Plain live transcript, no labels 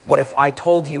What if I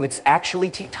told you it's actually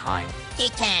tea time? Tea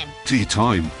time. Tea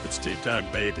time. It's tea time,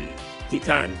 baby. Tea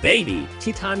time, baby.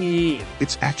 Tea time.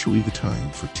 It's actually the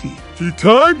time for tea. Tea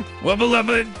time? Well,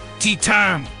 beloved, tea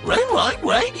time.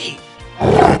 Righty.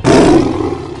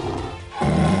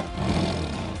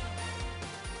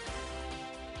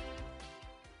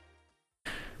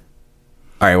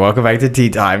 All right, welcome back to Tea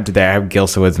Time. Today I have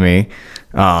Guilson with me.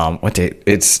 What date?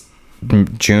 It's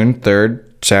June 3rd,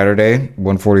 Saturday,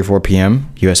 1:44 p.m.,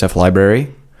 USF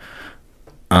Library.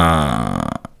 The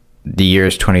year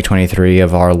is 2023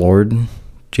 of our Lord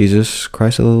Jesus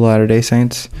Christ of the Latter-day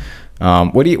Saints.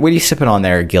 What are you sipping on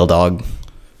there, Gil Dog?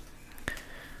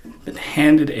 Been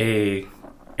handed a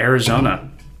Arizona,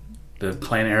 the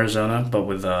plain Arizona, but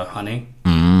with honey.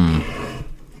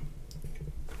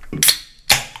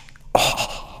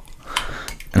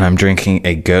 And I'm drinking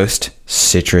a Ghost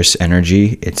Citrus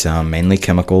Energy. It's mainly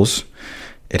chemicals.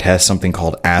 It has something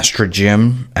called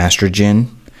estrogen,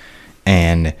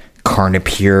 and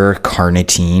Carnipure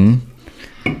carnitine,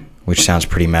 which sounds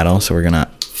pretty metal. So we're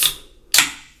gonna,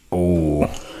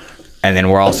 and then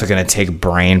we're also gonna take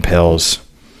brain pills,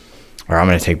 or I'm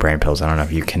gonna take brain pills. I don't know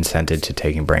if you consented to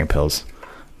taking brain pills.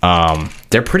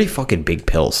 They're pretty fucking big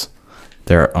pills.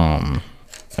 They're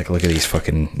like, look at these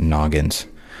fucking noggins.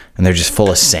 And they're just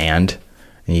full of sand,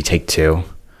 and you take two,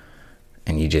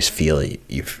 and you just feel it.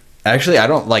 Actually, I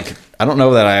don't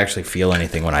know that I actually feel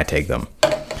anything when I take them.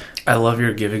 I love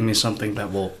you're giving me something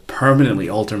that will permanently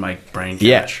alter my brain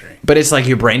chemistry. Yeah, but it's like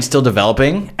your brain's still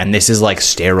developing, and this is like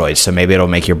steroids, so maybe it'll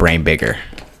make your brain bigger.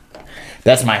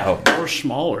 That's my hope. Or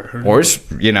smaller. Or,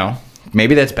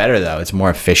 maybe that's better, though. It's more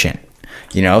efficient,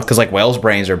 because like whales'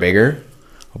 brains are bigger,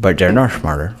 but they're not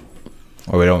smarter.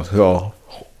 Or we don't go...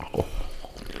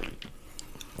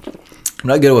 I'm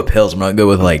not good with pills. I'm not good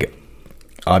with, like,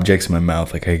 objects in my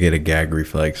mouth. Like, I get a gag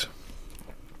reflex.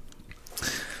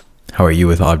 How are you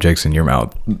with objects in your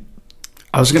mouth?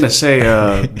 I was going to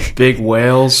say big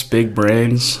whales, big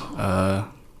brains,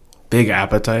 big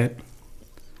appetite.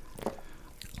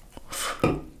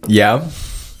 Yeah?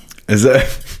 Is that...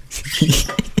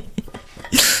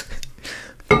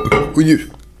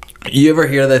 you ever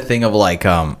hear that thing of, like,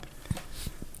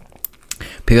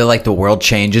 people like the world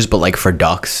changes, but like for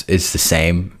ducks, it's the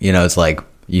same. It's like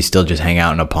you still just hang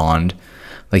out in a pond.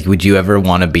 Like, would you ever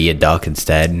want to be a duck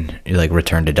instead? You like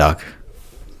return to duck?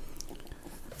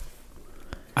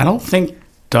 I don't think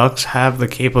ducks have the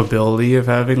capability of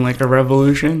having like a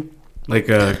revolution, like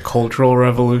a cultural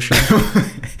revolution.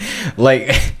 No,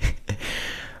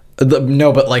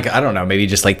 but like, I don't know. Maybe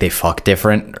just like they fuck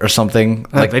different or something.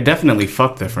 Like they definitely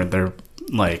fuck different. They're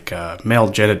like male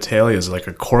genitalia is like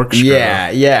a corkscrew.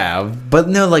 Yeah, but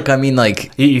no, like, I mean,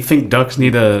 like, you think ducks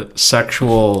need a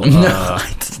sexual no,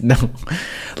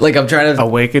 like, I'm trying to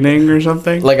awakening or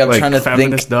something. Like, I'm trying to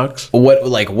feminist think ducks.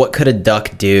 What could a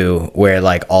duck do where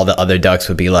like all the other ducks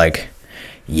would be like,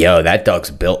 yo, that duck's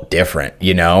built different,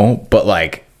 but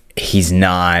like he's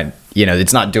not,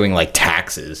 it's not doing like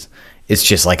taxes. It's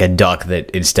just like a duck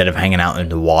that instead of hanging out in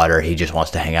the water, he just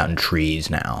wants to hang out in trees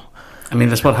now. I mean,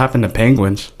 that's what happened to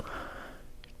penguins.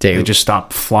 They just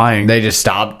stopped flying. They just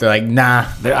stopped. They're like, nah.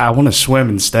 I want to swim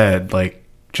instead. Like,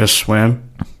 just swim.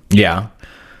 Yeah.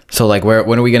 So, like,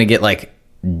 when are we going to get, like,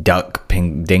 duck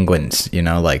penguins?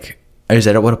 Like, is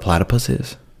that what a platypus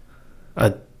is?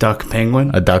 A duck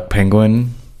penguin? A duck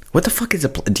penguin? What the fuck is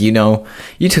do you know?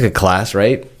 You took a class,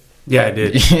 right? Yeah, I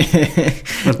did.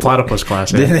 The platypus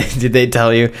class. Yeah. Did they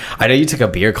tell you? I know you took a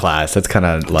beer class. That's kind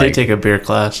of like... I did take a beer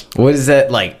class. What is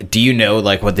that like? Do you know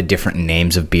like what the different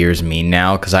names of beers mean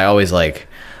now? Because I always like...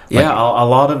 Yeah, a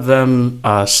lot of them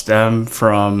stem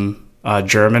from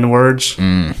German words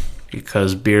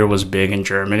because beer was big in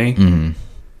Germany.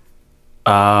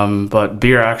 But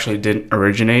beer actually didn't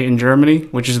originate in Germany,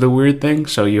 which is the weird thing.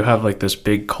 So you have like this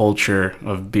big culture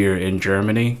of beer in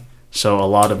Germany. So a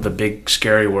lot of the big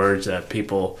scary words that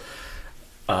people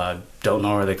don't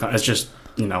know where they come. It's just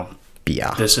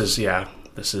beer. This is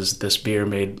this beer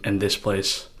made in this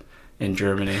place in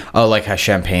Germany. Oh, like how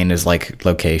champagne is like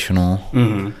locational.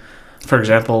 Mm-hmm. For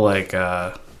example, like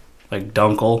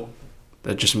Dunkel,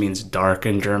 that just means dark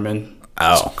in German.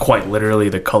 Oh, it's quite literally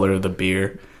the color of the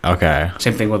beer. Okay.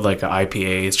 Same thing with like an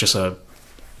IPA. It's just a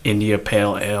India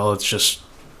Pale Ale. It's just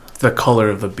the color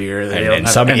of the beer. And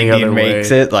some Indian makes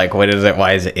it. Like, what is it?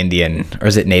 Why is it Indian? Or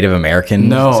is it Native American?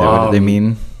 No. What do they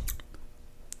mean?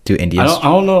 Do Indians? I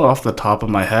don't know off the top of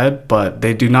my head, but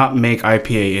they do not make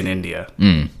IPA in India.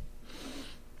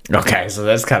 Okay, so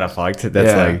that's kind of fucked.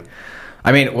 That's like...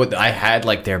 I mean, I had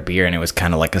like their beer, and it was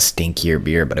kind of like a stinkier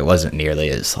beer, but it wasn't nearly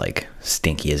as like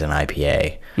stinky as an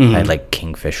IPA. I had like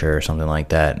Kingfisher or something like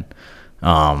that.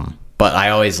 But But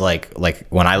I always like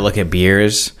when I look at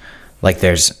beers, like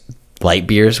there's light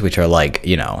beers, which are like,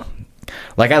 you know,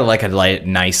 like I like a light,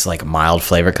 nice, like mild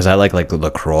flavor because I like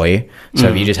LaCroix. So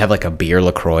if you just have like a beer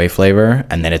LaCroix flavor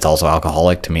and then it's also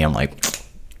alcoholic, to me, I'm like,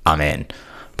 I'm in.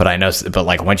 But I know, but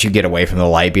like once you get away from the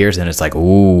light beers, then it's like,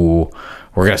 ooh,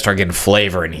 we're gonna start getting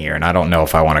flavor in here, and I don't know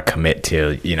if I want to commit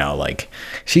to, you know, like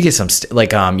she gets some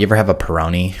like you ever have a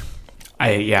Peroni?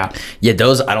 Yeah,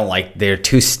 those I don't like. They're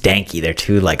too stanky. They're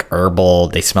too like herbal.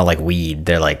 They smell like weed.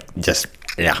 They're like just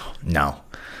no.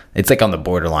 It's like on the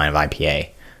borderline of IPA.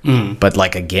 But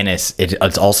like a Guinness,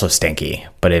 it's also stinky,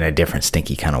 but in a different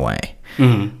stinky kind of way.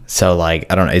 So like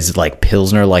I don't know, is it like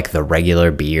Pilsner like the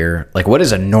regular beer? Like what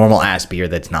is a normal ass beer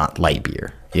that's not light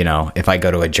beer? You know, if I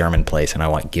go to a German place and I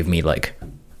want, give me like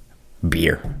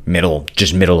beer, middle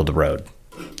of the road.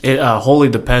 It wholly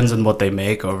depends on what they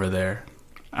make over there.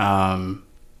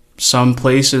 Some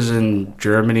places in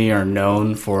Germany are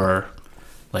known for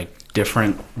like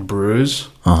different brews,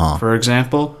 for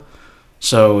example.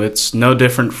 So it's no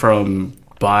different from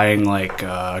buying like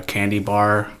a candy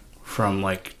bar from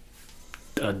like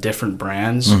different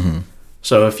brands.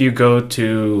 So if you go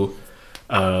to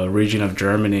a region of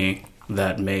Germany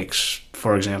that makes,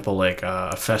 for example, like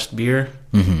a Fest beer,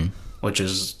 which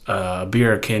is a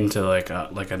beer akin to like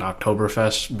an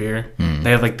Oktoberfest beer. They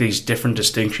have like these different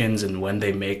distinctions in when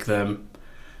they make them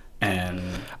and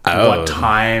what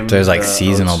time. There's like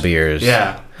seasonal beers.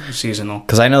 Yeah, seasonal.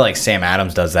 Because I know like Sam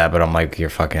Adams does that, but I'm like, you're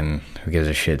fucking, who gives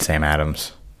a shit, Sam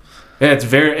Adams? Yeah,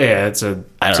 it's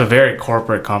a very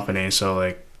corporate company, so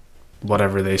like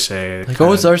whatever they say. Like,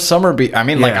 it's our summer beer. I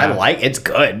mean, like I like it's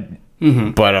good,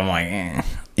 but I'm like,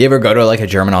 You ever go to like a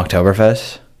German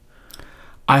Oktoberfest?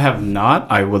 I have not.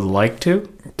 I would like to.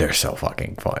 They're so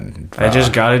fucking fun. I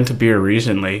just got into beer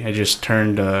recently. I just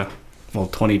turned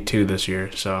 22 this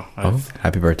year, so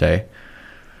happy birthday.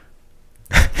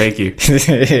 Thank you.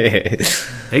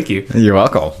 Thank you. You're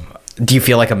welcome. Do you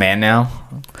feel like a man now?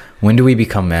 When do we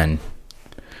become men?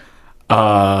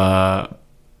 On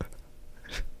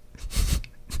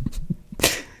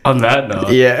that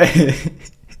note, yeah.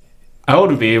 I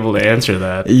wouldn't be able to answer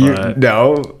that.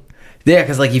 No. Yeah,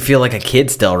 because like you feel like a kid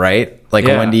still, right? Like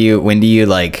when do you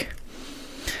like?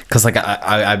 Because like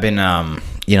I've been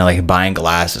like buying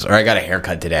glasses, or I got a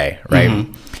haircut today, right?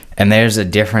 And there's a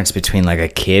difference between like a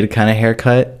kid kind of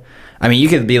haircut. I mean, you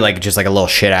could be like just like a little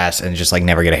shit ass and just like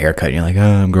never get a haircut. And you're like,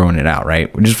 oh, I'm growing it out,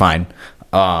 right? Which is fine.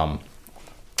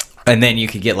 And then you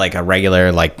could get like a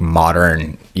regular, like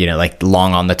modern, like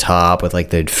long on the top with like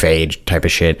the fade type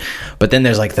of shit. But then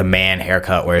there's like the man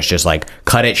haircut where it's just like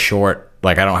cut it short.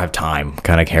 Like I don't have time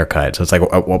kind of haircut. So it's like,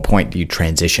 at what point do you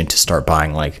transition to start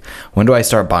buying, like, when do I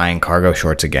start buying cargo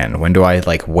shorts again? When do I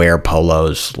like wear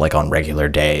polos like on regular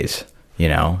days?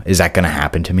 Is that going to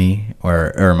happen to me?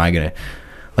 Or am I going to,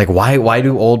 like, why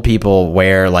do old people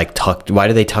wear like why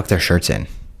do they tuck their shirts in?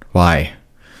 Why?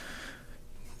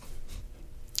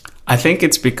 I think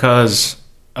it's because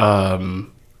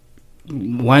when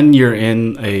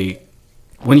you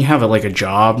have like a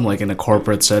job, like in a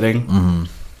corporate setting,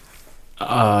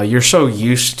 you're so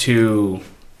used to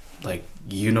like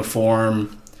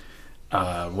uniform,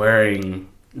 wearing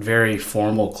very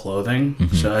formal clothing.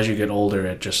 So as you get older,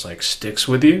 it just like sticks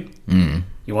with you.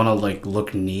 You want to like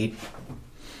look neat.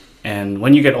 And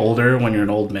when you get older, when you're an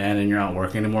old man and you're not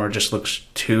working anymore, it just looks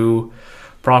too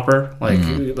proper.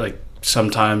 Like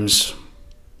sometimes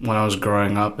when I was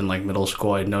growing up in like middle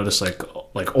school, I'd notice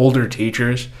like older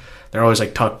teachers, they're always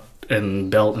like tucked in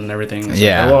belt and everything. It's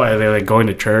like, oh, are they like going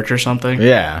to church or something?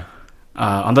 Yeah.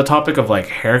 On the topic of like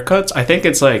haircuts, I think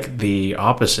it's like the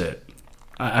opposite.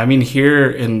 I mean, here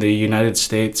in the United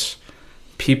States,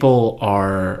 people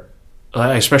are,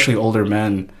 especially older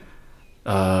men,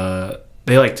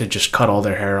 they like to just cut all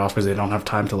their hair off because they don't have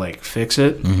time to like fix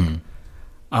it.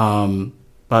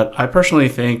 But I personally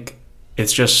think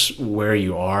it's just where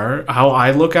you are. How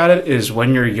I look at it is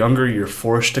when you're younger, you're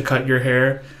forced to cut your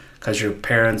hair because your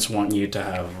parents want you to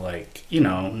have like,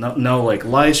 no like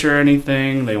lice or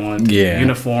anything. They want it to be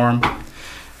uniform.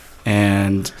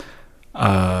 And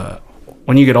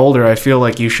when you get older, I feel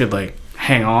like you should like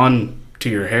hang on to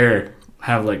your hair,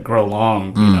 have like grow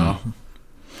long,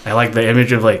 I like the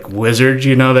image of like wizards,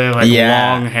 they have like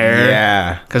long hair.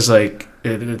 Yeah. Because like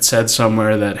it said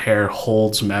somewhere that hair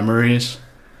holds memories.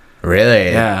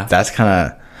 Really? Yeah. That's kind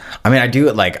of, I mean, I do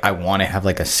it like, I want to have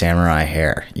like a samurai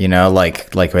hair,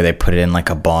 like where they put it in like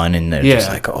a bun and they're just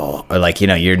like, oh, or like, you're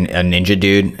a ninja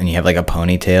dude and you have like a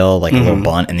ponytail, like a little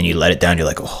bun, and then you let it down. You're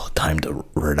like, oh, time to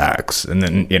relax. And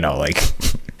then, like,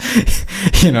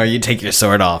 you take your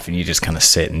sword off and you just kind of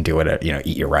sit and do whatever,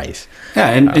 eat your rice. Yeah.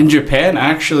 And in Japan,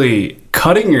 actually,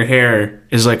 cutting your hair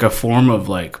is like a form of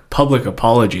like public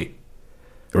apology.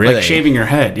 Really? Like shaving your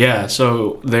head, yeah.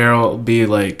 So there'll be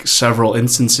like several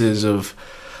instances of,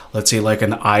 let's say, like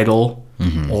an idol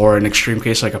or an extreme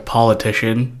case like a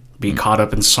politician be caught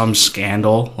up in some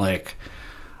scandal, like,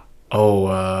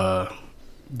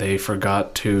 they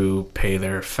forgot to pay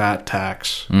their fat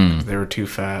tax. They were too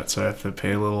fat, so I have to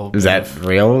pay a little. Is that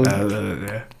real?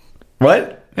 Yeah.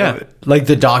 What? Yeah. Like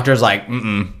the doctor's like,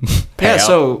 Yeah,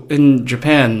 so in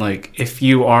Japan, like if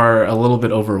you are a little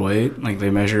bit overweight, like they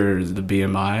measure the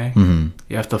BMI,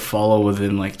 you have to follow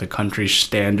within like the country's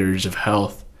standards of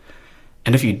health.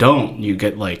 And if you don't, you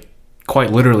get like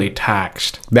quite literally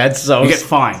taxed. That's so. You get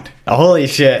fined. Holy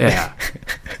shit. Yeah.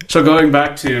 So going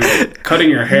back to cutting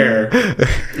your hair,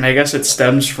 I guess it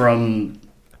stems from,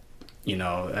 you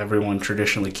know, everyone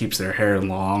traditionally keeps their hair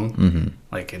long,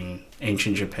 like in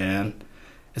ancient Japan.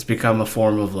 It's become a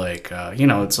form of like, you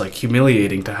know, it's like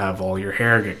humiliating to have all your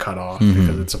hair get cut off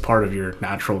because it's a part of your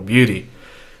natural beauty.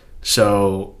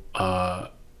 So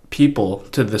people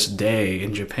to this day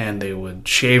in Japan, they would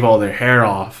shave all their hair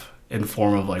off in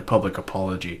form of like public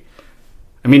apology.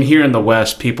 I mean, here in the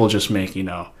West, people just make, you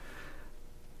know,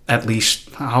 at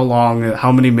least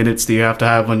how many minutes do you have to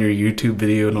have on your YouTube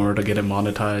video in order to get it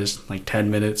monetized? Like 10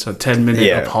 minutes, a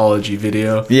 10-minute apology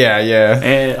video. Yeah.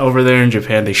 And over there in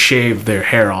Japan, they shave their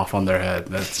hair off on their head.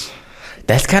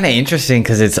 That's kind of interesting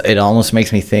because it almost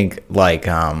makes me think like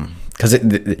because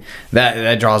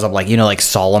that draws up like, you know, like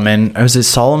Solomon. Was it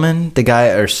Solomon, the guy,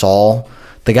 or Saul,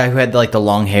 the guy who had like the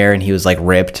long hair and he was like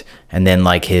ripped, and then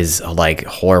like his like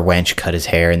whore wench cut his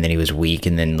hair and then he was weak,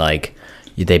 and then like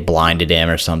they blinded him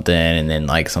or something, and then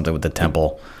like something with the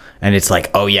temple. And it's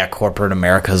like, oh yeah, corporate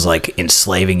America's like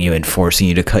enslaving you and forcing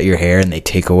you to cut your hair, and they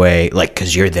take away, like,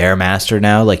 because you're their master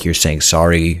now, like you're saying,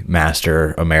 sorry,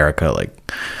 master America, like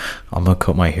I'm gonna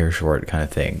cut my hair short kind of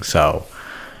thing. So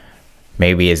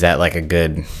maybe is that like a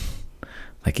good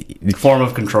like form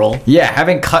of control? Yeah,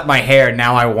 having cut my hair,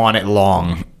 now I want it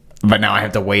long, but now I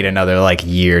have to wait another like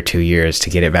year, 2 years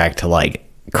to get it back to like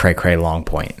cray long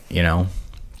point, you know?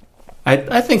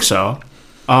 I think so.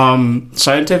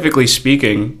 Scientifically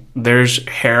speaking, there's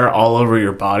hair all over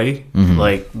your body,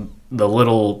 like the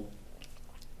little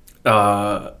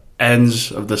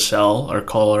ends of the cell are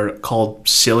called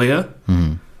cilia.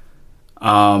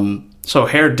 So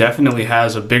hair definitely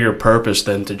has a bigger purpose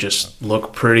than to just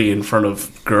look pretty in front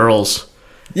of girls.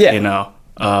 Yeah, you know,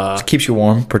 it keeps you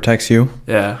warm, protects you.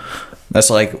 Yeah,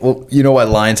 that's like, well, you know what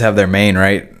lions have their mane,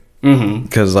 right?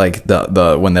 Because like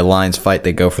the when the lions fight,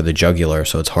 they go for the jugular,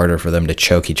 so it's harder for them to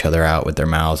choke each other out with their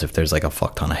mouths if there's like a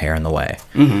fuck ton of hair in the way.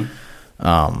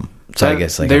 So I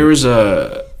guess like there was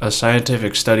a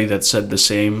scientific study that said the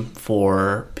same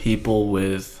for people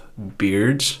with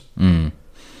beards.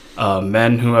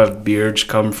 Men who have beards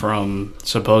come from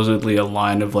supposedly a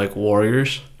line of like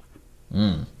warriors.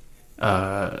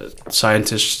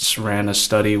 Scientists ran a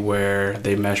study where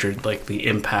they measured like the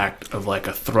impact of like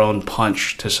a thrown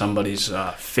punch to somebody's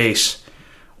face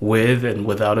with and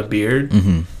without a beard,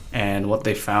 and what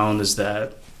they found is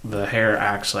that the hair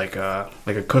acts like a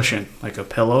cushion, like a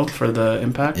pillow for the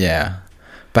impact. Yeah,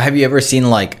 but have you ever seen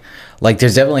like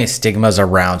there's definitely stigmas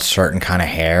around certain kind of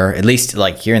hair, at least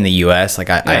like here in the US. Like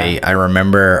I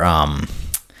remember I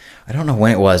don't know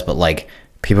when it was, but like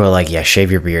people are like, yeah,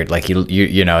 shave your beard. Like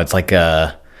you know, it's like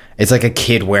a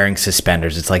kid wearing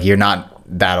suspenders. It's like you're not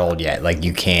that old yet. Like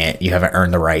you haven't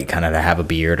earned the right kind of to have a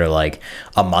beard or like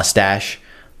a mustache.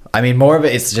 I mean, more of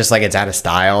it's just like it's out of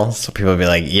style. So people will be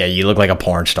like, yeah, you look like a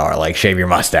porn star. Like shave your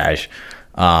mustache.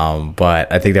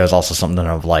 But I think there was also something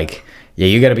of like, yeah,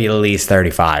 you got to be at least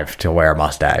 35 to wear a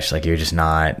mustache. Like you're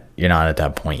not at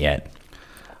that point yet.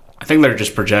 I think they're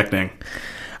just projecting.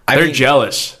 They're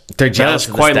jealous. They're jealous.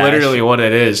 That's quite literally what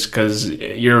it is, because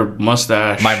your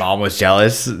mustache. My mom was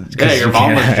jealous. Yeah, your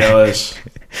mom was jealous.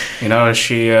 You know,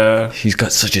 she's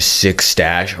got such a sick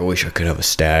stash. I wish I could have a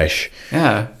stash.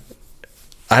 Yeah.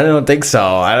 I don't think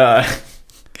so.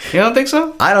 You don't think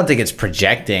so? I don't think it's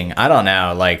projecting. I don't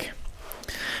know. Like,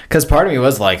 because part of me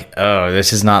was like, oh,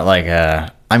 this is not like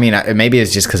a. I mean, maybe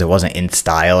it's just because it wasn't in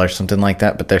style or something like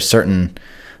that. But there's certain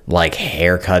like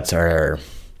haircuts or.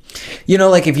 You know,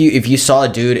 like if you saw a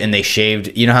dude and they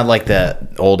shaved, you know how like the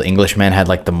old Englishmen had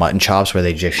like the mutton chops where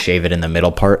they just shave it in the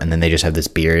middle part and then they just have this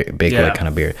beard, big like kind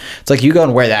of beard. It's like you go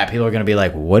and wear that, people are gonna be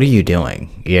like, "What are you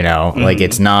doing?" You know, like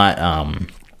it's not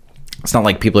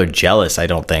like people are jealous. I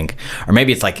don't think, or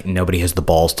maybe it's like nobody has the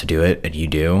balls to do it and you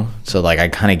do. So like I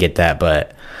kind of get that,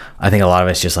 but I think a lot of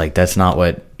it's just like that's not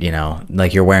what, you know,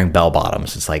 like you're wearing bell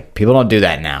bottoms. It's like people don't do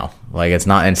that now. Like it's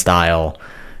not in style.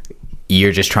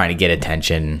 You're just trying to get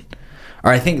attention.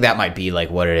 Or I think that might be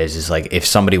like what it is like if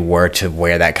somebody were to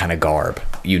wear that kind of garb,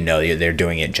 you know they're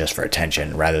doing it just for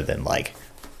attention rather than like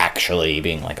actually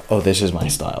being like, oh, this is my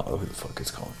style. Oh, who the fuck is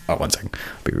calling? Oh, one second.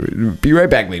 Be right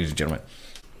back, ladies and gentlemen.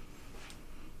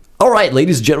 All right,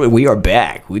 ladies and gentlemen, we are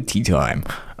back with tea time.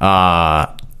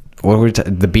 What were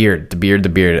the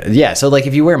beard? Yeah, so like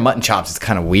if you wear mutton chops, it's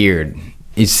kind of weird.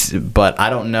 But I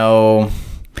don't know.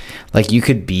 Like you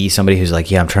could be somebody who's like,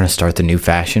 yeah, I'm trying to start the new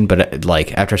fashion, but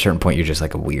like after a certain point, you're just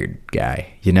like a weird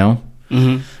guy, you know?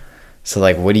 Mm-hmm. So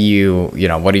like, what are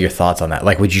your thoughts on that?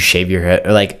 Like, would you shave your head?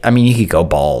 Or like, I mean, you could go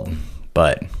bald,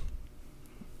 but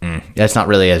that's not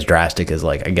really as drastic as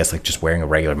like, I guess like just wearing a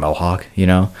regular mohawk, you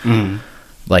know? Mm-hmm.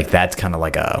 Like that's kind of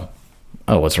like oh,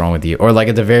 what's wrong with you? Or like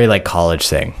it's a very like college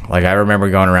thing. Like I remember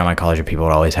going around my college and people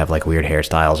would always have like weird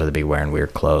hairstyles or they'd be wearing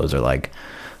weird clothes or like,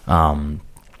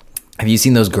 have you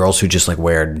seen those girls who just like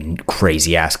wear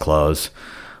crazy ass clothes?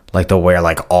 Like they'll wear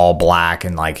like all black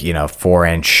and like,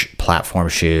 4-inch platform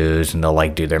shoes and they'll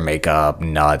like do their makeup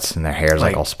nuts and their hair's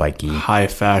like all spiky. High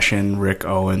fashion, Rick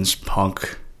Owens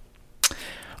punk.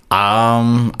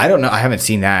 I don't know. I haven't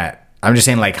seen that. I'm just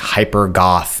saying like hyper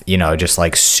goth, just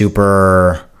like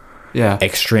super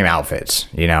extreme outfits,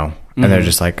 and they're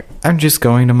just like, I'm just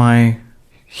going to my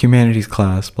humanities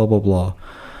class, blah, blah, blah.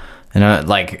 And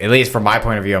like, at least from my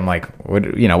point of view, I'm like,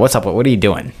 what's up? What are you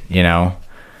doing?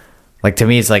 Like to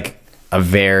me, it's like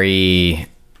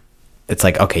it's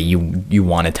like, okay, you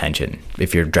want attention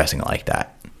if you're dressing like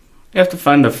that. You have to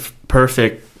find the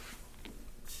perfect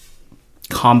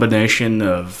combination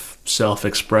of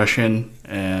self-expression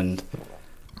and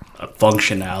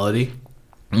functionality.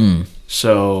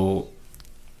 So,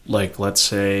 like, let's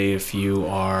say if you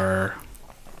are,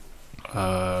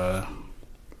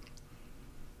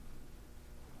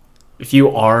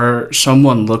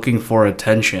 someone looking for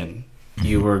attention,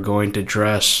 you are going to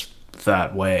dress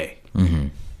that way. Mm-hmm.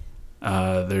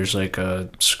 There's like a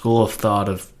school of thought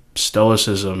of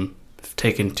stoicism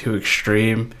taken to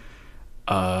extreme.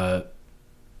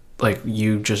 Like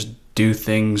you just do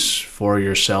things for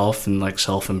yourself and like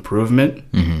self-improvement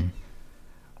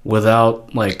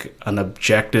without like an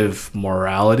objective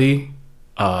morality.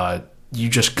 You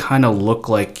just kind of look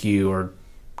like you are,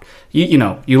 you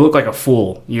look like a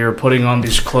fool. You're putting on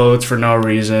these clothes for no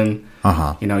reason.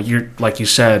 You're like you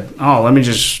said, oh, let me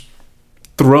just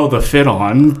throw the fit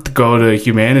on to go to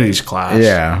humanities class.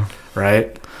 Yeah.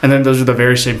 Right? And then those are the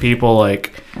very same people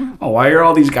like, oh, why are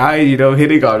all these guys,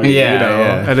 hitting on me?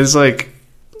 Yeah. And it's like,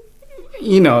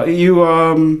 you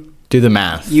do the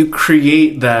math. You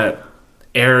create that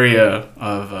area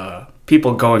of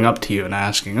people going up to you and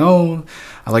asking, oh,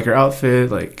 I like your outfit.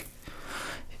 Like,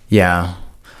 yeah.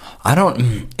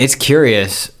 It's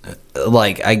curious.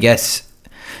 Like, I guess,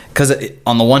 because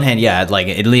on the one hand, yeah, like,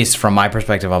 at least from my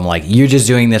perspective, I'm like, you're just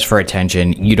doing this for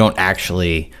attention. You don't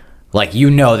actually, like,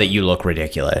 that you look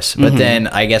ridiculous. But then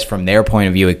I guess from their point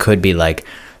of view, it could be like,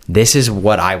 this is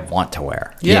what I want to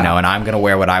wear, and I'm going to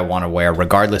wear what I want to wear,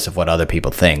 regardless of what other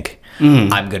people think.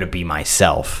 I'm going to be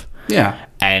myself. Yeah.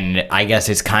 And I guess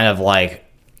it's kind of like,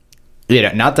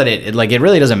 not that it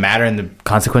really doesn't matter in the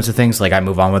consequence of things. Like I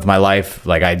move on with my life.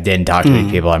 Like I didn't talk to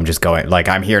these people. I'm just going, like,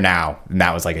 I'm here now. And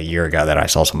that was like a year ago that I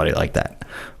saw somebody like that.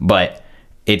 But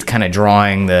it's kind of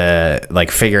drawing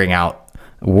figuring out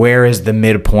where is the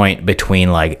midpoint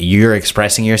between like you're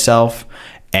expressing yourself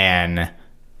and,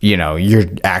 you're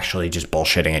actually just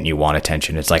bullshitting and you want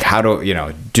attention. It's like, how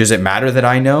does it matter that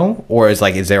I know? Or is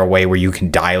there a way where you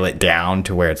can dial it down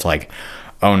to where it's like,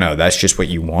 oh no, that's just what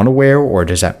you want to wear, or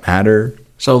does that matter?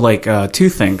 So like two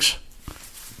things.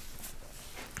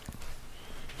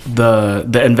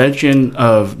 The invention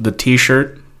of the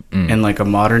t-shirt in like a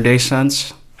modern day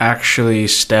sense actually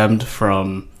stemmed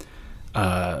from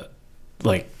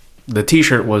like the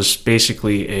t-shirt was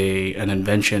basically an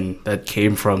invention that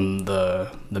came from the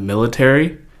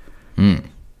military.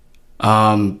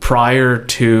 Prior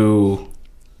to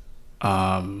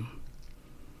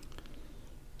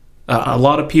a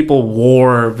lot of people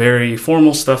wore very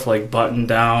formal stuff like button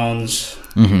downs.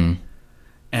 And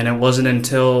it wasn't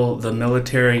until the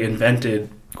military invented,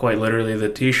 quite literally, the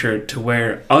t-shirt to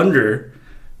wear under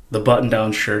the button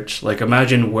down shirts. Like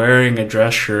imagine wearing a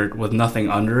dress shirt with nothing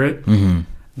under it.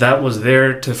 That was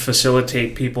there to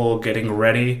facilitate people getting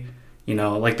ready.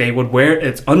 Like they would wear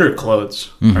it's underclothes,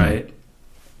 right?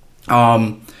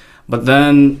 But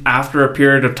then after a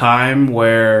period of time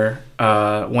where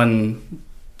when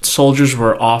soldiers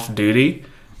were off duty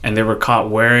and they were caught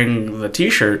wearing the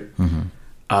t-shirt,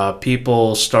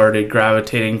 people started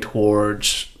gravitating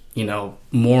towards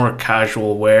more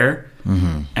casual wear,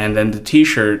 and then the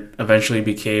t-shirt eventually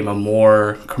became a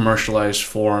more commercialized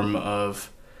form of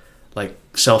like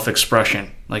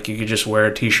self-expression. Like you could just wear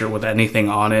a t-shirt with anything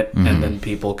on it, and then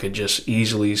people could just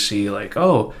easily see like,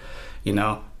 oh, you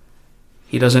know,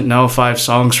 he doesn't know 5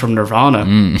 songs from Nirvana.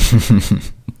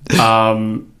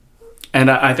 And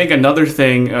I think another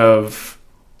thing of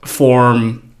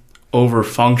form over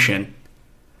function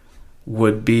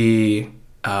would be,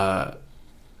 for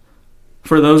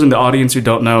those in the audience who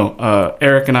don't know,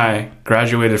 Eric and I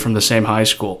graduated from the same high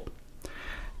school.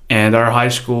 And our high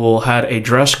school had a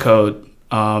dress code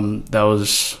that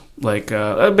was like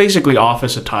basically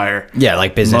office attire. Yeah,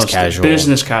 like business casual.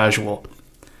 Business casual.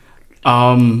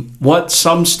 What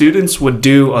some students would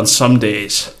do on some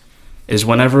days is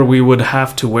whenever we would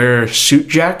have to wear suit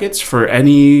jackets for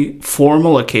any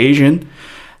formal occasion,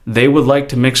 they would like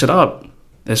to mix it up.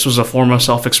 This was a form of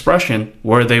self-expression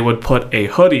where they would put a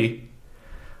hoodie,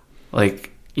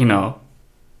 like, you know,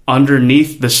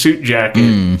 underneath the suit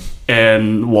jacket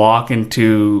and walk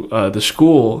into the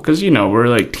school. Because, you know, we're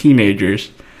like teenagers.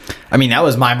 I mean, that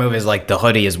was my move, is like the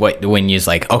hoodie is what, when you're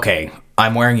like, okay,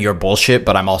 I'm wearing your bullshit,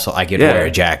 but I could wear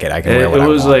a jacket. I can wear what I want.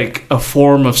 It was like a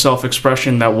form of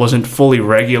self-expression that wasn't fully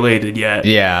regulated yet.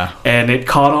 Yeah. And it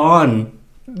caught on.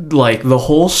 Like the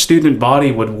whole student body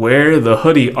would wear the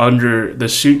hoodie under the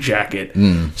suit jacket.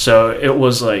 So it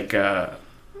was like, I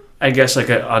guess like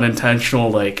an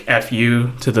unintentional like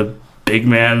FU to the big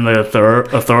man, the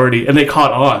authority. And they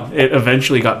caught on. It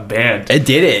eventually got banned. It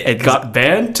did it. It got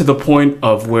banned to the point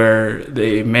of where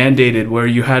they mandated where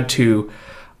you had to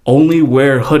only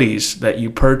wear hoodies that you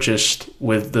purchased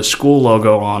with the school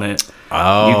logo on it.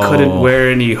 Oh. You couldn't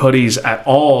wear any hoodies at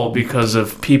all because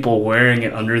of people wearing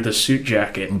it under the suit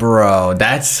jacket. Bro,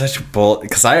 that's such bull.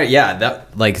 Because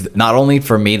that like not only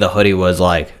for me the hoodie was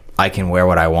like I can wear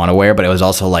what I want to wear, but it was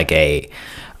also like a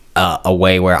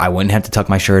way where I wouldn't have to tuck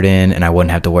my shirt in and I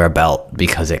wouldn't have to wear a belt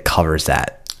because it covers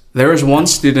that. There was one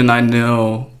student I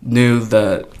knew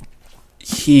that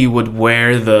he would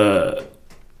wear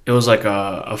it was like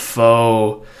a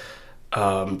faux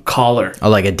collar. Oh,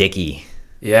 like a dickie.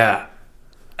 Yeah.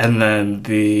 And then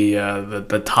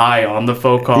the tie on the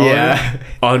faux collar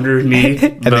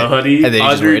underneath the hoodie,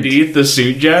 underneath the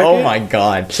suit jacket. Oh my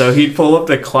god. So he'd pull up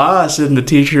to class and the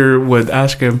teacher would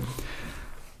ask him,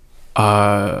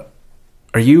 are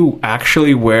you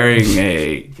actually wearing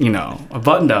a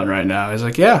button down right now? He's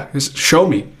like, yeah. He's, show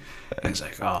me. And he's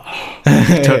like, oh.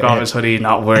 He took off his hoodie,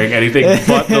 not wearing anything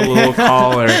but the little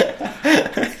collar.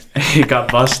 He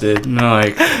got busted. And they're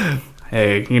like,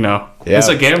 hey, it's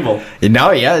a gamble. No,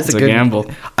 yeah, it's a good gamble.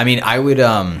 I mean, I would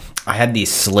I had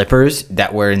these slippers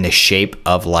that were in the shape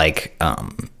of like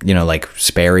like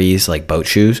Sperry's, like boat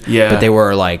shoes. Yeah. But they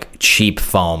were like cheap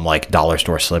foam, like dollar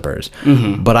store slippers.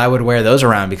 But I would wear those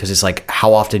around because it's like,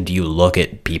 how often do you look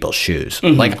at people's shoes?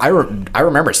 Like I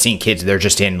remember seeing kids, they're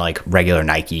just in like regular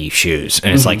Nike shoes,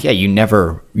 and it's like, yeah, you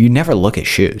never look at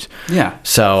shoes. Yeah.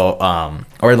 So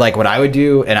or like what I would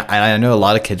do, and I know a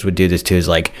lot of kids would do this too, is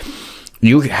like,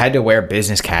 you had to wear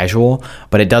business casual,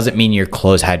 but it doesn't mean your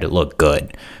clothes had to look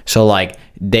good. So like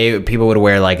people would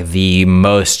wear like the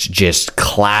most just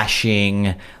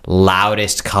clashing,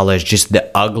 loudest colors, just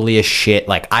the ugliest shit.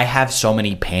 Like I have so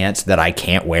many pants that I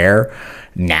can't wear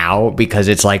now because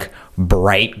it's like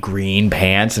bright green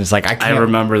pants, and it's like I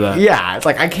remember that. Yeah, it's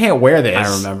like I can't wear this.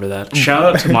 I remember that. Shout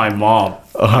out to my mom.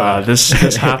 This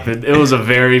happened. It was a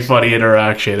very funny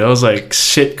interaction. It was like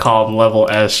sitcom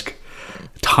level-esque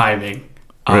timing.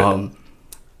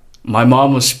 My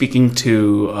mom was speaking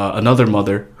to another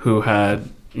mother who had,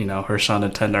 her son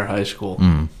attend our high school.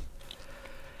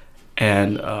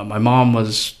 And my mom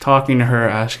was talking to her,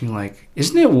 asking, like,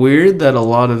 isn't it weird that a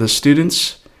lot of the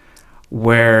students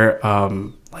wear,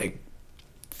 like,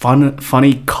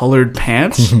 funny colored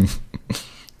pants?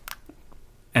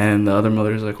 And the other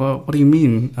mother's like, well, what do you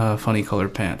mean funny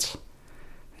colored pants?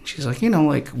 And she's like,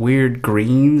 like weird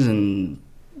greens and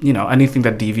anything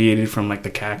that deviated from like the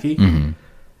khaki.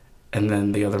 And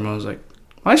then the other one was like,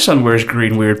 my son wears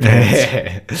green weird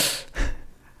pants.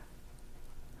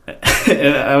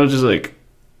 And I was just like,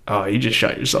 oh, you just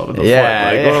shot yourself in the foot.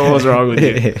 Like, what was wrong with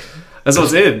you? That's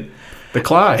what's in the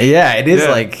clash. Yeah, it is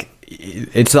like,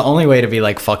 it's the only way to be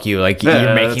like, fuck you. Like,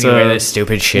 you're making me wear this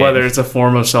stupid shit. Whether it's a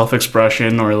form of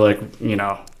self-expression or like,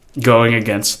 going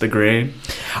against the grain.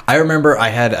 I remember I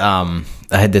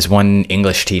had this one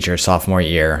English teacher sophomore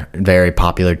year, very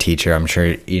popular teacher. I'm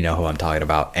sure you know who I'm talking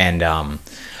about. And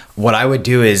what I would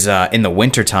do is in the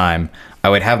wintertime, I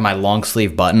would have my long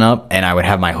sleeve button up and I would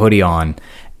have my hoodie on,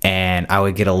 and I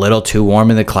would get a little too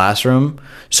warm in the classroom.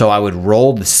 So I would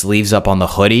roll the sleeves up on the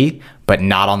hoodie, but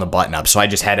not on the button up. So I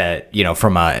just had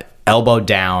from a elbow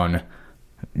down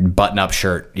button-up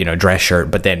shirt, dress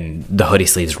shirt, but then the hoodie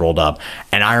sleeves rolled up.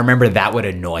 And I remember that would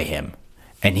annoy him.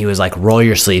 And he was like, roll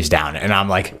your sleeves down. And I'm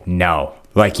like, no.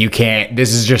 Like, you can't.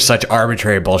 This is just such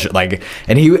arbitrary bullshit. Like,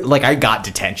 and he, like, I got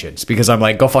detentions because I'm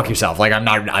like, go fuck yourself. Like, I'm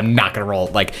not gonna roll.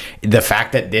 Like, the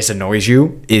fact that this annoys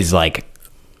you is like,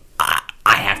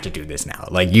 I have to do this now.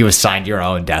 Like, you have signed your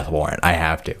own death warrant. I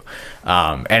have to.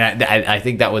 And I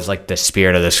think that was like the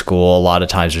spirit of the school. A lot of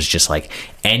times was just like,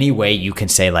 any way you can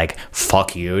say like,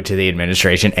 fuck you to the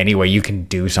administration, any way you can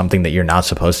do something that you're not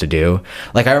supposed to do.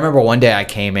 Like, I remember one day I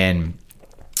came in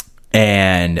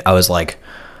and I was like,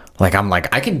 I'm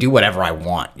like, I can do whatever I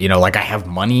want, like I have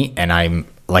money and I'm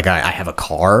like, I have a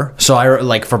car. So I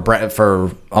like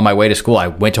for on my way to school, I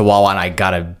went to Wawa and I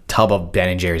got a tub of Ben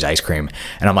and Jerry's ice cream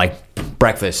and I'm like,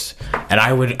 breakfast. And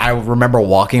I remember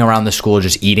walking around the school,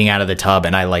 just eating out of the tub.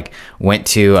 And I like went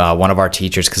to one of our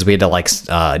teachers cause we had to like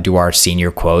do our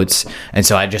senior quotes. And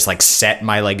so I just like set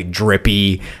my like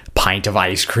drippy pint of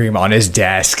ice cream on his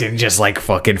desk and just like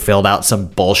fucking filled out some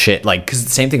bullshit, like, because the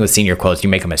same thing with senior quotes, you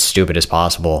make them as stupid as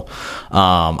possible.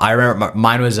 I remember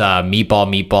mine was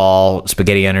meatball,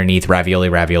 spaghetti underneath,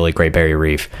 ravioli, Great Barrier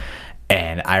Reef.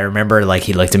 And I remember like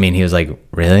he looked at me and he was like,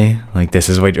 really, like this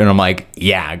is what, and I'm like,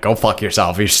 yeah, go fuck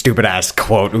yourself, your stupid ass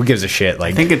quote, who gives a shit.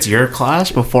 Like, I think it's your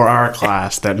class before our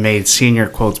class that made senior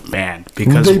quotes banned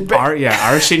because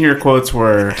our senior quotes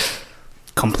were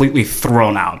completely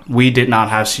thrown out. We did not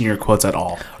have senior quotes at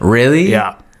all. Really?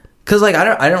 Yeah. Cause like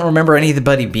I don't remember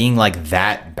anybody being like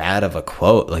that bad of a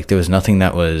quote. Like there was nothing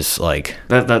that was like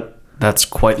that's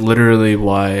quite literally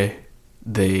why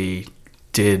they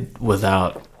did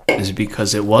without, is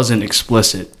because it wasn't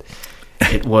explicit.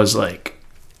 It was like,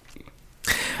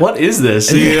 what is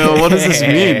this? What does this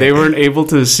mean? They weren't able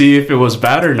to see if it was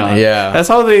bad or not. Yeah, that's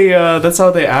how they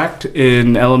act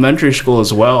in elementary school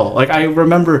as well. Like I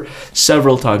remember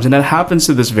several times, and that happens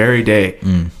to this very day,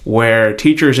 where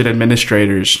teachers and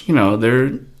administrators,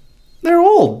 they're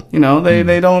old.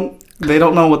 They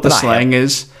don't know what the slang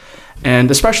is, and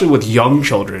especially with young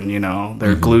children,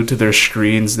 they're glued to their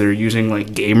screens. They're using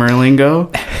like gamer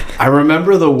lingo. I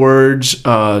remember the words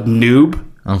noob.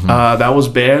 That was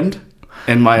banned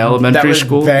in my elementary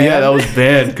school. Banned? Yeah, that was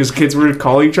banned because kids were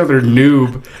calling each other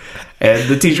noob. And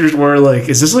the teachers were like,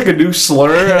 is this like a new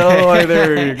slur? I don't know why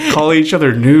they're calling each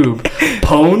other noob.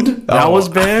 Pwned? That was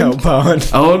banned.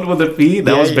 Pwned. Owned with a P?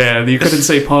 That was banned. You couldn't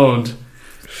say pwned.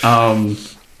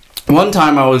 One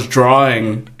time I was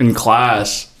drawing in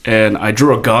class and I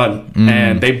drew a gun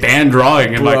and they banned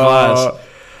drawing in my class.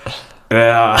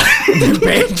 Yeah. They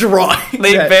banned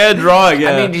drawing. Yeah.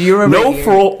 I mean, do you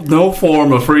remember no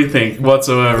form of free think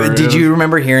whatsoever. Did you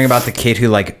remember hearing about the kid who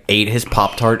like ate his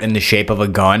Pop-Tart in the shape of a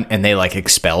gun and they like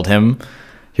expelled him?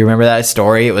 You remember that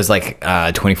story? It was like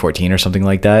 2014 or something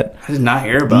like that. I did not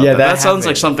hear about that. That sounds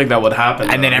like something that would happen.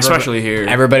 And then especially here.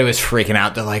 Everybody was freaking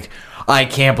out. They're like, I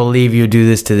can't believe you do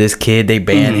this to this kid. They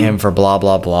banned him for blah,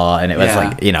 blah, blah. And it was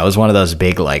like, it was one of those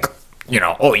big like,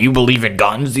 oh, you believe in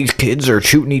guns? These kids are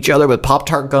shooting each other with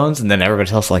Pop-Tart guns. And then everybody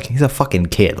else like, he's a fucking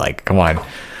kid. Like, come on.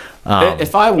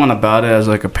 If I went about it as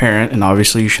like a parent, and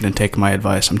obviously you shouldn't take my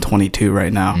advice. I'm 22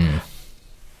 right now.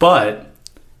 But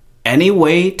any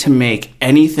way to make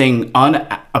anything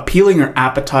appealing or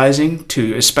appetizing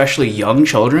to especially young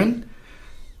children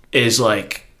is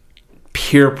like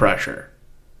peer pressure.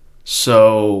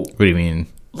 So what do you mean?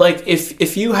 Like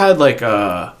if you had like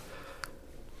a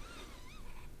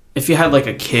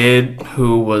kid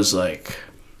who was like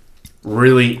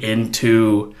really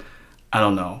into, I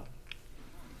don't know,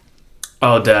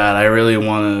 oh dad, I really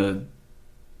want to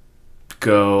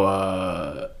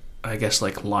go I guess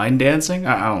like line dancing.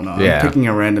 I don't know. Yeah. I'm picking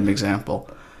a random example.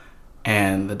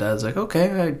 And the dad's like,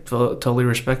 okay, I totally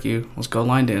respect you. Let's go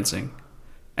line dancing.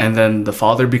 And then the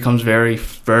father becomes very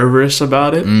fervorous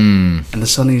about it. And the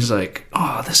son, he's like,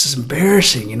 oh, this is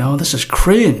embarrassing. This is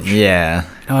cringe. Yeah.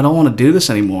 I don't want to do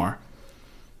this anymore.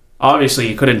 Obviously,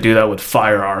 you couldn't do that with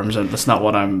firearms, and that's not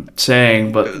what I'm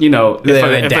saying. But,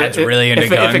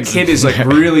 if a kid is like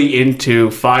really into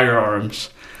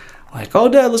firearms, like, oh,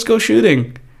 dad, let's go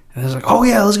shooting. And it's like, oh,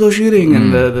 yeah, let's go shooting.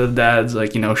 And the dad's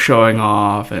like, showing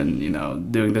off and,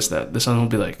 doing this, that. The son will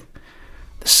be like,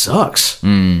 this sucks.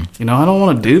 I don't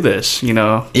want to do this,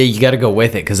 Yeah, you got to go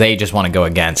with it because they just want to go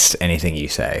against anything you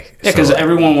say. Yeah, because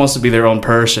everyone wants to be their own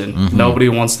person. Nobody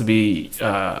wants to be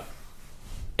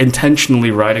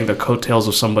intentionally riding the coattails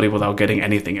of somebody without getting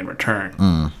anything in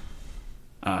return.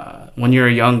 When you're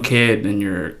a young kid and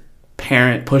your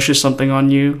parent pushes something on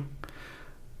you,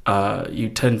 you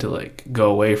tend to like go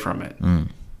away from it.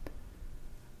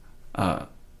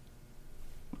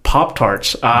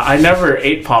 Pop-Tarts. I never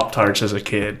ate Pop-Tarts as a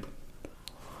kid.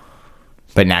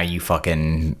 But now you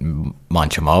fucking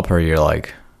munch them up, or you're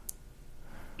like,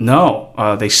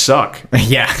 No, they suck.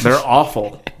 yeah, They're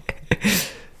awful.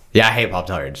 yeah, I hate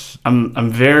Pop-Tarts.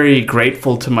 I'm very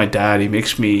grateful to my dad. He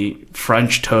makes me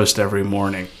French toast every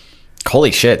morning.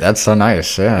 Holy shit, that's so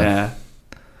nice. Yeah.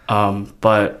 Yeah.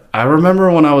 But I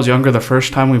remember when I was younger, the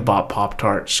first time we bought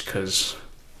Pop-Tarts, because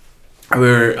I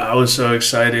was so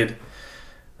excited,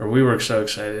 or we were so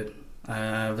excited.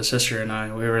 The sister and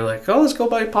I, we were like, oh, let's go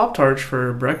buy Pop-Tarts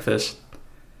for breakfast.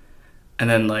 And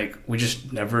then, like, we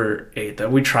just never ate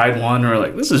that. We tried one, and we were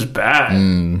like, this is bad,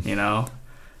 you know?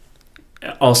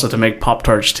 Also, to make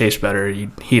Pop-Tarts taste better,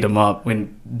 you heat them up. We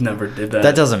never did that.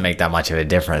 That doesn't make that much of a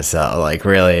difference, though. Like,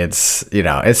 really, it's, you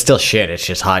know, it's still shit. It's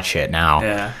just hot shit now.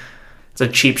 Yeah. It's a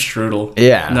cheap strudel.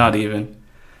 Yeah. Not even.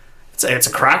 It's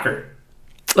a cracker.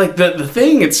 Like, the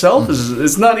thing itself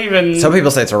is not even... Some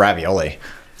people say it's a ravioli.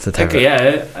 It's a type Okay,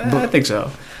 yeah, I think so.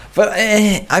 But,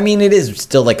 I mean, it is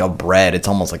still like a bread. It's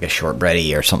almost like a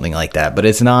shortbready or something like that. But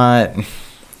it's not...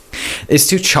 It's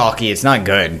too chalky. It's not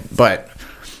good. But,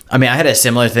 I mean, I had a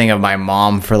similar thing of my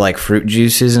mom for, like, fruit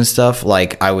juices and stuff.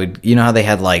 Like, I would... You know how they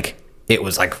had, like... It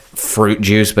was, like, fruit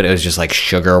juice, but it was just, like,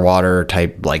 sugar water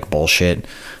type, like, bullshit.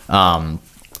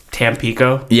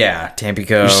 Tampico? Yeah,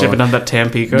 Tampico. You're sipping on that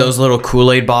Tampico? Those little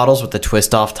Kool-Aid bottles with the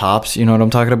twist off tops, you know what I'm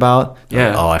talking about?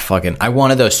 Yeah. Oh, I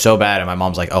wanted those so bad, and my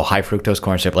mom's like, oh, high fructose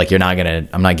corn syrup, like,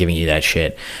 I'm not giving you that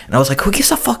shit. And I was like, who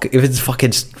gives a fuck if it's fucking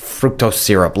fructose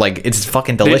syrup? Like, it's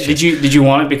fucking delicious. Did you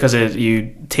want it because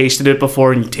you tasted it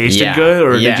before and you tasted good?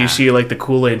 Or did you see, like, the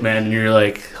Kool-Aid man and you're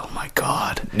like, oh my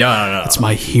god. No. It's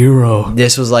my hero.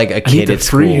 This was like a kid at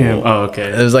school. Him. Oh, okay.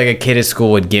 It was like a kid at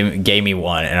school gave me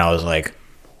one, and I was like,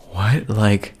 what?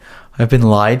 Like, I've been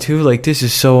lied to? Like, this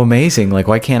is so amazing. Like,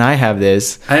 why can't I have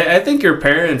this? I think your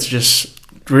parents just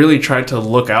really tried to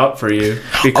look out for you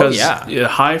because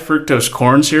high fructose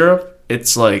corn syrup,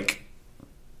 it's like,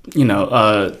 you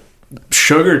know,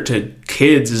 sugar to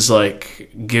kids is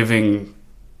like giving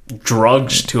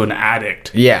drugs to an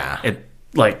addict. Yeah. It,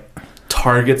 like,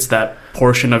 targets that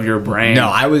portion of your brain. No,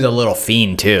 I was a little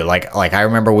fiend, too. Like I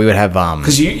remember we would have...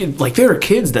 Because, there are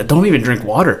kids that don't even drink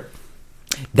water.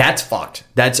 That's fucked.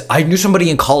 I knew somebody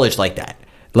in college like that.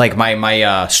 Like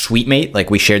my suite mate, like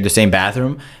we shared the same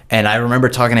bathroom, and I remember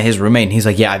talking to his roommate, and he's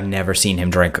like, yeah, I've never seen him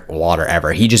drink water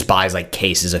ever. He just buys like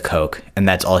cases of Coke, and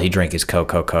that's all he drinks is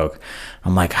Coke.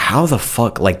 I'm like, how the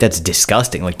fuck? Like, that's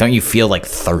disgusting. Like, don't you feel like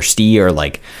thirsty or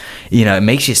like, you know, it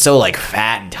makes you so like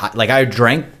fat and like I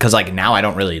drank because like now I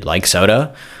don't really like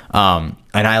soda. And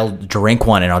I'll drink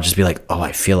one and I'll just be like, oh,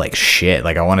 I feel like shit.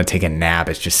 Like I want to take a nap.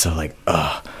 It's just so like,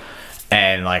 ugh.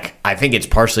 And like I think it's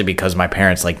partially because my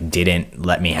parents like didn't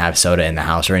let me have soda in the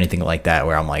house or anything like that,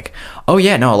 where I'm like, oh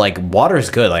yeah, no, like water is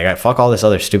good, like I fuck all this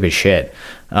other stupid shit.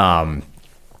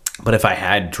 But if I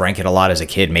had drank it a lot as a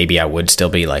kid, maybe I would still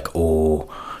be like, oh,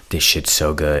 this shit's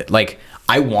so good. Like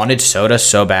I wanted soda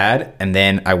so bad, and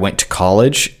then I went to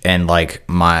college and like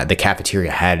the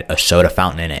cafeteria had a soda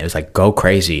fountain in it. It was like, go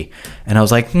crazy. And I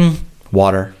was like,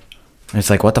 water. And it's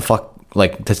like, what the fuck,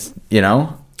 like this, you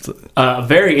know? A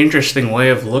very interesting way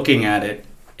of looking at it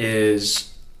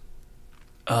is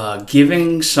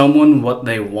giving someone what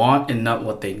they want and not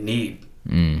what they need.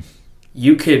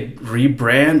 You could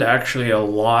rebrand actually a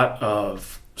lot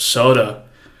of soda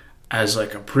as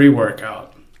like a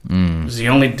pre-workout. It's the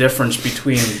only difference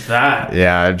between that.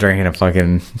 Yeah, drinking a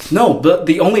fucking... No, but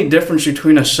the only difference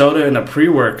between a soda and a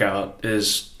pre-workout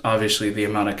is obviously the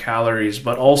amount of calories,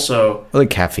 but also... Well,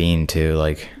 like caffeine too,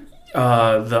 like...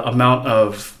 the amount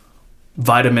of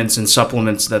vitamins and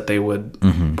supplements that they would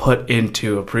put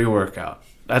into a pre-workout.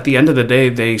 At the end of the day,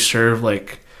 they serve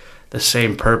like the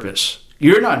same purpose.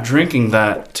 You're not drinking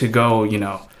that to go, you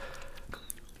know,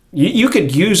 you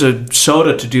could use a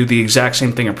soda to do the exact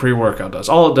same thing a pre-workout does.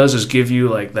 All it does is give you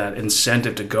like that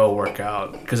incentive to go work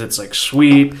out because it's like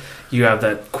sweet. You have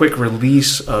that quick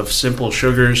release of simple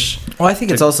sugars. Well, I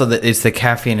think it's also it's the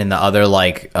caffeine and the other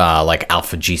like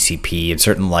alpha GCP and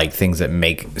certain like things that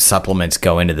make supplements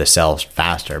go into the cells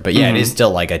faster. But yeah, it is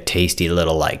still like a tasty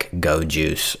little like go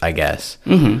juice, I guess.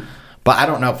 But I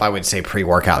don't know if I would say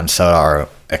pre-workout and soda are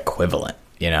equivalent.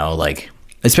 You know, like.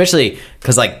 Especially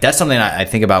because, like, that's something I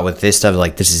think about with this stuff.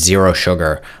 Like, this is zero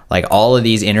sugar. Like, all of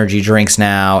these energy drinks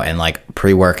now and, like,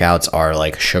 pre-workouts are,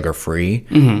 like, sugar-free.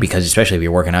 Because especially if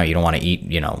you're working out, you don't want to eat,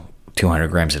 you know,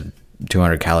 200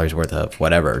 calories worth of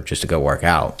whatever just to go work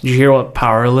out. Did you hear what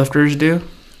power lifters do?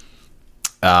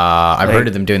 I've heard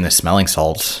of them doing the smelling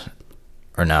salts.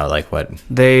 Or no, like what?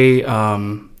 They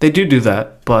do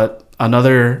that. But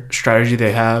another strategy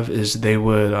they have is they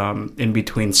would, in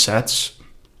between sets...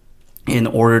 in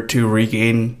order to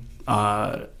regain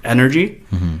energy,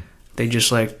 they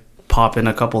just like pop in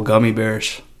a couple gummy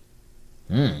bears.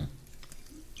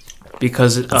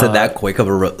 Because Is it that quick of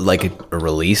a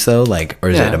release though? Like, or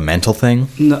is it a mental thing?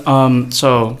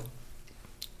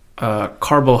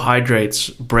 Carbohydrates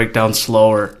break down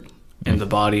slower in the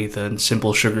body than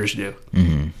simple sugars do.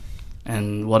 Mm-hmm.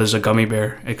 And what is a gummy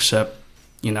bear except,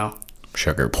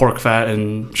 Sugar, pork fat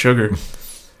and sugar?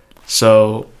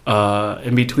 So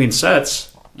in between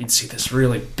sets, you'd see this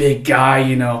really big guy,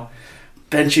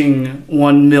 benching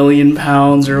 1 million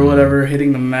pounds or whatever,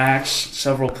 hitting the max,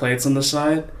 several plates on the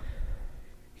side.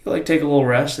 He'd like take a little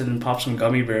rest and then pop some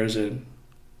gummy bears in,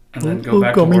 and then go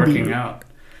back to working out.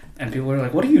 And people are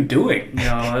like, "What are you doing?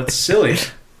 That's silly."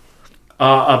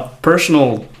 A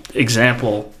personal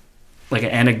example, like an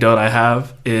anecdote I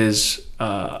have, is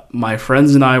my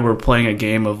friends and I were playing a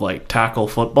game of like tackle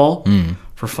football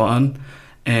for fun,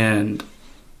 and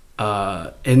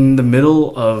in the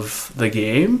middle of the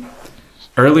game,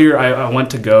 earlier I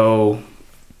went to go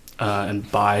and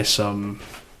buy some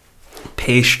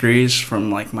pastries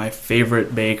from like my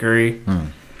favorite bakery,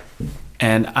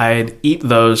 and I'd eat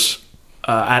those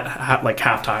at like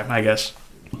halftime, I guess.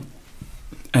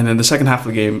 And then the second half of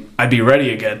the game, I'd be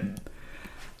ready again.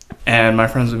 And my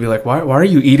friends would be like, why are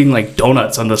you eating like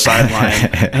donuts on the sideline?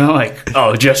 And I'm like,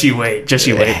 oh, just you wait.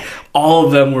 All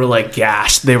of them were like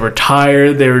gassed. They were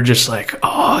tired. They were just like,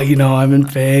 oh, I'm in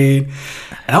pain.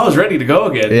 And I was ready to go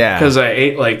again. Yeah. Because I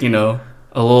ate like, a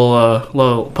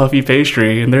little puffy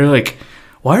pastry. And they're like,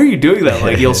 why are you doing that?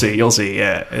 Like, you'll see.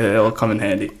 Yeah, it'll come in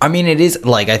handy. I mean, it is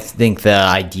like, I think the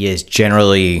idea is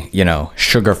generally,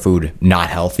 sugar food, not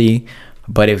healthy.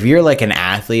 But if you're like an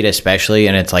athlete, especially,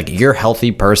 and it's like you're a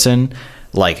healthy person,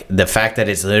 like the fact that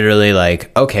it's literally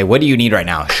like, okay, what do you need right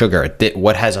now? Sugar.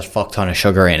 What has a fuck ton of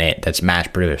sugar in it that's mass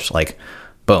produced? Like,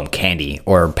 boom, candy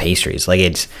or pastries. Like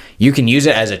you can use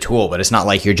it as a tool, but it's not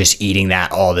like you're just eating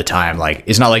that all the time. Like,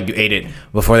 it's not like you ate it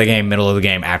before the game, middle of the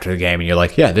game, after the game, and you're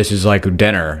like, yeah, this is like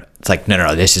dinner. It's like,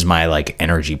 no, this is my like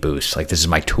energy boost. Like, this is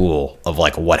my tool of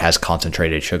like what has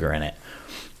concentrated sugar in it.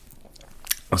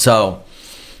 So,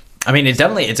 I mean,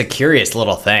 it's a curious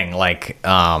little thing. Like,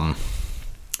 I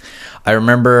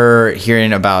remember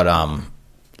hearing about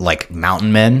like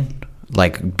mountain men,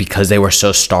 like because they were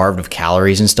so starved of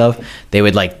calories and stuff, they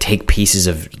would like take pieces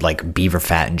of like beaver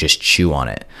fat and just chew on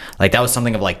it. Like, that was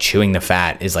something of like chewing the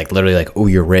fat is like literally like, oh,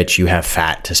 you're rich, you have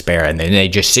fat to spare, and then they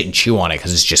just sit and chew on it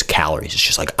because it's just calories. It's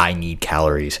just like, I need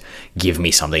calories, give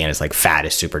me something. And it's like, fat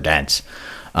is super dense.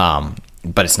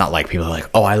 But it's not like people are like,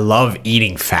 oh, I love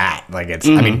eating fat. Like, it's,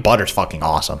 I mean, butter's fucking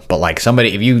awesome. But like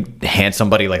if you hand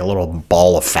somebody like a little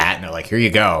ball of fat and they're like, here you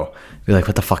go, be like,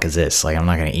 what the fuck is this? Like, I'm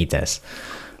not going to eat this.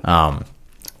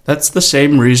 That's the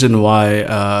same reason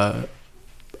why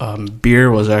beer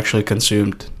was actually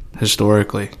consumed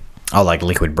historically. Oh, like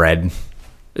liquid bread?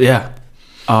 Yeah.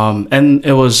 And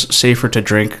it was safer to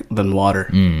drink than water.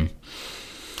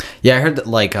 Yeah, I heard that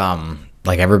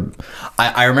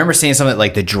I remember seeing something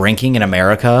like the drinking in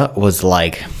America was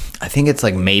like, I think it's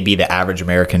like maybe the average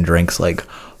American drinks like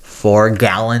 4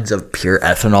 gallons of pure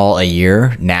ethanol a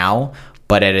year now,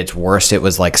 but at its worst it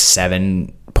was like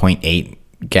 7.8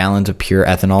 gallons of pure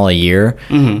ethanol a year.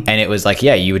 And it was like,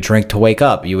 yeah, you would drink to wake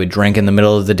up, you would drink in the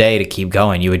middle of the day to keep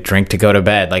going, you would drink to go to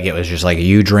bed. Like, it was just like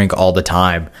you drink all the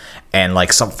time. And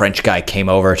like some French guy came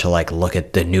over to like look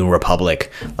at the New Republic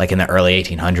like in the early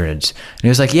 1800s, and he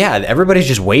was like, yeah, everybody's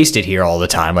just wasted here all the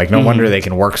time. Like, no wonder they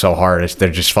can work so hard. They're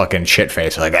just fucking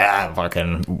shit-faced, like,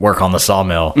 fucking work on the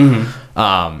sawmill. And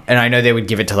I know they would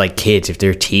give it to like kids if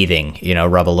they're teething,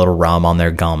 rub a little rum on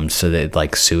their gums so that it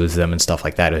like soothes them and stuff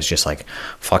like that. It was just like,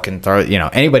 fucking throw,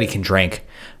 anybody can drink.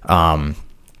 And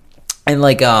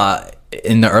like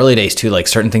in the early days too, like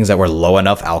certain things that were low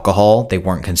enough alcohol, they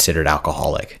weren't considered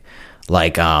alcoholic.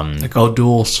 Like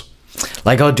O'Doul's.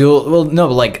 Well, no,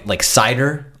 but like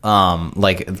cider,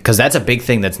 because that's a big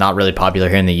thing that's not really popular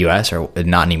here in the U.S. or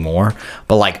not anymore.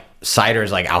 But like cider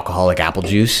is like alcoholic apple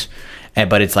juice,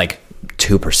 but it's like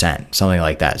 2%, something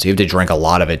like that. So you have to drink a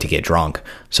lot of it to get drunk.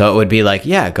 So it would be like,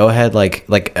 yeah, go ahead, like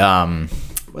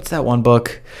what's that one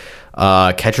book,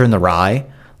 Catcher in the Rye?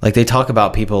 Like, they talk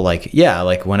about people like, yeah,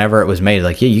 like whenever it was made,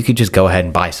 like, yeah, you could just go ahead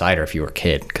and buy cider if you were a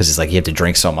kid, because it's like you have to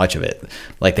drink so much of it.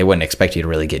 Like, they wouldn't expect you to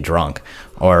really get drunk.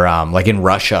 Or like in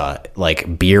Russia,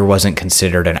 like beer wasn't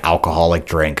considered an alcoholic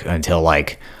drink until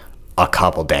like a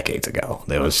couple decades ago.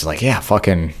 It was just like, yeah,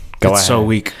 fucking go ahead. It's so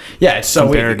weak. Yeah, it's so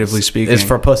comparatively weak. Speaking. It's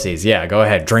for pussies. Yeah, go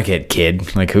ahead, drink it,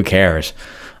 kid. Like, who cares?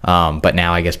 But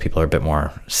now I guess people are a bit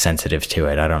more sensitive to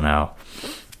it. I don't know.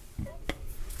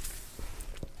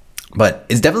 But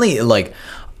it's definitely like,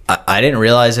 I didn't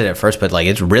realize it at first, but like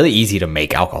it's really easy to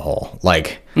make alcohol.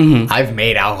 Like I've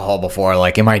made alcohol before.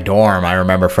 Like in my dorm, I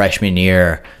remember freshman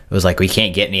year, it was like we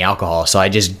can't get any alcohol, so I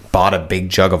just bought a big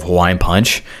jug of Hawaiian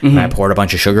Punch and I poured a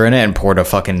bunch of sugar in it and poured a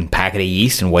fucking packet of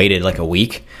yeast and waited like a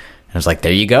week. And I was like,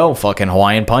 there you go, fucking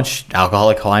Hawaiian Punch,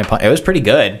 alcoholic Hawaiian Punch. It was pretty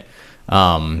good.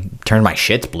 Turned my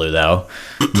shits blue though,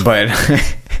 but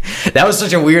that was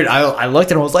such a weird. I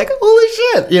looked and was like, holy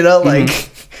shit, you know, like.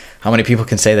 How many people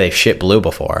can say they've shit blue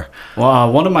before?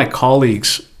 Well, one of my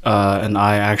colleagues and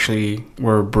I actually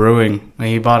were brewing.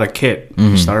 He bought a kit,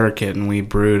 starter kit, and we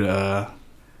brewed a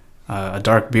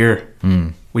dark beer.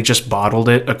 We just bottled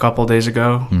it a couple days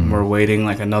ago. We're waiting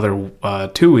like another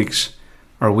 2 weeks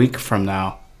or a week from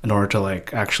now in order to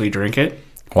like actually drink it.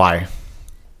 Why?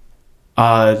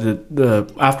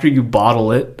 The after you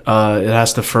bottle it, it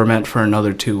has to ferment for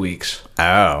another 2 weeks.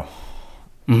 Oh,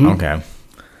 okay.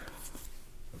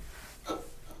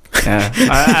 Yeah,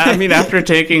 I mean, after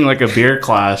taking like a beer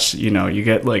class, you know, you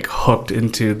get like hooked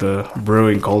into the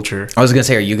brewing culture. I was gonna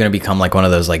say, are you gonna become like one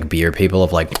of those like beer people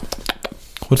of like,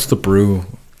 what's the brew,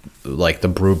 like the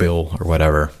brew bill or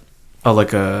whatever? Oh,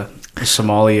 like a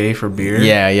sommelier for beer?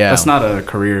 Yeah. That's not a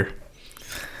career.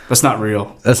 That's not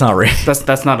real. That's not real.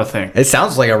 That's not a thing. It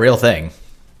sounds like a real thing.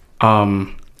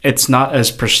 It's not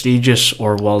as prestigious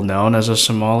or well known as a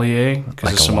sommelier because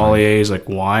Like a a sommelier is like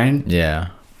wine. Yeah.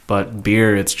 But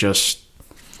beer, it's just...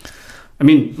 I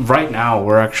mean, right now,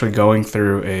 we're actually going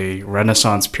through a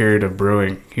renaissance period of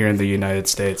brewing here in the United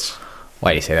States.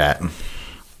 Why do you say that?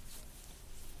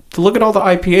 To look at all the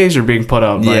IPAs are being put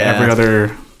out by every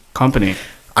other company.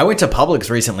 I went to Publix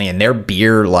recently, and their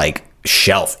beer, like,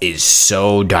 shelf is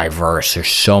so diverse. There's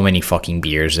so many fucking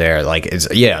beers there. Like, it's,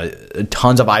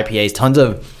 tons of IPAs, tons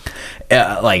of,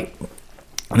 like...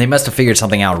 They must have figured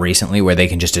something out recently where they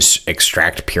can just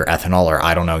extract pure ethanol, or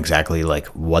I don't know exactly like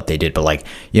what they did, but like,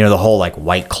 you know, the whole like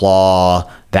White Claw,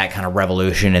 that kind of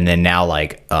revolution. And then now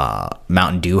like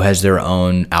Mountain Dew has their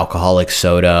own alcoholic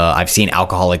soda. I've seen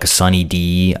alcoholic Sunny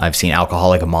D. I've seen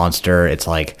alcoholic Monster. It's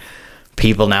like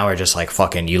people now are just like,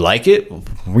 fucking, you like it?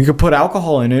 We could put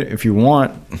alcohol in it if you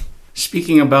want.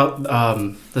 Speaking about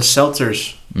the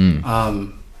seltzers,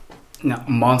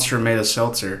 Monster made a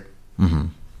seltzer.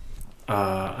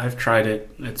 I've tried it.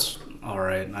 It's all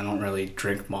right. I don't really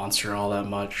drink Monster all that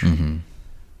much.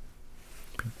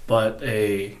 But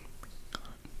a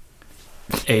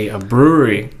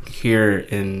brewery here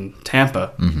in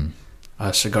Tampa,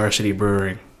 Cigar City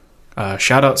Brewing.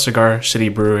 Shout out Cigar City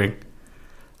Brewing.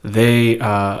 They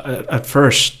at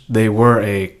first they were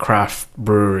a craft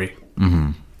brewery,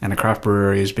 and a craft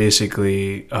brewery is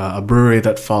basically a brewery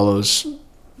that follows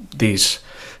these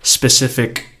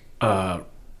specific not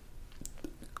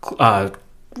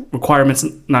requirements,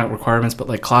 but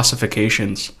like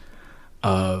classifications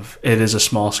of it is a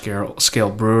small scale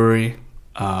brewery.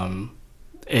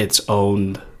 It's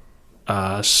owned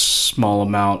a small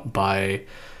amount by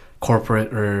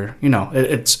corporate, or you know,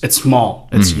 it's small,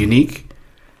 it's unique,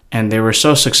 and they were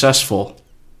so successful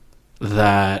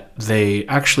that they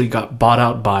actually got bought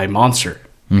out by Monster,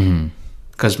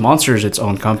 because Monster is its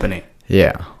own company.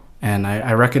 Yeah. And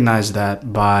I recognized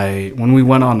that by when we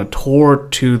went on a tour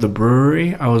to the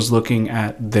brewery, I was looking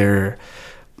at their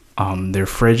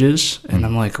fridges, and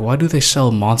I'm like, why do they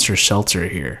sell Monster Seltzer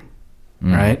here,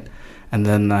 right? And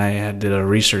then I did a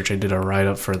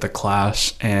write-up for the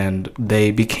class, and they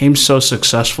became so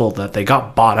successful that they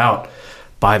got bought out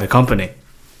by the company.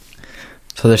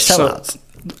 So they're sellouts.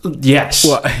 Yes,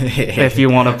 if you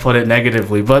want to put it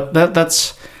negatively, but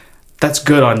that's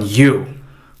good on you.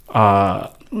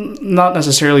 Not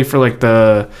necessarily for like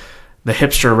the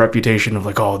hipster reputation of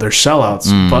like, oh, they're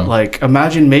sellouts, but like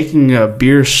imagine making a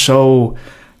beer so,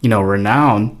 you know,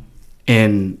 renowned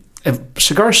in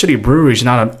Cigar City Brewery is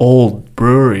not an old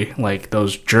brewery like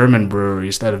those German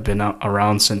breweries that have been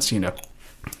around since, you know,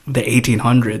 the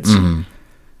 1800s.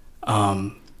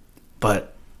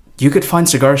 But you could find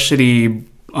Cigar City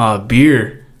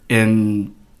beer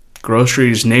in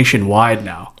groceries nationwide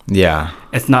now. Yeah.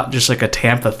 It's not just like a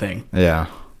Tampa thing. Yeah.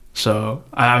 So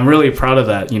I'm really proud of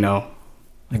that, you know.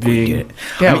 Like we did it.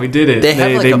 Yeah, we did it.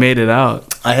 They made it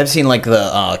out. I have seen like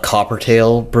the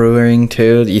Coppertail Brewing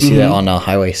too. You see that on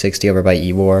Highway 60 over by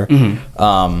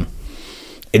Ybor.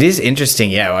 It is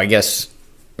interesting. Yeah, I guess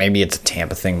maybe it's a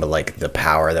Tampa thing, but like the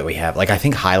power that we have. Like I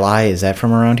think High Lie, is that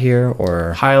from around here,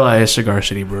 or High Lie is Cigar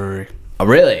City Brewery. Oh,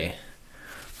 really?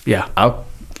 Yeah. Oh.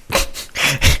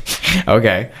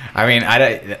 Okay. I mean, I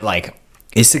don't like.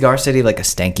 Is Cigar City like a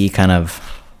stanky kind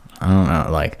of? I don't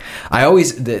know. Like, I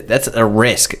always that's a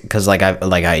risk because like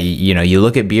I you know, you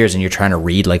look at beers and you're trying to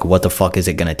read like what the fuck is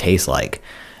it gonna taste like,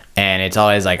 And it's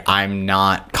always like I'm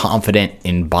not confident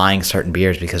in buying certain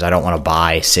beers because I don't want to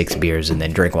buy 6 beers and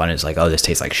then drink one. And it's like, oh, this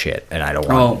tastes like shit, and I don't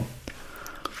want. Well,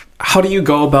 how do you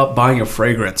go about buying a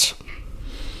fragrance?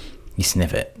 You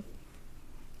sniff it.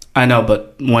 I know,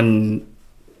 but when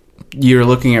you're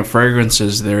looking at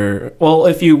fragrances,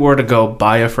 if you were to go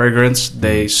buy a fragrance,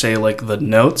 they say like the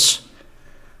notes,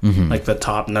 like the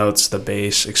top notes, the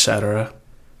base, etc.,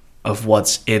 of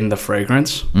what's in the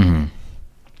fragrance.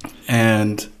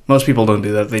 And most people don't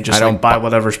do that. They just buy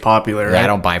whatever's popular. Right? I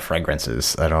don't buy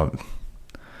fragrances. I don't.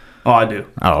 Oh, I do.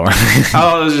 Oh.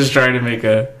 I was just trying to make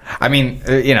a... I mean,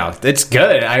 it's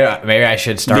good. Maybe I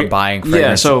should start buying fragrances.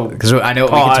 Yeah, so... Because I know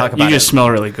we can talk about you just smell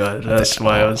really good. That's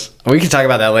why I was... We can talk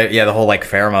about that later. Yeah, the whole, like,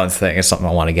 pheromones thing is something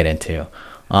I want to get into.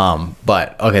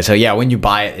 But, okay, so, yeah, when you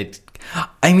buy it,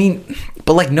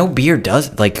 but, like, no beer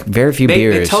does... Like, very few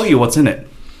beers... They tell you what's in it.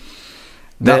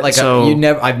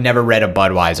 I've never read a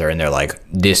Budweiser and they're like,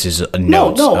 this is a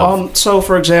note. So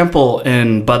for example,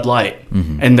 in Bud Light,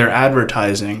 in their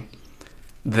advertising,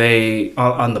 they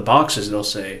on the boxes they'll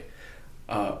say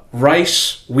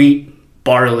rice, wheat,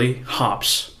 barley,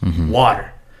 hops,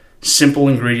 water, simple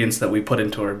ingredients that we put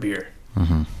into our beer.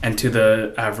 And to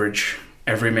the average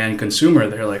everyman consumer,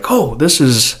 they're like, oh, this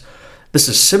is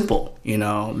simple.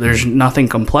 There's nothing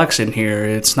complex in here.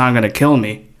 It's not gonna kill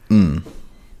me.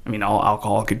 I mean, all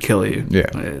alcohol could kill you.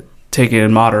 Yeah. Take it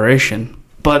in moderation.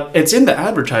 But it's in the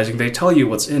advertising. They tell you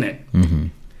what's in it.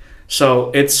 So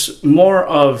it's more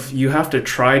of you have to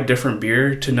try different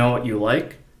beer to know what you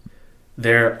like.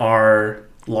 There are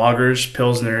lagers,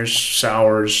 pilsners,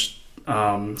 sours,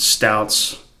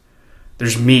 stouts.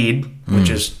 There's mead, which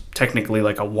is technically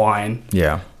like a wine.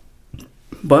 Yeah.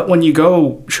 But when you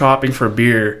go shopping for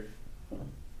beer,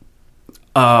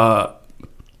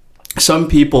 some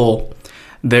people...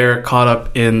 they're caught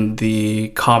up in the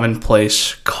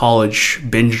commonplace college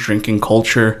binge drinking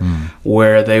culture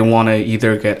where they want to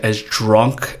either get as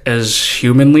drunk as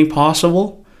humanly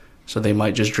possible. So they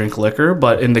might just drink liquor.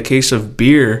 But in the case of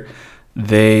beer,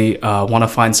 they want to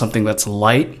find something that's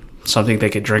light, something they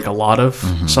could drink a lot of,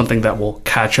 something that will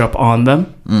catch up on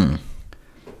them.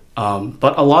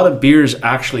 But a lot of beers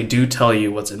actually do tell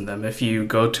you what's in them. If you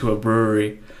go to a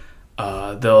brewery,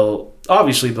 they'll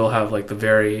have like the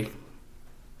very...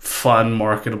 fun,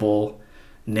 marketable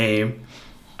name.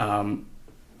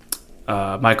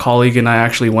 My colleague and I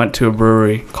actually went to a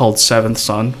brewery called Seventh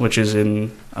Son, which is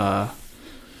in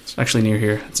it's actually near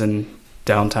here. It's in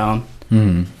downtown,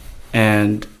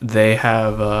 and they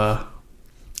have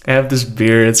this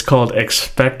beer. It's called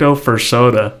Expecto for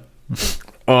Soda.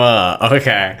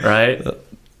 Okay, right.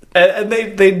 And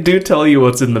they do tell you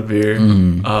what's in the beer.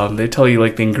 They tell you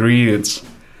like the ingredients,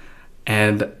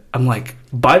 and I'm like,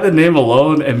 by the name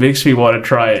alone, it makes me want to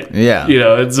try it. Yeah.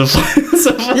 It's a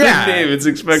funny name. It's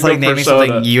Expecto It's like naming Persona.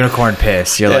 something unicorn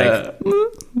piss. You're like,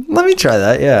 let me try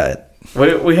that. Yeah.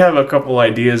 We have a couple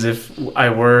ideas if I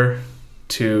were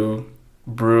to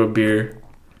brew a beer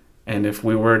and if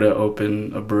we were to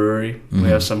open a brewery. We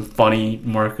have some funny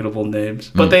marketable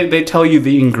names. But they tell you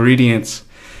the ingredients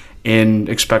in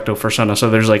Expecto Persona. So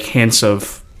there's like hints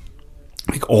of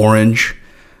like orange,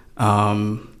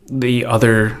 the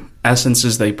other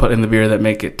essences they put in the beer that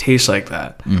make it taste like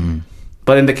that.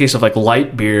 But in the case of like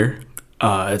light beer,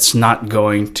 it's not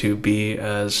going to be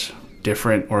as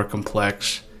different or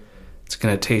complex. It's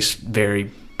going to taste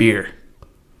very beer.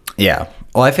 Yeah.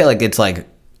 Well, I feel like it's like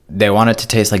they want it to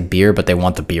taste like beer, but they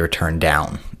want the beer turned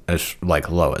down as like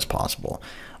low as possible.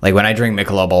 Like when I drink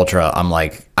Michelob Ultra, I'm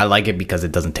like, I like it because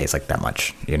it doesn't taste like that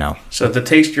much, So the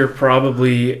taste you're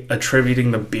probably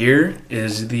attributing the beer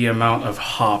is the amount of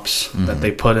hops that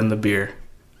they put in the beer.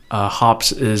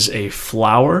 Hops is a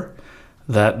flour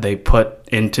that they put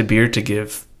into beer to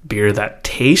give beer that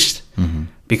taste.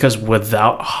 Because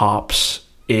without hops,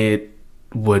 it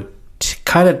would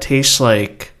kind of taste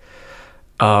like...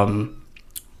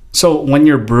 So when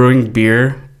you're brewing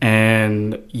beer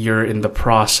and you're in the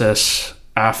process...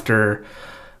 after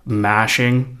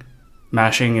mashing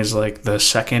is like the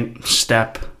second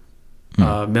step.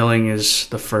 Milling is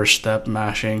the first step.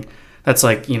 Mashing, that's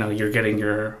like, you're getting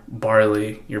your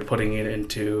barley, you're putting it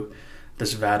into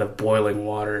this vat of boiling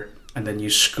water, and then you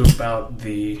scoop out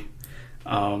the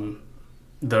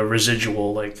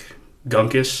residual like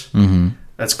gunkus.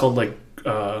 That's called like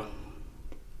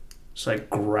it's like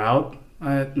grout.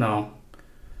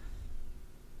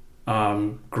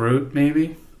 Groot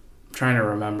maybe. Trying to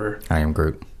remember. I am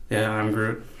Groot. Yeah, I'm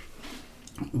Groot.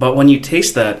 But when you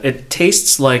taste that, it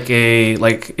tastes like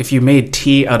if you made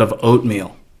tea out of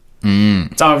oatmeal.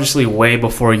 It's obviously way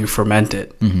before you ferment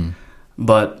it.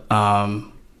 But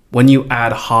when you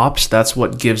add hops, that's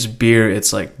what gives beer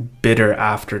its like bitter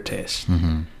aftertaste.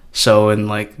 So in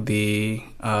like the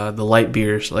light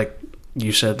beers, like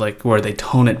you said, like where they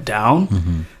tone it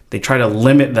down, they try to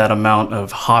limit that amount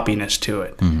of hoppiness to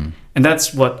it. And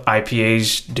that's what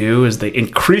IPAs do, is they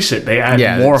increase it. They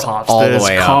add more hops. all the There's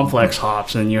way up. complex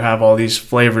hops, and you have all these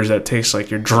flavors that taste like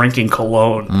you're drinking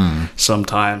cologne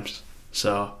sometimes.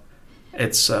 So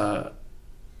it's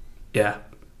Yeah,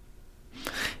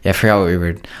 I forgot what we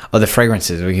were. Oh, the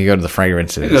fragrances. We could go to the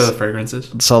fragrances. go to the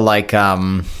fragrances. So, like,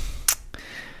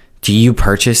 do you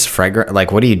purchase fragrance?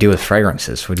 Like, what do you do with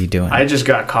fragrances? What are you doing? I just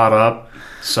got caught up.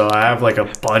 So I have like a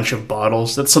bunch of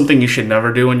bottles. That's something you should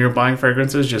never do when you're buying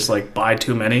fragrances. Just like buy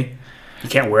too many. You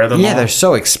can't wear them all. They're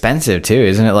so expensive too.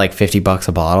 Isn't it like $50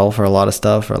 a bottle for a lot of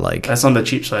stuff? Or like That's on the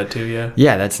cheap side too, yeah.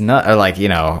 Yeah, that's not. Or like,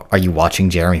 are you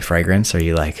watching Jeremy Fragrance? Or are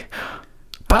you like,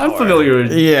 I'm familiar with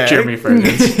Jeremy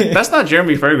Fragrance. That's not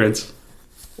Jeremy Fragrance.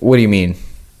 what do you mean?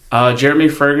 Jeremy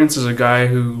Fragrance is a guy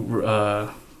who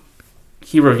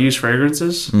he reviews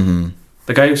fragrances.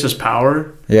 The guy who says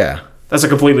Power. Yeah. That's a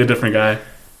completely different guy.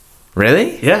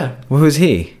 Really? Yeah. Well, who's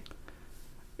he?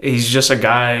 He's just a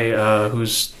guy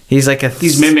who's... He's like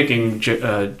He's mimicking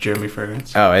Jeremy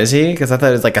Fragrance. Oh, is he? Because I thought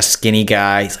it was like a skinny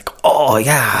guy. He's like, oh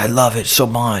yeah, I love it so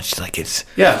much. Like it's...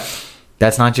 Yeah.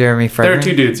 That's not Jeremy There Fragrance? are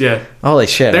two dudes, yeah. Holy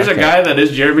shit. There's a okay. guy that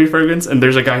is Jeremy Fragrance, and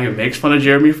there's a guy who makes fun of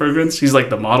Jeremy Fragrance. He's like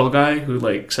the model guy who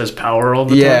like says Power all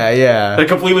the time. Yeah. They're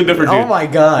completely different dude. Oh my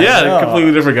god. Yeah, no.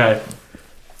 completely different guy.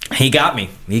 He got me.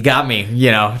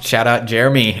 Shout out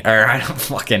Jeremy. Or I don't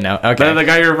fucking know. Okay. Then the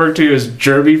guy you referred to is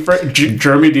Jeremy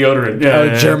deodorant.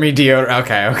 Yeah, Jeremy deodorant.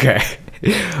 Okay.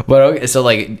 But okay, so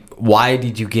like, why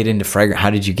did you get into fragrance?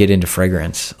 How did you get into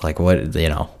fragrance? Like,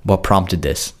 what prompted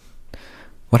this?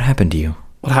 What happened to you?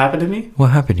 What happened to me?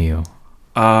 What happened to you?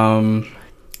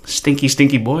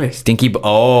 Stinky boy.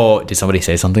 Oh, did somebody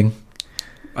say something?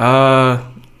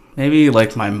 Maybe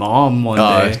like my mom one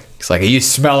day. It's like, you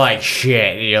smell like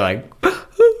shit. And you're like,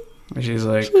 She's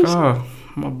like, oh,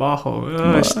 my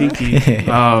bajo, stinky.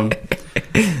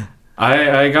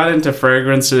 I got into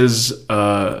fragrances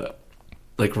like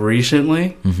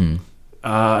recently.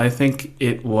 I think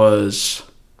it was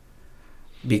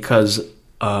because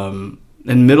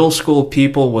in middle school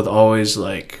people would always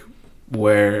like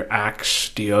wear Axe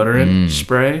deodorant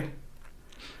spray,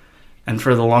 and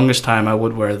for the longest time I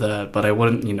would wear that, but I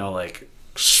wouldn't like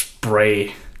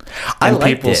spray in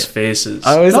people's faces.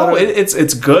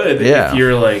 It's good if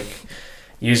you're like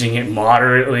using it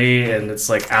moderately, and it's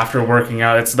like after working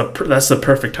out, that's the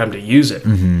perfect time to use it.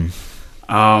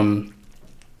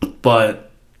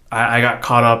 But I got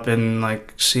caught up in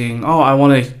like seeing, I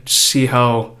want to see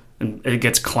how it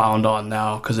gets clowned on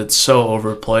now because it's so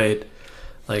overplayed.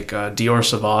 Like Dior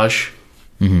Sauvage,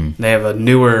 they have a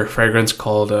newer fragrance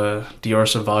called Dior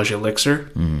Sauvage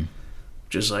Elixir,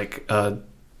 which is like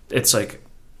it's like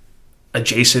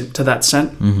adjacent to that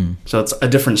scent. So it's a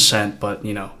different scent, but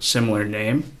similar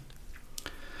name.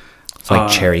 it's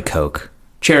like cherry Coke.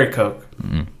 Cherry Coke.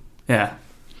 Yeah.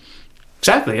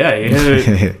 Exactly, yeah. You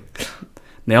hit it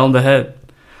nail on the head.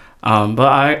 But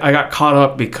I got caught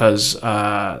up because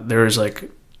there was like...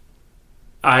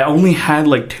 I only had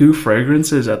like 2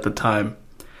 fragrances at the time.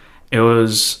 It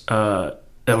was a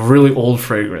really old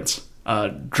fragrance.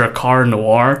 Dracar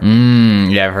Noir.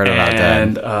 Yeah, I've heard about that.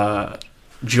 And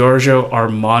Giorgio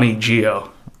Armani Gio.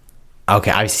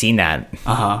 Okay, I've seen that.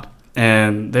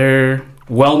 And they're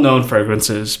well-known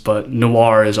fragrances, but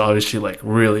Noir is obviously like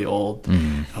really old.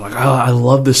 I'm like, I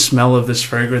love the smell of this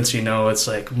fragrance. It's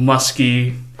like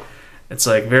musky. It's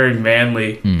like very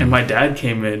manly. And my dad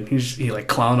came in. He like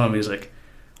clowned on me. He's like,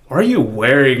 why are you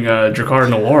wearing Dracar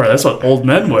Noir? That's what old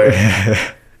men wear.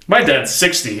 My dad's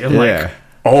 60. I'm like,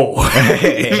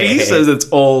 if he says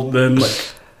it's old, then like,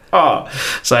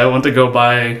 So I went to go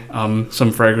buy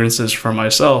some fragrances for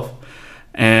myself.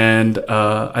 And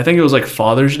I think it was like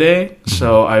Father's Day.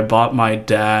 So I bought my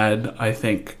dad, I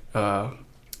think,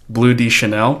 Bleu de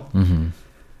Chanel,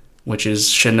 which is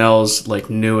Chanel's like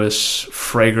newest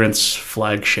fragrance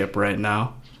flagship right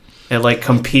now. It like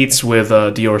competes with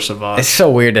Dior Sauvage. It's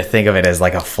so weird to think of it as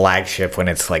like a flagship when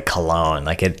it's like cologne.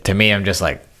 Like to me, I'm just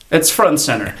like, it's front and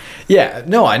center. Yeah,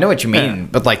 no, I know what you mean,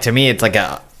 but like to me, it's like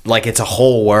it's a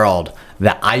whole world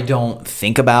that I don't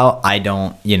think about. I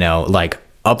don't, like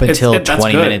up until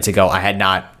 20 minutes ago, I had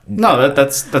not. No,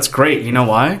 that's great. You know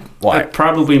why? Why? That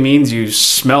probably means you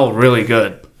smell really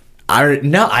good. I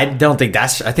don't think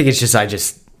that's. I think it's just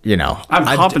I'm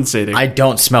compensating. I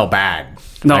don't smell bad.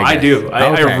 No, I do.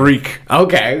 I reek.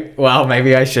 Okay. Well,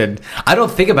 maybe I should. I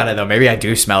don't think about it though. Maybe I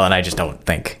do smell and I just don't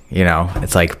think.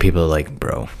 It's like people are like,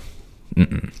 bro,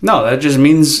 No, that just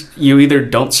means you either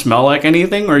don't smell like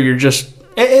anything or you're just...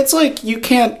 It's like you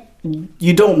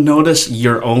don't notice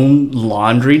your own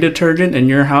laundry detergent in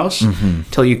your house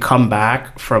till you come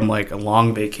back from like a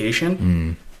long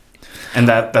vacation. And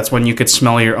that's when you could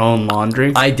smell your own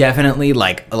laundry. I definitely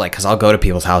like because I'll go to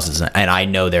people's houses and I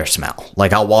know their smell.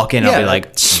 Like I'll walk in and I'll be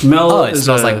like, smell. It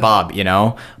smells like Bob, you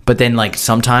know. But then like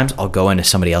sometimes I'll go into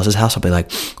somebody else's house. I'll be like,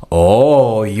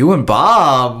 oh, you and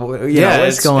Bob. You know,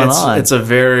 what's going on? It's a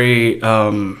very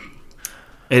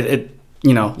it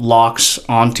locks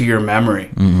onto your memory.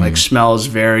 Like smell is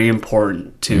very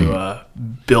important to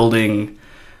building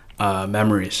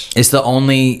memories. It's the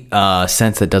only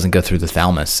sense that doesn't go through the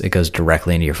thalamus. It goes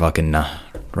directly into your fucking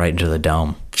right into the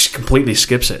dome. Just completely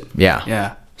skips it.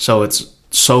 Yeah. So it's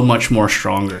so much more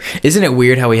stronger. Isn't it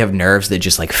weird how we have nerves that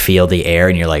just like feel the air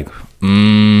and you're like,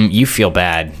 you feel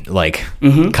bad. Like,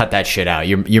 cut that shit out.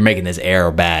 You're making this air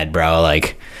bad, bro.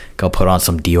 Like, go put on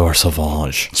some Dior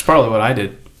Sauvage. It's probably what I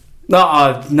did.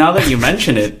 No, now that you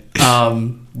mention it,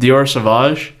 Dior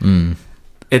Sauvage,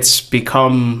 it's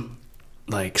become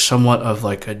like somewhat of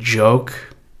like a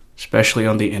joke, especially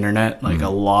on the internet. Like a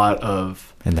lot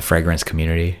of in the fragrance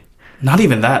community. Not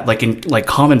even that, like in like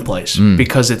commonplace,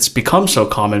 because it's become so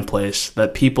commonplace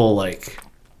that people like,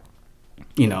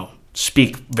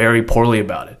 speak very poorly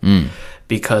about it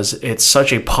because it's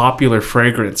such a popular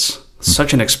fragrance,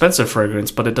 such an expensive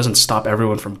fragrance, but it doesn't stop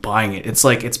everyone from buying it. It's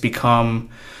like it's become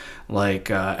like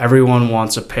everyone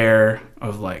wants a pair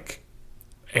of like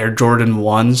Air Jordan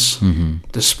 1s,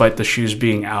 despite the shoes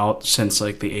being out since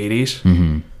like the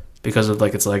 80s because of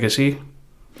like its legacy.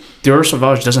 Dior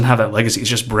Sauvage doesn't have that legacy. It's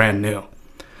just brand new.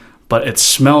 But it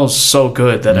smells so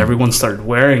good that everyone started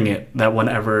wearing it that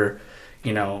whenever,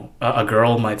 a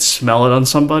girl might smell it on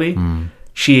somebody,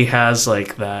 she has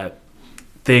like that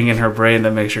thing in her brain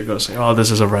that makes her go say, oh, this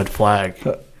is a red flag.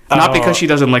 Not because she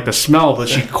doesn't like the smell, but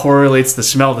she correlates the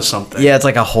smell to something. Yeah, it's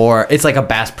like it's like a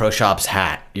Bass Pro Shops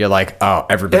hat. You're like, oh,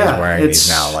 everybody's wearing these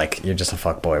now. Like, you're just a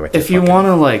fuckboy with. If you want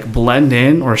to like blend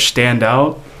in or stand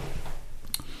out,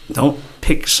 don't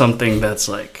pick something that's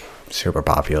like super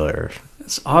popular.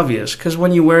 It's obvious because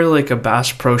when you wear like a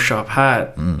Bass Pro Shop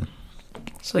hat,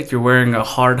 it's like you're wearing a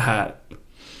hard hat.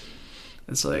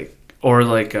 It's like, or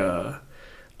like a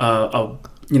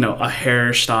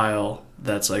hairstyle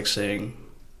that's like saying,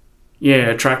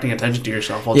 attracting attention to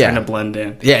yourself while trying to blend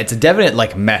in. Yeah, it's a definite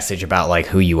like message about like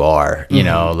who you are. You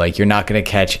know, like you're not gonna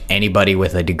catch anybody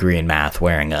with a degree in math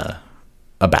wearing a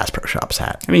Bass Pro Shops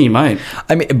hat. I mean, you might.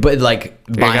 I mean, but like,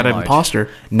 you got an imposter.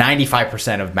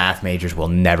 95% of math majors will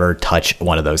never touch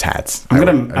one of those hats.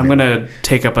 I'm gonna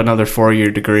take up another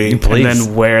 4-year degree and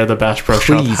then wear the Bass Pro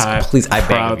Shop hat. Please, I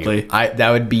beg of you.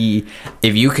 That would be,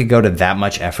 if you could go to that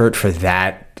much effort for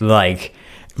that, like,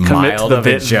 commit mild to the of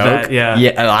a joke.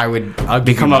 I'd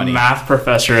become a math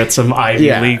professor at some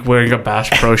Ivy League wearing a Bass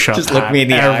Pro Shop Just hat look me in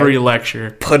the every eye,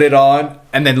 lecture. Put it on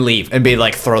and then leave and be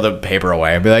like, throw the paper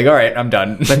away and be like, all right, I'm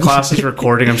done. The class is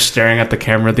recording. I'm staring at the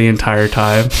camera the entire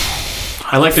time.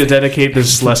 I like to dedicate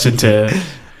this lesson to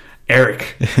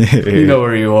Eric. You know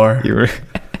where you are. You were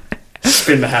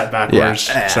spin the hat backwards.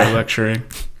 Start lecturing.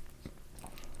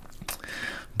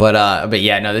 But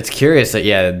yeah, no, it's curious that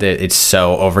it's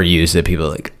so overused that people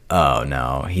are like, oh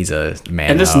no, he's a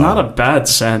man. And it's not a bad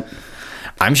scent.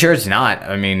 I'm sure it's not.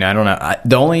 I mean, I don't know.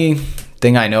 The only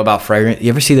thing I know about fragrance, you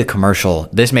ever see the commercial?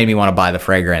 This made me want to buy the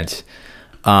fragrance.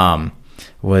 It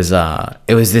was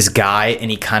this guy and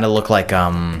he kind of looked like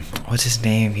what's his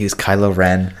name? He was Kylo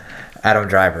Ren. Adam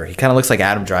Driver. He kind of looks like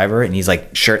Adam Driver and he's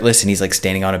like shirtless and he's like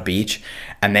standing on a beach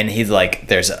and then he's like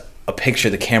there's a picture,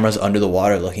 the camera's under the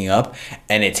water looking up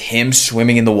and it's him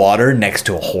swimming in the water next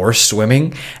to a horse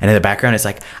swimming and in the background it's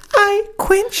like, I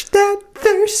quenched that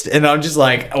thirst, and I'm just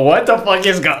like, what the fuck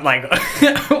is going, like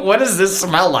what does this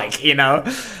smell like,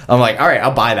 I'm like, all right,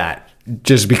 I'll buy that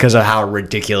just because of how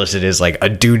ridiculous it is, like a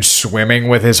dude swimming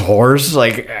with his horse,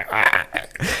 like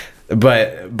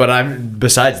but I'm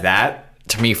besides that,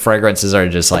 to me fragrances are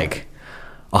just like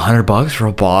 $100 for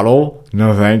a bottle,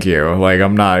 no thank you, like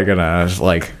I'm not gonna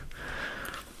like.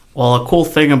 Well, a cool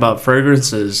thing about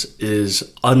fragrances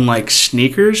is, unlike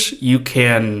sneakers, you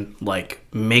can, like,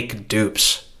 make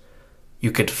dupes.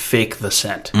 You could fake the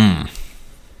scent.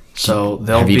 So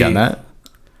they'll be... Have you done that?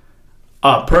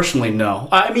 Personally, no.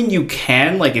 I mean, you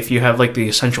can, like, if you have, like, the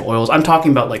essential oils. I'm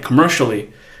talking about, like,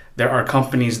 commercially, there are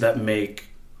companies that make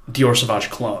Dior Sauvage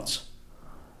clones.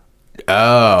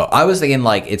 Oh, I was thinking,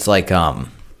 like, it's like,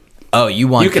 you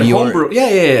can homebrew.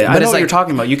 Yeah. I know what you're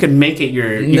talking about. You can make it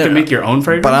can make your own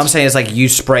fragrance. But I'm saying it's like you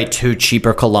spray 2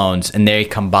 cheaper colognes and they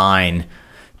combine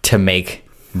to make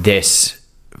this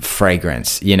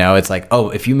fragrance. You know, it's like, oh,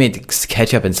 if you made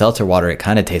ketchup and seltzer water, it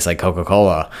kind of tastes like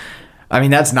Coca-Cola. I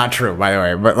mean, that's not true, by the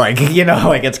way, but like, you know,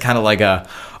 like it's kind of like a,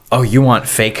 oh, you want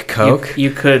fake Coke?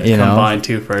 You could you combine know?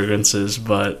 2 fragrances,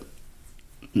 but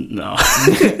no.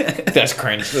 That's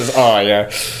cringe. Oh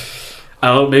yeah.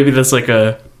 Oh, maybe that's like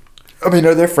a. I mean,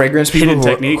 are there fragrance people hidden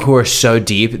technique? who are so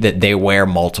deep that they wear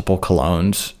multiple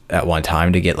colognes at one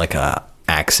time to get like a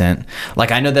accent?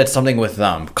 Like, I know that's something with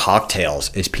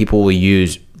cocktails is people will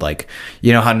use, like,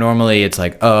 you know how normally it's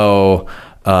like, oh,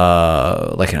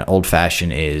 like an old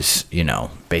fashioned is, you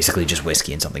know, basically just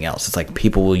whiskey and something else. It's like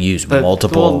people will use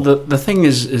multiple. Well, the thing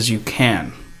is you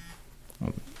can.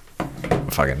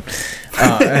 Fucking.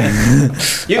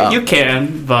 You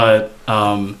can, but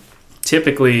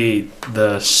typically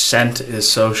the scent is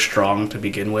so strong to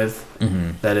begin with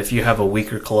that if you have a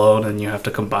weaker cologne and you have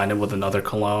to combine it with another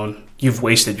cologne, you've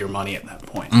wasted your money at that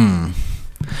point.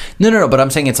 No, but I'm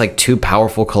saying it's like 2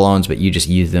 powerful colognes, but you just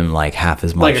use them like half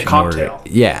as much. Like a cocktail.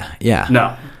 Yeah.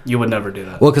 No, you would never do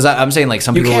that. Well, because I'm saying like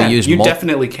some people will use. You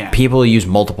definitely can. People use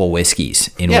multiple whiskeys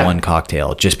in one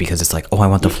cocktail just because it's like, oh, I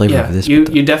want the flavor of this.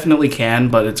 You definitely can,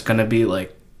 but it's gonna be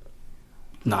like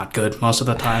not good most of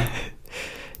the time.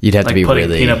 You'd have Like to be putting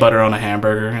really peanut butter on a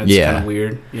hamburger. It's kind of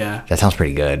weird. Yeah, that sounds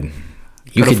pretty good.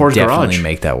 You Go to could Ford's definitely Garage.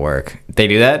 make that work. They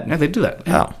do that? yeah, they do that.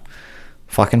 Yeah. Oh,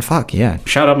 fucking fuck yeah!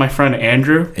 Shout out my friend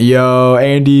Andrew. Yo,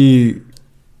 Andy.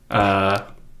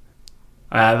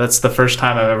 That's the first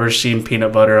time I've ever seen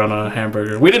peanut butter on a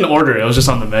hamburger. We didn't order it; it was just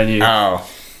on the menu. Oh.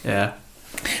 Yeah.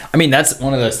 I mean, that's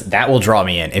one of those that will draw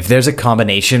me in. If there's a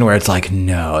combination where it's like,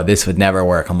 no, this would never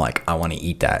work, I'm like, I want to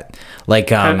eat that. Like,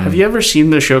 Have you ever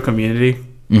seen the show Community?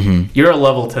 Mm-hmm. You're a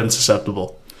level 10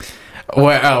 susceptible.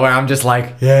 where I'm just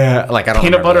like, yeah, like I don't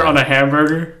Peanut butter that. on a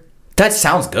hamburger? That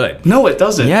sounds good. No, it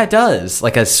doesn't. Yeah, it does.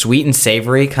 Like a sweet and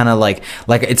savory kind of like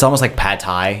it's almost like pad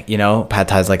thai. You know, pad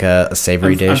thai is like a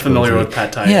savory dish. I'm familiar with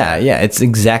pad thai. Yeah, it's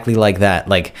exactly like that.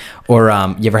 Like, or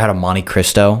you ever had a Monte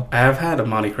Cristo? I have had a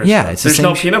Monte Cristo. Yeah, it's the there's same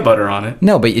no peanut butter on it.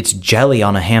 No, but it's jelly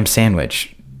on a ham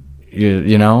sandwich.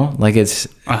 You know, like it's.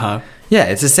 Yeah,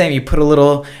 it's the same. You put a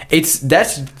little.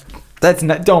 That's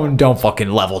not. Don't fucking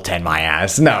level 10 my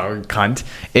ass. No, cunt.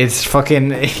 It's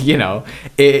fucking. You know,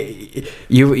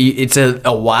 it's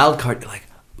a wild card. You're like,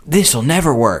 this'll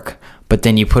never work. But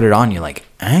then you put it on. You're like,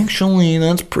 actually,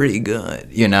 that's pretty good.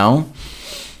 You know.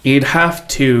 You'd have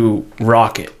to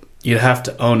rock it. You'd have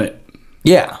to own it.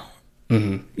 Yeah.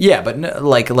 Mm-hmm. Yeah, but no,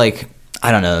 like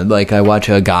I don't know. Like I watch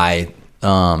a guy.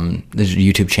 There's a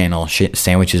YouTube channel,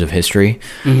 Sandwiches of History,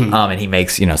 and he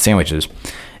makes sandwiches.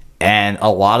 And a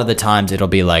lot of the times it'll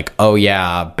be like, oh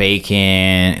yeah,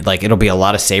 bacon, like it'll be a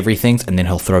lot of savory things, and then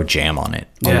he'll throw jam on it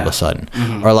all of a sudden.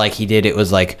 Or like he did, it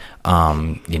was like,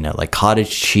 like cottage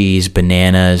cheese,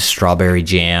 bananas, strawberry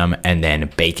jam, and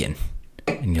then bacon.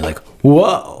 And you're like,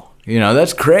 whoa,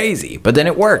 that's crazy. But then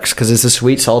it works because it's a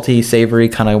sweet, salty, savory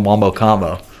kind of wombo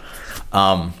combo.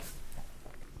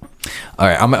 All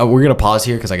right, we're gonna pause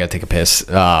here because I gotta take a piss.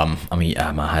 I'm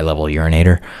a high level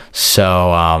urinator,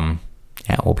 so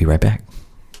yeah, we'll be right back.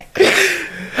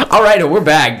 All right, we're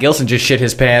back. Guilson just shit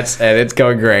his pants, and it's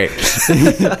going great.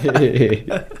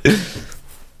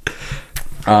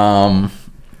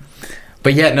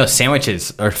 But yeah, no,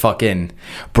 sandwiches are fucking,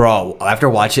 bro. After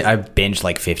watching, I binged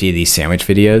like 50 of these sandwich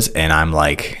videos, and I'm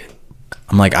like,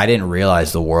 I didn't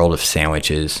realize the world of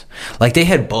sandwiches. Like they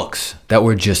had books that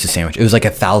were just a sandwich. It was like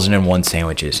 1,001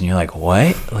 sandwiches, and you're like,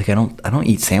 what? Like I don't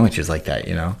eat sandwiches like that,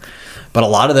 But a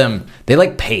lot of them, they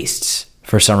like pastes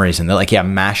for some reason. They're like, yeah,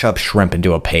 mash up shrimp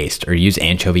into a paste, or use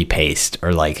anchovy paste,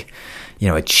 or like,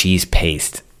 a cheese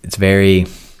paste. It's very,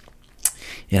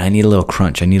 I need a little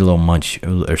crunch. I need a little munch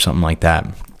or something like that.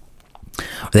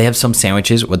 They have some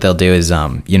sandwiches. What they'll do is,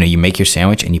 you make your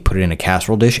sandwich and you put it in a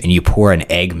casserole dish and you pour an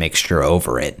egg mixture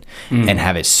over it and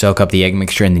have it soak up the egg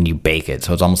mixture, and then you bake it.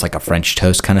 So it's almost like a French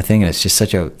toast kind of thing. And it's just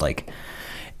such a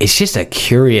it's just a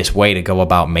curious way to go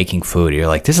about making food. You're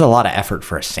like, this is a lot of effort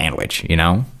for a sandwich,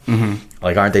 Mm-hmm.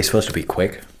 Like, aren't they supposed to be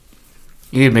quick?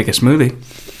 You could make a smoothie.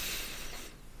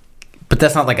 But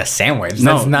that's not like a sandwich.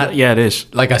 No, that's not. Yeah, it is.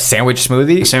 Like a sandwich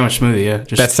smoothie? A sandwich smoothie, yeah.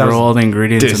 Just that sounds throw all the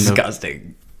ingredients in.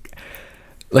 Disgusting.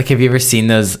 Like, have you ever seen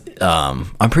those?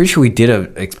 I'm pretty sure we did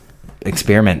a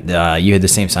experiment. You had the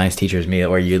same science teacher as me,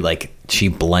 where she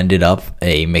blended up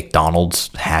a McDonald's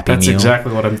Happy Meal. That's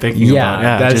exactly what I'm thinking about.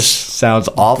 Yeah, that just sounds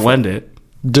awful. blend it.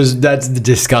 That's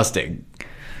disgusting.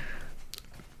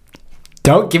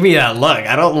 Don't give me that look.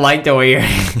 I don't like the way you're.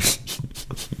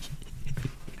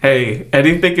 Hey,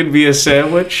 anything can be a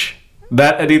sandwich.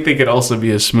 That anything can also be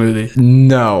a smoothie.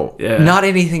 No. Yeah. Not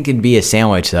anything can be a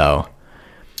sandwich, though.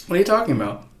 What are you talking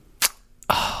about?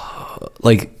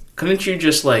 Like, couldn't you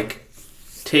just like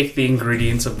take the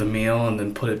ingredients of the meal and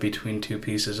then put it between two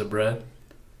pieces of bread?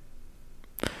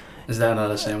 Is that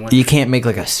not a sandwich? You can't make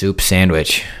like a soup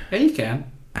sandwich. Yeah, you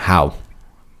can. How?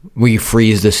 Will you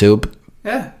freeze the soup?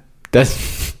 Yeah.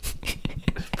 That's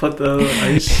Put the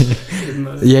ice in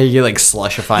the... yeah. You like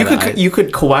slushify the ice. You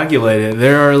could coagulate it.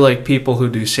 There are like people who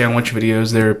do sandwich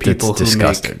videos. There are people That's who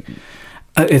disgusting. make...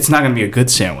 it's not going to be a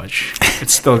good sandwich.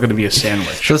 It's still going to be a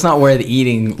sandwich. So it's not worth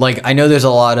eating. Like, I know there's a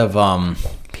lot of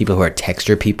people who are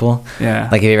texture people. Yeah.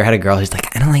 Like, have you ever had a girl who's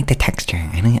like, I don't like the texture.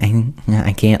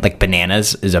 I can't. Like,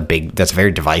 bananas is that's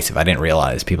very divisive. I didn't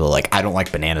realize people are like, I don't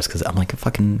like bananas because I'm like, it's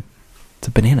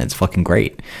a banana. It's fucking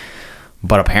great.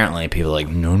 But apparently people are like,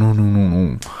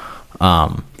 no.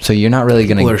 So you're not really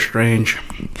People are strange.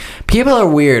 People are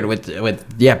weird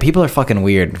people are fucking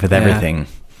weird with everything.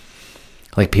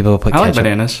 Like, people put ketchup. I like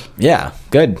bananas. Yeah,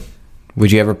 good.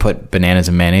 Would you ever put bananas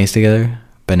and mayonnaise together?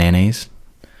 Bananas?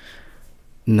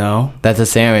 No. That's a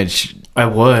sandwich. I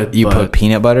would. You put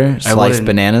peanut butter, sliced wouldn't-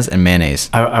 bananas, and mayonnaise.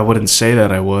 I wouldn't say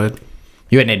that I would.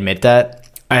 You wouldn't admit that?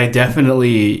 I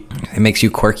definitely It makes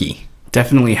you quirky.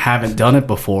 haven't done it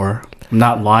before. I'm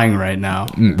not lying right now,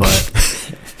 but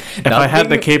if I had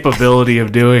the capability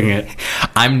of doing it,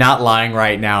 I'm not lying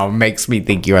right now. Makes me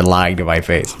think you are lying to my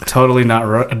face. totally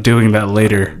not doing that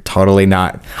later. Totally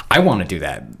not. I want to do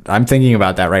that. I'm thinking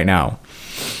about that right now.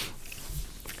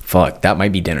 Fuck, that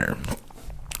might be dinner.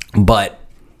 But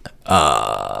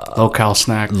Low-cal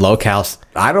snack.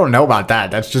 I don't know about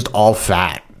that. That's just all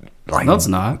fat. Like, No, it's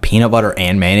not. Peanut butter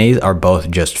and mayonnaise are both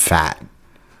just fat.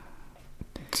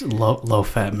 It's low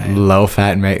fat, man. Low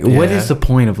fat mayonnaise. What Yeah. is the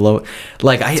point of low?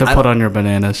 Like, I Put on your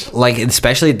bananas. like,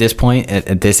 especially at this point,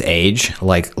 at this age,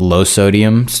 like low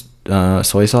sodium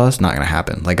soy sauce, not gonna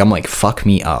happen. Like, I'm like, fuck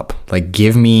me up. Like,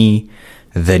 give me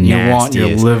the You want your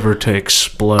nastiest. liver to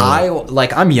explode.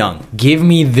 I'm young. Give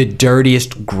me the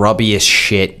dirtiest, grubbiest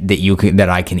shit that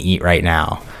I can eat right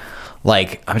now.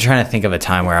 Like, I'm trying to think of a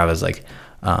time where I was like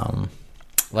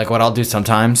what I'll do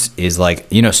sometimes is like,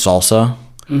 salsa.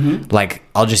 Mm-hmm. Like,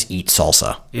 I'll just eat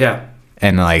salsa. Yeah.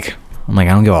 And like, I'm like,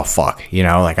 I don't give a fuck,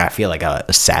 Like, I feel like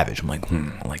a savage. I'm like,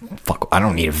 fuck, I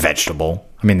don't need a vegetable.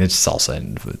 I mean, it's salsa,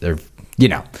 and they're,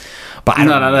 But I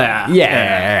don't. No.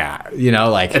 Yeah.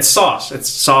 Like, It's sauce. It's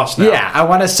sauce now. yeah, I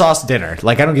want a sauce dinner.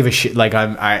 Like, I don't give a shit. Like,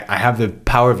 I have the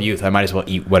power of youth. I might as well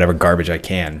eat whatever garbage I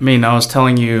can. I mean, I was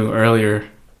telling you earlier,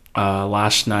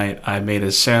 last night I made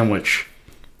a sandwich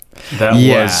that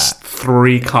was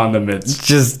 3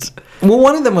 condiments.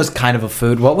 One of them was kind of a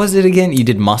food. What was it again? You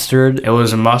did mustard. It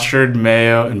was mustard,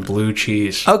 mayo, and blue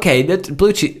cheese. Okay, that's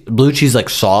blue cheese. Blue cheese like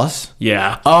sauce.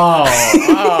 Yeah. Oh.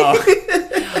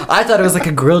 I thought it was like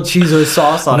a grilled cheese with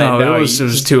sauce on it. No, it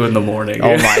was 2 a.m. Oh my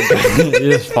god!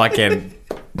 Just fucking.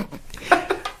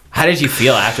 How did you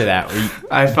feel after that?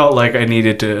 I felt like I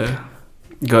needed to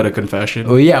go to confession.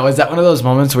 Well, yeah. Was that one of those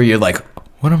moments where you're like,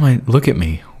 "What am I? Look at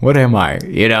me. What am I?"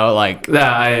 Like.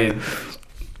 Yeah, I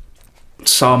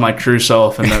saw my true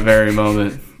self in that very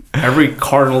moment. Every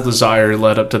carnal desire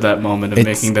led up to that moment of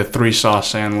making the 3 sauce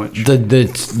sandwich.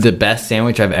 The best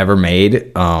sandwich I've ever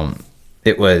made.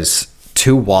 It was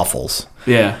 2 waffles.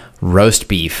 Yeah. Roast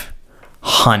beef,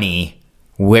 honey,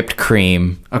 whipped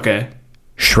cream, Okay.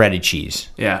 shredded cheese.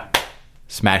 Yeah.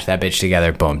 Smash that bitch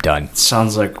together. Boom, done.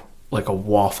 Sounds like a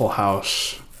Waffle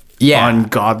House. Yeah.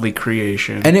 Ungodly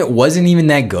creation. And it wasn't even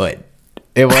that good.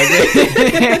 It wasn't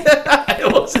even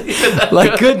that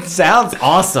like good. Sounds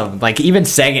awesome. Like, even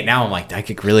saying it now, I'm like, I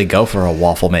could really go for a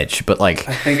waffle mitch. But like,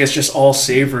 I think it's just all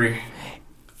savory.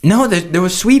 no, there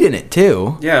was sweet in it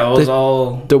too. Yeah, it was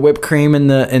all the whipped cream and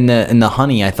the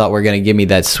honey. I thought were gonna give me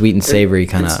that sweet and savory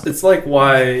kind of. It's like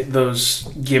why those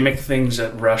gimmick things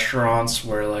at restaurants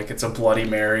where like it's a Bloody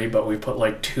Mary, but we put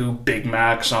like 2 Big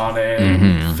Macs on it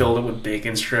and filled it with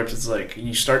bacon strips. It's like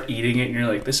you start eating it and you're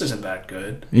like, this isn't that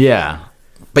good. Yeah,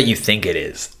 but you think it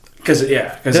is. Because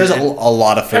There's a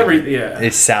lot of food.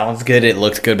 It sounds good, it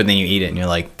looks good, but then you eat it and you're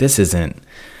like, this isn't.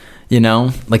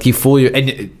 Like, you fool your.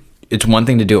 And it's one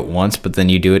thing to do it once, but then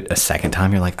you do it a second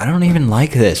time. You're like, I don't even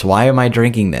like this. Why am I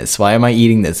drinking this? Why am I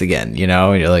eating this again? And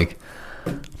you're like,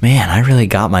 man, I really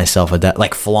got myself with that.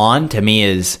 Like, flan to me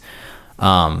is.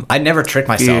 I never trick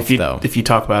myself though. If you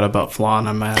talk about flan,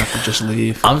 I might have to just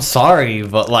leave. I'm sorry,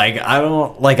 but like, I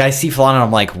don't like. I see flan and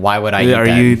I'm like, why would I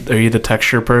eat that? Are you the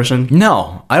texture person?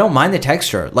 No, I don't mind the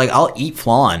texture. Like, I'll eat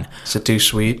flan. Is it too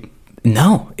sweet?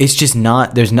 No, it's just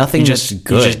not. There's nothing that's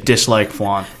good. You just dislike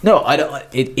flan. No, I don't.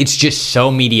 It's just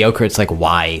so mediocre. It's like,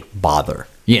 why bother?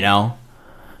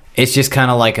 It's just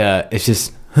kind of like it's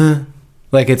just, huh?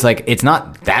 Like, it's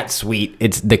not that sweet.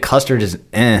 It's the custard is,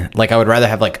 Like, I would rather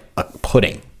have like a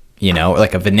pudding. you know,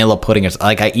 like a vanilla pudding. Or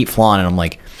like I eat flan and I'm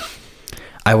like,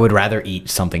 I would rather eat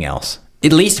something else.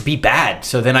 At least be bad,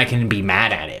 so then I can be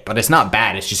mad at it. But it's not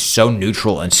bad. It's just so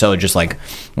neutral and so just like,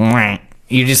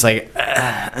 you're just like.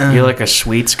 You're like a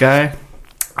sweets guy?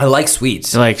 I like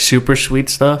sweets. You like super sweet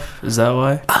stuff? Is that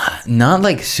why? Not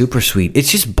like super sweet.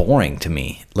 It's just boring to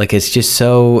me. Like it's just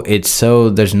so.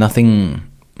 There's nothing.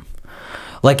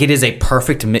 Like it is a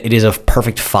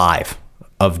perfect 5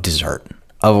 of dessert.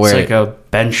 Of where It's like a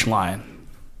bench line.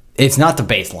 it's not the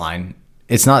baseline.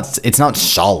 It's not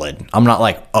solid. I'm not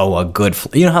like, oh, a good.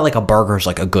 You know how like a burger is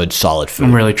like a good solid food.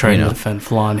 I'm really trying you know? to defend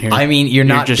flan here. I mean, you're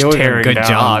not just doing tearing a good down.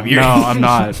 job. No, I'm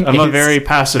not. I'm a very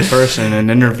passive person in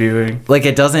interviewing. Like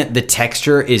it doesn't. The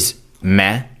texture is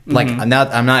meh. Like I'm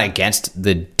not against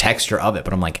the texture of it,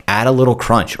 but I'm like add a little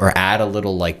crunch or add a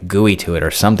little like gooey to it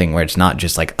or something where it's not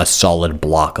just like a solid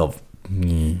block of,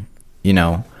 you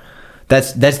know,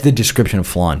 that's the description of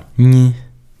flan.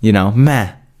 You know,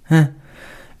 meh. Huh.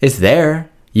 It's there.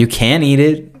 You can eat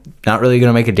it. Not really going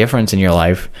to make a difference in your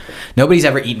life. Nobody's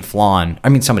ever eaten flan. I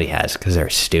mean, somebody has because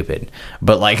they're stupid.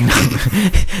 But like,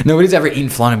 nobody's ever eaten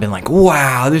flan and been like,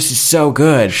 "Wow, this is so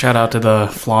good." Shout out to the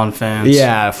flan fans.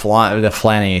 Yeah, the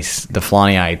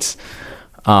flannyites.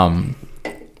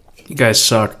 You guys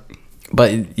suck.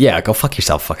 But yeah, go fuck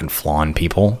yourself, fucking flan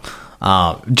people.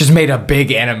 Just made a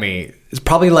big enemy. It's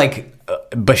probably like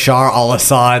Bashar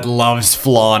al-Assad loves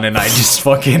flan, and I just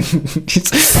fucking,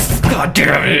 God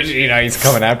damn it, you know, he's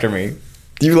coming after me.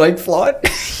 Do you like flan?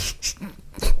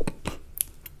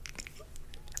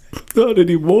 Not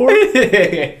anymore.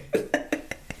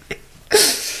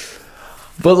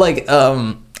 But like,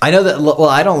 I know that. Well,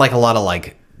 I don't like a lot of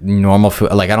like normal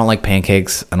food. Like, I don't like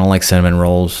pancakes. I don't like cinnamon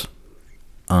rolls.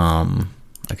 I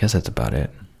guess that's about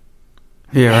it.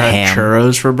 You ever had Ham.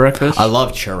 churros for breakfast? I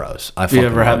love churros. Have you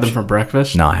ever had them for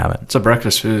breakfast? No, I haven't. It's a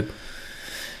breakfast food.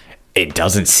 It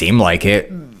doesn't seem like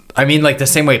it. I mean, like the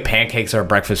same way pancakes are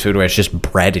breakfast food, where it's just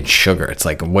bread and sugar. It's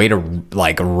like a way to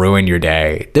like ruin your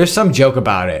day. There's some joke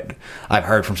about it I've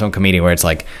heard from some comedian where it's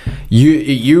like,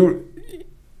 you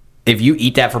if you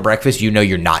eat that for breakfast, you know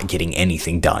you're not getting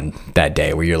anything done that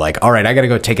day. Where you're like, all right, I gotta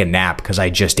go take a nap because I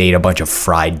just ate a bunch of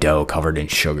fried dough covered in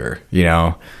sugar. You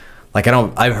know. Like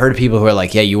I've heard people who are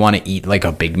like, yeah, you want to eat like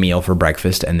a big meal for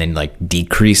breakfast and then like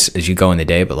decrease as you go in the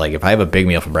day. But like if I have a big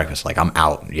meal for breakfast, like I'm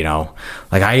out, you know,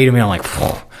 like I eat a meal, I'm like,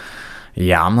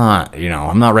 yeah, I'm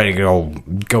not ready to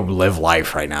go live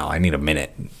life right now. I need a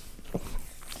minute.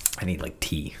 I need like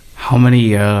tea. How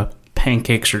many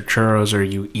pancakes or churros are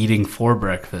you eating for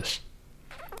breakfast?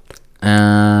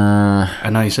 I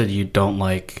know you said you don't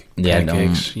like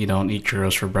pancakes. You don't eat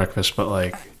churros for breakfast, but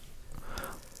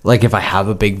like if I have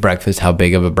a big breakfast, how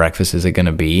big of a breakfast is it going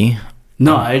to be?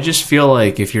 No, I just feel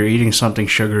like if you're eating something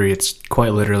sugary, it's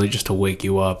quite literally just to wake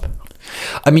you up.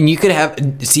 I mean, you could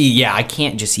I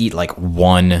can't just eat like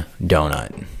one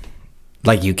donut.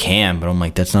 Like you can, but I'm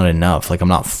like, that's not enough. Like I'm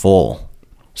not full.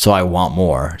 So I want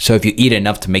more. So if you eat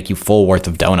enough to make you full worth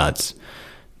of donuts,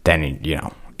 then, you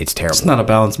know, it's terrible. It's not a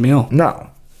balanced meal. No.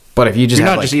 But if you just You're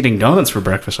have not just eating donuts for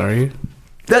breakfast, are you?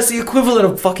 That's the equivalent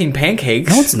of fucking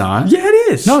pancakes. No, it's not. Yeah,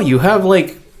 it is. No, you have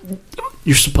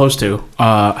you're supposed to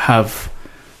have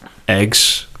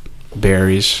eggs,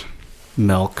 berries,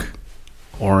 milk,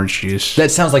 orange juice.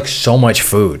 That sounds like so much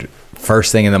food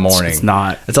first thing in the morning. It's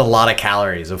not. It's a lot of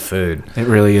calories of food. It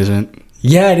really isn't.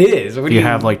 Yeah, it is. What do You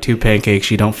have 2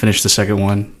 pancakes, you don't finish the second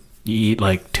one. You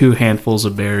eat 2 handfuls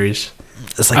of berries.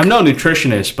 It's like, I'm no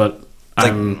nutritionist, but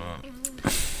I'm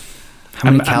how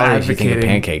many I'm calories do you think a advocating-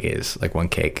 pancake is? Like one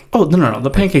cake. Oh, no.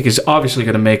 The pancake is obviously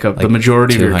going to make up the Like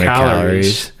majority of your 200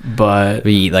 calories. But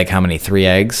We eat like how many? 3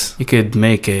 eggs? you could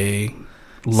make a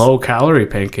low-calorie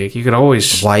pancake. You could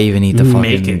always Why even eat the fucking...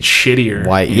 make it shittier.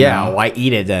 Why? you Yeah, know? why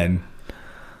eat it then?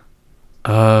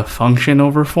 Function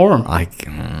over form.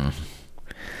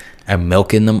 And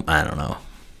milk in them? I don't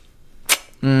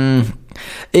know.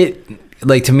 It,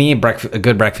 like, to me, a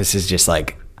good breakfast is just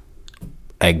like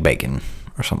egg bacon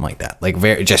or something like that. Like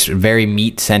very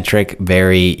meat centric,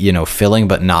 very, filling,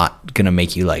 but not gonna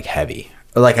make you like heavy.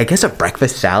 Or like, I guess a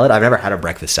breakfast salad. I've never had a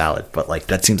breakfast salad, but like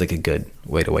that seems like a good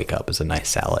way to wake up, is a nice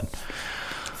salad.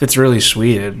 If it's really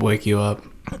sweet, it'd wake you up.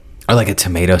 Or like a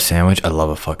tomato sandwich. I love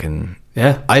a fucking...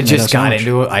 Yeah. I just got sandwich.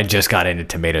 into it. I just got into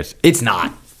tomatoes. It's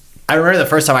not. I remember the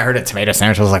first time I heard a tomato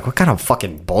sandwich, I was like, what kind of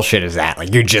fucking bullshit is that?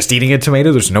 Like, you're just eating a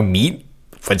tomato? There's no meat?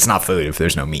 It's not food if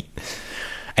there's no meat.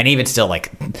 And even still,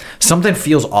 like, something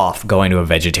feels off going to a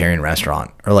vegetarian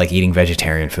restaurant or, like, eating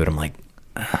vegetarian food. I'm like,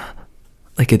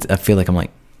 I feel like I'm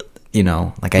like,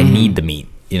 I need the meat,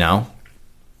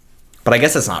 But I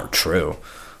guess that's not true.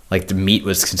 Like the meat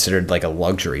was considered like a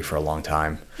luxury for a long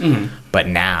time. But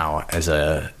now, as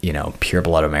a pure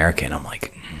blood American, I'm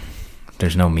like,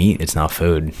 there's no meat. It's not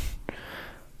food.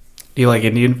 Do you like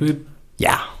Indian food?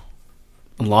 Yeah.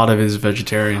 A lot of it is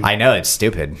vegetarian. I know, it's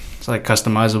stupid. It's like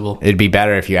customizable. It'd be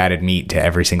better if you added meat to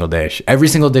every single dish. Every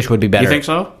single dish would be better. You think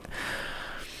so?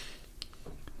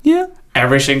 Yeah.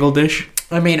 Every single dish?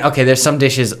 I mean, okay, there's some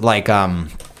dishes like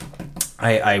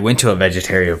I went to a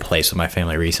vegetarian place with my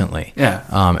family recently. Yeah.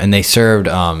 And they served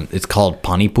it's called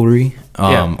pani puri.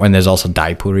 And there's also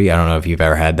dai puri. I don't know if you've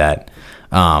ever had that.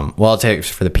 Well, I'll tell you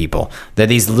for the people. They're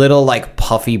these little like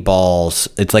puffy balls.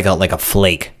 It's like a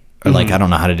flake. Or like I don't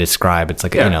know how to describe. It's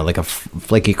like like a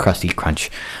flaky, crusty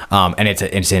crunch, and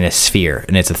it's in a sphere,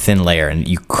 and it's a thin layer, and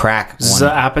you crack. Is this an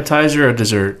appetizer or a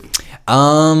dessert?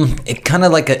 It kind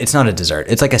of like it's not a dessert.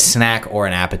 It's like a snack or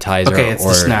an appetizer. Okay, it's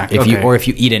or a snack. If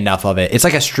you eat enough of it, it's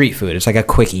like a street food. It's like a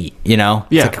quick eat. Yeah.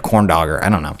 It's like a corn dog or I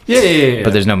don't know. Yeah.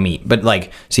 But there's no meat. But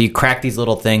like, so you crack these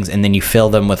little things and then you fill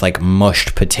them with like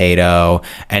mushed potato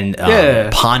and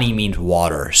pani means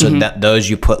water. So that those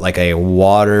you put like a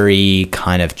watery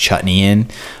kind of chutney in,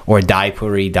 or dai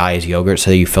puri. Dai is yogurt,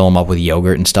 so you fill them up with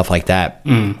yogurt and stuff like that.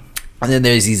 And then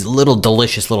there's these little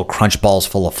delicious little crunch balls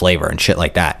full of flavor and shit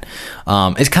like that.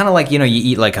 It's kind of like, you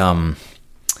eat like,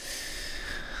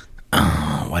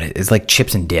 it's like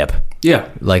chips and dip. Yeah.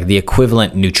 Like the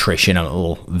equivalent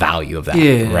nutritional value of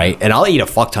that, right? And I'll eat a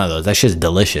fuck ton of those. That shit's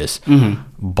delicious.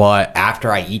 But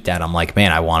after I eat that, I'm like,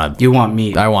 man, You want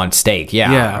meat. I want steak,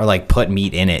 Yeah. Or like put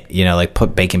meat in it, like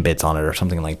put bacon bits on it or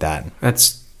something like that.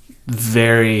 That's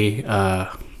very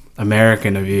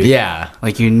American of you. Yeah.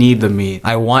 Like you need the meat.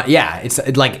 It's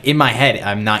like in my head,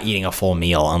 I'm not eating a full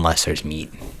meal unless there's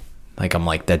meat. Like I'm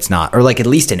like, that's not, or like at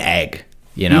least an egg,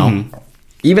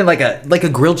 Even like a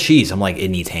grilled cheese, I'm like, it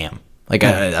needs ham. Like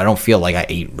I don't feel like I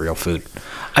ate real food.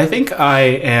 I think I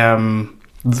am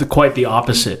quite the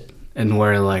opposite, in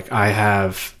where like I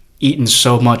have eaten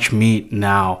so much meat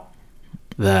now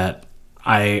that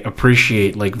I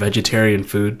appreciate like vegetarian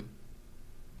food.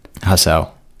 How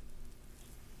so?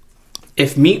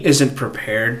 If meat isn't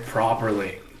prepared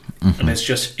properly and it's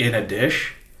just in a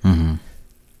dish,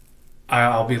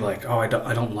 I'll be like, oh, I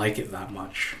don't like it that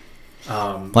much.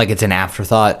 Like it's an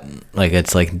afterthought. Like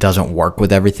it's like doesn't work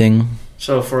with everything.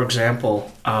 So, for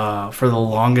example, for the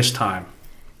longest time,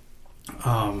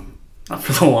 not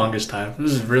for the longest time.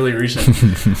 This is really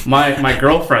recent. my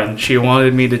girlfriend, she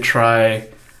wanted me to try,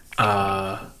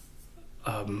 was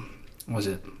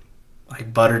it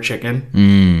like butter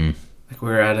chicken? Like we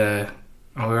were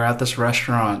at this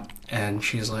restaurant, and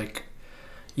she's like,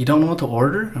 "You don't know what to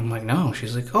order?" I'm like, "No."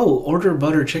 She's like, "Oh, order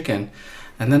butter chicken,"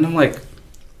 and then I'm like, I'm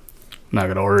not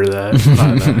gonna order that.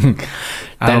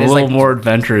 I'm a little more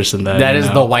adventurous than that. That is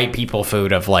the white people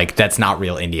food of like, that's not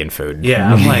real Indian food.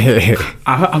 Yeah, I'm like,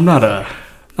 I'm not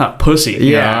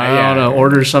pussy. I want to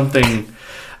order something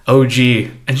OG.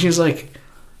 And she's like,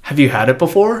 have you had it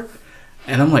before?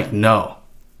 And I'm like, no.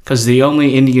 Because the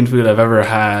only Indian food I've ever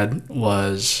had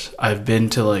was, I've been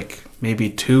to like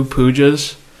maybe 2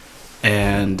 pujas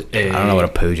and I don't know what a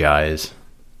puja is.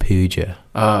 Puja.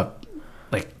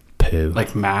 Like poo.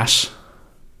 Like mass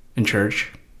in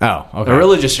church. Oh, okay. A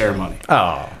religious ceremony.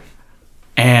 Oh.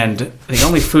 And the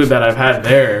only food that I've had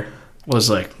there was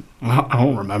like, well, I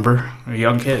don't remember. A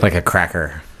young kid. Like a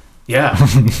cracker. Yeah.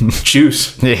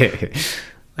 Juice.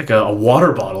 Like a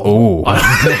water bottle. Ooh.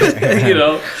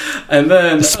 And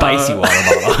then spicy water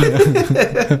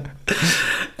bottle.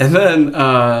 And then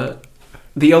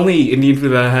the only Indian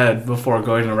food that I had before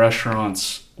going to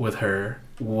restaurants with her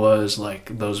was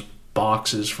like those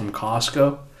boxes from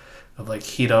Costco of like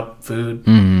heat up food.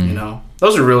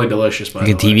 Those are really delicious. By like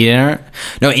the a way. TV dinner.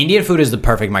 No, Indian food is the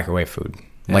perfect microwave food.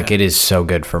 Yeah. Like it is so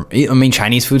good for. I mean,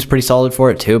 Chinese food's pretty solid for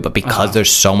it too. But because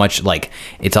there's so much, like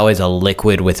it's always a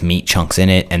liquid with meat chunks in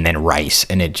it, and then rice,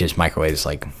 and it just microwaves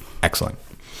like excellent.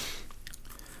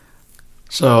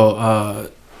 So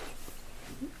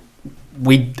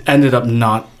we ended up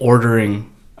not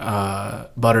ordering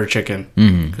butter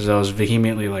chicken because I was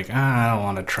vehemently like, I don't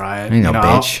want to try it.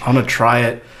 Bitch. I'm gonna try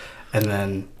it and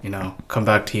then come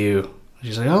back to you.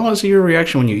 She's like, I want to see your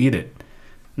reaction when you eat it.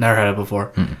 Never had it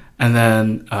before. And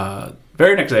then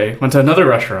very next day went to another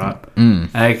restaurant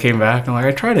and I came back and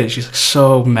I tried it. She's like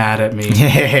so mad at me.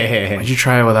 Why'd you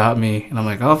try it without me? And I'm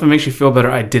like, oh, if it makes you feel better,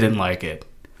 I didn't like it.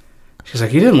 She's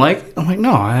like, you didn't like it? I'm like,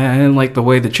 no, I didn't like the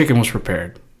way the chicken was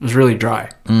prepared. It was really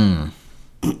dry.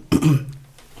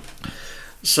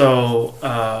 So,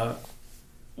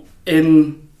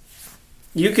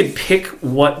 you could pick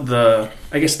what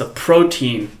the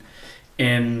protein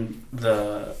in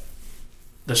the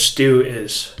stew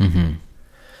is.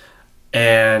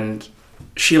 and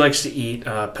she likes to eat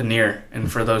paneer.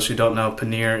 And for those who don't know,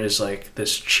 paneer is like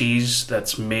this cheese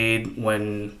that's made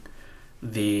when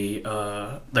the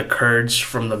curds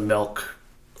from the milk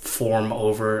form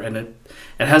over, and it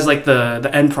has like the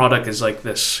end product is like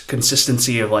this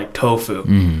consistency of like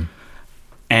tofu.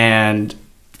 And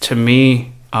to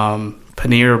me,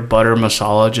 paneer butter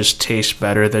masala just tastes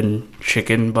better than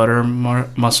chicken butter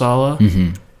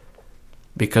masala.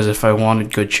 Because if I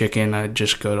wanted good chicken, I'd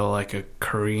just go to like a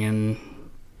Korean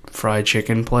fried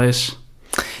chicken place.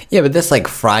 Yeah, but this like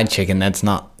fried chicken, that's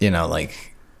not,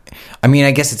 like, I mean,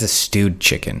 I guess it's a stewed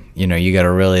chicken. You got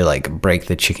to really like break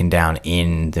the chicken down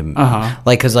in the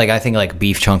like, because like I think like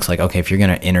beef chunks, like, okay, if you're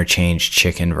gonna interchange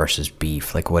chicken versus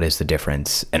beef, like what is the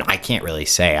difference? And I can't really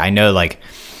say. I know like,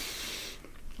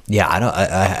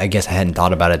 yeah, I guess I hadn't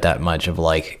thought about it that much of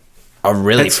like,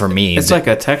 for me, it's like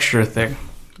a texture thing.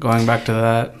 Going back to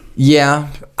that. Yeah,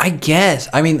 I guess.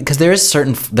 I mean, because there's a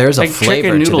like flavor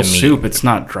chicken noodle to the meat. soup. It's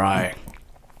not dry.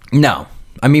 No,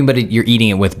 I mean, but you're eating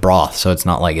it with broth, so it's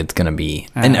not like it's gonna be.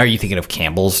 And are you thinking of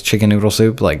Campbell's chicken noodle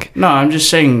soup? Like, no, I'm just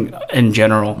saying in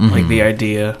general, like the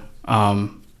idea.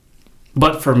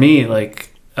 But for me,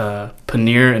 like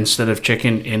paneer instead of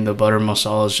chicken in the butter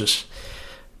masala is just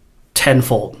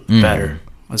tenfold better.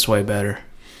 That's way better.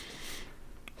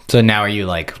 So now are you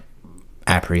like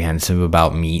apprehensive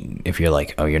about meat if you're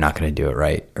like, oh, you're not going to do it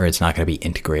right, or it's not going to be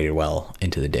integrated well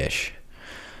into the dish?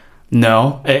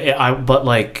 No, but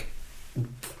like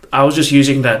I was just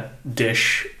using that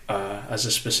dish as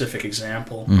a specific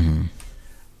example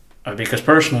because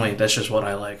personally that's just what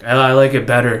I like. I like it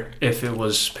better if it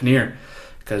was paneer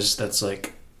because that's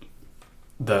like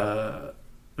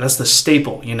that's the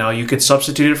staple. You could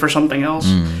substitute it for something else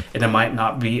and it might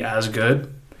not be as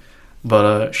good,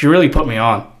 but she really put me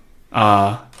on.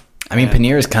 I mean,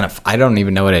 paneer is kind of, I don't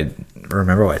even know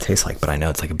remember what it tastes like, but I know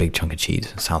it's like a big chunk of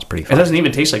cheese. It sounds pretty fun. It doesn't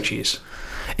even taste like cheese.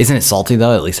 Isn't it salty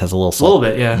though? At least has a little salt. A little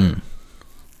bit, yeah.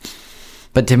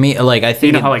 But to me, like, I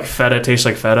think... how like feta tastes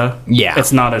like feta? Yeah.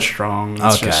 It's not as strong.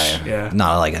 It's okay. Just, yeah.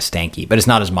 Not like a stanky, but it's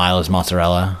not as mild as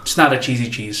mozzarella. It's not a cheesy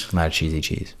cheese. Not a cheesy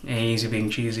cheese. Ain't easy being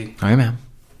cheesy. All right, man.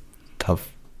 Tough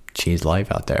cheese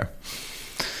life out there.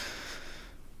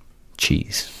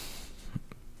 Cheese.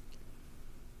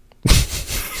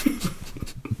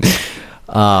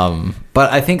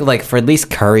 But I think like for at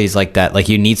least curries like that, like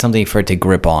you need something for it to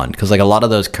grip on, because like a lot of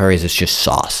those curries is just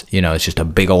sauce, it's just a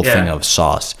big old thing of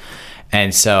sauce.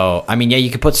 And so I mean, yeah,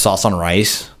 you could put sauce on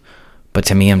rice, but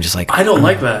to me I'm just like, I don't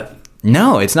like that.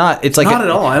 No, it's not. It's like not at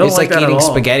all. I don't like that at all. It's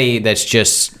like eating spaghetti that's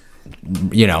just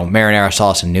marinara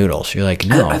sauce and noodles. You're like,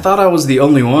 no. I thought I was the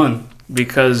only one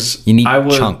because you need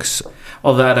chunks.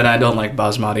 Well, that, and I don't like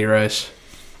basmati rice.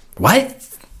 What?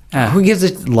 Who gives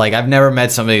it? Like, I've never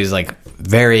met somebody who's like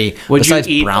very. Besides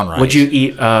brown rice. Would you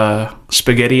eat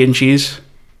spaghetti and cheese?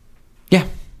 Yeah.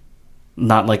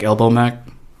 Not like elbow mac.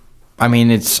 I mean,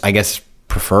 it's, I guess,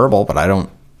 preferable, but I don't.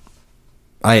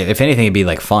 If anything, it'd be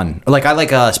like fun. Like I like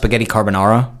spaghetti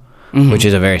carbonara, which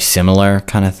is a very similar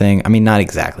kind of thing. I mean, not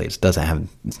exactly. It doesn't have.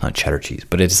 It's not cheddar cheese,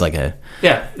 but it's like a.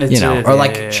 Yeah.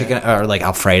 Chicken or like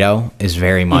Alfredo is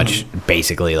very much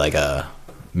basically like a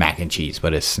mac and cheese,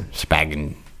 but it's spag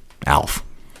and Alf.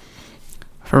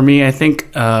 For me, I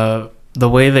think the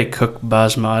way they cook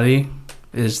basmati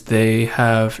is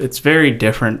it's very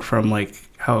different from like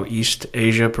how East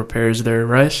Asia prepares their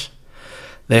rice.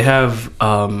 They have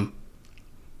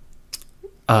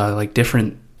like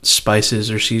different spices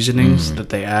or seasonings that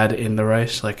they add in the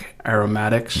rice, like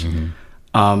aromatics,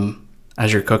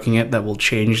 as you're cooking it, that will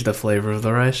change the flavor of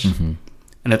the rice. And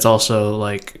it's also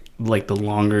like the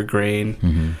longer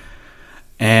grain.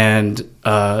 And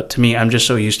to me, I'm just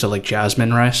so used to like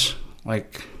jasmine rice,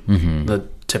 like the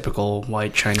typical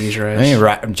white Chinese rice.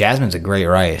 I mean, jasmine's a great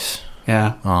rice.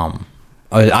 Yeah.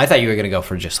 I thought you were gonna go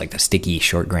for just like the sticky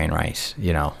short grain rice.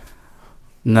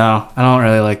 No, I don't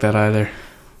really like that either.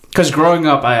 Because growing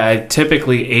up, I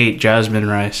typically ate jasmine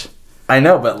rice. I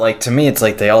know, but like to me, it's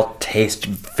like they all taste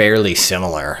fairly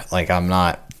similar. Like I'm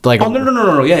not like. Oh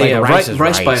no! Yeah, like yeah.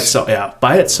 Rice by itself, yeah,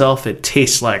 by itself, it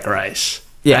tastes like rice.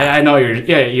 Yeah, I know you're.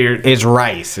 It's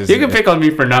rice. You can pick on me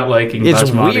for not liking. It's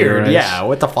basmati weird. rice. Yeah.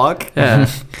 What the fuck? Yeah.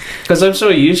 Because I'm so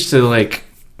used to like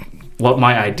what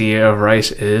my idea of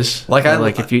rice is. Like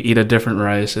if you eat a different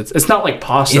rice, it's not like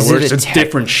pasta where it's a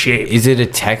different shape. Is it a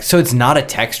text? So it's not a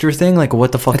texture thing. Like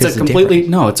what the fuck it's is a completely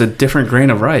no? It's a different grain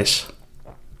of rice.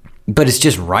 But it's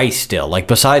just rice still. Like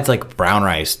besides like brown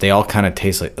rice, they all kind of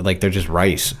taste like they're just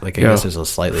rice. Like I guess there's a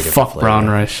slightly different fuck flavor. Brown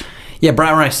rice. Yeah,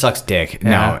 brown rice sucks dick.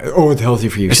 Yeah. No, it's healthy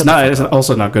for you. It's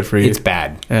also not good for you. It's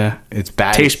bad. Yeah, it's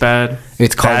bad. Tastes bad.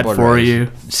 It's bad cardboard for rice.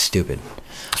 you. It's stupid.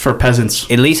 for peasants.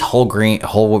 At least whole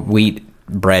wheat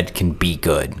bread can be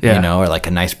good, Yeah. you know, or like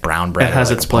a nice brown bread. It has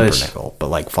or like its a place. pumpernickel, but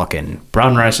like fucking,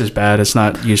 Brown rice is bad. It's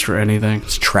not used for anything.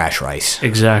 it's trash rice.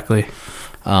 Exactly.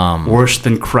 Worse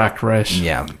than cracked rice.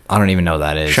 Yeah, I don't even know what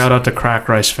that is. Shout out to cracked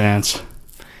rice fans.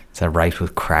 Is that rice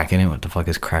with crack in it? What the fuck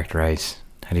is cracked rice?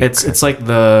 How do you It's like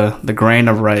the grain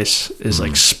of rice is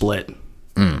like split.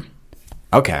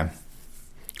 okay.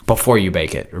 Before you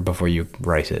bake it or before you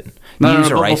rice it. No, You use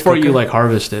a but rice before you cooker? like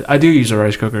harvest it. I do use a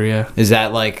rice cooker, yeah. Is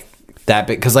that like that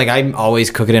big? Because like I always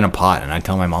cook it in a pot, and I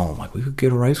tell my mom, I'm like, we could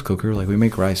get a rice cooker. Like we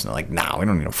make rice, and they're like, nah, we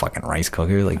don't need a fucking rice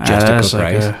cooker. Like just to That's cook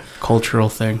like rice. a cultural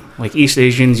thing. Like East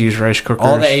Asians use rice cookers.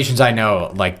 All the Asians I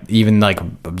know, like even like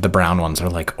the brown ones, are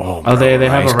like, oh, bro, they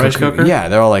have a rice cooker? Yeah,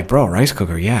 they're all like, bro, rice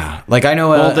cooker, yeah. Like I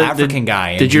know an African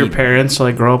guy. and Did your he- parents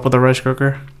like grow up with a rice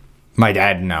cooker? My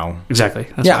dad, no. Exactly.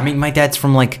 That's Yeah, why. I mean, my dad's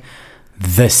from like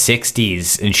the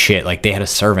 '60s and shit. Like they had a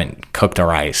servant cook the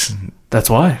rice. That's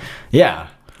why. Yeah.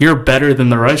 You're better than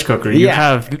the rice cooker. You Yeah.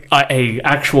 have a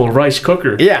actual rice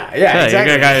cooker. Yeah, exactly. You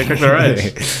got a guy who cook the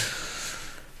rice.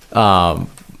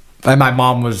 And my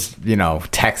mom was, you know,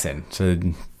 Texan, so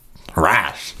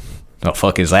rice. The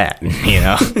fuck is that? You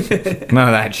know, none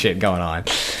of that shit going on.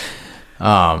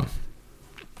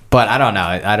 But I don't know.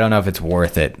 I don't know if it's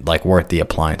worth it, like worth the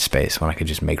appliance space when I could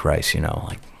just make rice. You know,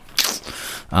 like.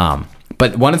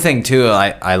 But one thing too,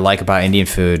 I like about Indian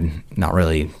food, not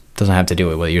really doesn't have to do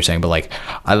with what you're saying, but like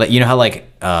you know how like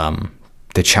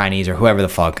the Chinese or whoever the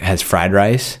fuck has fried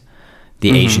rice,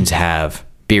 the Asians have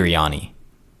biryani,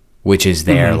 which is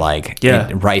their like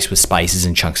rice with spices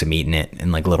and chunks of meat in it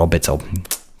and like little bits of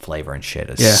flavor and shit.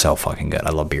 It's so fucking good. I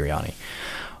love biryani.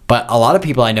 But a lot of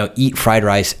people I know eat fried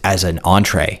rice as an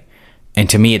entree, and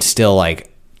to me it's still like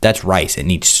that's rice. It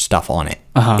needs stuff on it.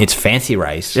 It's fancy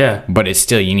rice, but it's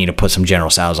still, you need to put some General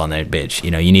Tso's on that bitch. You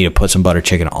know, you need to put some butter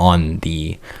chicken on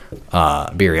the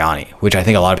biryani, which I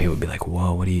think a lot of people would be like,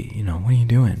 whoa, what are you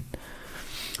doing?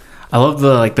 I love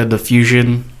the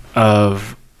diffusion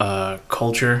of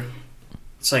culture.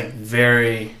 It's like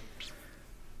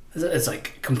it's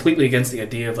like completely against the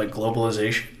idea of like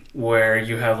globalization, where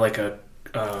you have like a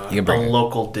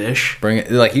local dish. Bring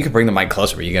it, like you could bring the mic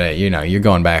closer, but you gotta, you know, you're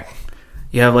going back.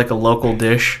 You have like a local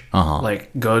dish, like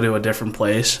go to a different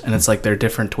place, and it's like their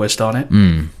different twist on it.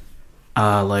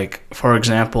 Like for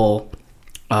example,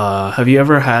 have you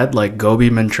ever had like gobi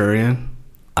Manchurian?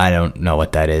 I don't know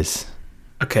what that is.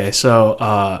 Okay,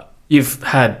 so you've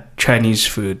had Chinese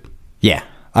food. Yeah,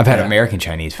 I've had American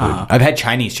Chinese food. I've had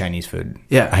Chinese food.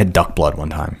 Yeah, I had duck blood one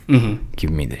time.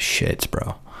 Giving me the shits,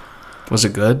 bro. Was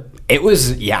it good? It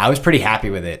was. Yeah, I was pretty happy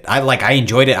with it. I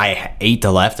enjoyed it. I ate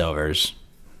the leftovers.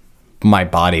 My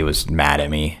body was mad at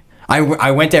me.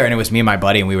 I went there and it was me and my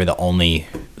buddy, and we were the only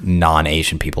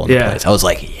non-Asian people in the place. I was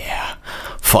like, yeah,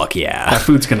 fuck yeah. That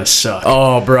food's gonna suck.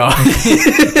 Oh, bro.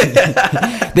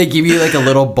 They give you like a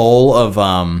little bowl of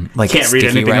like Can't read sticky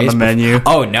anything rice on the menu.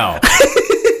 Oh no.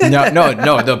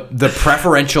 No. The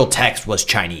preferential text was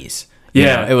Chinese. You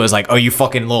know, it was like, oh, you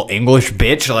fucking little English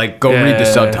bitch. Like, go read the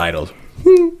subtitles.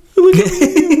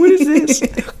 What is this?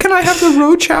 Can I have the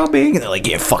roe chow bing? And they're like,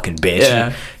 yeah, fucking bitch.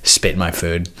 Yeah. Spit in my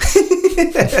food.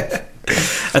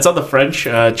 That's how the French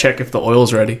check if the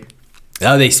oil's ready.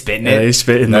 Oh, they spit in it? Yeah, they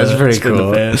spit in That's pretty spit in the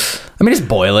cool. pan. I mean, it's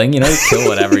boiling. You know, kill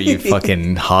whatever you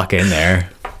fucking hawk in there.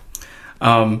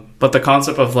 But the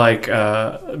concept of like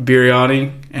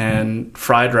biryani and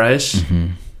fried rice,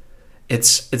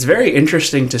 it's very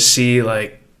interesting to see.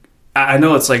 Like, I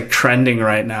know it's like trending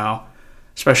right now,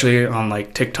 especially on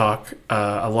like TikTok.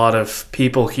 A lot of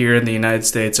people here in the United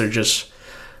States are just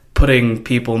putting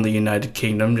people in the United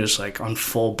Kingdom just like on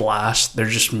full blast. They're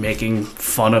just making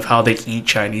fun of how they eat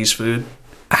Chinese food.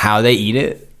 How they eat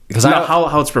it? Because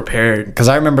how it's prepared. Because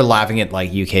I remember laughing at like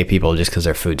UK people just because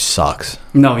their food sucks.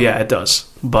 No, yeah, it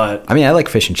does. But I mean, I like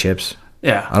fish and chips.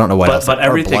 yeah, I don't know what else. But Or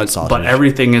everything, blood sausage. but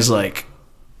everything is like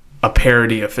a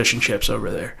parody of fish and chips over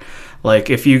there. Like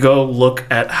if you go look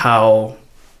at how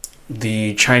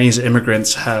the Chinese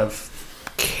immigrants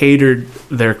have catered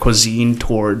their cuisine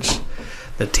towards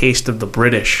the taste of the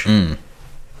British,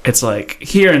 it's like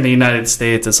here in the United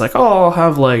States, it's like, oh, I'll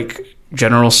have like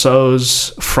General Tso's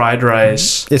fried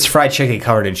rice. It's fried chicken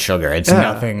covered in sugar. It's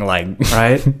nothing like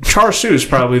right. Char siu is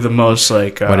probably the most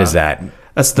like. What is that?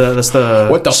 That's the.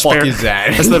 What the fuck is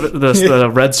that? That's the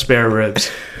red spare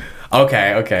ribs.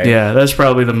 Okay. Yeah, that's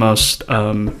probably the most.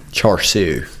 Char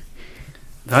siu.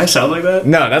 Did I sound like that?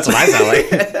 No, that's what I sound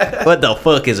like. What the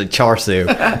fuck is a char siu?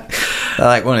 I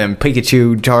like one of them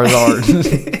Pikachu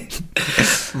Charizards.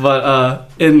 But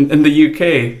in the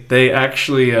UK, they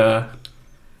actually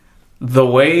the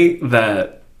way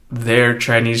that their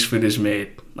Chinese food is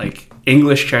made, like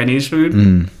English Chinese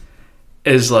food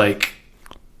is like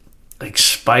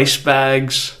spice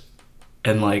bags,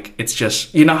 and like it's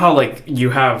just, you know how like you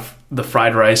have the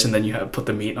fried rice and then you have put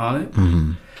the meat on it.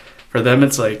 For them,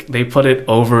 it's like they put it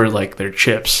over like their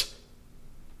chips,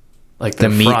 like the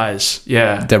meat, fries.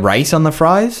 Yeah, the rice on the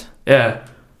fries. Yeah.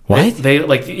 What? They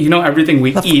like, you know, everything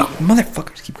we eat.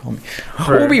 Motherfuckers keep calling me.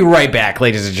 We'll be right back,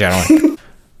 ladies and gentlemen.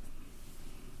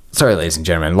 Sorry, ladies and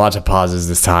gentlemen. Lots of pauses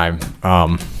this time.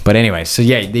 But anyway, so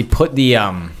yeah, they put the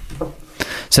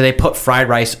so they put fried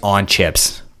rice on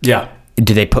chips. Yeah.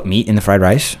 Do they put meat in the fried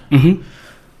rice? Mm-hmm.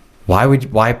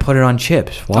 Why put it on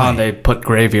chips? Why? They put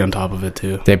gravy on top of it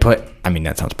too. I mean,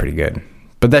 that sounds pretty good.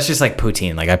 But that's just like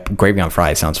poutine. Like gravy on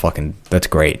fries sounds that's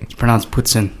great. It's pronounced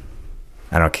poutine.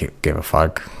 I don't give a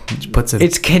fuck. It's poutine.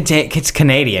 It's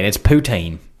Canadian. It's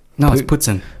poutine. No, it's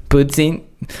poutine. Poutine?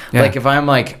 Yeah. Like if I'm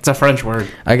like... It's a French word.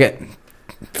 I get...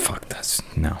 Fuck, that's...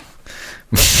 No.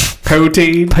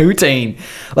 Poutine. Poutine.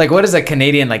 Like what is a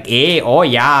Canadian like? Oh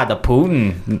yeah, the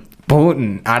Putin.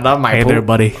 Putin. I love my Hey there,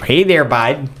 buddy. Hey there,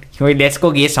 bud. Let's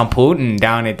go get some Putin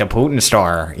down at the Putin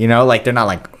store. You know, like they're not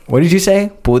like... What did you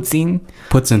say? Poutine?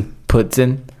 Poutine.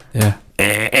 Poutine? Yeah.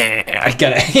 I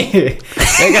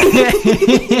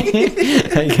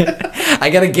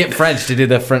gotta get French to do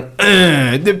the French.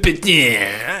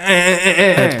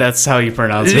 That's how you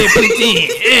pronounce it.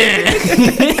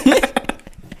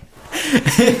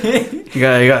 you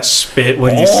gotta spit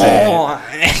when you say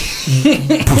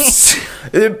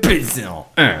it.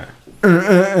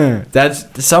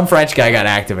 That's some French guy got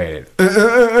activated.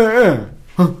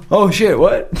 Oh shit!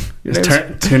 What?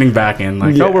 Tuning back in,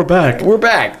 like, yeah. Oh, we're back. We're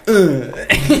back.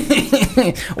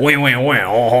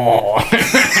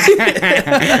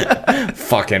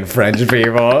 Fucking French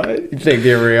people. You think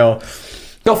they're real?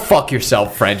 Go fuck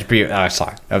yourself, French people. Oh,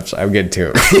 sorry. I'm getting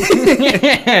too.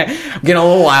 I'm getting a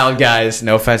little wild, guys.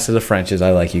 No offense to the Frenches.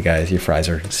 I like you guys. Your fries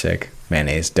are sick.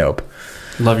 Mayonnaise, dope.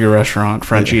 Love your restaurant,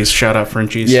 Frenchies. Shout out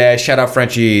Frenchies. Yeah, shout out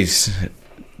Frenchies.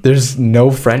 There's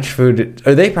no French food.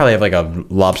 Or they probably have like a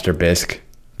lobster bisque.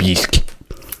 Bisque.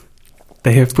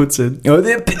 They have poutine. Oh,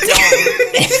 they have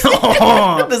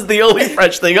poutine. That's the only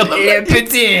French thing on the menu.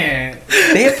 Poutine.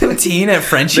 They have poutine at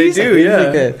Frenchies? They do,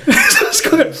 yeah. Let's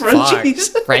go at Frenchies.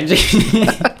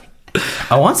 Frenchies.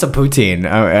 I want some poutine.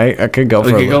 I could go for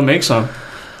it. We could go make some.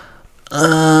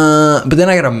 But then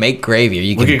I gotta make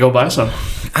gravy. We could go buy some.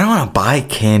 I don't want to buy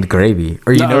canned gravy.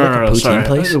 Or you know like a poutine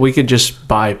place? We could just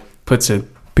buy poutine.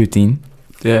 Poutine?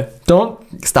 Yeah.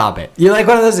 Don't stop it. You're like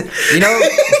one of those,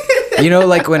 you know,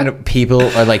 like when people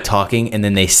are like talking and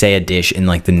then they say a dish in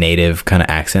like the native kind of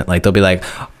accent, like they'll be like,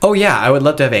 "Oh yeah, I would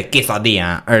love to have a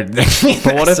quesadilla." Or,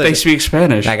 but what if they speak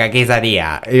Spanish? Like a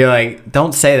quesadilla. You're like,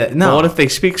 don't say that. No. But what if they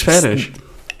speak Spanish?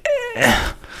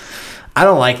 I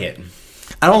don't like it.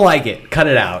 I don't like it. Cut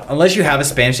it out. Unless you have a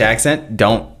Spanish accent,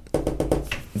 don't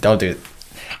do it.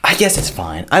 I guess it's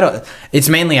fine. It's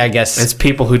mainly, I guess, it's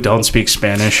people who don't speak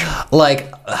Spanish.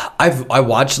 Like I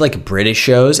watch like British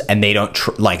shows and they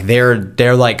don't like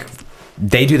they're like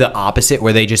they do the opposite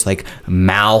where they just like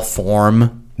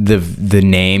malform the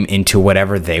name into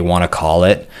whatever they want to call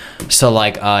it. So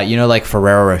like like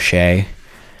Ferrero Rocher.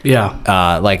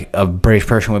 Yeah. Like a British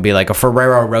person would be like a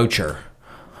Ferrero Rocher.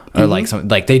 Or like some,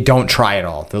 like they don't try at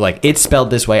all. They're like, it's spelled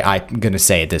this way. I'm gonna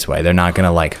say it this way. They're not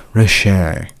gonna like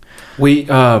Rocher.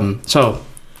 So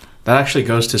that actually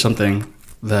goes to something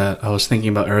that I was thinking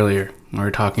about earlier when we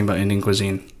were talking about Indian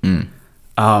cuisine.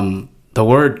 The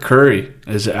word curry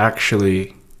is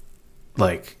actually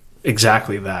like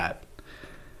exactly that.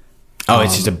 Oh,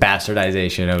 it's just a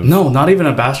bastardization of... No, not even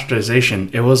a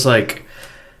bastardization. It was like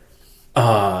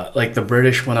the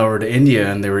British went over to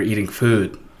India and they were eating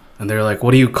food. And they're like,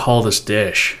 what do you call this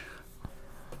dish?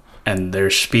 And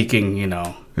they're speaking,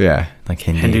 yeah, like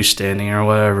Hindustani or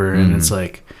whatever. And it's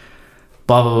like,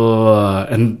 blah, blah, blah, blah.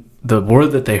 And the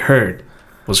word that they heard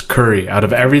was curry out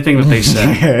of everything that they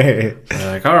said.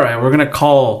 They're like, all right, we're going to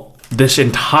call this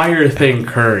entire thing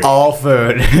curry. All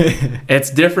food.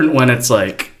 It's different when it's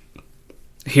like,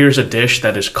 here's a dish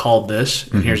that is called this,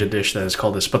 and here's a dish that is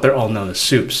called this. But they're all known as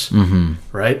soups,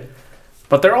 right?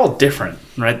 But they're all different,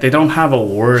 right? They don't have a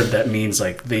word that means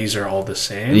like these are all the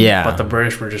same. Yeah. But the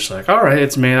British were just like, all right,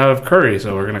 it's made out of curry,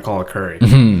 so we're going to call it curry.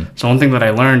 So one thing that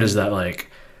I learned is that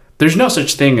like, there's no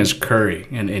such thing as curry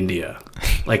in India.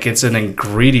 Like it's an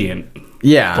ingredient.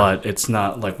 Yeah. But it's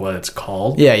not like what it's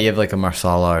called. Yeah, you have like a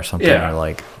marsala or something, or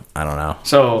like, I don't know.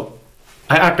 So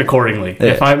I act accordingly. Yeah.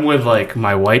 If I'm with like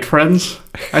my white friends,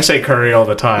 I say curry all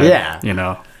the time. Yeah.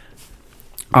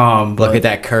 Look at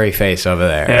that curry face over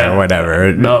there, or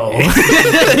whatever. No.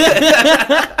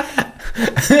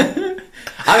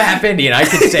 I I'm half Indian. I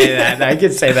could say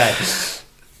that.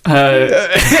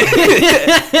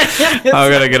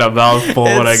 I'm gonna get a mouthful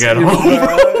when I get home.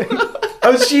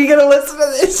 Oh, is she gonna listen to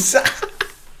this?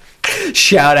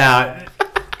 Shout out.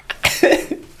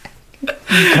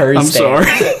 Curry I'm steak. sorry.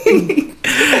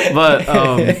 But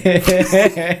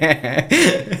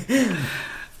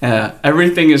yeah,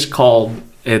 everything is called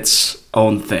its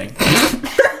own thing.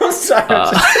 I'm sorry.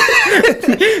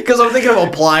 Because I'm thinking of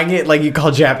applying it like you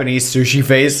call Japanese sushi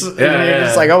face. And you're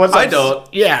just like, oh, what's up? I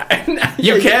don't. Yeah.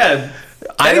 You can.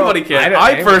 Anybody can.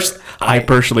 I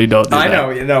personally don't do I that.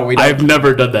 know. No, we don't. I've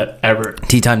never done that ever.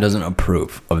 Tea Time doesn't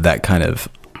approve of that kind of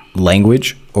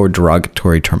language or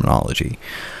derogatory terminology.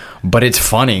 But it's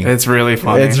funny. It's really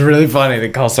funny. It's really funny to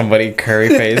call somebody curry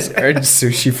face or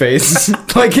sushi face.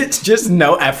 Like, it's just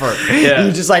no effort. Yeah.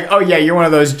 You're just like, oh, yeah, you're one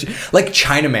of those. Like,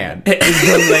 Chinaman is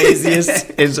the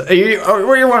laziest.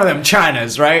 You're one of them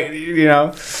Chinas, right? You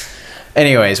know?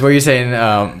 Anyways, what were you saying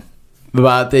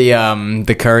about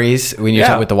the curries when you're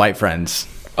talking with the white friends?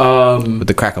 With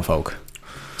the cracker folk.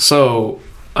 So,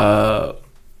 the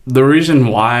reason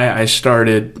why I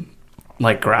started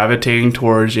like gravitating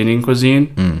towards Indian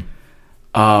cuisine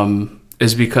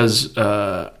is because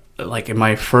like in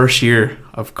my first year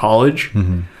of college,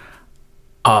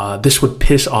 this would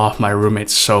piss off my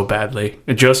roommates so badly.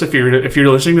 Joseph, if you're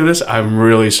listening to this, I'm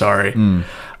really sorry.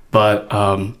 But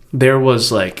there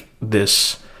was like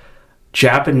this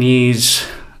Japanese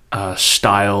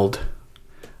styled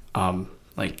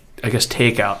like I guess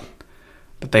takeout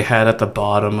that they had at the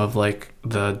bottom of like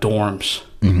the dorms,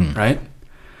 right?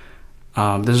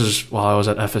 This is while I was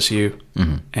at FSU,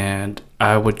 and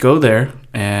I would go there,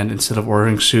 and instead of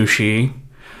ordering sushi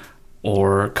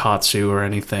or katsu or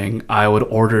anything, I would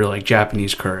order like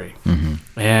Japanese curry.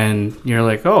 And you're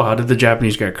like, oh, how did the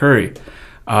Japanese get curry?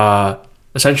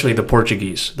 Essentially the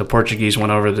Portuguese. The Portuguese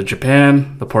went over to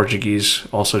Japan. The Portuguese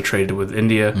also traded with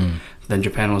India. Then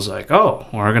Japan was like, oh,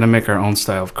 we're going to make our own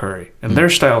style of curry. And their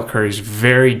style of curry is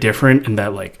very different in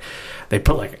that, like, they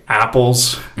put, like,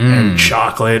 apples and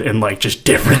chocolate and, like, just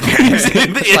different things.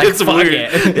 It's fuck weird. it.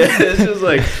 It's just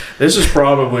like, this is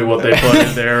probably what they put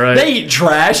in there, right? They eat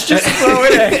trash. Just throw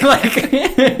it in. Like,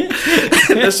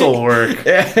 This will work.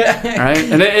 Right?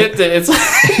 And it's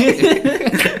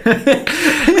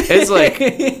it's like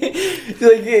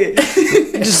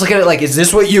just look at it like, is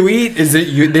this what you eat? Is it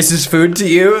you? This is food to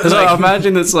you? so Like,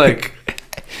 imagine it's like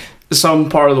some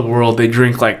part of the world they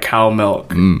drink like cow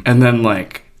milk, and then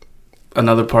like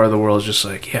another part of the world is just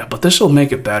like, yeah, but this will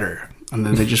make it better. And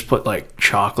then they just put like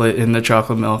chocolate in the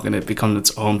chocolate milk, and it becomes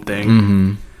its own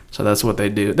thing. So that's what they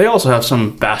do. They also have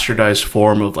some bastardized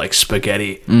form of like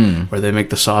spaghetti, where they make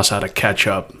the sauce out of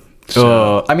ketchup.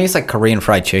 So I mean, it's like Korean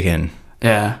fried chicken.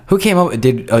 yeah. Who came up?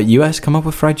 Did U.S. come up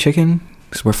with fried chicken?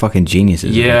 Because we're fucking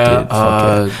geniuses. Yeah,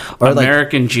 Or like,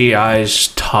 American GIs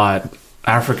taught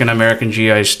African American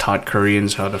GIs taught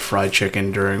Koreans how to fry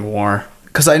chicken during war.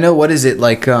 because I know, what is it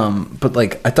like? But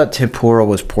like, I thought tempura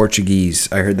was Portuguese.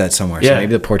 I heard that somewhere. So Yeah.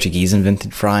 maybe the Portuguese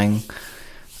invented frying.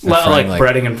 Or Like frying,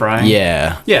 breading and frying.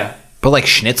 Yeah, Yeah. but like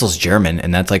schnitzel's German,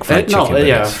 and that's like fried No, chicken. but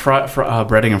yeah. it's-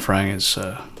 Breading and frying is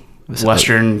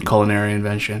Western culinary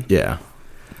invention. yeah.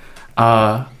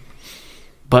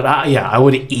 But I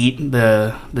would eat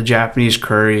the Japanese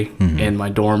curry in my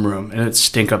dorm room, and it'd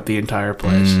stink up the entire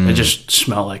place. It just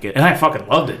smelled like it, and I fucking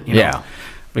loved it. You know? Yeah.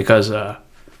 Because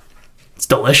it's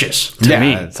delicious to Yeah,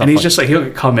 me. it's And he's all just like,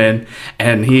 he'll come in,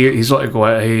 and he's like,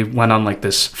 he went on like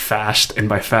this fast, and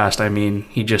by fast I mean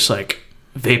he just like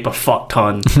vape a fuck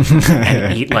ton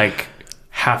and eat like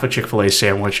half a Chick-fil-A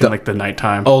sandwich in like the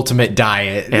nighttime. Ultimate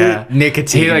diet. Yeah.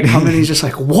 Nicotine. He like come in, he's just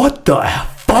like, what the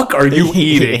fuck are you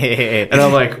eating? And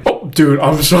I'm like, oh, dude,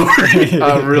 I'm sorry.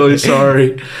 I'm really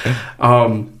sorry.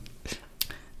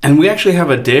 And we actually have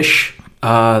a dish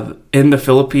in the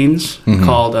Philippines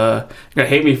called, you're going to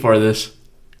hate me for this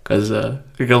because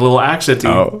you got a little accent to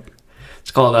it. Oh.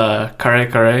 It's called kare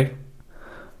kare.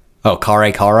 Oh,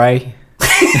 kare kare.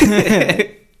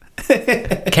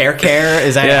 Care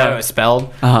is that how it's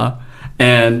spelled?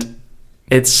 And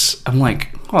I'm like,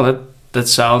 oh, that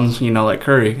sounds, like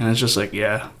curry. And it's just like,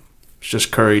 yeah, it's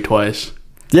just curry twice.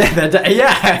 Yeah,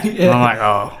 yeah. And I'm like,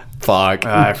 oh, Fuck.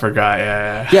 I forgot.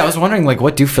 Yeah. Yeah, I was wondering, like,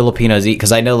 what do Filipinos eat?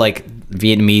 Because I know, like,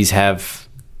 Vietnamese have,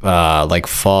 like,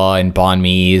 pho and banh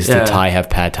mi's. Yeah. The Thai have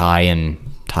pad Thai and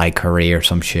Thai curry or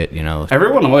some shit, you know.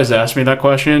 Everyone always asks me that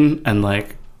question, and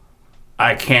like,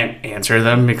 I can't answer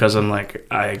them because I'm like,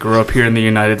 I grew up here in the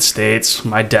United States.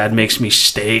 My dad makes me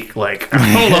steak. Like, I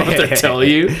don't know what to tell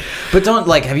you. But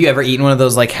have you ever eaten one of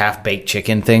those, like, half-baked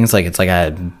chicken things? Like, it's like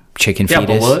a chicken Yeah,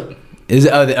 fetus? bullet. Is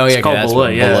it, oh yeah, It's called that's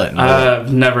bullet, yeah. bullet.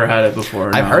 I've never had it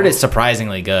before. I've no. heard it's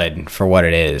surprisingly good for what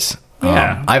it is.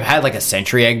 Yeah. I've had like a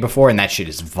century egg before, and that shit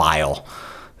is vile.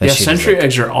 That Yeah, shit is, century like,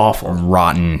 eggs are awful.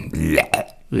 rotten. Yeah.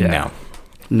 No.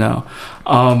 No.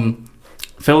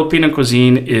 Filipino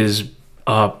cuisine is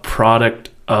a product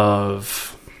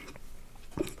of,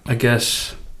 I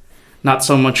guess, not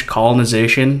so much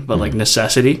colonization, but like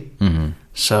necessity. Mm-hmm.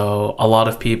 So a lot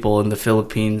of people in the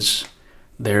Philippines,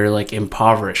 they're like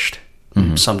impoverished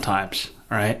sometimes,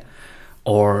 right?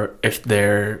 Or if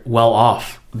they're well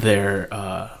off, their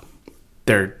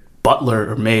butler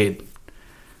or maid,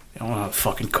 they don't want to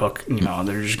fucking cook. You know,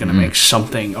 they're just gonna make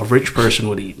something a rich person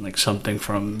would eat, like something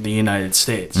from the United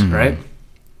States, right?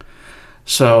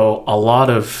 So a lot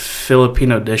of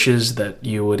Filipino dishes that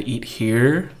you would eat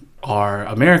here are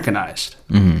Americanized.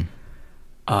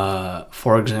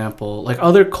 For example, like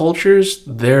other cultures,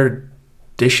 their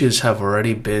dishes have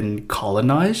already been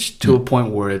colonized to a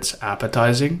point where it's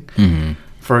appetizing.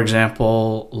 For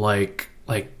example, like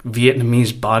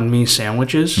Vietnamese banh mi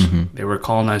sandwiches, they were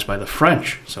colonized by the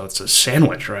French, so it's a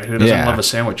sandwich, right? Who doesn't love a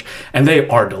sandwich? And they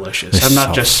are delicious. They're I'm not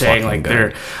so just saying fucking like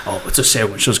they're it's a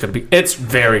sandwich, so it's gonna be. It's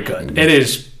very good. It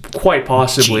is quite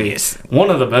possibly Genius. one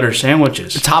of the better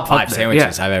sandwiches. Top 5 up there.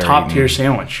 sandwiches I've ever top eaten. tier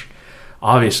sandwich,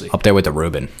 obviously. Up there with the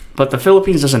Reuben. But the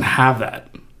Philippines doesn't have that.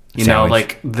 You know, Sandwich.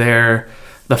 like the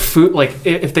food. Like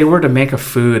if they were to make a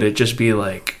food, it'd just be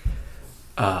like,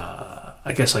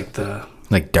 I guess like the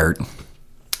Like dirt.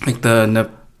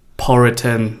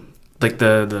 Neapolitan, like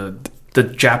the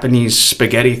Japanese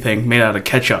spaghetti thing made out of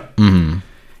ketchup.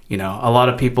 You know, a lot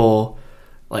of people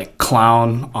like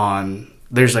clown on.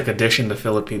 There's like a dish in the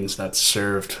Philippines that's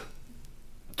served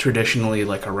traditionally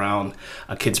like around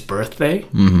a kid's birthday,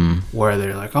 where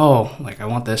they're like, oh, like I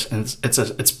want this, and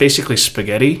it's basically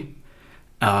spaghetti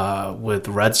with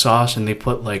red sauce, and they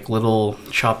put like little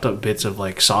chopped up bits of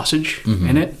like sausage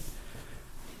in it,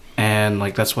 and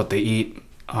like that's what they eat.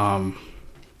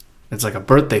 It's like a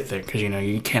birthday thing because you know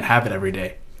you can't have it every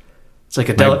day. It's like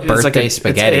a birthday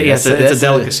spaghetti. It's a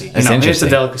delicacy. That's It's a interesting.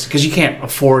 delicacy because you can't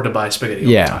afford to buy spaghetti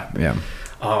all the time. Yeah.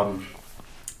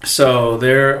 So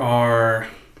there are,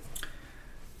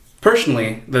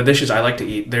 personally, the dishes I like to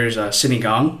eat. There's a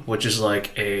sinigang, which is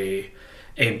like a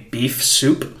beef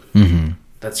soup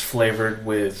that's flavored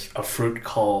with a fruit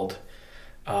called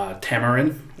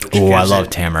tamarind. Which Oh, I gives love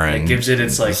it- tamarind. It gives it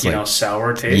its like, It's you like- know,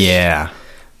 sour taste. Yeah.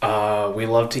 We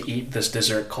love to eat this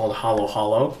dessert called halo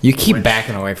halo. You keep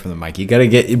backing away from the mic. You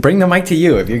gotta bring the mic to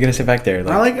you if you're gonna sit back there.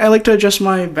 I like to adjust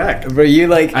my back. But you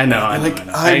like. I know. I'm I good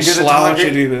at slouch talking.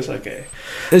 and do this. Okay.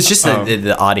 It's just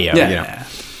the audio. Yeah. You know.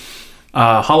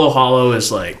 Yeah. Halo halo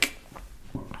is like,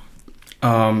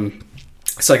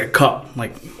 it's like a cup,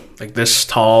 like this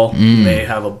tall. They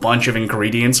have a bunch of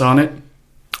ingredients on it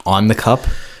On the cup.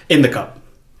 in the cup.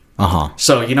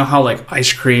 So you know how like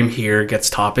ice cream here gets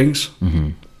toppings.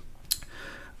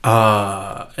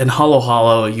 In halo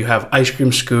halo, you have ice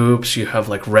cream scoops. You have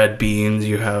like red beans.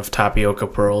 You have tapioca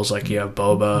pearls. Like you have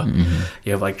boba.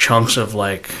 You have like chunks of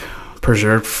like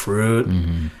preserved fruit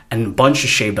and a bunch of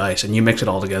shaved ice, and you mix it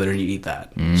all together and you eat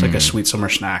that. It's like a sweet summer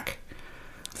snack.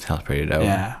 Sounds pretty dope.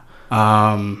 Yeah.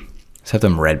 Except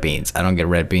them red beans. I don't get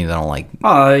red beans. I don't like.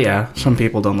 Yeah. Some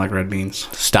people don't like red beans.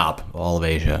 Stop. All of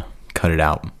Asia. Cut it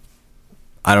out.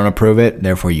 I don't approve it.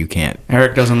 Therefore, you can't.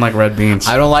 Eric doesn't like red beans.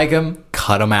 I don't like them.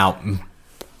 Cut them out.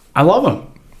 I love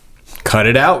them. Cut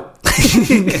it out.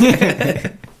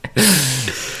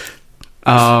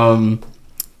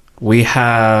 We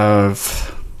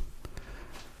have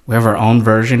our own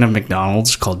version of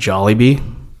McDonald's called Jollibee.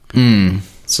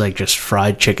 It's like just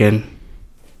fried chicken.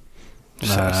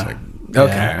 Okay.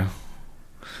 Yeah.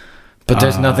 But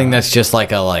there's nothing that's just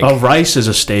like a like. Rice is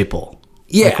a staple.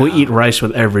 Yeah. Like we eat rice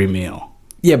with every meal.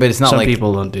 Yeah, but it's not Some like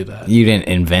people don't do that. you didn't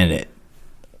invent it.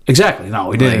 Exactly. No,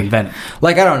 we didn't Like- invent it.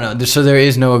 Like I don't know. So there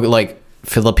is no like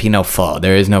Filipino pho.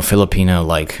 There is no Filipino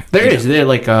like. There is. They're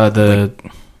like the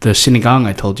sinigang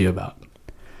I told you about.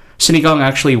 Sinigang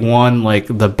actually won like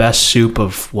the best soup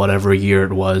of whatever year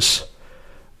it was.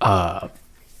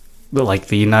 Like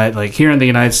here in the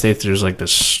United States, there's like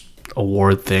this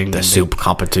award thing. The soup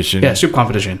competition. Yeah, soup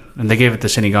competition, and they gave it to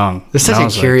sinigang. It's And I such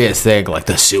was a like, curious thing, like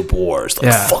the soup wars. Like,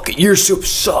 Yeah. fuck it, your soup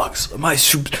sucks. My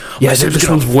soup. Yeah, my soup's this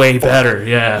gonna one's way better.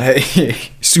 Yeah.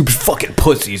 Soup's fucking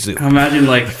pussy soup. Imagine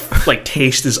like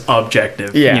taste is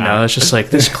objective. Yeah. You know, it's just like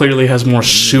this clearly has more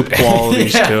soup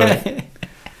qualities to it.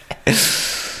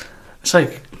 It's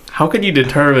like, how could you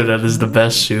determine that is the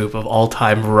best soup of all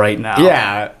time right now?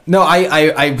 Yeah. No,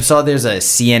 I saw there's a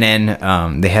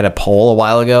CNN, they had a poll a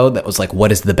while ago that was like,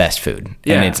 what is the best food?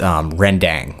 Yeah. And it's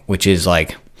rendang, which is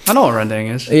like I know what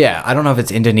rendang is. Yeah, I don't know if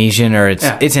it's Indonesian or it's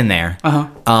Yeah. it's in there.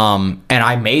 And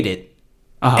I made it,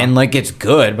 and like it's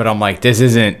good, but I'm like, this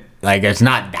isn't like it's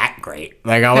not that great.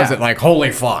 Like I wasn't like,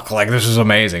 holy fuck, like this is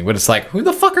amazing. But it's like, who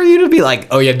the fuck are you to be like,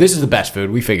 oh yeah, this is the best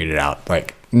food. We figured it out.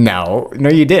 Like no,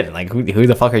 you didn't. Like who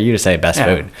the fuck are you to say best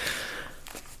food?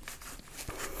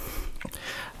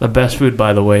 The best food,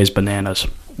 by the way, is bananas.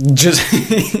 Just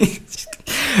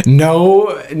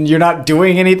no, you're not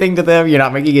doing anything to them. You're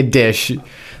not making a dish.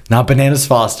 Not bananas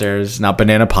Foster's, not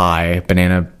banana pie,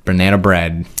 banana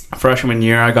bread. Freshman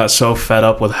year, I got so fed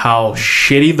up with how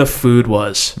shitty the food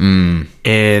was in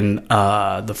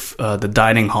the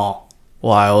dining hall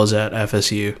while I was at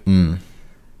FSU.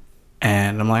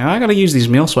 And I'm like, I gotta use these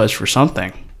meal swipes for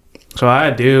something. So what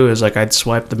I'd do is like I'd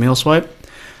swipe the meal swipe,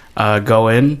 go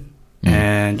in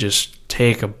and just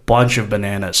take a bunch of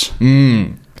bananas.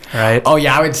 Right? Oh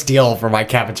yeah, I would steal from my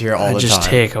cafeteria all the time. Just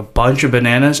take a bunch of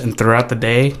bananas, and throughout the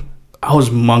day, I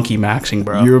was monkey maxing,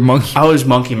 bro. You were monkey. I was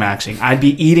monkey maxing. I'd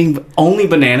be eating only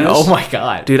bananas. Oh my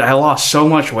god, dude! I lost so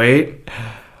much weight,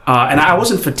 and I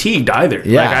wasn't fatigued either.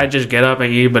 Yeah. Like I just get up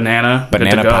and eat a banana.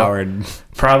 banana powered.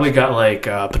 Probably got like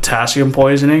potassium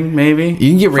poisoning, maybe.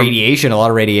 You can get radiation, a lot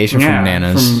of radiation from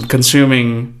bananas. From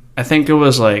consuming. I think it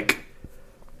was like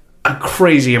a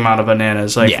crazy amount of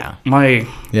bananas. Like my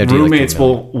roommates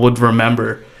would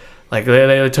remember. Like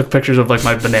they took pictures of like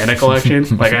my banana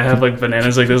collection. Like I have like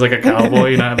bananas like there's like a cowboy,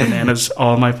 you know, I have bananas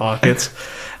all in my pockets.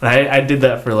 And I did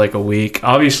that for like a week.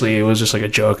 Obviously it was just like a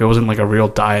joke. It wasn't like a real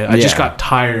diet. I just got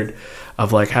tired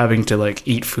of like having to like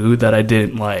eat food that I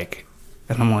didn't like.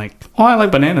 And I'm like, oh, I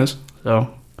like bananas.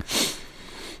 So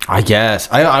I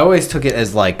guess. I always took it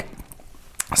as like,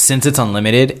 since it's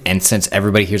unlimited and since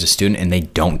everybody here's a student and they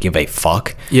don't give a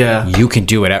fuck, you can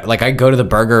do whatever. Like I go to the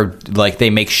burger, like they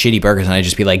make shitty burgers and I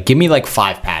just be like, give me like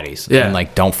 5 patties and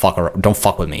like don't fuck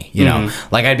with me, you know.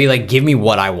 Like I'd be like, give me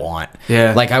what I want.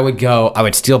 Like I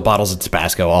would steal bottles of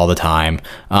Tabasco all the time.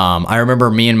 I remember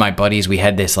me and my buddies, we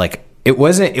had this like, it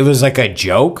was like a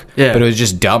joke, but it was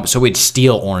just dumb. So we'd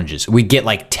steal oranges. We'd get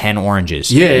like 10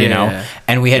 oranges, you know?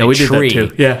 And we had a tree.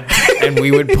 Did that too. And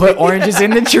we would put oranges in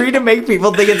the tree to make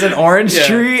people think it's an orange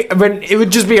tree. But it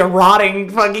would just be a rotting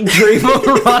fucking tree full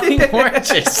of rotting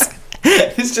oranges.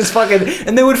 It's just fucking...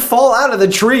 And they would fall out of the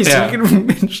tree. So you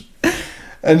can...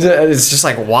 And it's just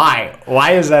like, why?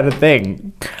 Why is that a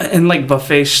thing? In like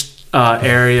buffet styled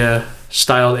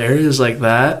areas like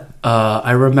that,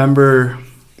 I remember...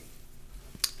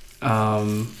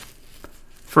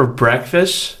 for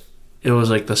breakfast, it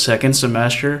was like the second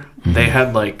semester. They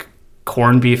had like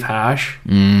corned beef hash.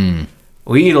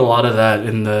 We eat a lot of that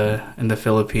in the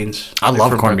Philippines. I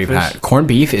love corned beef hash. Corned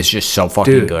beef is just so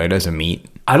fucking good as a meat.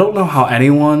 I don't know how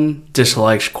anyone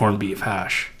dislikes corned beef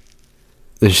hash.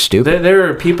 They're stupid. There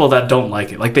are people that don't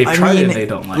like it. Like they've tried it and they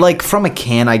don't like it. Like from a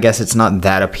can, I guess it's not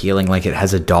that appealing. Like it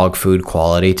has a dog food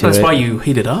quality to it. That's why you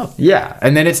heat it up. Yeah,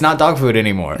 and then it's not dog food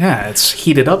anymore. Yeah, it's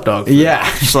heated up dog food. Yeah,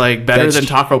 it's like better than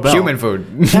Taco Bell. Human food.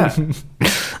 Yeah.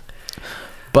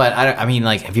 But I mean,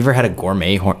 like, have you ever had a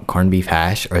gourmet corned beef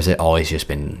hash, or has it always just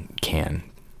been canned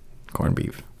corned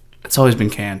beef? It's always been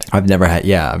canned. I've never had it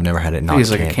not canned. It's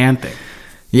like a can thing.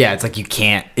 Yeah, it's like you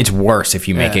can't. It's worse if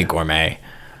you make it gourmet.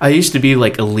 I used to be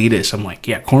like elitist. I'm like,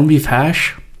 corned beef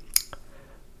hash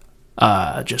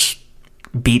just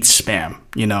beats Spam,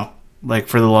 you know? Like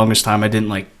for the longest time I didn't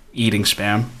like eating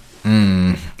Spam.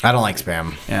 I don't like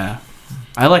Spam. Yeah.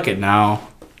 I like it now.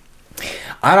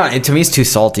 To me it's too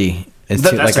salty. It's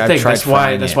too, that's like, the thing.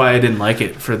 That's why I didn't like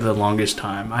it for the longest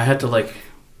time. I had to like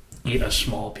eat a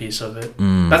small piece of it.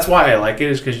 That's why I like it,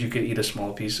 is because you could eat a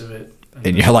small piece of it.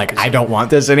 And you're like, I don't want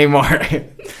this anymore.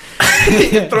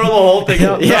 Throw the whole thing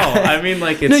out. Yeah. No, I mean,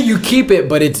 like, it's... No, you keep it,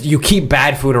 but you keep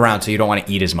bad food around, so you don't want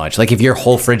to eat as much. Like, if your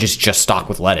whole fridge is just stocked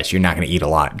with lettuce, you're not going to eat a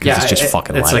lot, because it's just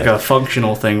fucking lettuce. It's like a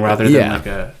functional thing rather than like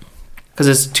a... Because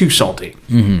it's too salty.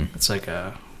 It's like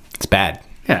a... It's bad.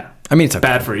 Yeah. I mean, it's okay.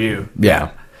 Bad for you.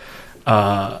 Yeah.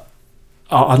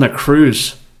 On the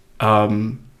cruise,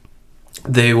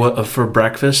 they for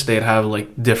breakfast, they'd have,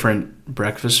 like, different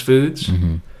breakfast foods.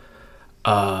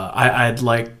 I'd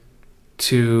like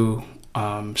to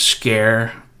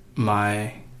scare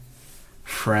my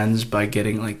friends by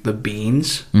getting like the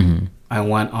beans. I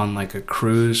went on like a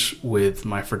cruise with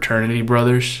my fraternity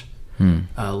brothers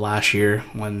last year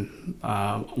when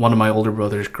one of my older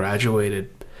brothers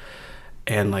graduated,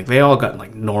 and like they all got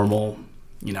like normal,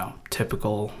 you know,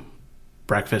 typical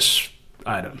breakfast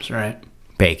items, right?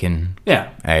 Bacon,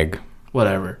 egg,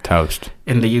 whatever, toast.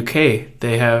 In the UK,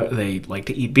 they like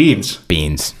to eat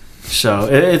beans. So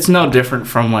it's no different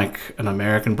from like an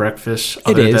American breakfast,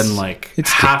 other than like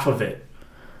half of it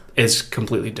is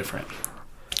completely different.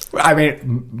 I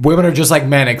mean, women are just like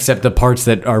men, except the parts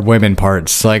that are women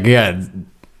parts. Like, yeah.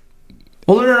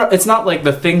 Well, no. It's not like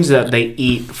the things that they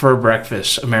eat for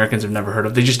breakfast Americans have never heard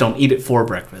of. They just don't eat it for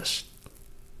breakfast.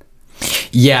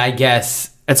 Yeah, I guess.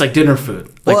 It's like dinner food.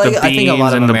 Like Well, the beans I think a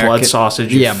lot of and the American- blood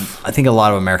sausage. Yeah, I think a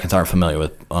lot of Americans aren't familiar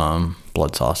with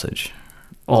blood sausage.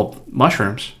 Well,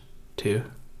 mushrooms, too.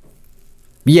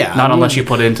 Yeah. Not unless you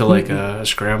put it into like a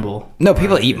scramble. No,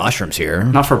 people eat mushrooms here.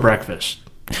 Not for breakfast.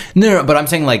 No, but I'm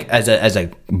saying like as a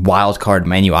wild card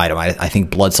menu item, I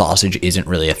think blood sausage isn't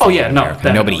really a thing. Oh yeah, in no, America.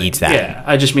 definitely. Nobody eats that. Yeah,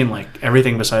 I just mean like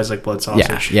everything besides like blood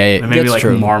sausage. Yeah, and maybe that's like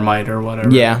true. Marmite or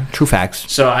whatever. Yeah, true facts.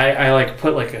 So I like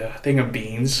put like a thing of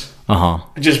beans. Uh huh.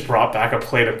 I just brought back a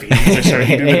plate of beans. I started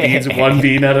eating the beans one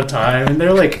bean at a time, and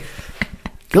they're like,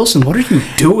 "Guilson, what are you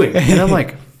doing?" And I'm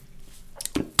like,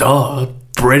 "Duh,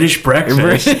 British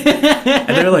breakfast." And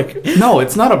they're like, "No,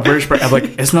 it's not a British breakfast." I'm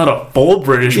like, "It's not a full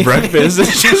British breakfast.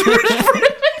 It's just British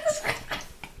breakfast."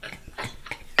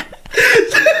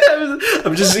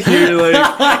 I'm just here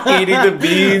like eating the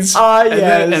beans.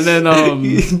 And then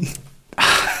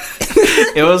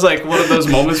it was like one of those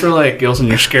moments where like, Guilson,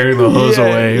 you're scaring the hoes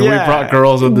away. We brought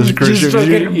girls on this cruise ship.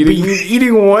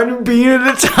 Eating one bean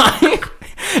at a time,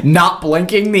 not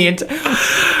blinking the entire.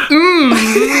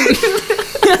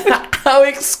 How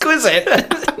exquisite!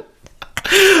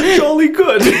 Jolly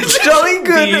good. Jolly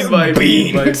good. Bean by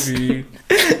bean by bean.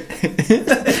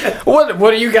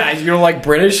 What are you guys? You don't like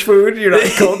British food? You're not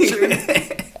cultured?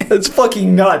 That's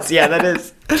fucking nuts. Yeah, that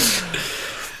is.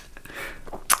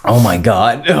 Oh my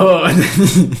god.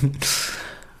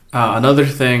 Another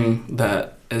thing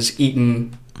that is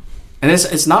eaten, and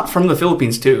it's not from the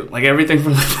Philippines too. Like everything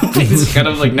from the Philippines is kind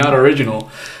of like not original,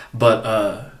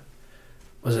 but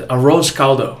was it arroz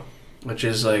caldo, which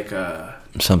is like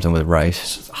Something with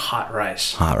rice. it's hot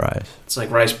rice. Hot rice. It's like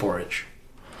rice porridge.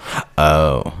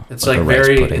 Oh. It's like like a rice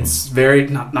very. pudding. It's very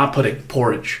not pudding,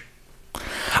 porridge.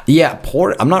 Yeah,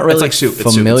 I'm not really like soup. It's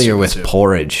soup, familiar it's soup, with it's soup.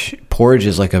 porridge. Porridge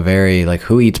is like a very like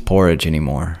who eats porridge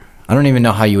anymore? I don't even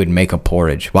know how you would make a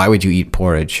porridge. Why would you eat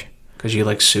porridge? Because you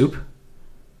like soup.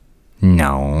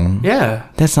 No. Yeah,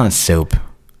 That's not soup.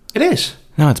 it is.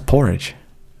 No, it's porridge.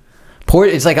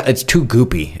 Porridge it's like it's too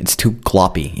goopy. It's too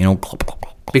gloppy, you know.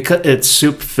 Because it's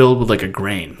soup filled with like a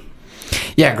grain.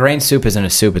 Yeah, grain soup isn't a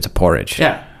soup, it's a porridge.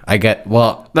 Yeah. I get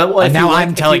well, But, well, if now you like- I'm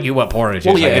if telling you- you what porridge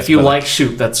Well, is. yeah. I guess, If you but like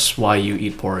soup, that's why you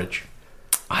eat porridge.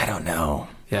 I don't know.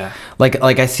 Yeah. Like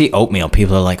I see oatmeal,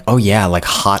 people are like, "Oh yeah, like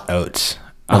hot oats."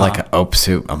 Or like an oat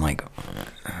soup. I'm like,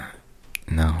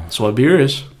 no. That's what beer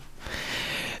is.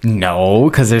 No,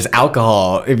 because there's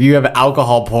alcohol. If you have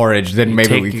alcohol porridge, then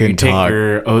maybe we can take talk.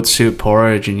 your oat soup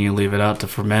porridge and you leave it out to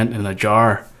ferment in a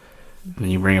jar. And then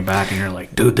you bring it back and you're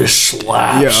like, dude, this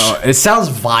slaps. Yo, it sounds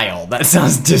vile. That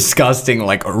sounds disgusting.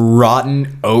 Like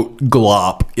rotten oat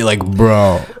glop. You're like,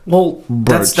 bro. Well,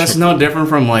 that's no different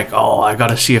from like, oh, I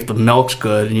gotta see if the milk's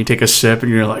good, and you take a sip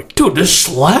and you're like, dude, this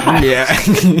slaps. Yeah.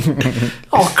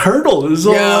 Oh, curdle is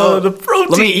the protein.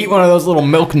 Let me eat one of those little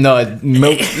milk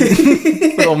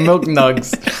little milk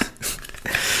nugs.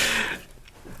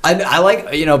 I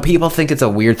like, people think it's a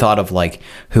weird thought of like,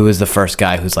 who is the first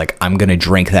guy who's like, I'm going to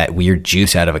drink that weird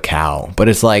juice out of a cow. But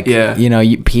it's like,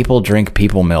 people drink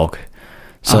people milk.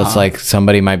 So it's like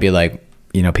somebody might be like,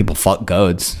 people fuck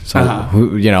goats. So,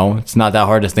 who, it's not that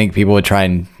hard to think people would try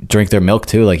and drink their milk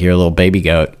too. Like you're a little baby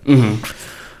goat. Mm-hmm.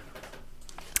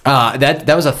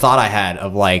 That was a thought I had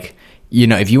of like,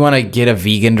 if you want to get a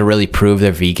vegan to really prove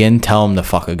they're vegan, tell them to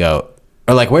fuck a goat.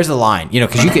 Or like, where's the line?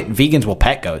 Because vegans will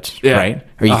pet goats, right?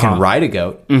 Or you can ride a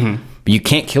goat, but you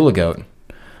can't kill a goat.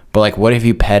 But like, what if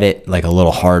you pet it like a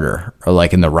little harder, or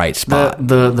like in the right spot?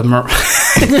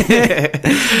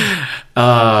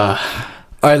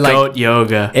 Or like goat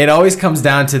yoga. It always comes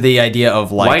down to the idea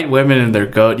of like white women and their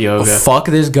goat yoga. Fuck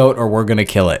this goat, or we're gonna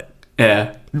kill it.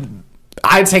 Yeah,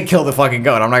 I'd say kill the fucking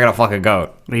goat. I'm not gonna fuck a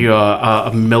goat. Are you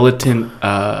a militant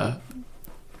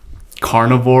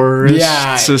carnivorous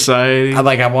society?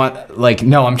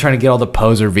 No, I'm trying to get all the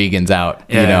poser vegans out.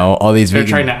 All these They're vegans.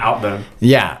 trying to out them.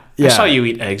 Yeah. I saw you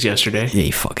eat eggs yesterday. Yeah,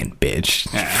 you fucking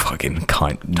bitch. Yeah. You fucking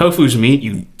cunt. Tofu's meat,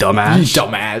 you dumbass. You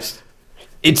dumbass.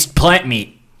 It's plant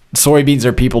meat. Soybeans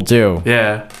are people too.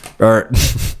 Yeah. Or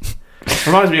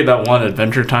reminds me of that one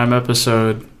Adventure Time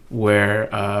episode where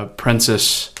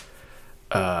Princess,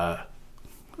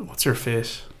 what's her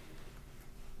face?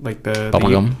 Like the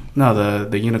Bubblegum?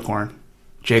 The unicorn,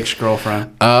 Jake's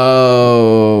girlfriend.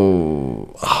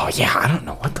 Oh yeah, I don't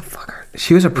know what the fuck.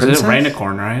 She was a princess. Is it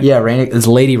Rainicorn, right? Yeah, it's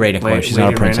Lady Rainicorn. She's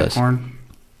not a princess. Rainicorn.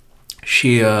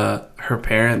 She, her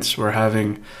parents were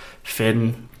having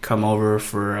Finn come over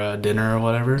for dinner or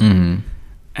whatever, and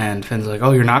Finn's like,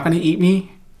 "Oh, you're not gonna eat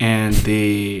me?" and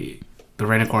the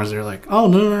rainicorns, they're like, oh,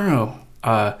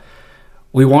 no.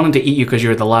 We wanted to eat you because you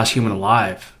were the last human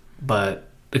alive, but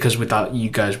because we thought you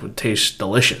guys would taste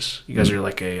delicious. You guys are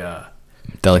like a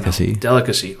Delicacy.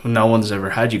 delicacy. No one's ever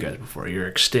had you guys before. You're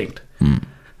extinct.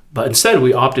 But instead,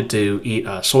 we opted to eat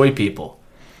soy people.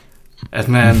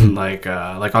 And then, like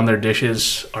on their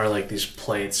dishes are like these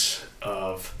plates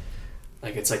of,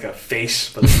 like it's like a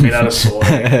face, but it's made out of soy.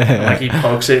 And, like he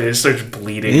pokes it, and it starts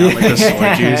bleeding out like the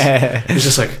soy juice. It's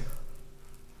just like,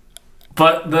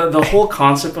 but the whole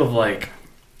concept of like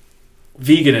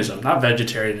veganism, not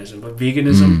vegetarianism, but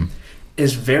veganism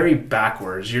is very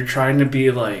backwards. You're trying to be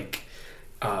like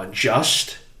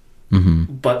just,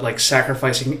 but like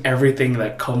sacrificing everything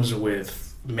that comes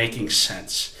with making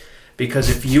sense. Because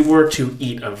if you were to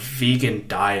eat a vegan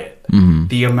diet,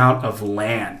 the amount of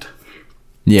land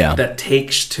that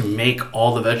takes to make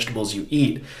all the vegetables you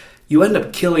eat, you end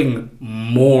up killing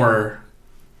more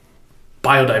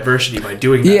biodiversity by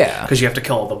doing that. Yeah. Because you have to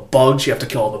kill all the bugs, you have to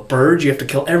kill all the birds, you have to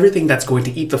kill everything that's going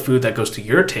to eat the food that goes to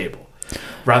your table.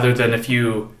 Rather than if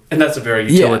you... And that's a very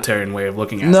utilitarian way of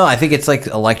looking at it. No, I think it's like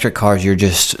electric cars. You're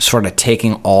just sort of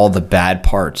taking all the bad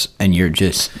parts and you're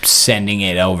just sending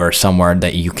it over somewhere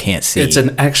that you can't see. It's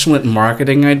an excellent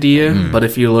marketing idea, but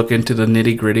if you look into the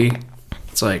nitty gritty,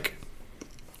 it's like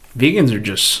vegans are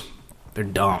just, they're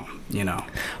dumb, you know.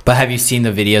 But have you seen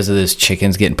the videos of those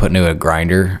chickens getting put into a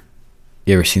grinder?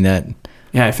 You ever seen that?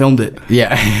 Yeah, I filmed it.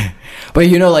 Yeah. But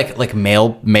you know, like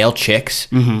male chicks,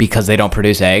 because they don't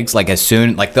produce eggs, like as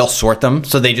soon, like they'll sort them.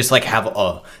 So they just like have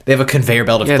a conveyor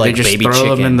belt of like they just baby throw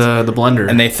chickens. them in the blender.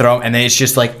 And they throw, and then it's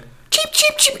just like,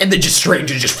 cheep, and then just straight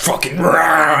into just fucking,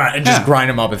 and just grind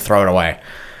them up and throw it away.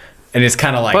 And it's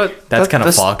kind of like, But that's kind of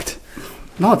that's- fucked.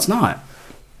 No, it's not.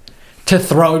 To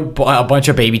throw a bunch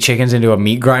of baby chickens into a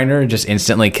meat grinder and just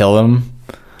instantly kill them.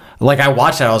 Like, I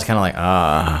watched that, I was kind of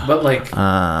like, But like,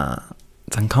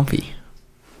 it's uncomfy.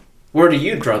 where do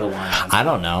you draw the line? I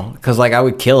don't know, because like I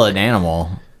would kill an animal.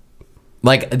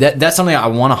 Like that's something I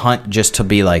want to hunt just to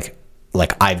be like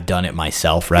I've done it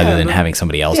myself rather than having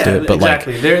somebody else do it. But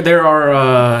exactly. like there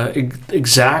are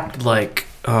exact like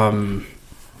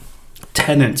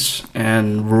tenets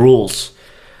and rules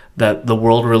that the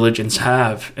world religions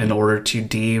have in order to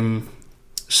deem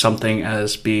something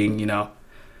as being, you know,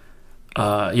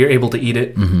 you're able to eat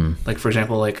it. Like, for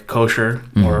example, like kosher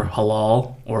or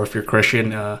halal, or if you're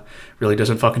Christian, really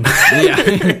doesn't fucking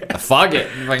fuck it.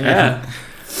 yeah.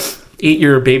 Eat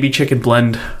your baby chicken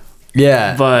blend.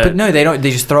 Yeah, But no, they don't.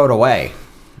 They just throw it away.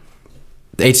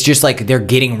 It's just like they're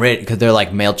getting rid because they're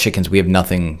like male chickens. We have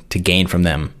nothing to gain from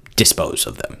them. Dispose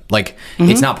of them. Like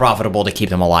it's not profitable to keep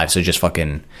them alive, so just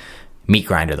fucking meat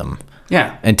grinder them.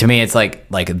 Yeah. And to me, it's like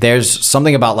there's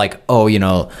something about like, oh, you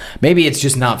know, maybe it's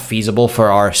just not feasible for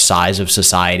our size of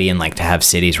society and like to have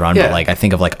cities run. Yeah. But like I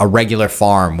think of like a regular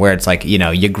farm where it's like, you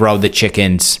know, you grow the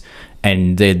chickens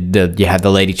and you have the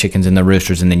lady chickens and the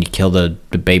roosters, and then you kill the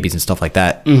babies and stuff like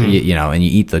that, you know, and you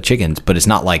eat the chickens. But it's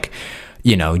not like,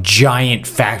 you know, giant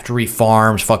factory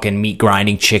farms, fucking meat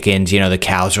grinding chickens. You know, the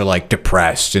cows are like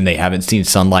depressed and they haven't seen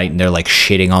sunlight and they're like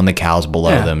shitting on the cows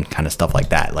below them, kind of stuff like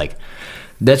that. Like,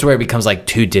 that's where it becomes like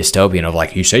too dystopian of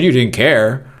like, you said you didn't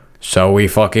care, so we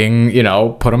fucking, you know,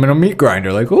 put them in a meat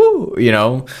grinder. Like, ooh, you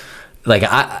know, like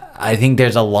I think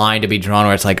there's a line to be drawn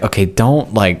where it's like, okay,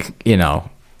 don't like, you know,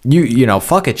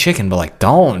 fuck a chicken, but like,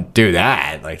 don't do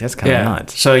that. Like, that's kind of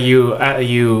nuts. So you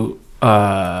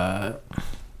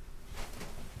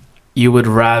would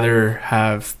rather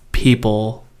have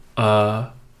people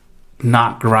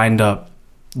not grind up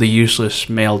the useless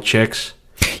male chicks.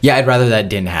 Yeah, I'd rather that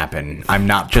didn't happen. I'm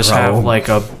not Just pro. have like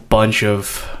a bunch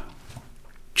of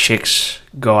chicks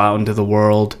go out into the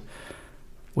world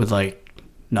with like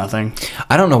nothing.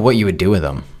 I don't know what you would do with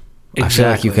them. I feel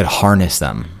like you Exactly. could harness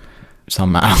them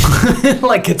somehow.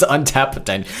 Like it's untapped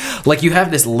potential. Like you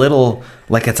have this little,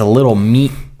 like it's a little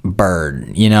meat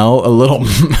bird, you know, a little.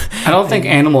 I don't think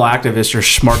animal activists are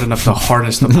smart enough to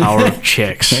harness the power of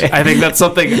chicks. I think that's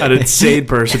something an insane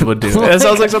person would do. That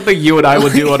sounds like something you and I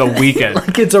would do on a weekend.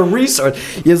 Like it's a resource.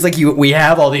 It's like we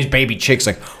have all these baby chicks,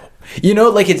 like, you know,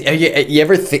 like it's, you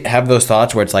ever have those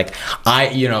thoughts where it's like,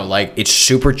 like it's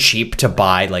super cheap to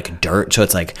buy like dirt, so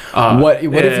it's like, what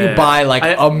if you buy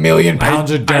like 1 million pounds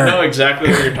of dirt? I know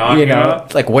exactly what you're talking You know, about.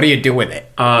 it's like, what do you do with it?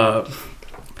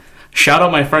 Shout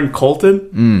out my friend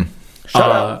Colton.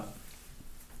 Shout out.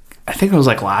 I think it was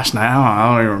like last night. I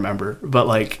don't even remember. But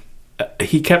like,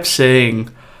 he kept saying,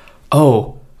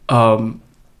 "Oh,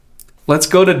 let's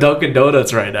go to Dunkin'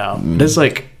 Donuts right now." And it's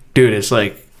like, dude, it's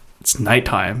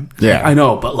nighttime. Yeah. I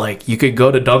know, but like, you could go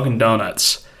to Dunkin'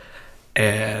 Donuts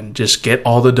and just get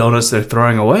all the donuts they're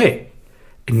throwing away.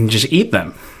 and just eat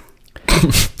them.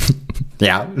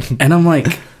 Yeah. And I'm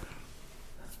like,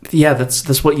 yeah,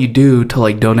 that's what you do to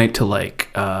like donate to like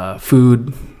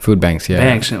food banks, yeah.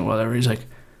 banks and whatever. He's like,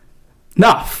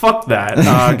 nah, fuck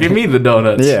that. Give me the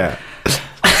donuts. Yeah.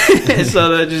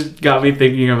 So that just got me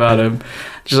thinking about him.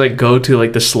 Just like go to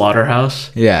like the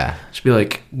slaughterhouse. Yeah. Just be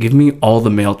like, give me all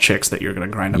the male chicks that you're gonna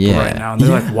grind up right now. And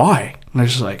they're like, why? And they're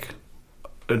just like,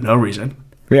 no reason.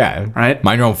 Yeah. Right?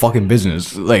 Mind your own fucking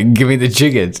business. Like, give me the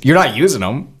chickens. You're not using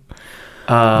them.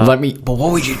 But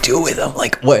what would you do with them?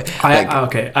 Like, what? I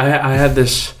had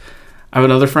this. I have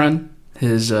another friend.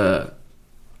 His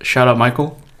shout out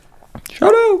Michael.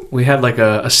 Shout out. We had like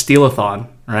a steal-a-thon,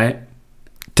 right?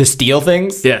 To steal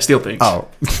things? Yeah, steal things. Oh.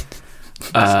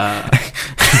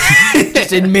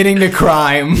 Just admitting to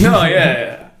crime. No,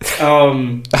 yeah.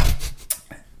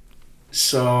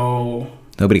 So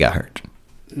Nobody got hurt.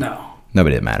 no,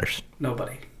 Nobody that matters.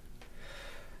 nobody.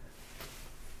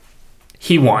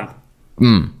 He won.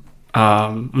 I'm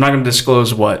not going to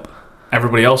disclose what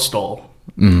everybody else stole,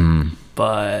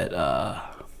 but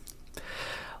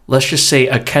let's just say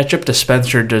a ketchup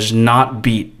dispenser does not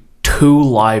beat 2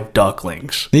 live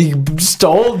ducklings. He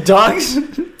stole ducks?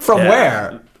 From Yeah.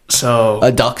 where? So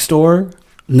A duck store?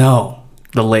 no,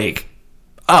 the lake.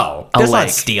 Oh, A that's lake. not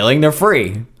stealing. They're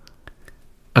free.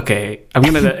 Okay, I'm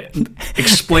going to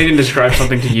explain and describe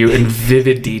something to you in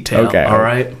vivid detail. Okay. All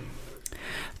right.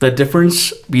 The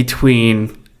difference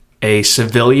between a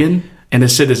civilian and a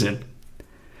citizen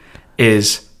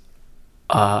is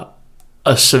a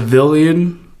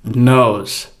civilian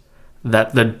knows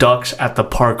that the ducks at the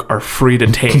park are free to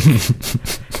take,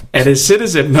 and a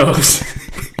citizen knows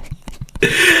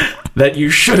that you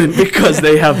shouldn't because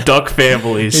they have duck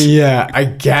families. Yeah, I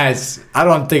guess. I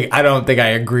don't think I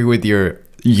agree with your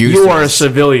use. You are a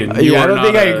civilian. You I are don't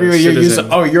think not I a agree with your use. citizen.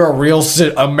 Oh, you're a real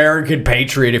American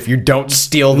patriot if you don't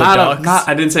steal the ducks.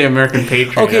 I didn't say American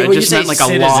patriot. Okay, I when you just say meant like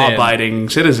citizen, a law-abiding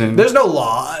citizen. There's no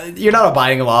law. You're not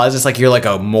abiding laws. It's like you're like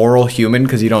a moral human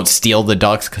because you don't steal the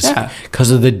ducks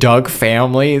because of the duck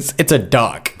families. It's a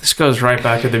duck. This goes right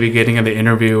back to the beginning of the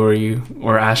interview where you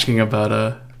were asking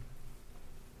about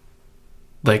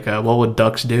what would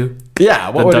ducks do? Yeah,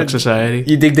 what The would duck society.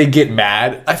 You think they get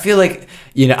mad? I feel like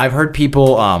I've heard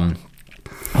people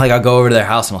like I'll go over to their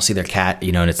house and I'll see their cat,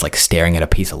 and it's like staring at a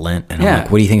piece of lint, and I'm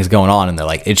like, what do you think is going on? And they're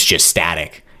like, it's just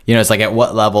static. It's like at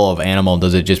what level of animal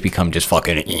does it just become just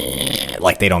fucking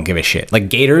like they don't give a shit? Like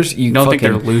gators, You don't think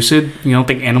they're lucid? You don't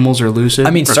think animals are lucid?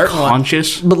 I mean, or certainly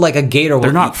conscious? but like a gator,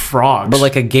 They're not frogs. But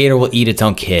like a gator will eat its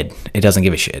own kid. It doesn't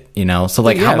give a shit, So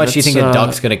like, how much do you think a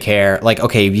duck's gonna care? Like,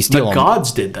 okay, if you steal the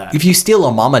gods did that. if you steal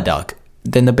a mama duck,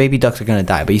 then the baby ducks are gonna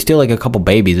die. But you steal like a couple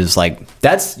babies, it's like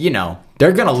that's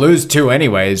they're gonna lose too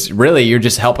anyways. Really, you're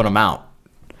just helping them out.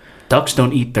 Ducks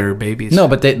don't eat their babies. No,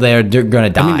 but they're gonna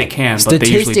die. I mean, they can, but they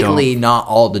usually Statistically, don't. not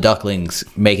all the ducklings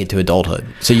make it to adulthood.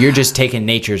 So you're just taking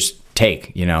nature's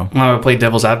take, I'm gonna play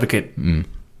devil's advocate. Do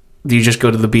you just go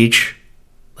to the beach,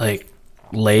 like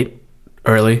late,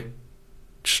 early,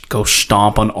 just go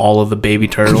stomp on all of the baby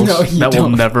turtles No, you that will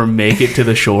don't. never make it to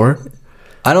the shore?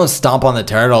 I don't stomp on the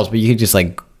turtles, but you can just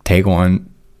like take one.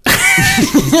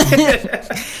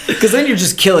 Because then you're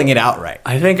just killing it outright.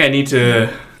 I think I need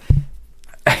to.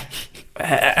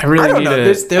 I really don't need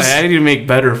know. to. There's- I need to make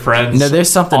better friends. No, there's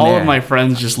something All there. of my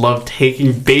friends just love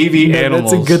taking baby animals.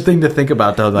 That's a good thing to think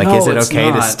about, though. Like, No, is it it's okay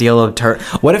to not. steal a turtle?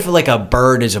 What if like a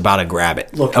bird is about to grab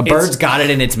it? Look, a bird's it's- got it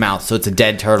in its mouth, so it's a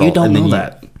dead turtle. You don't and then know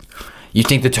that. You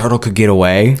think the turtle could get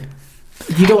away?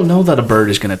 You don't know that a bird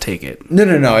is gonna take it.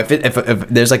 No. If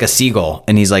there's like a seagull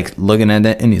and he's like looking at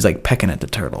it and he's like pecking at the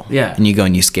turtle, Yeah. and you go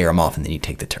and you scare him off and then you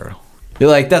take the turtle. You're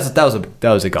like, that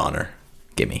was a goner.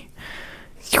 Gimme.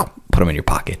 Put him in your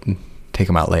pocket and take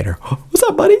him out later. What's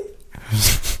up, buddy?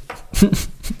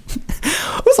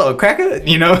 What's up, cracker?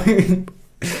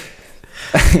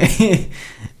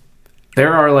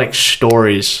 There are like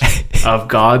stories of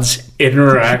gods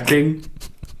interacting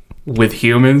with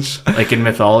humans, like in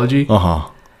mythology. Uh-huh.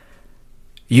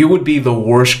 You would be the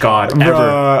worst god ever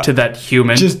Bruh. to that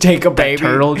human. Just take a that baby.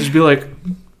 turtle. Just be like,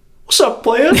 "What's up,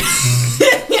 player?"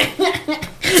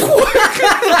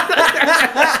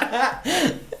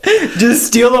 Just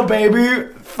steal a baby,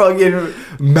 fucking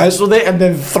mess with it, and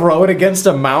then throw it against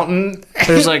a mountain.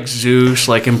 There's like Zeus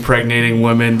like impregnating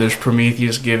women. There's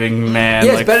Prometheus giving man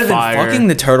Yeah, like it's better fire. than fucking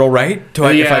the turtle, right? If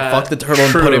I Yeah, fuck the turtle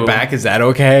and put true. it back, is that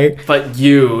okay? But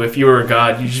you, if you were a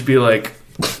god, you'd just be like,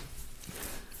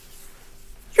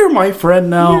 "You're my friend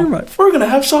now. You're my- We're gonna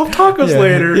have soft tacos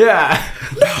later." Yeah.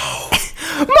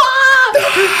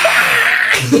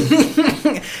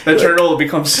 The turtle will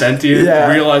become sentient,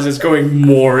 Yeah. realize it's going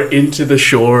more into the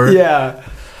shore. Yeah.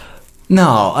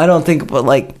 No, I don't think. But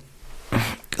like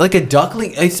a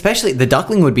duckling, especially the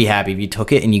duckling would be happy if you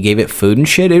took it and you gave it food and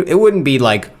shit. It wouldn't be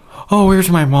like, oh, where's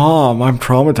my mom? I'm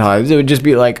traumatized. It would just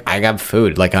be like, I got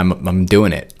food. Like I'm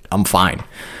doing it. I'm fine.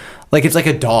 Like it's like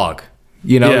a dog.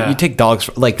 You know, Yeah. you take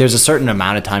dogs, like there's a certain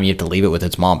amount of time you have to leave it with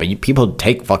its mom, but people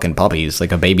take fucking puppies,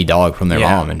 like a baby dog from their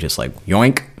mom, and just like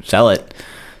yoink, sell it.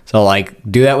 So like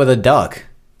do that with a duck,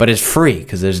 but it's free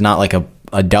because there's not like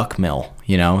a duck mill,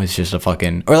 you know, it's just a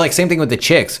fucking, or like same thing with the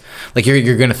chicks. Like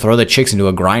you're going to throw the chicks into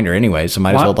a grinder anyway, so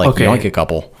might as well like yoink a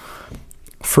couple.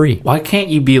 Free. Why can't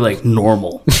you be like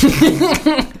normal?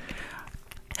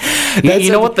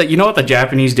 you know what the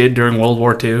Japanese did during World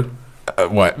War II?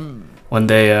 What? When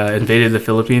they invaded the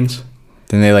Philippines?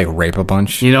 Then they like rape a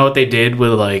bunch. You know what they did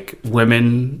with like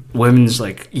women's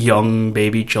like young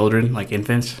baby children, like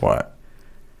infants? What?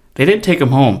 They didn't take them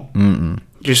home. Mm-mm.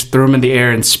 Just threw them in the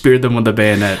air and speared them with a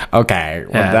bayonet. Okay.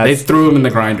 Well, Yeah, they threw them in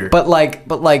the grinder. But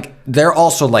like they're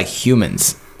also like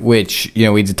humans, which, you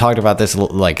know, we talked about this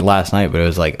like last night, but it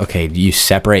was like, okay, you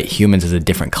separate humans as a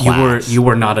different class. You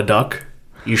were not a duck.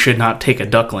 You should not take a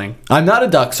duckling. I'm not a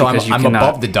duck, so Because you I'm cannot.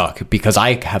 above the duck because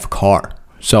I have a car.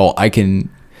 So I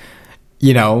can,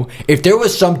 you know, if there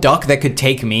was some duck that could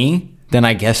take me, then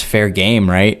I guess fair game,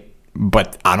 right?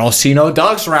 But I don't see no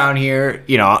ducks around here,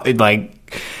 you know, like,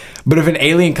 but if an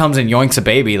alien comes and yoinks a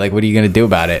baby, like, what are you going to do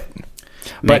about it?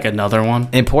 Make another one.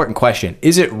 Important question.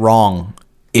 Is it wrong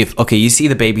if, okay, you see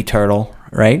the baby turtle,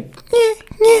 right?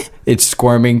 It's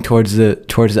squirming towards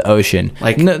the ocean.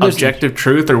 Like there's- objective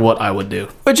truth or what I would do.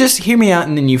 But just hear me out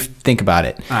and then you think about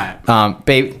it. All right.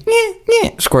 Baby,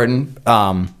 squirting.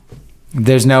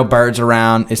 There's no birds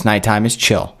around. It's nighttime. It's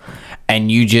chill.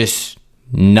 And you just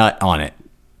nut on it.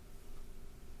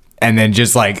 And then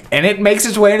just like, and it makes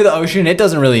its way into the ocean. It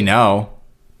doesn't really know.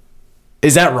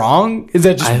 Is that wrong? Is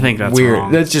that just I think that's weird?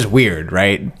 wrong. That's just weird,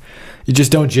 right? You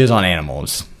just don't jizz on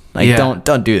animals. Like, Yeah.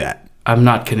 don't do that. I'm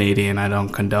not Canadian. I don't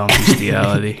condone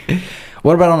bestiality.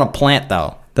 What about on a plant,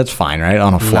 though? That's fine, right?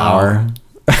 On a flower.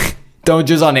 Don't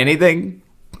jizz on anything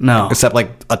No, except like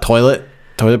a toilet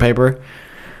paper.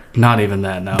 not even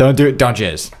that. No. Don't do it. Don't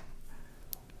jizz.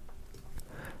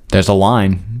 There's a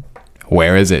line.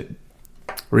 Where is it?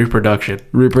 Reproduction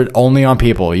Rupert, only on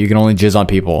people. You can only jizz on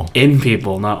people. in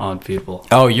people, not on people.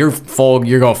 Oh, you're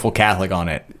going full Catholic on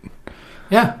it.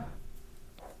 Yeah.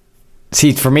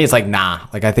 See, for me, it's like, nah.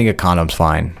 Like, I think a condom's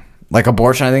fine. Like,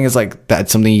 abortion, I think is like,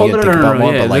 that's something you Oh, get to no, think no, about no,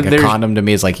 more. yeah, But like, a there's- condom to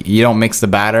me is like, you don't mix the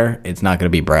batter, it's not going to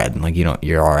be bread. Like,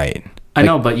 you're all right. I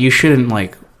know, but you shouldn't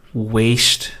like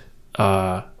waste.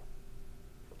 Jizz.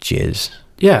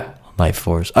 Yeah. Life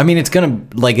force. I mean, it's going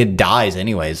to, like, it dies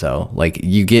anyways, though. Like,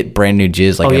 you get brand new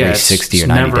jizz, like, every 60 or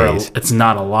 90 days. It's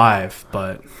not alive,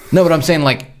 but No, but I'm saying,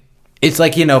 like, it's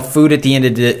like, you know, food at the end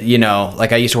of the, you know,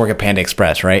 like I used to work at Panda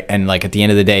Express, right? And like at the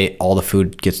end of the day, all the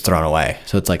food gets thrown away.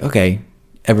 So it's like, okay,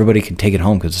 everybody can take it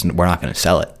home because we're not going to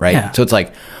sell it, right? Yeah. So it's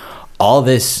like all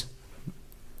this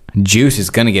juice is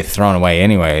going to get thrown away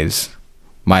anyways.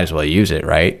 Might as well use it,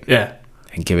 right? yeah.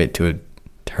 And give it to a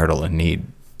turtle in need.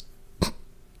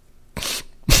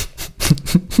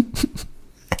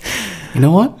 You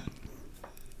know what?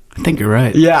 I think you're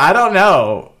right. Yeah, I don't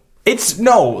know. It's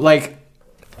no, like,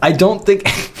 I don't think.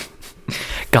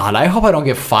 God, I hope I don't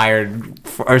get fired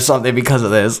or something because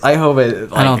of this. I hope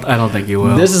it. Like, I don't think you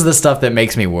will. This is the stuff that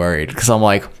makes me worried because I'm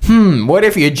like, what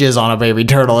if you jizz on a baby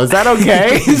turtle? Is that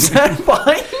okay? Is that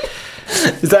fine?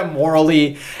 Is that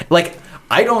morally like?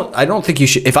 I don't think you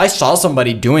should. If I saw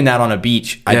somebody doing that on a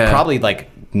beach, I'd Yeah. probably like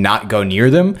not go near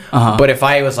them. But if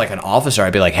I was like an officer,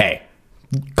 I'd be like, hey.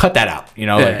 Cut that out, you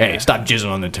know. Yeah, like, hey, yeah. stop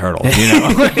jizzing on the turtle, you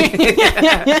know.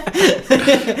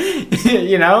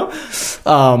 You know,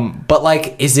 but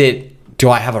like, is it? Do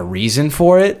I have a reason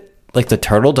for it? Like the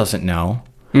turtle doesn't know.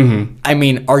 Mm-hmm. I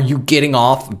mean, are you getting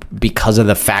off because of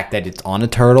the fact that it's on a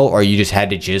turtle, or you just had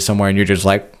to jizz somewhere and you're just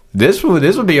like, this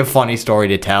would be a funny story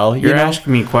to tell. You're You know?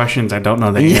 asking me questions I don't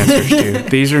know the answers to.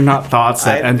 These are not thoughts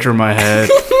that enter my head.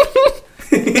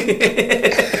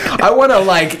 I want to,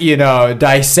 like, you know,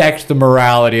 dissect the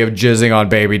morality of jizzing on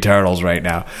baby turtles right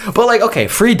now. But, like, okay,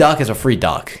 free duck is a free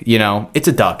duck, you know? It's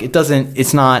a duck.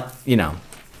 It's not, you know.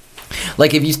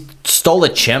 Like, if you stole a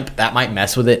chimp, that might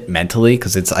mess with it mentally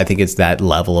because I think it's that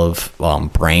level of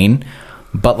brain.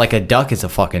 But, like, a duck is a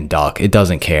fucking duck. It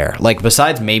doesn't care. Like,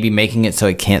 besides maybe making it so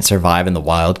it can't survive in the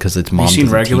wild because its mom You seen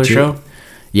doesn't Regular teach it. Show?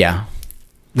 Yeah.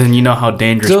 Then you know how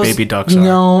dangerous baby ducks are.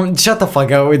 No, shut the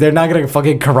fuck up. They're not gonna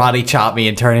fucking karate chop me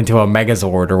and turn into a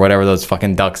Megazord or whatever those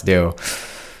fucking ducks do.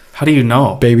 How do you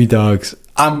know? Baby ducks.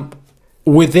 I'm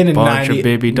within a Bunch 90, of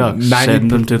baby ducks. 90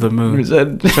 Send them to the moon.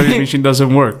 Send- Study machine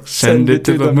doesn't work. Send it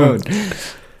to the moon.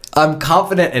 I'm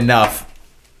confident enough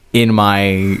in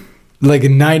my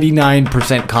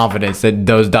 99% confidence that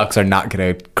those ducks are not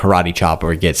going to karate chop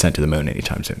or get sent to the moon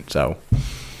anytime soon. So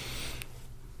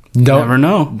Never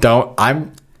know.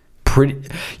 I'm pretty.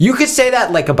 You could say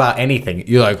that about anything.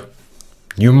 You're like,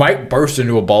 you might burst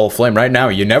into a ball of flame right now.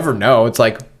 You never know. It's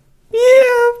like,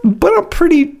 yeah, but I'm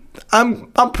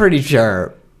pretty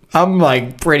sure.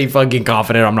 I'm pretty fucking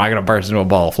confident I'm not gonna burst into a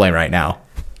ball of flame right now.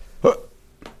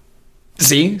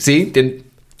 See,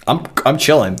 I'm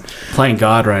chilling. Playing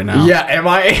God right now. Yeah, am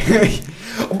I?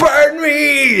 Burn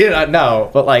me!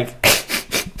 No, but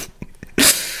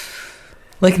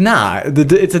nah.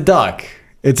 It's a duck.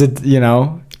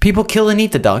 People kill and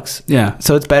eat the ducks. Yeah.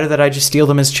 So it's better that I just steal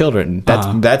them as children.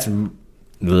 That's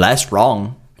less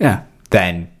wrong. Yeah.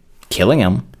 Than killing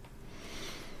them.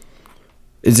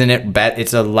 Isn't it?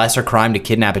 It's a lesser crime to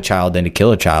kidnap a child than to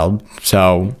kill a child.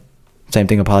 So same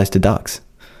thing applies to ducks.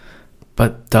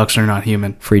 But ducks are not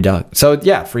human. Free duck. So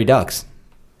yeah, free ducks.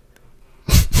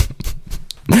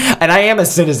 And I am a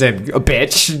citizen, a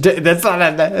bitch. That's not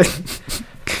a.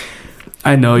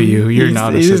 I know you. You're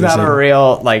not a citizen. He's not a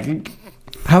real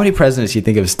How many presidents do you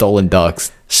think have stolen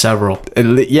ducks? Several.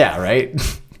 Yeah, right.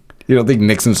 You don't think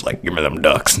Nixon's give me them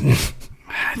ducks?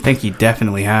 I think he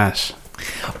definitely has.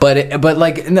 But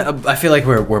I feel like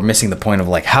we're missing the point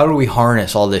of how do we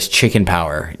harness all this chicken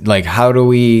power? How do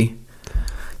we?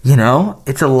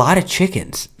 It's a lot of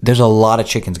chickens. There's a lot of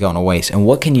chickens going to waste. And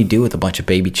what can you do with a bunch of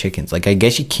baby chickens? I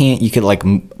guess you could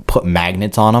put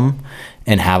magnets on them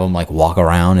and have them walk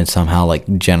around and somehow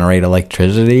generate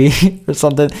electricity or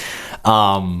something.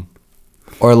 Or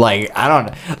I don't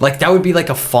know. That would be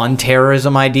a fun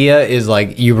terrorism idea is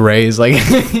you raise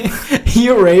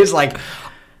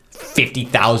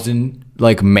 50,000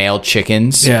 male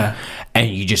chickens. Yeah. And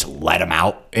you just let them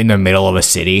out in the middle of a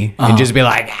city and just be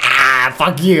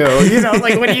fuck you.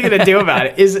 What are you going to do about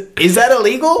it? Is that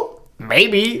illegal?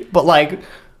 Maybe. But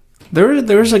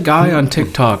there's a guy on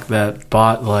TikTok that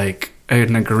bought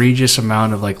an egregious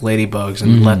amount of ladybugs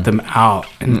and let them out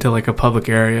into a public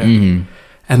area. And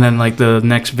then the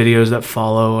next videos that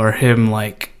follow are him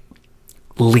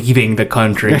leaving the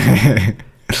country.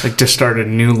 To start a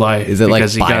new life. Is it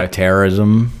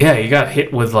bioterrorism? Yeah, he got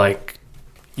hit with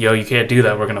yo, you can't do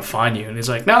that, we're gonna fine you. And he's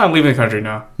like, no, I'm leaving the country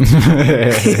now.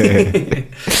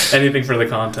 Anything for the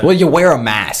content. Well, you wear a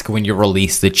mask when you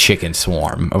release the chicken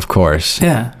swarm, of course.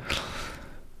 Yeah.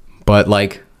 But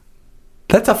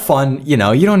that's a fun, you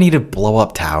don't need to blow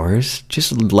up towers.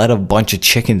 Just let a bunch of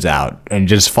chickens out and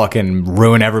just fucking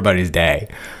ruin everybody's day.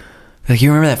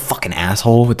 You remember that fucking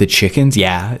asshole with the chickens?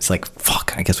 Yeah. It's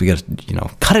fuck, I guess we gotta,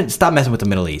 cut it. Stop messing with the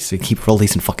Middle East. They keep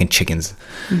releasing fucking chickens.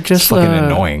 Just it's fucking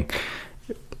annoying.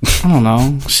 I don't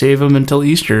know. Save them until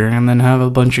Easter and then have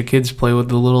a bunch of kids play with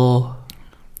the little.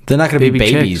 They're not gonna be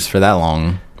babies chicks for that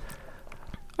long.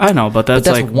 I know, but that's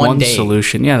one day.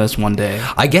 solution. Yeah, that's one day.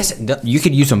 I guess you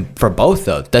could use them for both,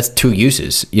 though. That's 2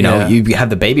 uses. You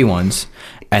have the baby ones,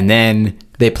 and then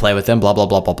they play with them, blah, blah,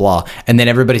 blah, blah, blah. And then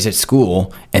everybody's at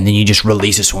school, and then you just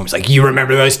release a swarm. It's you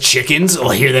remember those chickens?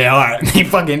 Well, here they are. And they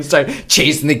fucking start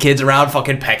chasing the kids around,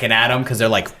 fucking pecking at them, because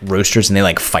they're roosters, and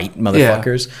they fight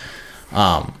motherfuckers.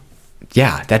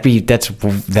 Yeah,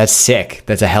 that's sick.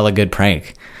 That's a hella good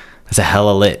prank. That's a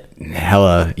hella lit.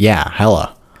 Hella.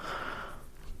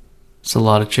 It's a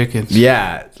lot of chickens.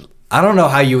 Yeah. I don't know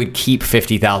how you would keep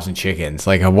 50,000 chickens.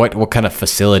 What kind of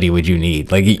facility would you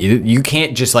need? You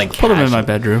can't just put them in my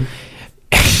bedroom.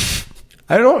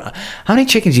 I don't know. How many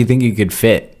chickens do you think you could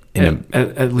fit in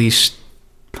at least,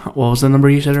 what was the number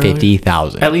you said earlier?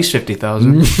 50,000. At least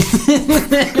 50,000.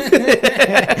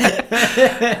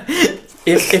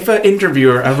 If an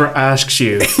interviewer ever asks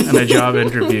you in a job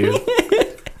interview,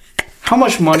 how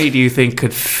much money do you think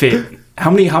could fit?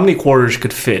 How many quarters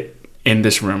could fit in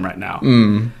this room right now?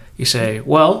 You say,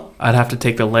 well, I'd have to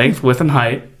take the length, width, and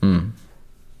height and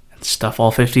stuff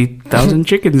all 50,000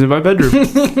 chickens in my bedroom.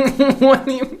 What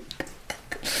do you...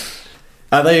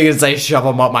 I thought you were going to say shove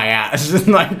them up my ass. It's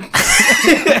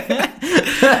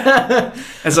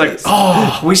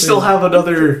we still have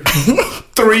another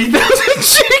 3,000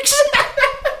 chicks.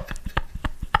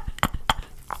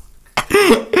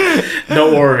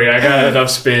 Don't worry, I got enough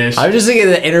space. I'm just thinking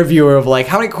of the interviewer of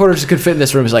how many quarters could fit in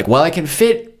this room? Is well, I can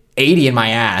fit 80 in my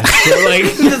ass. So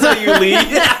that's how you lead.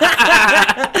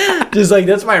 Just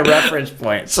that's my reference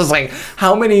point. So it's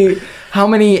how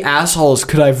many assholes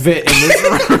could I fit in this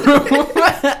room?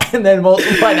 And then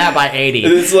multiply that by 80.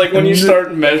 It's when you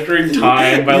start measuring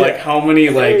time by how many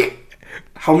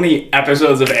how many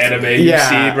episodes of anime you've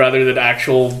seen rather than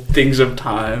actual things of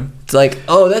time. It's like,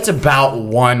 oh, that's about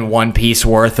One Piece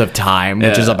worth of time,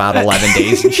 which is about 11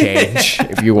 days and change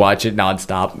if you watch it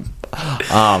nonstop.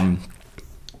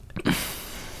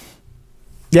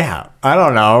 Yeah, I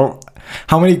don't know.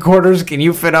 How many quarters can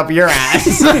you fit up your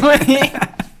ass?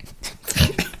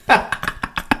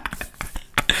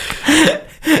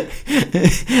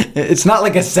 It's not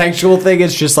like a sexual thing.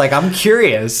 It's just like, I'm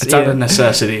curious. It's out of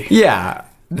necessity. Yeah.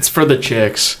 It's for the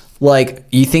chicks. Like,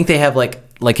 you think they have like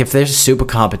if there's super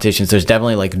competitions, there's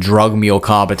definitely like drug mule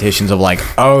competitions of like,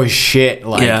 oh shit,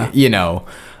 like, you know,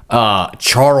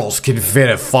 Charles can fit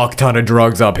a fuck ton of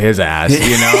drugs up his ass,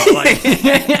 you know? Like,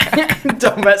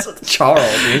 don't mess with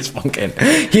Charles. He's fucking,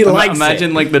 he likes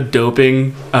Imagine it. like the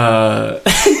doping,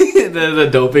 the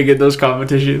doping in those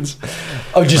competitions.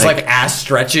 Oh, just like ass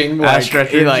stretching? Ass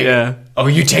stretching, like, yeah. Oh,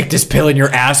 you take this pill and your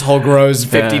asshole grows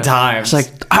 50 times.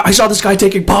 It's like, I saw this guy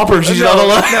taking poppers. He's not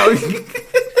alive.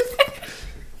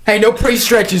 Hey, no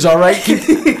pre-stretches, all right?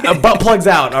 Keep butt plugs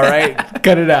out, all right?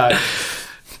 Cut it out.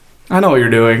 I know what you're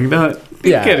doing. You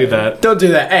can't do that. Don't do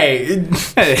that. Hey.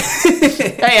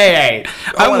 Hey.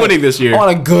 I'm winning this year. I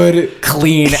want a good,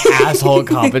 clean asshole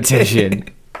competition.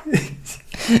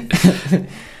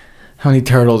 How many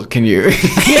turtles can you...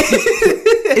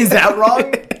 Is that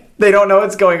wrong? They don't know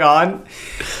what's going on?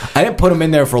 I didn't put them in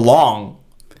there for long.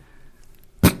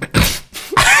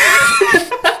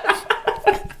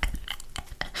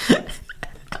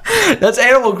 That's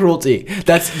animal cruelty.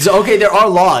 That's okay. There are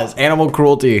laws, animal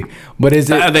cruelty, but is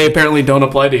it? They apparently don't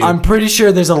apply to you. I'm pretty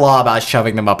sure there's a law about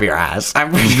shoving them up your ass.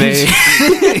 I'm pretty sure.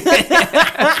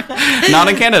 Not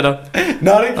in Canada.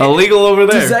 Not in illegal over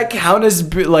there. Does that count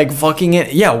as like fucking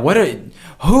it? Yeah.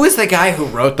 Who is the guy who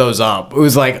wrote those up? It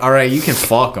was like, all right, you can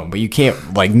fuck them, but you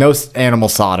can't like no animal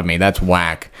sodomy. That's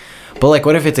whack. But like,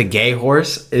 what if it's a gay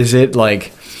horse? Is it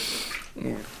like?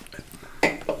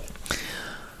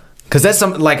 Because that's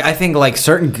some like I think like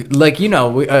certain like we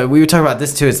were talking about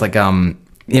this too. It's like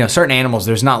certain animals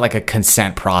there's not like a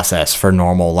consent process for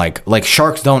normal like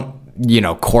sharks don't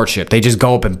courtship. They just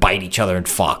go up and bite each other and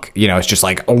fuck. It's just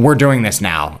like, oh, we're doing this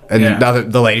now, and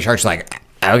the lady shark's like,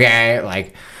 okay,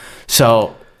 like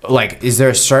so like is there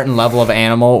a certain level of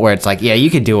animal where it's like, yeah, you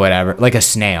could do whatever, like a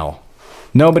snail?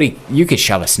 You could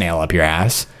shove a snail up your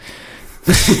ass.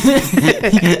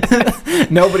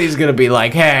 Nobody's gonna be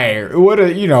like, hey, what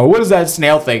is that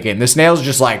snail thinking? The snail's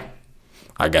just like,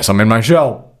 I guess I'm in my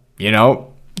shell.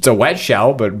 It's a wet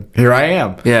shell, but here I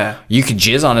am. Yeah, you could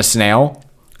jizz on a snail.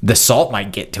 The salt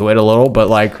might get to it a little, but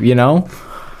like,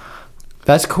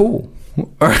 that's cool.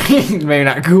 Or maybe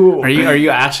not cool. Are you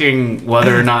asking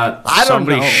whether or not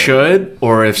somebody should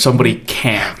or if somebody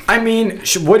can? I mean,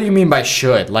 what do you mean by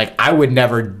should? Like, I would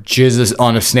never jizz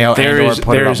on a snail or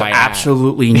put it on my ass.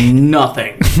 Absolutely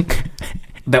nothing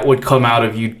that would come out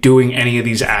of you doing any of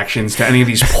these actions to any of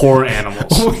these poor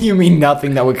animals. What do you mean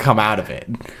nothing that would come out of it?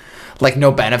 Like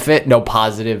no benefit, no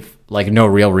positive, like no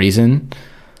real reason?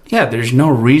 Yeah, there's no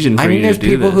reason for you to do this.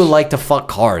 There's people who like to fuck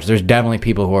cars. There's definitely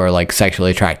people who are like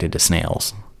sexually attracted to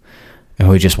snails and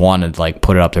who just want to like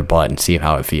put it up their butt and see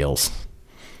how it feels.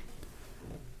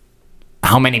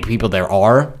 How many people there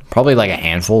are? Probably like a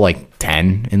handful, like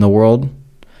 10 in the world.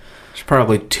 There's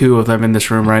probably 2 of them in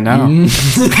this room right now.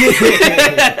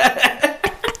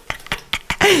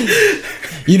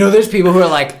 There's people who are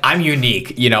like, I'm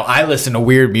unique. I listen to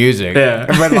weird music. Yeah.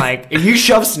 But like, if you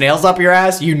shove snails up your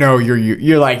ass,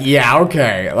 you're like, yeah,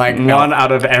 okay. Like one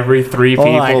out of every 3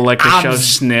 people like to shove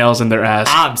snails in their ass.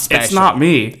 I'm special. It's not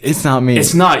me. It's not me.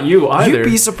 It's not you either. You'd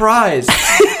be surprised.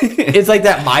 It's like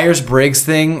that Myers-Briggs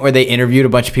thing where they interviewed a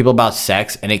bunch of people about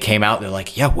sex and it came out. They're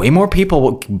like, yeah, way more people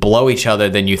will blow each other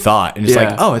than you thought. And it's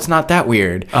like, oh, it's not that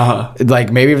weird.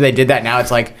 Like maybe if they did that now,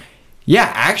 it's like,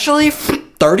 yeah, actually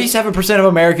 37% of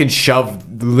Americans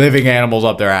shove living animals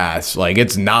up their ass. Like,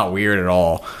 it's not weird at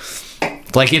all.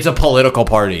 Like, it's a political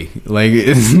party. Like,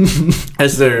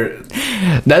 that's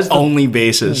the only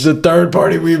basis. The third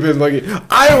party we've been looking.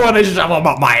 I don't want to shove them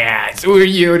up my ass. Who are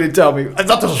you to tell me? I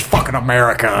thought this was fucking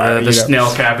America. The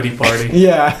snail cavity party.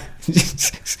 Yeah.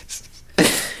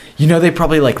 They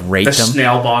probably like rate them. The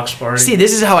snail box party. See,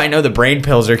 this is how I know the brain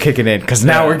pills are kicking in, because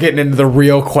now we're getting into the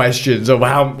real questions of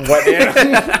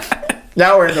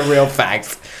now we're in the real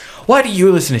facts. Why do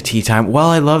you listen to Tea Time? Well,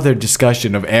 I love their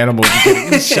discussion of animals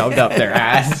getting shoved up their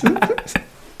ass.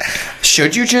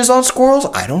 Should you jizz on squirrels?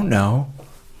 I don't know.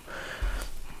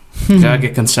 Gotta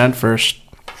get consent first.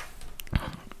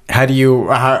 How do you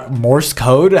Morse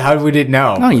code? How would it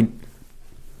know? No, you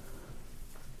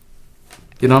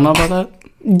don't know about that?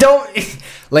 Don't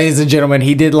ladies and gentlemen,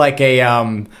 he did like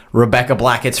a Rebecca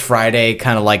Blackett's Friday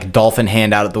kind of like dolphin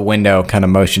hand out of the window kind of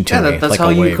motion to me. That's like how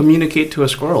a you wave. communicate to a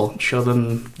squirrel. Show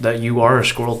them that you are a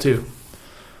squirrel too.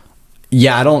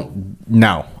 Yeah, I don't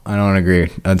agree.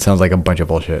 That sounds like a bunch of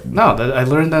bullshit. No, I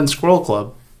learned that in Squirrel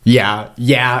Club.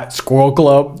 Yeah, Squirrel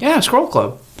Club. Yeah, Squirrel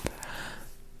Club.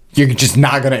 You're just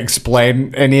not going to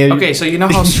explain any of Okay, so you know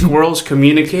how squirrels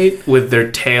communicate with their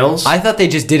tails? I thought they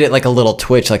just did it like a little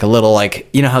twitch, like a little like,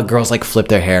 you know how girls like flip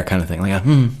their hair kind of thing. Like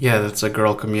Yeah, that's a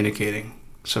girl communicating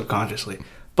subconsciously.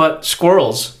 But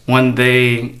squirrels, when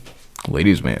they...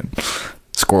 Ladies man.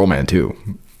 Squirrel man too.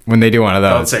 When they do one of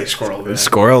those. Don't say squirrel, man.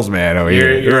 Squirrels man over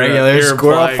here. You're Regular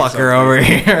squirrel implying fucker over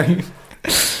here.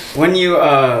 When you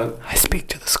I speak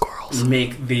to the squirrels.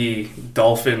 make the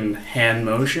dolphin hand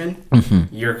motion,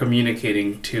 you're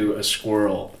communicating to a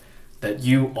squirrel that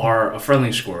you are a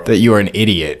friendly squirrel. That you are an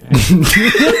idiot.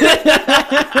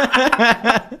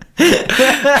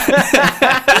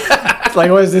 It's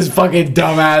like, what's this fucking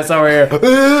dumbass over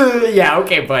here? Yeah,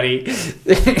 okay, buddy.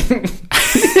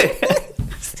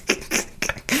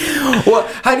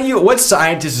 What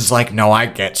scientist is like, no, I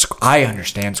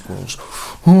understand squirrels.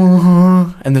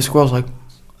 And the squirrel's like,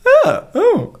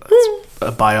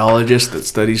 a biologist that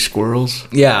studies squirrels.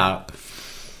 yeah.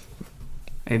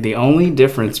 And the only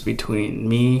difference between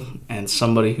me and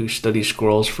somebody who studies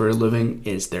squirrels for a living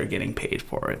is they're getting paid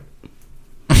for it.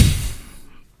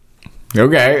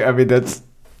 Okay, I mean, that's...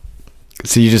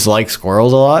 So you just like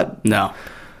squirrels a lot? No,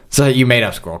 So you made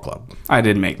up Squirrel Club? I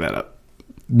didn't make that up.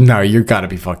 No, you gotta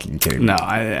be fucking kidding me. No,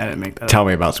 I didn't make that up. Tell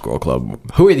me about Squirrel Club.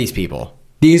 Who are these people?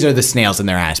 These are the snails in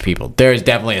their ass people. There is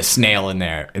definitely a snail in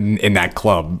there, in that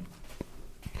club.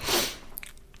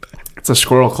 It's a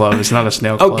squirrel club. It's not a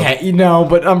snail club. Okay,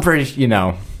 but I'm pretty,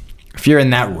 if you're in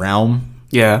that realm,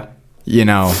 Yeah.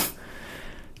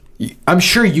 I'm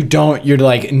sure you don't, you're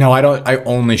like, no, I don't, I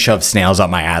only shove snails up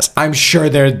my ass. I'm sure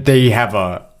they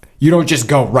have you don't just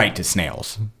go right to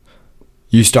snails.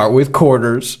 You start with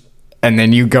quarters, and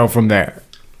then you go from there.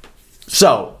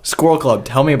 So, Squirrel Club,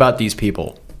 tell me about these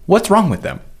people. What's wrong with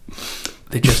them?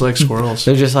 They just like squirrels.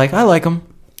 They're just like, I like them.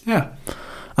 Yeah.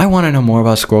 I want to know more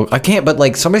about Squirrel. I can't, but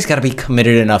like somebody's got to be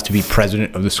committed enough to be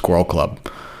president of the Squirrel Club.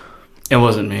 It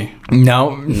wasn't me.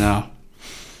 No.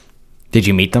 Did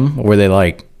you meet them? Or were they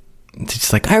like,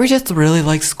 just like, I just really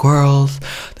like squirrels.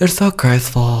 They're so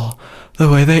graceful. The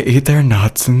way they eat their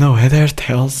nuts and the way their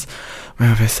tails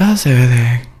move is so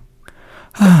soothing.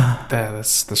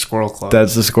 That's the squirrel club.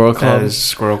 That's the Squirrel Club. That is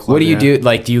Squirrel Club. What do you do?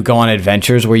 Like, do you go on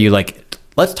adventures where you like,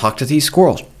 let's talk to these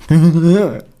squirrels?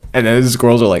 And then the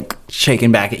squirrels are like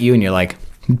shaking back at you and you're like,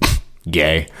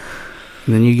 gay.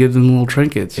 And then you give them little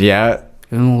trinkets. Yeah.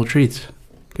 Give them little treats. Give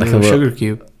Like them a a little- sugar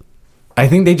cube. I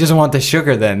think they just want the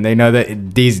sugar then. They know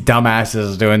that these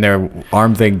dumbasses doing their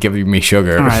arm thing giving me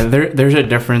sugar. All right, there's a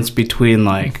difference between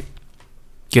like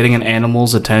getting an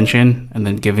animal's attention and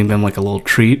then giving them like a little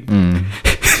treat.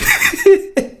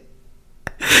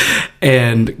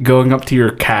 And going up to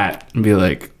your cat and be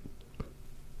like,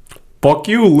 fuck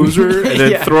you, loser. And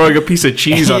then Yeah. throwing a piece of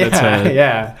cheese on its head.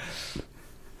 Yeah.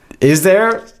 Is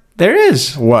there? There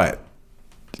is. What?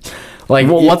 Like,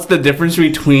 Well, what's the difference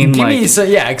between give like me some,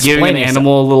 yeah, giving explain an it.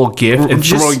 animal a little gift and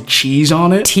Just- throwing cheese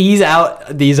on it? Tease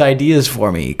out these ideas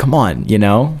for me. Come on, Give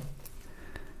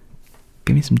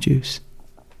me some juice.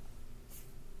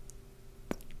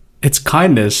 It's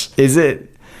kindness. Is it?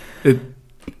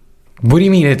 What do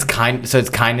you mean it's kind? So it's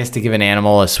kindness to give an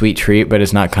animal a sweet treat, but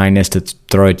it's not kindness to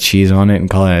throw a cheese on it and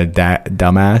call it a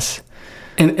dumbass?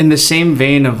 In the same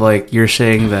vein of like you're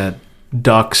saying that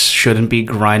ducks shouldn't be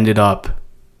grinded up.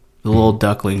 The little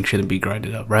duckling shouldn't be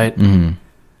grinded up, right? Mm-hmm.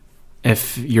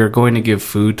 If you're going to give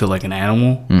food to like an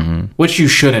animal, which you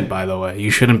shouldn't, by the way,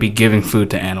 you shouldn't be giving food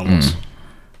to animals.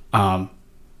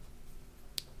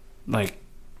 Like,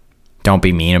 Don't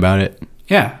be mean about it.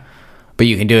 yeah, But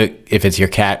you can do it if it's your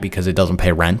cat because it doesn't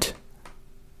pay rent.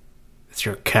 it's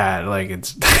your cat. Like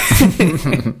it's.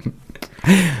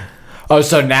 Oh,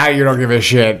 so now you don't give a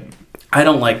shit. I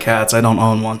don't like cats. I don't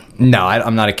own one. No,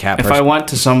 I'm not a cat If person. I went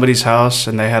to somebody's house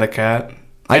and they had a cat,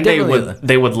 and definitely-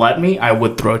 they would let me, I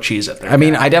would throw cheese at their I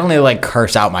mean, cat. I definitely like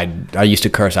curse out I used to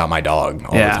curse out my dog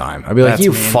all the Yeah, time. I'd be like, that's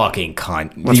you mean. fucking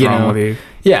cunt. What's wrong with you?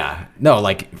 Yeah. No,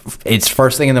 like, it's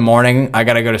first thing in the morning. I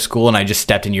got to go to school and I just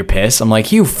stepped in your piss. I'm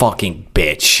like, you fucking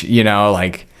bitch.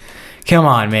 Like, come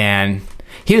on, man.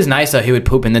 He was nice, though. He would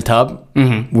poop in the tub,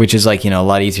 which is like, a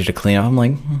lot easier to clean up. I'm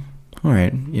like, all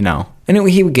right, And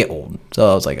he would get old.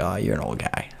 So I was like, oh, you're an old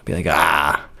guy. I'd be like,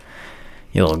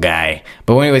 you little guy.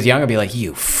 But when he was young, I'd be like,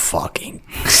 you fucking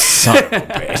son of a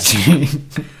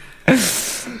bitch.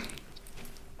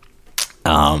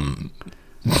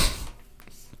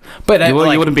 But you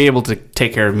wouldn't be able to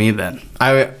take care of me then.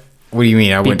 What do you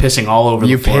mean? I Be would pissing all over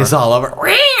You the floor. piss all over. Like,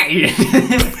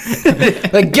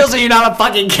 Guilson, you're not a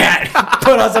fucking cat.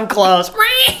 Put on some clothes.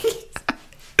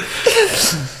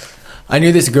 I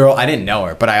knew this girl. I didn't know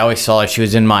her, but I always saw her. She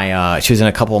was in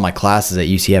a couple of my classes at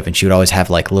UCF, and she would always have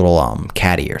like little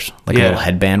cat ears, like a little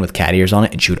headband with cat ears on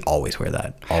it, and she would always wear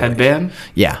that. Always. Headband?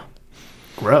 Yeah.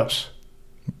 Gross.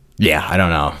 Yeah, I don't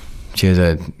know.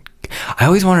 I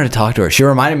always wanted to talk to her. She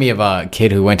reminded me of a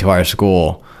kid who went to our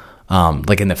school,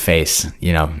 like in the face,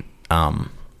 you know.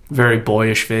 Very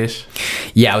boyish face.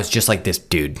 Yeah, it was just like this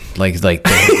dude. Like the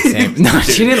same. No,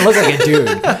 she didn't look like a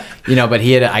dude. You know, but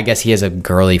I guess he has a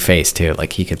girly face too.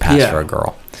 Like he could pass for a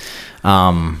girl.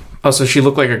 Oh, so she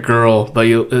looked like a girl, but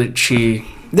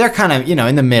they're kind of, you know,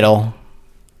 in the middle.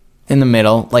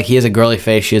 Like he has a girly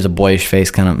face, she has a boyish face,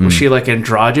 kind of. Was she like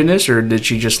androgynous, or did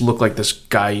she just look like this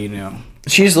guy you know?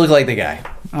 She just looked like the guy.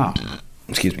 Oh.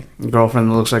 Excuse me.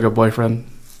 Girlfriend that looks like a boyfriend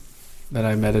that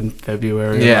I met in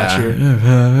February last year.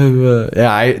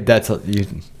 Yeah,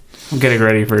 I'm getting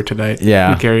ready for tonight.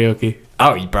 Yeah. Karaoke.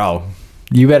 Oh, bro.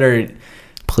 You better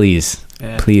please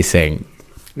sing.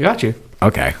 We got you.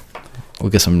 Okay. We'll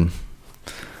get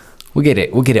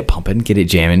it pumping, get it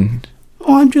jamming.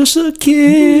 I'm just a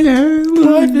kid.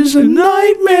 Life is a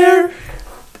nightmare.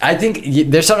 I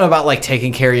think there's something about like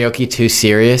taking karaoke too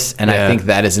serious, and I think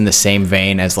that is in the same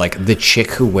vein as like the chick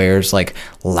who wears like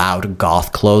loud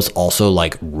goth clothes also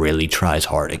like really tries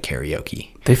hard at karaoke.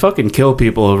 They fucking kill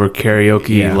people over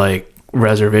karaoke like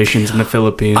reservations in the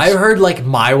Philippines. I heard like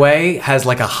My Way has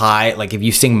like a high, like if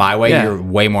you sing My Way, you're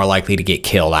way more likely to get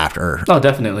killed after. Oh,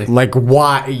 definitely. Like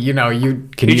why? You know, you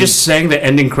just sang the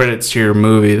ending credits to your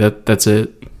movie. That's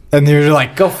it. And they're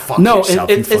like, go fuck yourself.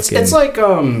 It's like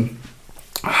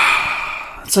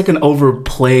it's like an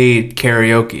overplayed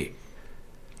karaoke.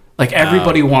 Like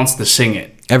everybody wants to sing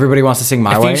it. Everybody wants to sing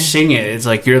My Way. If you sing it, it's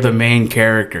like you're the main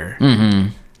character.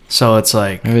 Mm-hmm. So it's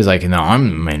like it was like, no,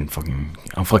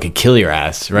 I'll fucking kill your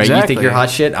ass, right? Exactly. You think you're hot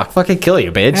shit? I'll fucking kill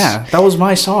you, bitch. Yeah, that was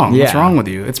my song. Yeah. What's wrong with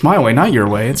you? It's my way, not your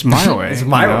way. It's my way. It's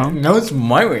my way. No, it's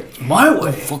my way. My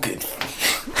way. Fucking.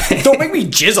 Don't make me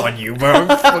jizz on you, bro.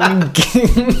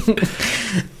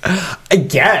 I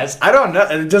guess. I don't know.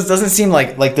 It just doesn't seem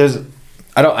like there's.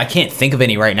 I can't think of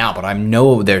any right now, but I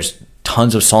know there's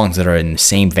tons of songs that are in the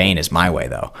same vein as My Way,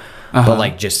 though. But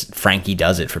like, just Frankie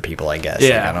does it for people, I guess.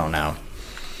 Yeah. Like, I don't know.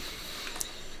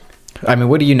 I mean,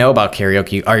 what do you know about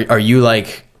karaoke? Are you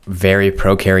like very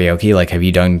pro karaoke? Like, have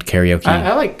you done karaoke?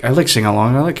 I like sing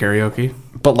along. I like karaoke.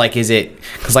 But like, is it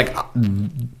because like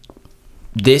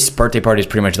this birthday party is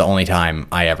pretty much the only time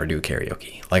I ever do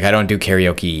karaoke. Like, I don't do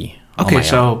karaoke. Okay,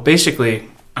 so basically,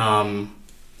 when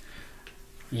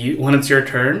it's your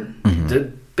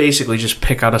turn, basically just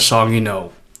pick out a song you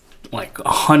know, like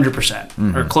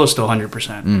 100% or close to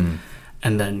 100%.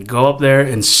 And then go up there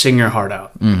and sing your heart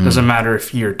out. Doesn't matter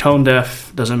if you're tone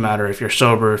deaf. Doesn't matter if you're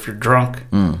sober. If you're drunk,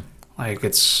 like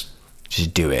it's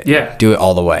just do it. Yeah, do it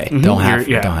all the way. Don't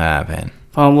have it.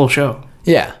 Fun little show.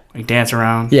 Yeah, like dance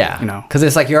around. Yeah, you know, because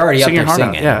it's like you're already sing up there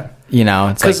singing. Out. Yeah, you know,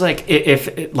 it's because like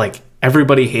if like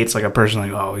everybody hates like a person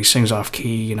like, oh, he sings off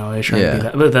key. You know, they try to be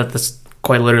that. But that's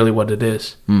quite literally what it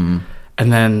is.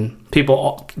 And then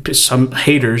some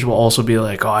haters will also be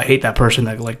like, oh, I hate that person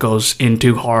that like goes in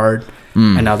too hard.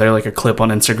 And now they're like a clip on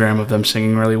Instagram of them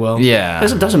singing really well. Yeah.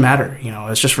 It doesn't matter. You know,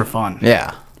 it's just for fun.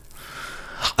 Yeah.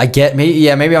 I get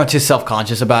maybe I'm too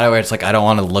self-conscious about it where it's like I don't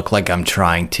want to look like I'm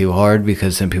trying too hard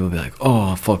because then people will be like,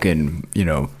 oh, fucking, you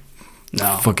know,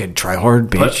 fucking try hard,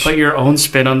 bitch. Put your own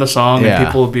spin on the song and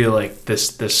people will be like,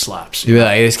 this slaps. You'll be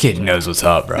like, this kid knows what's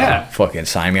up, bro. Yeah. Fucking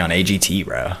sign me on AGT,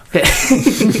 bro.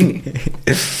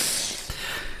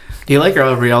 Do you like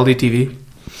reality TV?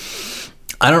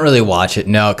 I don't really watch it,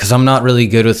 no, because I'm not really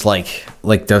good with like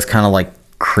those kind of like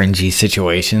cringy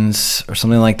situations or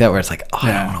something like that where it's like, oh,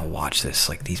 I don't want to watch this.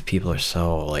 Like these people are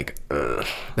so like, ugh.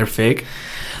 They're fake.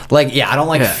 Like, yeah, I don't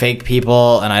like fake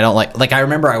people, and I don't like I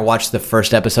remember I watched the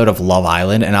first episode of Love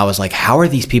Island, and I was like, how are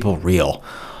these people real?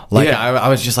 Like, I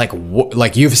was just like,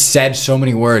 like you've said so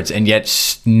many words, and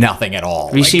yet nothing at all.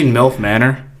 Have you seen MILF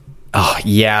Manor? Oh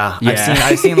yeah.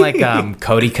 I've seen like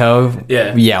Cody Cove.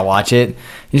 Yeah, watch it.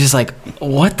 You're just like,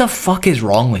 what the fuck is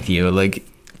wrong with you? Like,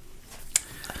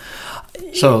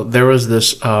 so there was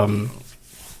this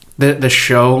the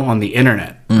show on the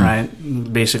internet, right?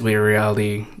 Basically a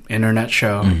reality internet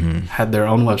show. Had their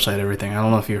own website, everything. I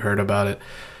don't know if you heard about it.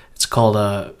 It's called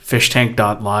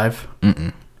fishtank.live.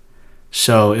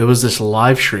 So it was this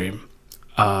live stream.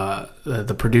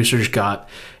 The producers got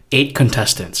 8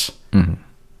 contestants.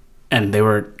 And they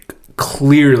were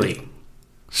clearly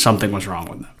something was wrong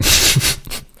with them.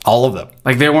 All of them.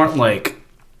 Like they weren't like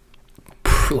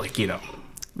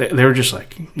they were just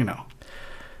like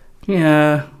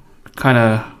yeah, kind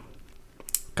of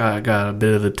got a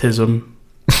bit of the tism.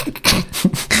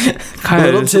 Kind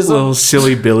of little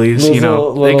silly billies, they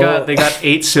got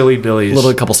 8 silly billies,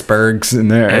 Little couple spurgs in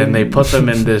there, and they put them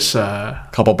in this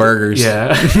couple burgers.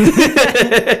 Yeah,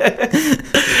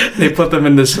 they put them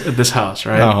in this house,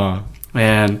 right?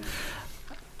 And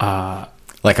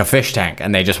like a fish tank,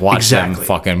 and they just watch them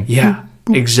fucking. Yeah,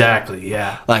 exactly.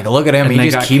 Yeah, like look at him. And he they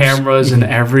just got keeps cameras in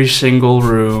every single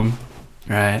room,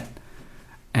 right?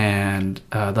 And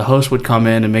the host would come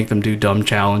in and make them do dumb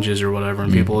challenges or whatever,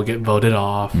 and people would get voted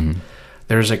off.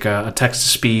 There's like a text to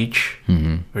speech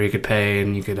where you could pay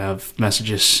and you could have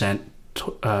messages sent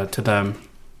to them.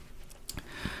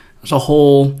 It was a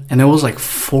whole, and it was like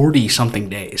 40 something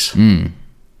days.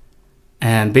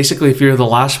 And basically, if you're the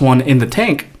last one in the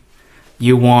tank,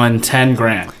 you won 10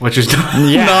 grand, which is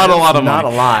not a lot of money. Not a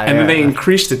lot. And then they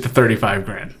increased it to 35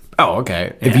 grand. Oh,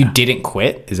 okay. If you didn't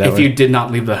quit, is that if you did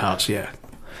not leave the house? Yeah.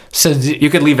 So You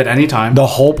could leave at any time. the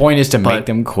whole point is to make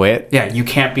them quit. Yeah, you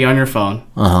can't be on your phone.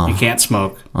 You can't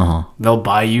smoke. They'll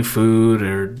buy you food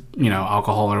or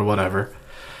alcohol or whatever,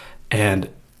 and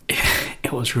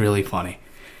it was really funny.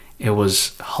 It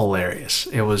was hilarious.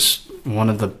 It was one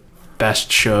of the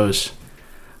best shows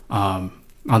on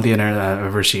the internet I've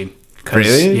ever seen.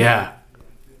 Really? Yeah,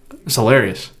 it's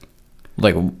hilarious.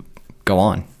 Like, go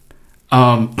on.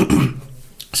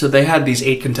 So they had these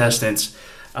 8 contestants.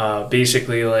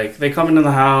 Basically, like they come into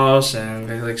the house and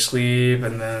they like sleep,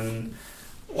 and then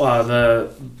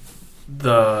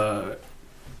the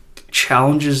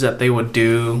challenges that they would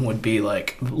do would be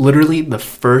like literally the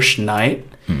first night.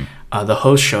 The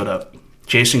host showed up,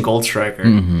 Jason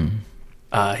Goldstriker.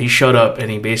 He showed up and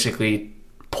he basically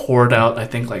poured out, I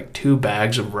think, like 2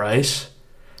 bags of rice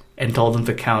and told them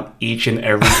to count each and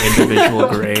every individual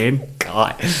grain.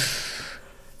 God.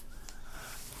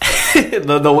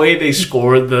 The way they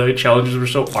scored the challenges were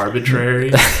so arbitrary.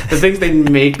 The things they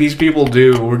make these people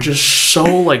do were just so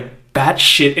like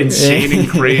batshit insane and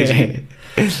crazy,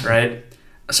 right?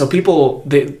 So people,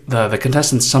 the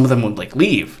contestants, some of them would like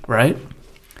leave, right?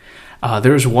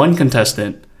 There was one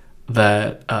contestant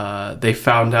that they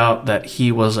found out that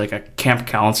he was like a camp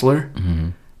counselor,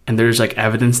 and there's like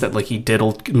evidence that like he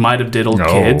might have diddled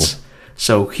kids.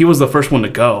 So he was the first one to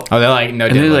go. Oh, they're like, no,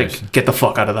 and they're like, get the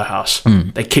fuck out of the house.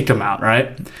 They kicked him out,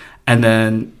 right? And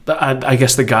then I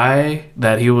guess the guy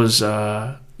that he was, there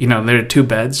are 2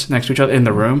 beds next to each other in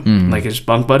the room, like his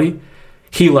bunk buddy.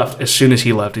 He left. As soon as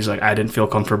he left, he's like, I didn't feel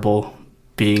comfortable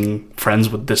being friends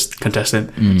with this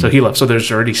contestant. So he left. So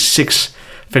there's already 6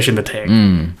 fish in the tank,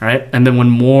 right? And then when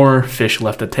more fish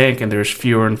left the tank and there's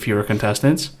fewer and fewer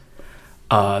contestants,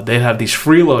 they'd have these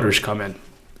freeloaders come in.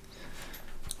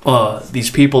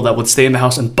 These people that would stay in the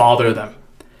house and bother them.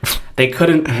 They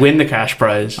couldn't win the cash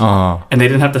prize, and they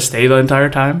didn't have to stay the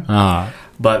entire time.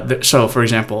 But so, for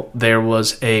example, there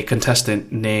was a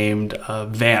contestant named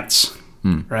Vance,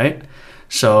 right?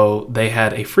 So they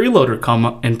had a freeloader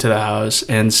come into the house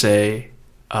and say,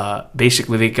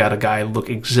 basically, they got a guy look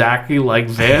exactly like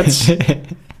Vance,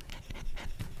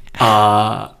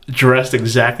 dressed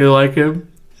exactly like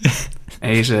him.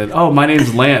 And he said, "Oh, my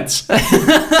name's Lance."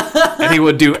 And he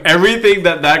would do everything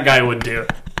that guy would do.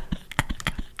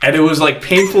 And it was like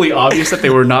painfully obvious that they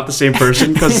were not the same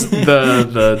person because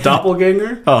the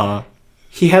doppelganger,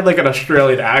 he had like an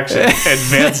Australian accent and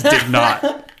Vance did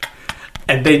not.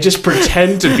 And they just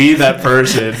pretend to be that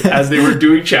person as they were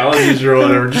doing challenges or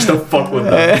whatever just to fuck with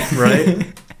them,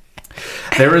 right?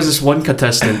 There was this one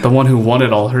contestant, the one who won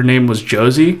it all. Her name was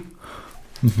Josie.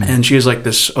 And she was like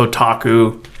this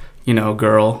otaku,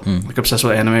 girl, like obsessed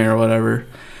with anime or whatever.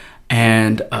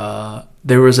 And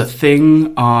there was a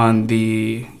thing on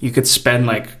you could spend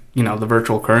like, the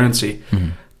virtual currency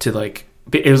to like,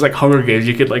 it was like Hunger Games.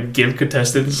 You could like give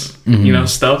contestants,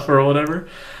 stuff or whatever.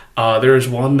 There was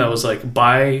one that was like,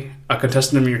 buy a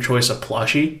contestant of your choice a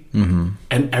plushie.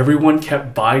 And everyone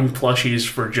kept buying plushies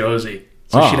for Josie.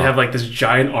 So she'd have like this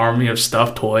giant army of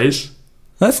stuffed toys.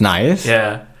 That's nice.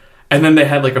 Yeah. And then they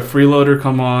had like a freeloader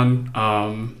come on,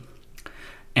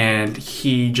 and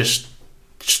he just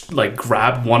like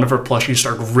grabbed one of her plushies,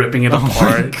 started ripping it apart.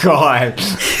 Oh my God.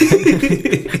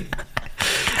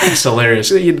 It's hilarious.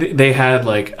 They had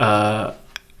like an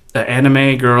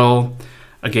anime girl,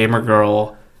 a gamer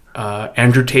girl,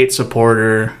 Andrew Tate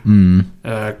supporter,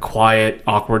 a quiet,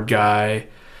 awkward guy,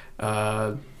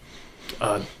 an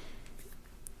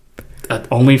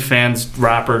OnlyFans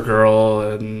rapper girl,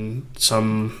 and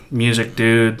some music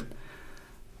dude,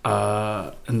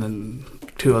 and then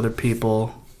 2 other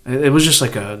people. It was just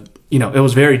like a it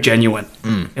was very genuine.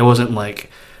 It wasn't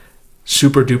like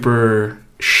super duper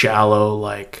shallow,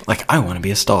 like I want to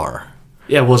be a star.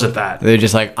 Yeah, it wasn't that. They're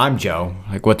just like, I'm Joe.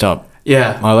 Like, what's up?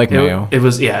 Yeah. I like mayo. It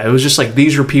was just like,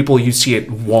 these are people you'd see at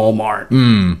Walmart.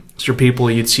 These are people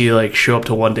you'd see like show up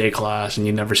to one day class and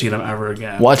you'd never see them ever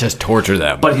again. Watch us torture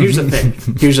them. But here's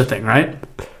the thing, right?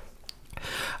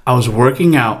 I was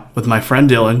working out with my friend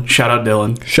Dylan. Shout out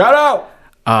Dylan. Shout out!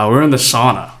 We're in the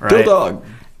sauna, right? Bill Dog.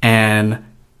 And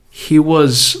he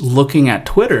was looking at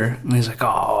Twitter and he's like,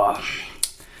 oh,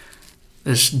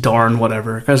 this darn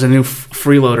whatever. Because a new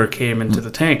freeloader came into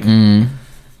the tank. And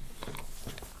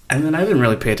then I didn't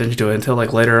really pay attention to it until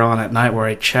like later on at night where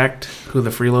I checked who the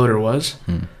freeloader was.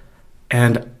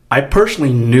 And I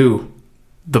personally knew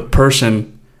the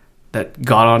person that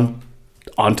got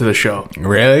onto the show.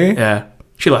 Really? Yeah.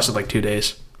 She lasted like 2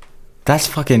 days. That's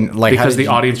fucking like because the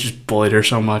audience just bullied her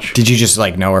so much. Did you just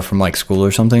like know her from like school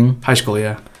or something? High school,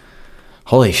 yeah.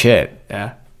 Holy shit.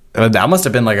 Yeah. That must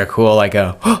have been like a cool like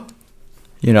a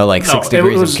 6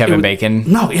 degrees of Kevin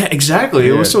Bacon. No, yeah, exactly.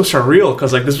 It was so surreal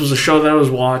because like this was a show that I was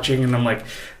watching and I'm like,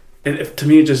 to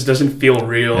me it just doesn't feel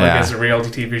real like as a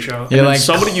reality TV show. You're and like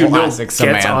somebody classic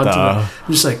gets onto it.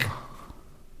 I'm just like,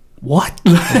 what?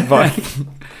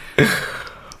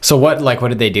 So what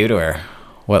did they do to her?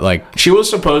 What like she was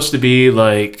supposed to be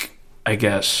like, I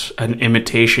guess, an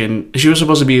imitation. She was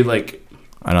supposed to be like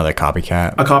another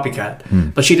copycat. A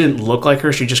copycat. But she didn't look like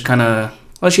her. She just kind of,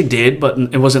 well, she did, but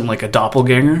it wasn't like a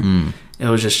doppelganger. It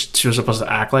was just, she was supposed to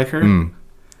act like her. And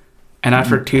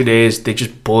after 2 days, they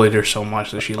just bullied her so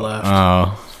much that she left.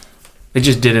 Oh. They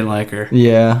just didn't like her.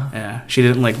 Yeah. Yeah. She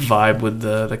didn't like vibe with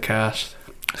the cast.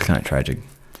 It's kind of tragic.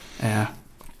 Yeah.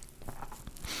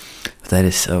 That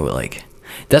is so like,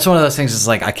 that's one of those things. It's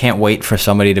like I can't wait for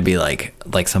somebody to be like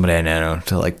somebody I know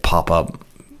to like pop up.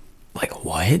 Like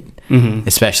what?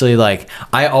 Especially like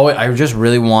I just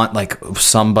really want like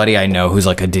somebody I know who's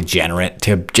like a degenerate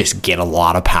to just get a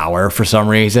lot of power for some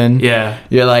reason. Yeah.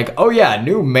 You're like, oh yeah,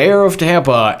 new mayor of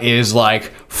Tampa is like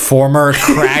former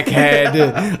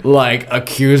crackhead, like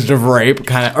accused of rape,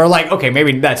 kind of, or like okay,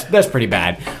 maybe that's pretty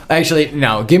bad. Actually,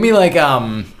 no, give me like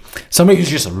somebody who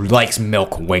just likes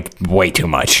milk way too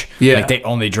much. Yeah. Like they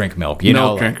only drink milk, you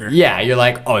know? Milk drinker. Yeah, you're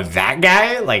like, oh, that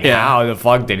guy? Like, how the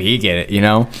fuck did he get it, you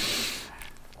know?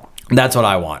 That's what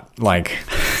I want. Like,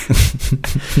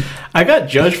 I got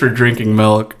judged for drinking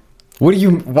milk.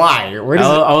 Why?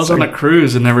 I was on a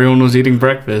cruise and everyone was eating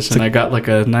breakfast and I got like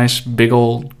a nice big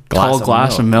old tall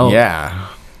glass of milk. Yeah.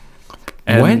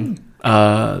 And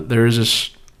there was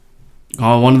this,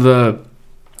 one of the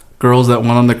girls that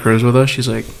went on the cruise with us, she's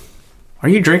like, are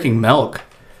you drinking milk?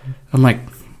 I'm like,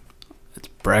 it's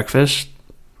breakfast.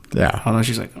 Yeah. I don't know.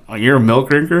 She's like, oh, you're a milk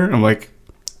drinker? I'm like,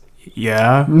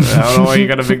 yeah. I don't know why you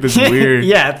gotta make this weird.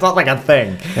 Yeah, it's not like a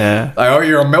thing. Yeah. Like, oh,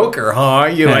 you're a milker,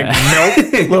 huh? You like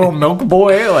milk, little milk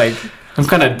boy? Like, I'm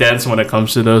kind of dense when it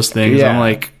comes to those things. Yeah. I'm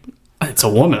like, it's a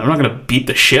woman. I'm not gonna beat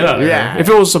the shit out of Yeah. her. If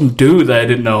it was some dude that I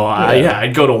didn't know,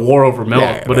 I'd go to war over milk.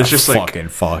 yeah, but it's just like, fucking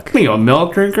fuck. you a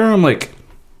milk drinker? I'm like,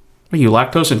 are you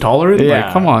lactose intolerant? Yeah.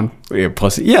 Like, come on. You're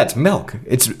pussy. Yeah, it's milk.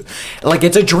 It's like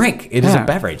it's a drink. It is a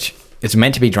beverage. It's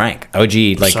meant to be drank.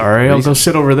 OG, like. Sorry, I'll go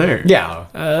sit over there. Yeah.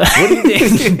 What do you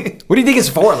think? What do you think it's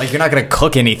for? Like, you're not gonna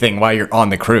cook anything while you're on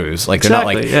the cruise. Like, they're not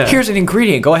like, here's an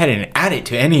ingredient. Go ahead and add it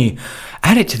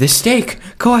to this steak.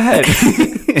 Go ahead.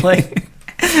 Like,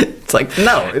 it's like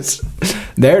no, it's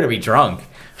there to be drunk.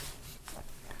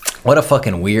 What a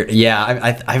fucking weird.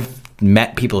 Yeah, I've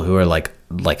met people who are like,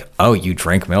 oh, you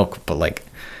drink milk, but like,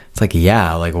 it's like,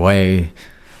 yeah, like why?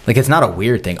 Like, it's not a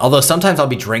weird thing. Although sometimes I'll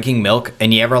be drinking milk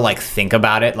and you ever like think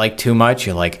about it like too much.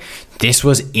 You're like, this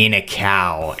was in a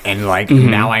cow and like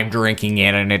now I'm drinking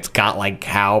it and it's got like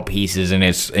cow pieces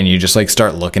and you just like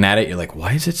start looking at it. You're like,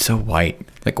 why is it so white?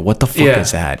 Like, what the fuck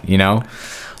is that? You know,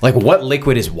 like what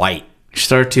liquid is white? You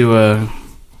start to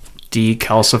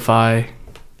decalcify.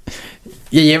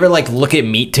 Yeah, you ever like look at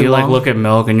meat too long? You like look at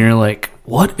milk and you're like,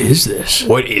 what is this?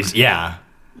 What is? Yeah.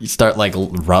 You start like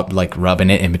rubbing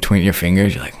it in between your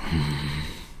fingers. You're like,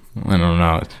 I don't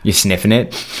know. You sniffing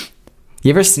it.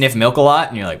 You ever sniff milk a lot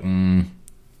and you're like,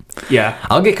 Yeah.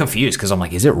 I'll get confused because I'm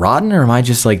like, is it rotten or am I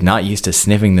just like not used to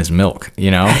sniffing this milk? You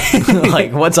know,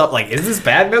 like what's up? Like, is this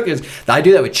bad milk? I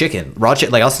do that with chicken, raw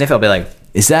chicken. Like I'll sniff it. I'll be like,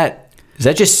 does that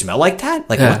just smell like that?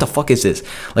 Like what the fuck is this?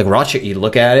 Like raw chicken. You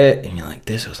look at it and you're like,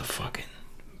 this was a fucking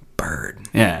bird.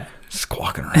 Yeah.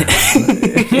 Squawking around.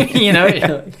 You know,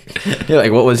 you're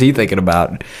like, what was he thinking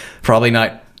about? Probably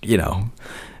not, you know,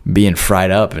 being fried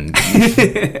up and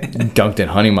dunked in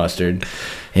honey mustard,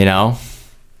 you know.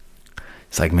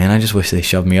 It's like, man, I just wish they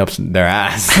shoved me up their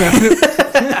ass.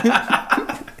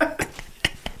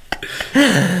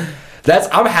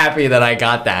 I'm happy that I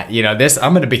got that. You know,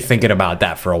 I'm gonna be thinking about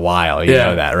that for a while. You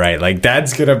know that, right? Like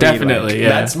that's gonna be definitely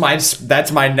that's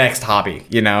my next hobby.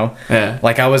 You know,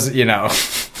 like I was, you know.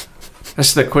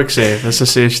 That's the quick save. That's the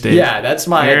save state. Yeah, that's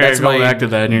my back to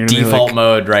that, and you're default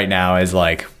mode right now is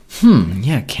like,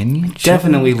 yeah, can you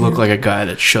definitely look like a guy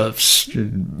that shoves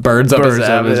birds up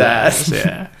his ass?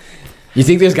 Yeah. You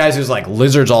think there's guys who's like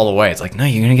lizards all the way? It's like, no,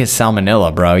 you're gonna get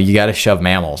salmonella, bro. You got to shove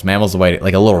mammals. Mammals the way,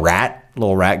 like a little rat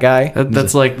guy.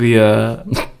 That's like the.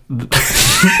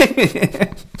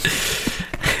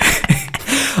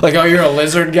 Like, oh, you're a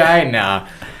lizard guy? Nah.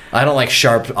 I don't like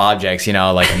sharp objects, you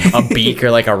know, like a beak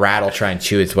or like a rat will try and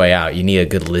chew its way out. You need a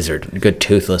good lizard, a good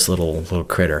toothless little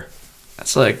critter.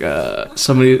 That's like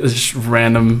somebody, just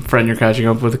random friend you're catching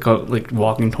up with, like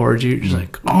walking towards you. Just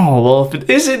like, oh, well, if it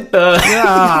isn't,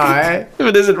 if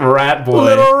it isn't Rat Boy,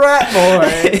 little rat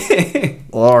boy,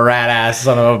 little rat ass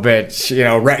son of a bitch, you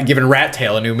know, giving rat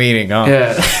tail a new meaning, huh?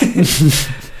 Yeah.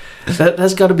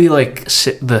 That's got to be like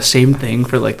the same thing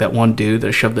for like that one dude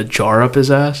that shoved a jar up his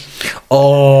ass.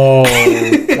 Oh,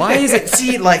 why is it?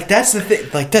 See, like that's the thing.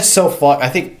 Like that's so fucked.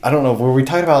 I don't know. Were we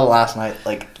talking about it last night?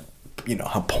 Like, you know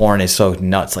how porn is so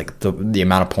nuts. Like the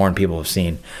amount of porn people have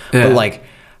seen. Yeah. But like,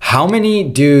 how many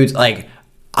dudes? Like,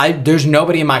 there's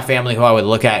nobody in my family who I would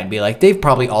look at and be like, they've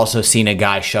probably also seen a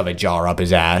guy shove a jar up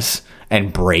his ass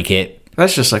and break it.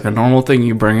 That's just like a normal thing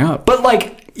you bring up. But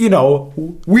like, you know,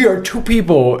 we are two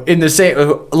people in the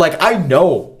same. Like, I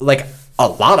know like a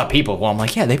lot of people who I'm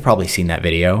like, yeah, they've probably seen that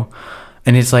video,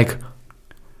 and it's like,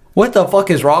 what the fuck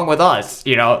is wrong with us?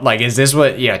 You know, like, is this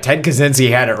what? Yeah, Ted Kaczynski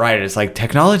had it right. It's like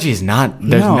technology is not.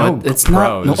 There's it's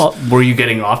pros. Not. No, were you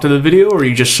getting off to the video, or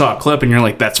you just saw a clip and you're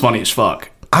like, that's funny as fuck?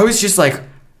 I was just like,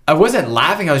 I wasn't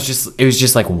laughing. It was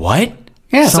just like, what?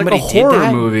 Yeah, it's somebody like a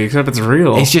horror movie, except it's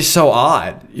real. It's just so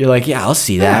odd. You're like, yeah, I'll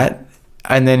see that,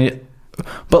 and then.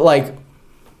 But like,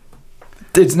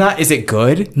 it's not. Is it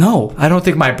good? No, I don't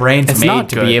think my brain's made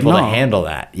to be able to handle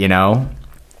that. You know,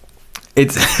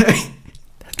 it's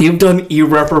you've done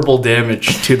irreparable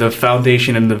damage to the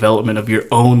foundation and development of your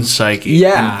own psyche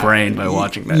and brain by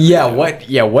watching that. Yeah.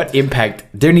 Video. What impact?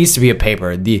 There needs to be a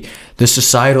paper. The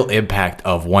societal impact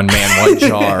of one man, one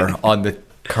jar on the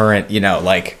current. You know,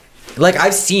 like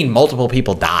I've seen multiple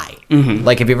people die. Mm-hmm.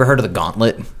 Like, have you ever heard of the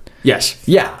Gauntlet? Yes.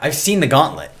 Yeah, I've seen the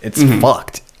Gauntlet. It's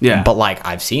fucked. Yeah. But like,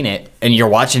 I've seen it, and you're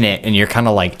watching it, and you're kind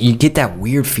of like, you get that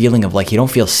weird feeling of like, you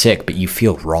don't feel sick, but you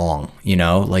feel wrong, you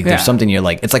know? Like, there's something you're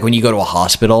like, it's like when you go to a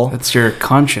hospital. It's your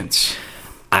conscience.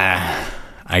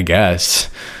 I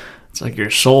guess. It's like your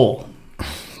soul.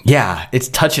 Yeah, it's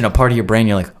touching a part of your brain.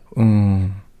 You're like,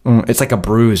 It's like a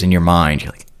bruise in your mind.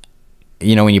 You're like,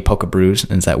 you know, when you poke a bruise,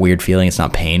 and it's that weird feeling. It's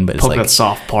not pain, but it's poke like that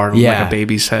soft part of like a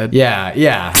baby's head.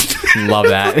 Yeah. Love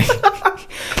that.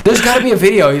 There's got to be a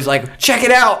video. He's like, check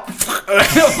it out.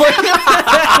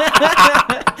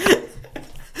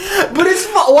 But it's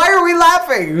why are we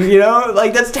laughing? You know,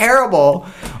 like that's terrible.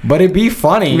 But it'd be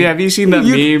funny. Yeah, have you seen that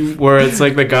meme where it's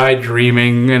like the guy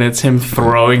dreaming and it's him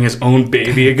throwing his own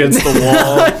baby against the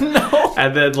wall? No.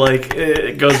 And then like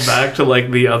it goes back to like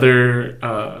the other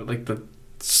like the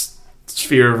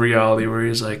sphere of reality where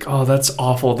he's like, oh, that's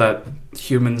awful that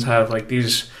humans have like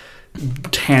these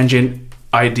tangent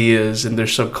ideas in their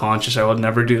subconscious. I will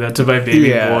never do that to my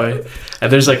baby boy.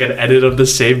 And there's like an edit of the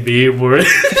same meme where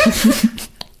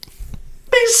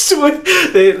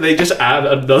they just add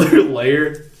another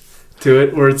layer to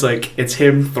it where it's like it's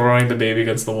him throwing the baby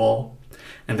against the wall,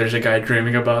 and there's a guy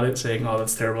dreaming about it saying, oh,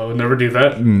 that's terrible, I would never do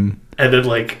that. And then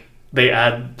like they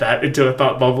add that into a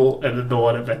thought bubble, and then the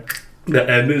one at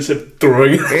the end is him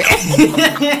throwing it.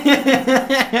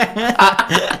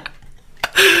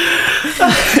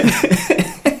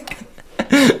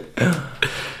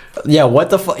 Yeah, what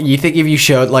the fuck? You think if you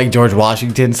showed like George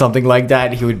Washington something like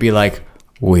that, he would be like,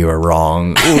 we were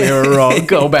wrong.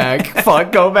 Go back.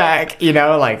 Fuck, go back. You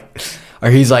know, like, or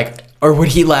he's like, or would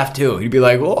he laugh too? He'd be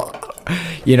like, whoa.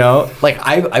 You know, like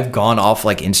I've gone off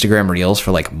like Instagram Reels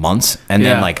for like months, and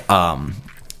then like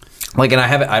and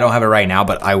I don't have it right now,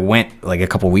 but I went like a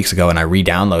couple weeks ago and I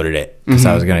re-downloaded it because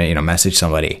I was gonna message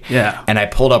somebody. Yeah. And I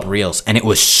pulled up Reels, and it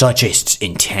was such a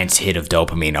intense hit of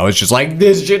dopamine. I was just like,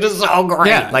 this shit is so great.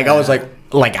 Yeah. Like I was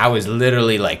like I was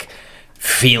literally like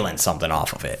feeling something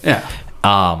off of it. Yeah.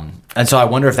 And so I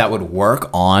wonder if that would work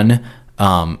on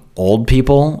old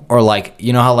people, or like,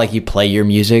 you know how like you play your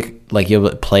music, like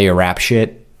you'll play your rap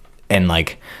shit, and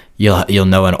like you'll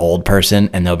know an old person,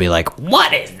 and they'll be like,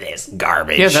 what is this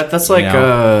garbage? Yeah, that's like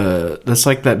that's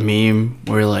like that meme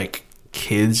where like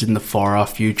kids in the far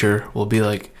off future will be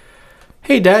like,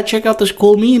 hey dad, check out this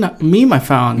cool meme I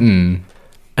found.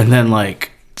 And then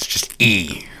like it's just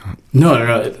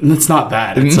No, it's not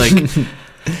that. It's like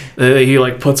he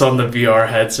like puts on the VR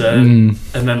headset and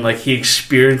then like he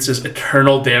experiences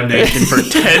eternal damnation for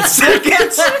 10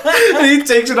 seconds. And he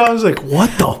takes it off and he's like, what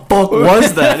the fuck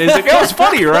was that? And he's like, it was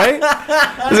funny, right?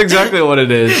 That's exactly what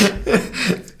it is.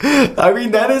 I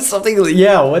mean, that is something.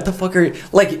 Yeah, what the fuck are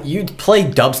like? You play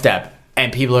dubstep,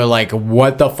 and people are like,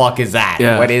 "What the fuck is that?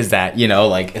 Yeah. What is that?" You know,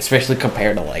 like especially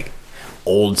compared to like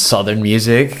old Southern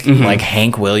music, like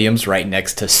Hank Williams right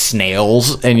next to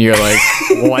Snails, and you're like,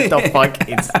 "What the fuck?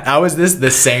 How is this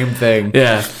the same thing?"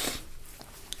 Yeah.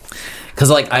 Because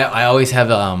like I always have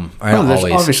There's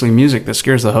obviously music that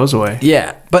scares the hose away.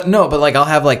 yeah, but like I'll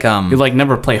have like You'd like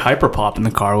never play hyperpop in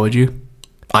the car, would you?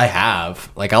 I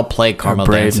have. Like, I'll play Carmel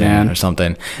brave, Dancing man. or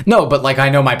something. No, but, like, I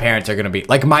know my parents are going to be...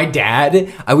 Like, my dad...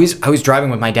 I was driving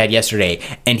with my dad yesterday,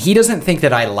 and he doesn't think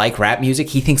that I like rap music.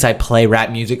 He thinks I play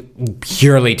rap music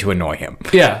purely to annoy him.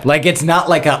 Yeah. Like, it's not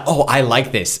like I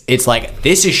like this. It's like,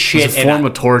 this is shit. It's a form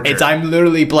of torture. I'm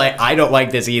literally playing... I don't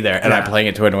like this either, and I'm playing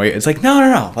it to annoy you. It's like,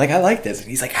 no. Like, I like this. And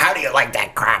he's like, how do you like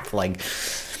that crap? Like...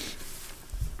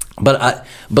 But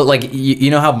like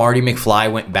you know how Marty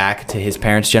McFly went back to his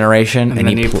parents' generation and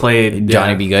he played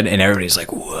Johnny Be Good, and everybody's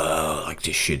like, "Whoa, like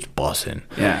this shit's bussin'."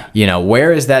 Yeah, you know,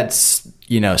 where is that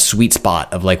sweet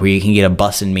spot of like where you can get a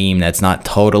bussin' meme that's not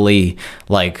totally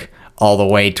like all the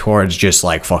way towards just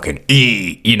like fucking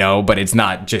you know, but it's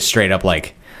not just straight up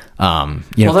like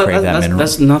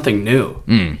that's nothing new.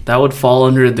 That would fall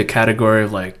under the category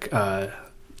of like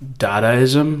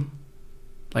Dadaism,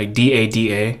 like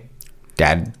DADA.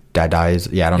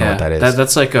 Dadaism. Yeah, I don't know what that is.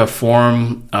 That's like a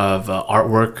form of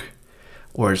artwork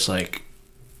where it's like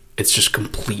it's just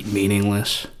complete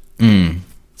meaningless.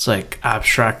 It's like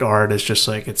abstract art. It's just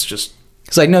like it's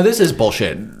like, no, this is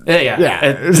bullshit. Yeah.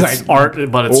 It's like art,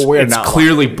 but it's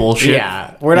clearly bullshit.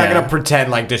 Yeah, we're not gonna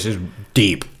pretend like this is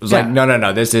deep. It's like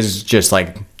no. This is just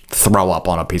like throw up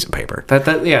on a piece of paper.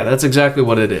 That's exactly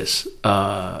what it is.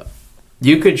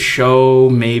 You could show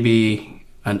maybe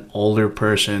an older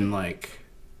person like.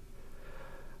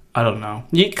 I don't know.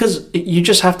 Because you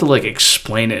just have to, like,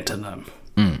 explain it to them.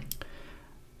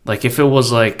 Like, if it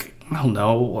was, like, I don't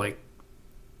know, like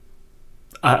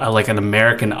an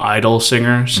American Idol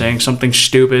singer saying something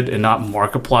stupid and not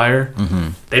Markiplier,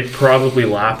 they'd probably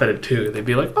laugh at it, too. They'd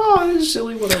be like, oh, this is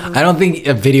silly, whatever. I don't think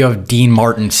a video of Dean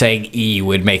Martin saying E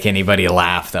would make anybody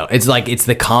laugh, though. It's like, it's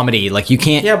the comedy. Like, you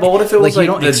can't... Yeah, but what if it was, like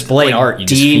you don't explain art, you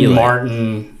just feel Dean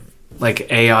Martin...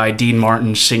 Like AI Dean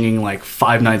Martin singing like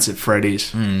Five Nights at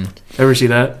Freddy's. Ever see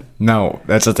that? No,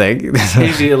 that's a thing. You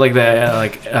see it like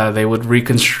that. They would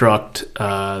reconstruct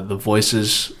the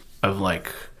voices of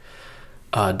like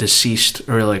deceased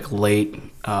or like late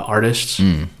artists,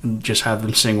 and just have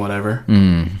them sing whatever.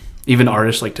 Even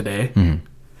artists like today.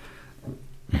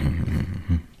 I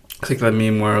think that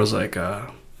meme where it was like,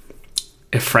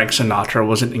 if Frank Sinatra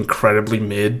wasn't incredibly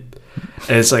mid,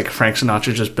 and it's like Frank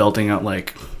Sinatra just belting out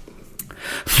like.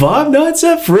 Five Nights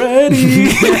at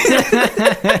Freddy's.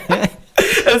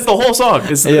 It's the whole song.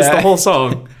 It's the whole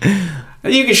song.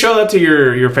 And you can show that to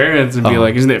your parents and be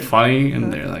like, "Isn't it funny?"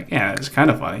 And they're like, "Yeah, it's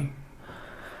kind of funny."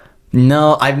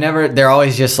 No, I've never. They're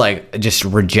always just like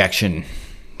rejection.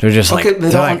 They're just like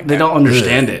they don't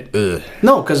understand it.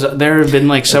 No, because there have been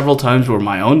like several times where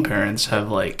my own parents have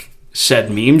like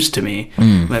said memes to me,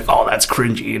 like, "Oh, that's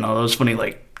cringy," you know, that was funny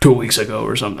like 2 weeks ago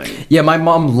or something. Yeah, my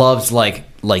mom loves like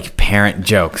parent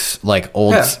jokes, like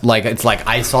old, like it's like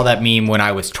I saw that meme when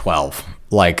I was 12,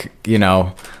 like, you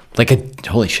know, like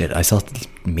holy shit, I saw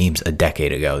memes a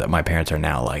decade ago that my parents are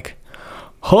now like,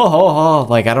 ho ho ho,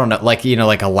 like I don't know, like, you know,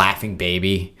 like a laughing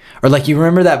baby, or like you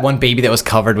remember that one baby that was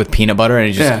covered with peanut butter and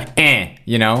it just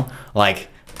you know, like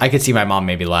I could see my mom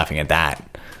maybe laughing at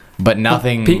that, but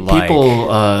nothing.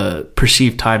 People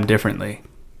perceive time differently.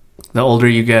 The older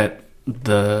you get,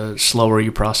 the slower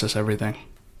you process everything.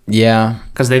 Yeah,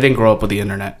 because they didn't grow up with the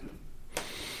internet.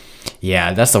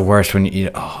 Yeah, that's the worst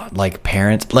when like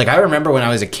parents. Like I remember when I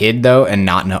was a kid though, and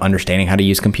not understanding how to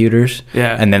use computers.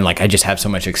 Yeah, and then like I just have so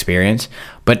much experience.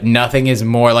 But nothing is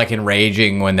more like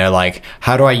enraging when they're like,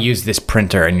 "How do I use this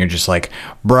printer?" And you're just like,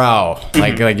 "Bro,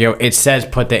 like you know, it says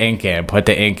put the ink in, put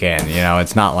the ink in." You know,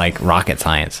 it's not like rocket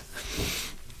science.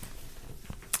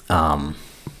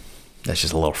 That's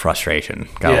just a little frustration.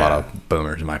 Got a lot of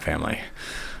boomers in my family,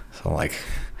 so like.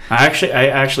 I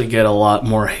actually get a lot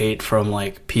more hate from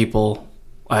like people.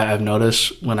 I've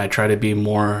noticed when I try to be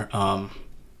more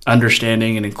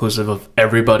understanding and inclusive of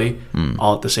everybody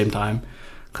all at the same time,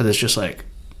 because it's just like,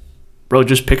 bro,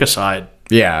 just pick a side.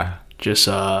 Yeah. Just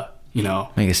you know,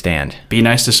 make a stand. Be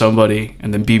nice to somebody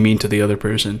and then be mean to the other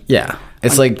person. Yeah.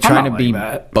 It's like I'm trying not to be like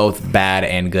that. both bad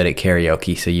and good at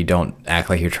karaoke, so you don't act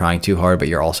like you're trying too hard, but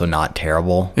you're also not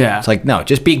terrible. Yeah. It's like, no,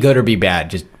 just be good or be bad.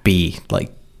 Just be,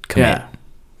 like, commit. Yeah.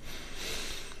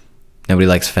 Nobody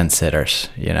likes fence sitters,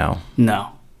 you know? No.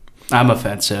 I'm a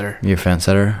fence sitter. You're a fence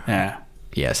sitter? Yeah.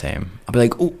 Yeah, same. I'll be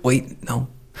like, oh, wait, no.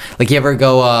 Like, you ever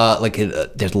go,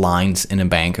 there's lines in a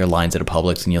bank or lines at a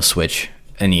Publix, and you'll switch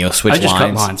I just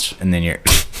cut lines. lines. And then you're...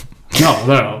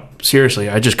 No. Seriously,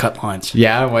 I just cut lines.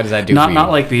 Yeah? What does that do for you? Not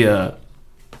like the,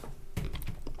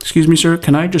 excuse me, sir,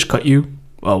 can I just cut you?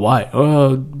 Why?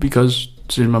 Because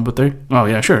it's my birthday. Oh,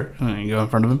 yeah, sure. And you go in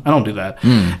front of him. I don't do that.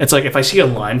 It's like if I see a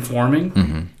line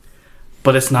forming,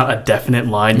 but it's not a definite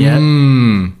line yet,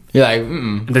 You're like,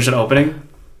 and there's an opening,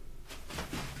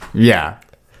 yeah.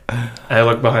 I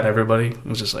look behind everybody.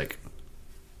 It's just like,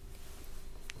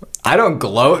 I don't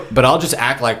gloat, but I'll just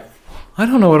act like I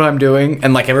don't know what I'm doing,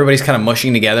 and like everybody's kind of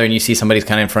mushing together, and you see somebody's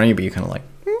kind of in front of you, but you kind of like.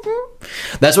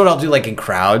 That's what I'll do, like in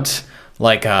crowds,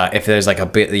 like if there's like a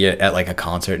bit at like a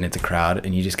concert and it's a crowd,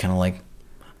 and you just kind of like,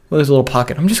 well, there's a little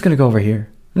pocket. I'm just gonna go over here.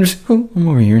 I'm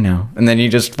over here now, and then you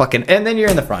just and then you're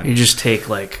in the front. you just take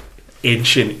like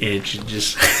inch and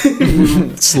just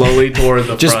slowly toward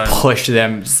the Just front. push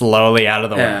them slowly out of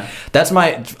the Yeah. way. That's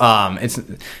my it's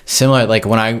similar like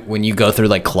when you go through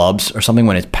like clubs or something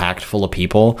when it's packed full of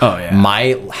people. Oh, yeah.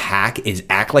 My hack is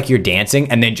act like you're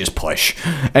dancing and then just push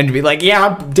and be like, yeah,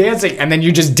 I'm dancing, and then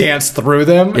you just dance through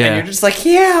them Yeah. and you're just like,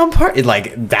 yeah, I'm part.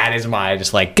 Like that is my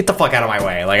just like get the fuck out of my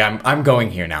way. Like I'm going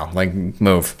here now. Like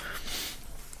move.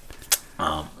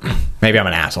 Maybe I'm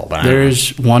an asshole, but I don't know.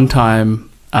 There's one time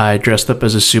I dressed up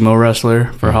as a sumo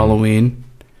wrestler for Halloween.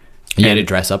 You had to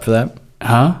dress up for that.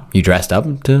 Huh? You dressed up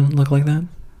to look like that.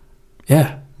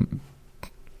 Yeah.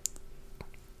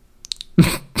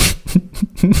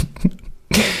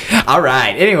 All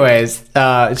right. Anyways,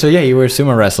 so yeah, you were a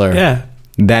sumo wrestler. Yeah.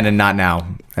 Then and not now,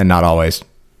 and not always.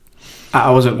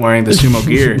 I wasn't wearing the sumo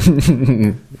gear.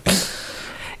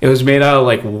 It was made out of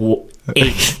like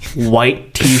 8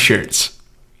 white t-shirts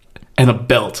and a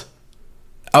belt.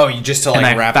 Oh, you just to like And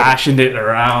I wrap fashioned it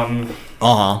around. it.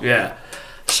 Uh huh. Yeah.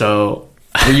 So,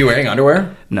 Were you wearing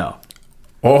underwear? no.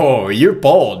 Oh, you're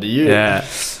bold. Yeah.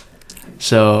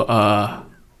 So,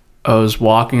 I was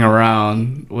walking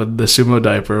around with the sumo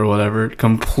diaper or whatever,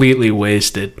 completely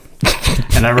wasted.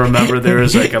 And I remember there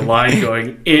was like a line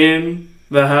going in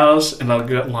the house and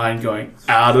a line going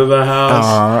out of the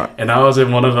house. And I was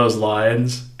in one of those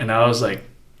lines, and I was like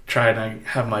trying to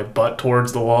have my butt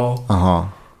towards the wall. Uh huh.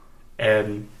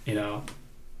 And, you know,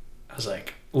 I was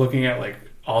like looking at like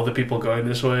all the people going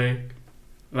this way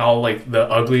and all like the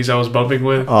uglies I was bumping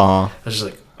with. Uh huh. I was just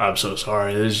like, I'm so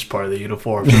sorry. This is part of the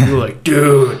uniform. So people were like,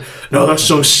 dude, no, that's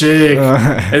so sick.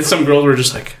 And some girls were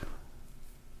just like,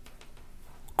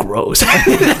 gross.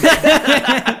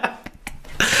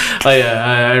 Oh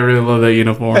yeah, I really love that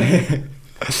uniform.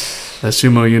 That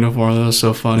sumo uniform, that was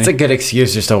so funny. It's a good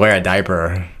excuse just to wear a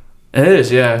diaper. It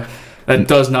is, yeah. That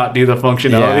does not do the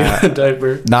functionality Yeah. of the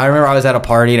diaper. Now I remember I was at a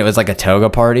party and it was like a toga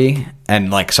party,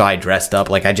 and like so I dressed up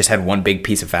like I just had one big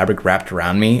piece of fabric wrapped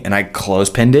around me and I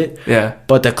clothespinned it. Yeah.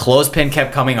 But the clothespin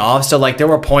kept coming off, so like there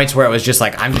were points where it was just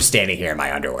like I'm just standing here in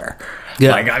my underwear.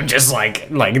 Yeah. Like I'm just like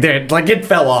it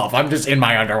fell off. I'm just in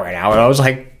my underwear now, and I was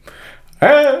like,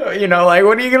 you know, like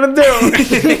what are you gonna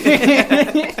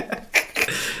do?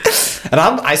 And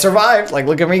I survived. Like,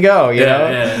 look at me go, you know?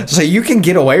 Yeah. So you can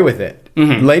get away with it.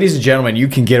 Ladies and gentlemen, you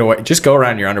can get away. Just go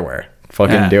around in your underwear.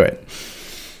 Fucking Yeah. do it.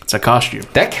 It's a costume.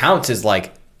 That counts as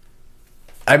like,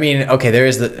 I mean, okay, there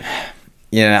is the,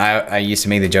 you know, I used to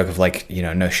make the joke of like, you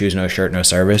know, no shoes, no shirt, no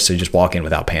service. So you just walk in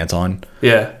without pants on.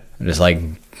 Yeah. Just like,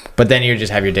 but then you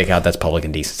just have your dick out. That's public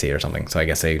indecency or something. So I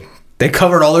guess they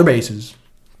covered all their bases.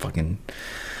 Fucking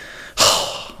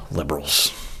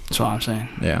liberals. That's what I'm saying.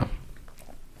 Yeah.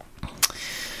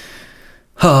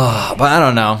 But I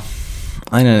don't know.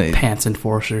 I know Pants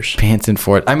enforcers. pants and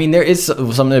forth. I mean, there is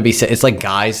something to be said. It's like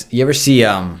guys. You ever see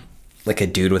like a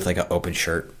dude with like an open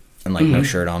shirt and like no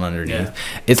shirt on underneath? Yeah.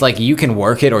 It's like you can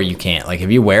work it or you can't. Like if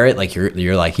you wear it, like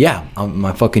you're like, yeah,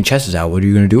 my fucking chest is out. What are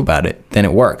you gonna do about it? Then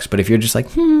it works. But if you're just like,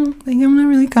 like I'm not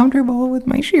really comfortable with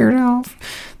my shirt off,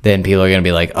 then people are gonna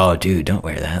be like, oh, dude, don't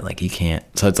wear that. Like you can't.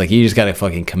 So it's like you just gotta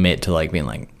fucking commit to like being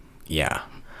like, yeah,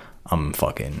 I'm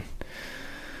fucking.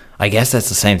 I guess that's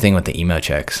the same thing with the emo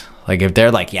chicks. Like if they're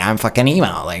like, yeah, I'm fucking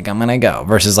emo, like I'm gonna go,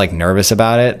 versus like nervous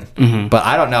about it. But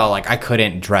I don't know, like I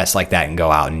couldn't dress like that and go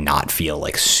out and not feel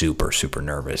like super super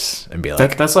nervous and be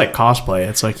like, That's like cosplay.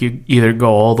 It's like you either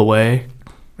go all the way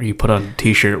or you put on a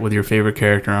t-shirt with your favorite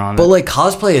character on but it. like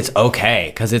cosplay, it's okay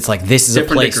because it's like this is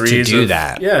Different a place to degrees do of-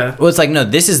 that. yeah. Well, it's like no,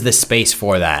 this is the space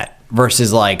for that.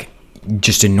 Versus like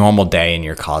just a normal day and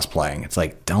you're cosplaying. It's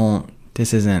like, don't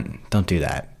do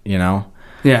that, you know?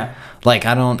 Yeah. Like,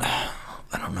 I don't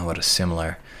know what is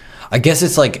similar. I guess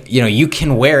it's like, you know, you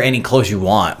can wear any clothes you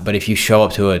want, but if you show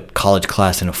up to a college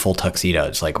class in a full tuxedo,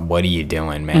 it's like, what are you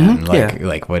doing, man?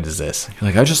 Like, what is this? You're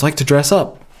like, I just like to dress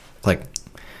up. Like,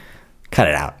 cut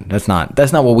it out. That's not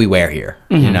what we wear here.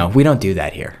 You know, we don't do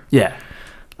that here. Yeah.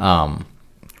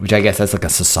 Which I guess that's like a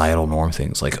societal norm thing.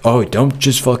 It's like, oh, don't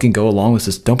just fucking go along with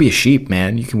this. Don't be a sheep,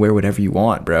 man. You can wear whatever you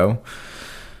want, bro.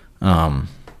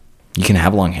 You can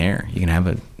have long hair. You can have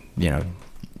a, you know,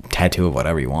 tattoo of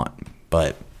whatever you want.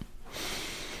 But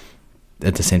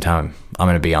at the same time, I'm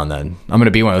gonna be one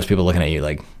of those people looking at you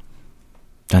like,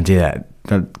 don't do that.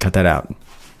 Don't cut that out.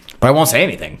 But I won't say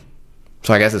anything.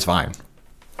 So I guess it's fine.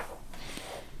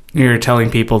 You're telling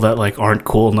people that like aren't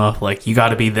cool enough, like you got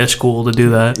to be this cool to do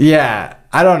that. Yeah,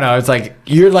 I don't know. It's like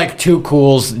you're like two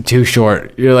cools too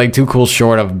short. You're like two cools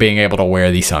short of being able to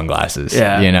wear these sunglasses.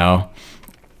 Yeah, you know.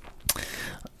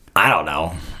 I don't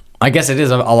know. I guess it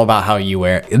is all about how you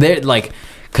wear. They're like,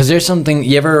 because there's something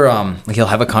you ever like you'll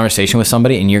have a conversation with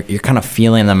somebody and you're kind of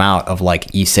feeling them out of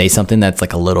like you say something that's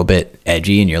like a little bit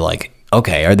edgy and you're like,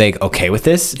 okay, are they okay with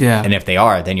this? Yeah, and if they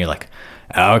are, then you're like,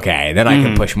 okay, then I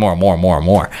can push more and more and more and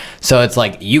more. So it's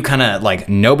like you kind of like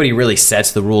nobody really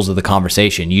sets the rules of the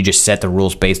conversation. You just set the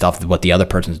rules based off of what the other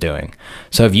person's doing.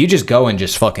 So if you just go and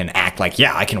just fucking act like,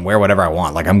 yeah, I can wear whatever I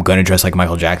want, like I'm gonna dress like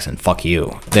Michael Jackson, fuck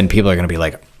you, then people are gonna be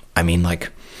like, I mean,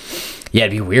 like, yeah,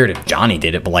 it'd be weird if Johnny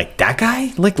did it, but like that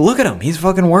guy, like look at him, he's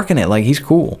fucking working it, like he's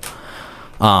cool.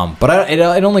 But it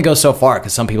only goes so far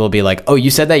because some people will be like, oh, you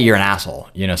said that, you're an asshole.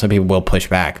 You know, some people will push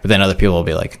back, but then other people will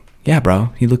be like, yeah, bro,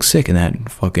 he looks sick in that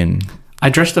fucking... I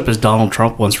dressed up as Donald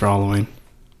Trump once for Halloween.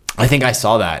 I think I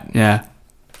saw that. Yeah.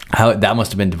 How that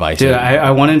must have been divisive. Dude,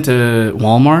 I went into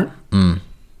Walmart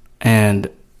and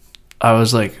I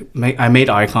was like, I made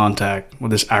eye contact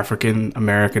with this African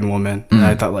American woman, and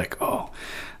I thought like, oh,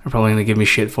 they're probably gonna give me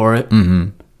shit for it.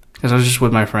 Because I was just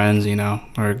with my friends, you know,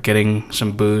 or getting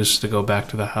some booze to go back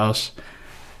to the house,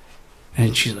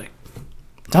 and she's like,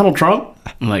 Donald Trump?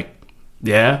 I'm like,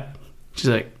 yeah. She's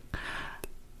like,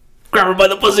 grab her by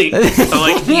the pussy. I'm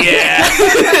like,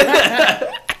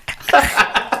 yeah.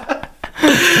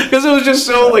 Because it was just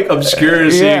so like obscure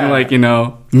seeing like, you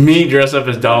know, me dress up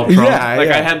as Donald Trump.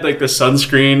 I had like the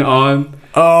sunscreen on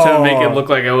to make it look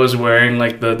like I was wearing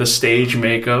like the stage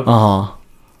makeup.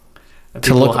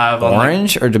 To look have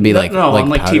orange on, like, or to be like no, like on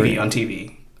like powdery? TV, on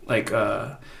TV. Like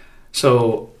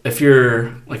so if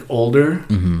you're like older,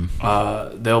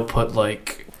 they'll put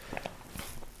like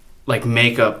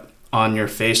makeup on your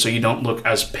face so you don't look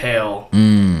as pale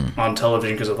on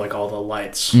television because of like all the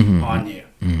lights on you.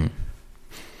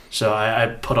 So I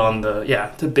put on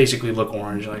to basically look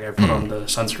orange. Like I put on the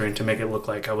sunscreen to make it look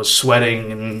like I was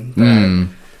sweating and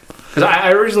because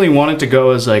I originally wanted to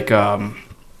go as like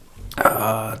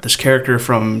this character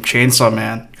from Chainsaw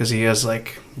Man because he has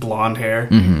like blonde hair.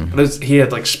 But he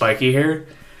had like spiky hair,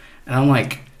 and I'm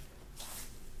like,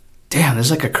 damn,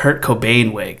 there's like a Kurt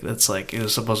Cobain wig that's like, it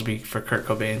was supposed to be for Kurt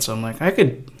Cobain. So I'm like, I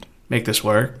could make this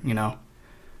work, you know.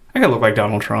 I could look like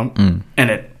Donald Trump. And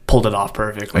it pulled it off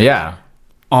perfectly. Yeah.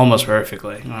 Almost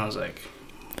perfectly. And I was like,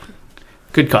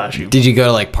 good costume. Did you go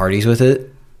to like parties with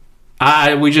it?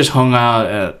 We just hung out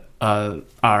at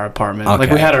our apartment. Okay. Like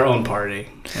we had our own party.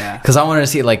 Yeah. Because I wanted to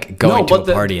see like going to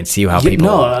a party and see how people...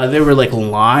 No, there were like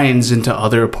lines into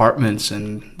other apartments,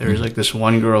 and there was like this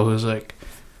one girl who's like,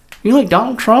 you like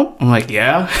Donald Trump? I'm like,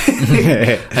 yeah.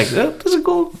 Like, that's a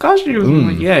cool costume. I'm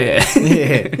like, yeah.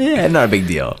 Yeah, not a big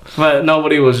deal. But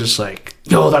nobody was just like,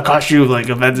 yo, that costume, like,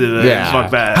 offensive. Yeah. Fuck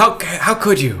that. How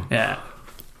could you? Yeah.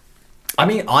 I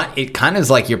mean, it kind of is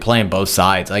like you're playing both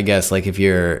sides, I guess. Like, if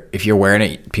you're wearing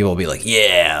it, people will be like,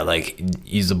 yeah, like,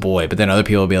 he's a boy. But then other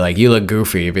people will be like, you look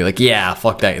goofy. You'll be like, yeah,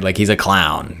 fuck that. Like, he's a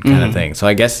clown kind of thing. So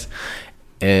I guess,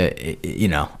 you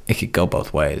know, it could go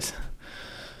both ways.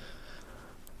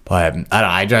 But I don't know,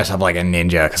 I dress up like a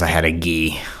ninja because I had a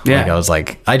gi. Yeah. Like I was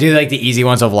like, I do like the easy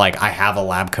ones of like, I have a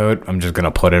lab coat. I'm just going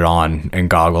to put it on and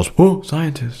goggles. Whoa,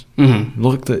 scientist.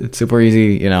 Look, it's super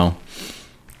easy, you know.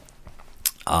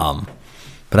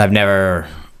 But I've never,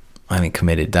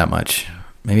 committed that much.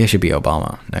 Maybe I should be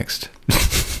Obama next.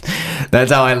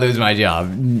 That's how I lose my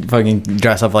job. Fucking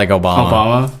dress up like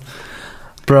Obama.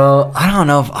 Bro, I don't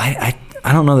know if I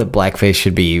don't know that blackface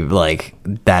should be like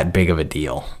that big of a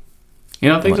deal. You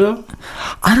don't think so?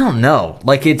 I don't know.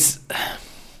 Like, it's...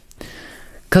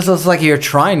 Because it's like you're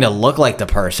trying to look like the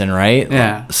person, right?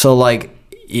 Yeah. So, like,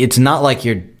 it's not like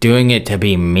you're doing it to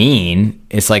be mean.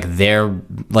 It's like they're...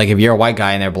 Like, if you're a white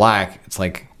guy and they're black, it's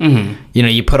like... You know,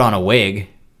 you put on a wig.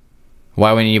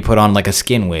 Why wouldn't you put on like a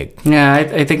skin wig? Yeah,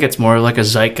 I think it's more like a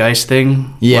zeitgeist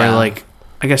thing. Yeah. Where, like,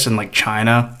 I guess in like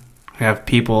China, you have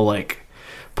people like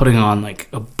putting on like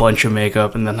a bunch of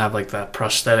makeup and then have like that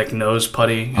prosthetic nose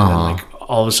putty, and then like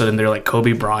all of a sudden they're like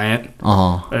Kobe Bryant.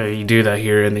 You do that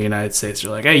here in the United States,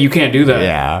 you're like, hey, you can't do that.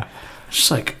 Yeah. It's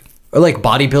just like, Or like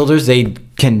bodybuilders, they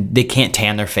can't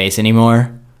tan their face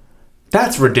anymore.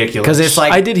 that's ridiculous. Because it's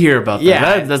like, I did hear about that.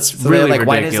 Yeah, That's so they're really like,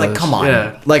 ridiculous. Why? It's like, come on,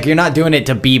 Yeah. like you're not doing it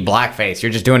to be blackface.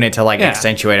 You're just doing it to like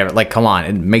accentuate it. Like, come on,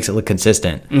 it makes it look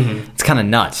consistent. It's kind of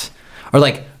nuts. Or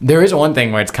like, there is one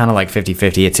thing where it's kind of like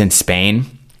 50-50. It's in Spain,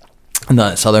 in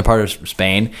the southern part of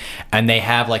Spain, and they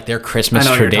have like their Christmas I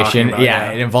know what you're talking tradition. about,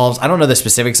 Yeah, it involves, I don't know the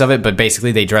specifics of it, but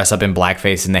basically they dress up in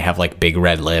blackface and they have like big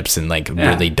red lips and like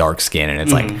really dark skin, and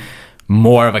it's like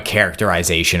more of a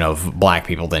characterization of black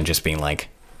people than just being like,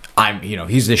 I'm,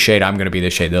 he's this shade, I'm gonna be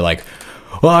this shade. They're like,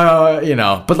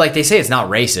 well, but like they say it's not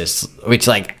racist, which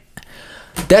like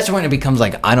that's when it becomes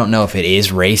like, I don't know if it is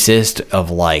racist of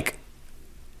like,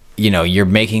 you're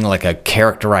making like a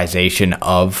characterization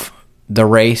of the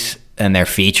race and their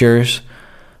features,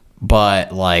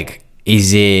 but like,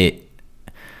 is it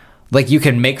like you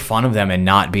can make fun of them and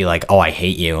not be like, oh, I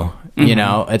hate you.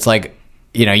 It's like,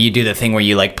 you do the thing where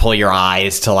you like pull your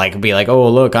eyes to like be like, oh,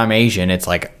 look, I'm Asian. It's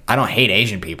like, I don't hate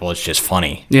Asian people. It's just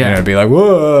funny. Yeah. It'd be like,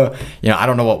 whoa, I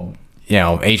don't know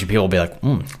what, Asian people will be like,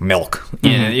 milk.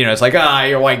 It's like,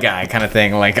 you're a white guy kind of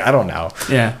thing. Like, I don't know.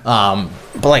 Yeah.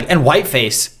 But like, and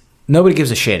whiteface, nobody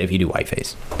gives a shit if you do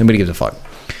whiteface. Nobody gives a fuck.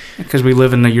 Because we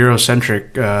live in the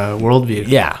Eurocentric worldview.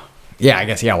 Yeah. Yeah, I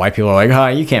guess, white people are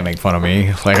like, you can't make fun of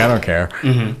me. Like, I don't care.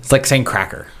 It's like saying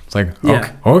cracker. It's like,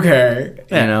 okay.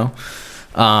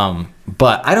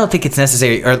 But I don't think it's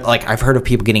necessary. Or like, I've heard of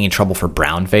people getting in trouble for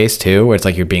brown face too, where it's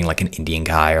like you're being like an Indian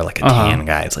guy or like a tan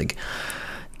guy. It's like,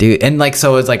 dude, and like,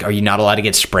 so it's like, are you not allowed to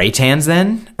get spray tans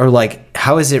then? Or like,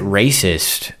 how is it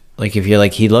racist? Like, if you're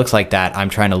like, he looks like that, I'm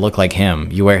trying to look like him.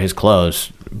 You wear his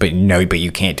clothes, but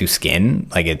you can't do skin.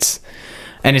 Like, it's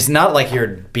not like you're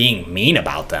being mean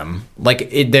about them.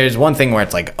 Like, there's one thing where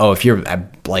it's like, oh, if you're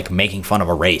like making fun of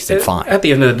a race, then fine. At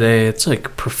the end of the day, it's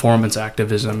like performance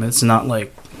activism. It's not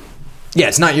like, yeah,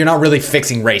 it's not. You're not really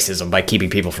fixing racism by keeping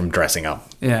people from dressing up.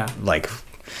 yeah, Like,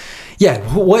 yeah,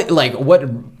 what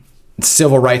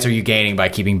civil rights are you gaining by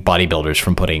keeping bodybuilders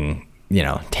from putting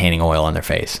tanning oil on their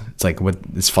face? It's like,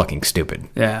 it's fucking stupid.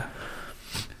 yeah.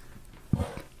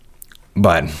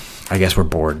 But I guess we're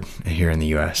bored here in the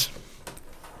U.S.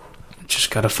 Just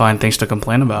gotta find things to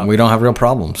complain about. We don't have real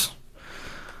problems.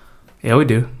 Yeah, we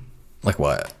do. Like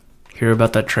what? Hear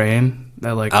about that train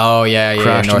that like Oh yeah,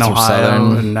 crashed in North and Ohio,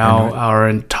 Southern, and now our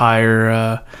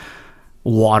entire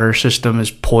water system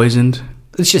is poisoned.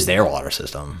 It's just their water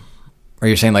system. Or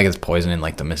you're saying like it's poison in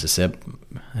like the Mississippi,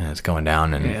 and it's going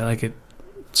down, and Yeah, like it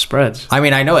spreads. I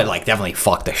mean, I know it like definitely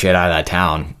fucked the shit out of that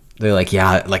town. They're like,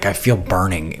 yeah, like I feel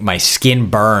burning, my skin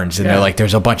burns, and they're like,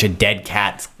 there's a bunch of dead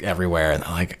cats everywhere, and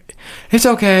they're like, it's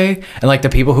okay. And like the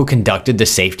people who conducted the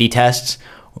safety tests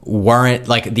weren't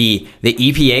like the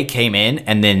EPA came in,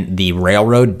 and then the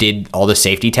railroad did all the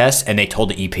safety tests, and they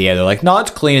told the EPA, they're like, no, it's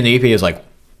clean, and the EPA is like,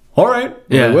 all right,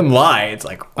 Yeah. they wouldn't lie. It's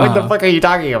like, what the fuck are you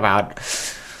talking about?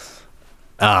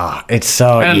 It's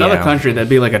so. And another country, that'd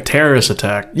be like a terrorist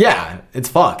attack. Yeah, it's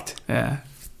fucked. Yeah.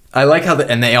 I like how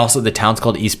and they also, the town's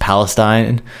called East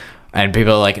Palestine, and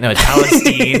people are like, no, it's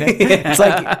Palestine. It's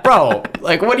like, bro,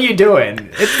 like, what are you doing?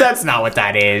 That's not what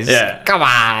that is. Yeah. Come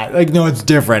on. Like, no, it's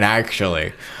different,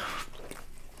 actually.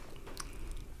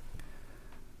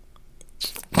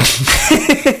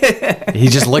 He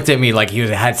just looked at me like he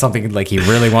had something like he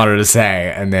really wanted to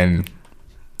say, and then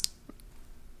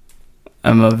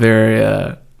I'm a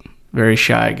very, very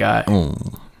shy guy.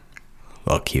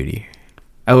 well, cutie.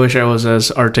 I wish I was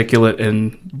as articulate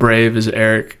and brave as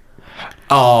Eric.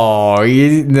 Oh,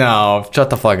 no, shut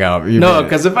the fuck up. No,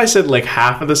 because if I said like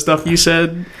half of the stuff you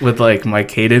said with like my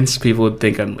cadence, people would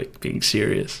think I'm like being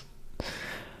serious.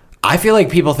 I feel like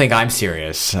people think I'm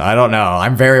serious. I don't know.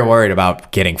 I'm very worried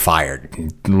about getting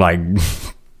fired. Like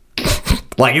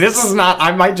this is not.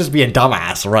 I might just be a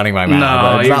dumbass running my mouth.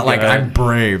 No, It's you're not like good. I'm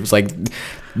brave. It's like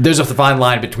there's a fine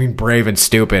line between brave and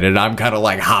stupid, and I'm kind of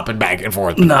like hopping back and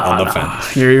forth on the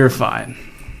fence. You're fine.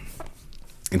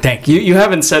 Thank you. You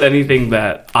haven't said anything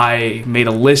that I made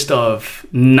a list of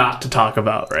not to talk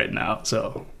about right now.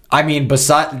 So I mean, but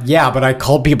I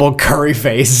called people curry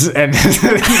face, and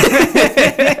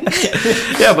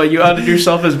yeah, but you outed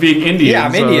yourself as being Indian. yeah,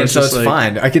 I'm Indian, so it's like,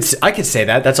 fine. I could say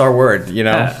that. That's our word,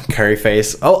 Yeah. curry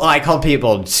face. Oh, I call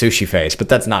people sushi face, but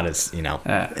that's not as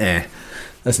Yeah.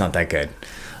 That's not that good.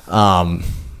 I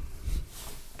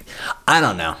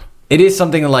don't know. It is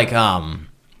something like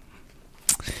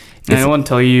Did anyone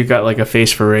tell you got like a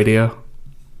face for radio?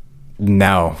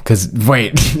 No, because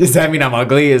wait, does that mean I'm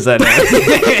ugly? Is that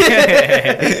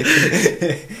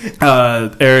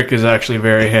Eric is actually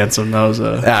very handsome. That was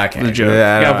a joke.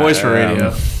 Yeah, voice for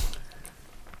radio.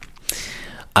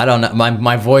 I don't know.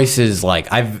 My voice is like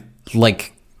I'm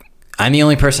the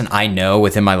only person I know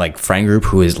within my like friend group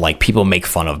who is like people make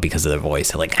fun of because of their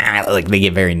voice. They're like they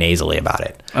get very nasally about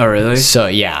it. Oh really? So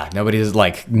yeah, nobody's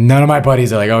like none of my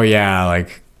buddies are like, oh yeah,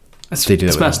 like they do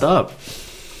that. It's messed up.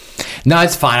 No,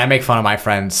 it's fine. I make fun of my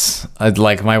friends.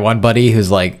 Like my one buddy who's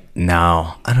like,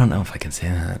 no, I don't know if I can say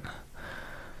that.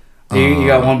 You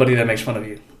got one buddy that makes fun of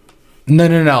you.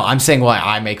 No. I'm saying why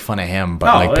I make fun of him,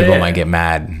 but people might get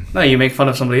mad. No, you make fun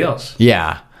of somebody else.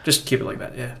 Yeah. Just keep it like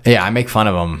that. Yeah. Yeah, I make fun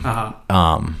of him.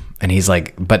 And he's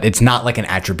like, but it's not like an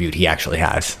attribute he actually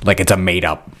has. Like it's a made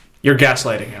up. You're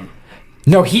gaslighting him.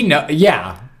 No, he know.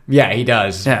 Yeah, he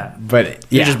does. Yeah, but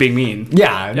you're just being mean.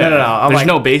 Yeah. No. There's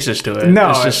no basis to it. No,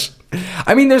 it's just.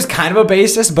 I mean, there's kind of a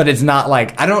basis, but it's not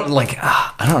like I don't know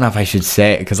if I should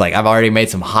say it because like I've already made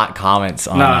some hot comments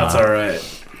on. No, that's all right.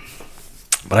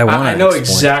 But I know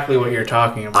exactly what you're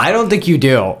talking about. I don't think you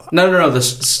do. No.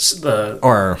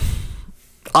 Or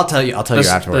I'll tell you afterwards.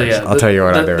 I'll tell you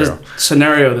what I do. The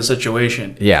scenario, the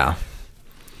situation. Yeah.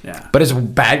 But it's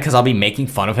bad because I'll be making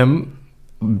fun of him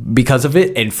because of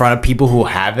it in front of people who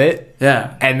have it.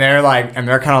 Yeah. And they're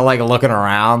kind of like looking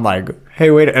around like,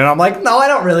 hey, wait. And I'm like, no, I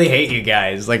don't really hate you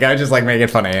guys. Like, I was just like making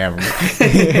fun of him.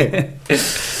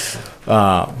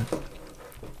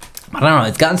 I don't know.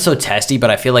 It's gotten so testy, but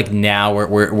I feel like now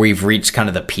we've reached kind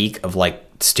of the peak of like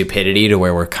stupidity to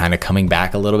where we're kind of coming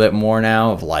back a little bit more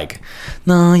now of like,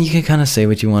 no, you can kind of say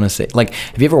what you want to say. Like,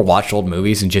 have you ever watched old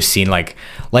movies and just seen like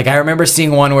I remember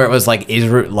seeing one where it was like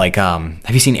Israel, like have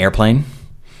you seen Airplane?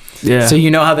 Yeah. So you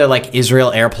know how they're like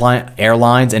Israel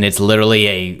Airlines and it's literally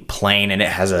a plane and it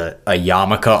has a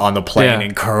yarmulke on the plane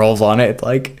and curls on it,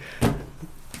 like,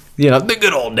 you know, the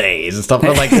good old days and stuff.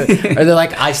 Or like, or they're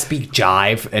like, I speak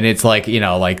jive, and it's like, you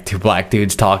know, like two black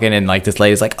dudes talking, and like this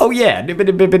lady's like, oh yeah,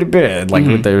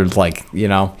 like they're like, you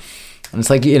know, and it's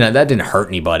like, you know, that didn't hurt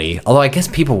anybody. Although I guess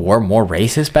people were more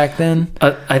racist back then.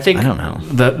 I think I don't know.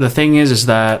 The thing is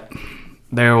that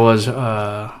there was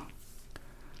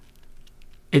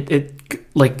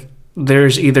like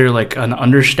there's either like an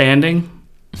understanding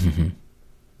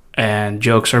and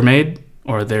jokes are made,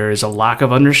 or there is a lack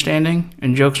of understanding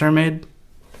and jokes are made.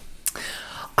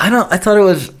 I thought it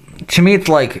was, to me, it's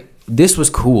like, this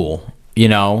was cool, you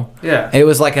know? Yeah. It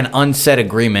was like an unsaid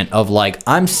agreement of like,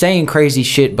 I'm saying crazy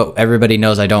shit, but everybody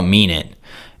knows I don't mean it.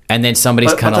 And then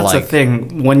somebody's kind of like... That's the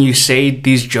thing. When you say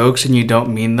these jokes and you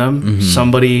don't mean them,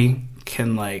 somebody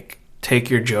can like take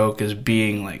your joke as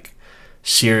being like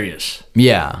serious.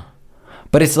 Yeah.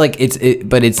 But it's like,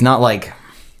 but it's not like...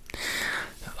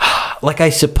 Like,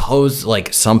 I suppose,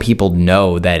 like, some people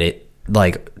know that it,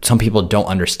 like, some people don't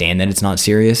understand that it's not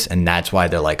serious, and that's why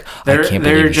they're like, I can't believe you said it.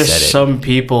 There are just some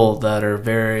people that are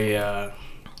very, I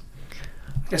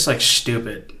guess, like,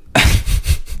 stupid.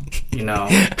 You know?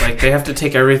 Like, they have to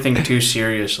take everything too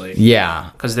seriously. Yeah.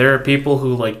 Because there are people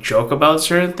who, like, joke about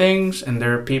certain things, and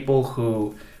there are people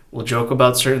who will joke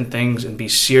about certain things and be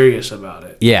serious about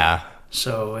it. Yeah.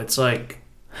 So, it's like...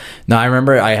 No, I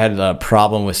remember I had a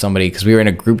problem with somebody because we were in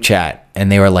a group chat and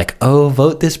they were like, oh,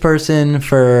 vote this person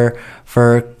for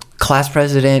class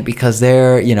president because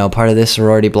they're, you know, part of this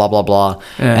sorority, blah, blah, blah.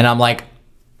 Yeah. And I'm like,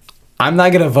 I'm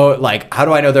not going to vote. Like, how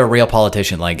do I know they're a real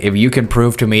politician? Like, if you can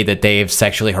prove to me that they've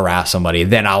sexually harassed somebody,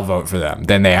 then I'll vote for them.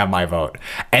 Then they have my vote.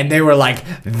 And they were like,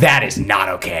 that is not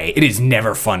okay. It is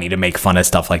never funny to make fun of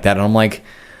stuff like that. And I'm like,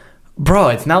 bro,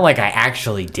 it's not like I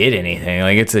actually did anything.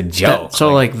 Like, it's a joke.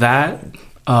 So like that...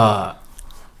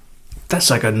 that's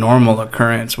like a normal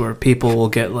occurrence where people will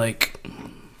get like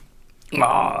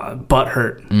butt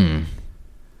hurt.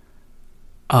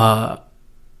 But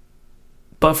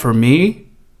for me,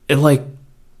 it like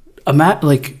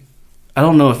like I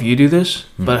don't know if you do this,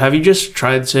 but have you just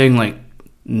tried saying like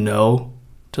no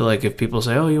to like if people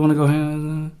say, oh, you want to go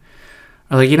ahead,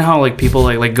 or like, you know how like people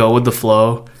like go with the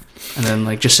flow. And then,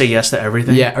 like, just say yes to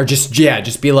everything? Yeah, or just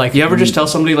be like... You ever just tell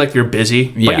somebody, like, you're busy,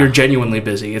 but you're genuinely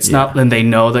busy? It's not... Then they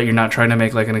know that you're not trying to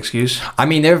make, like, an excuse? I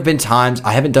mean, there have been times...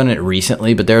 I haven't done it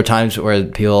recently, but there are times where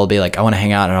people will be like, I want to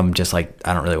hang out, and I'm just like,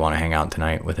 I don't really want to hang out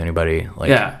tonight with anybody. Like,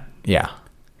 yeah.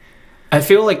 I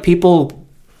feel like people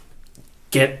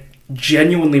get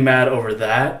genuinely mad over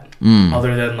that,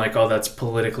 other than, like, oh, that's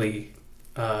politically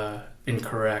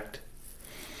incorrect.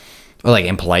 Or like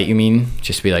impolite, you mean?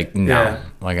 Just be like, no,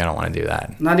 like I don't want to do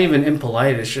that. Not even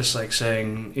impolite. It's just like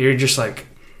saying you're just like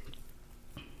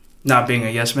not being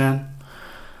a yes man.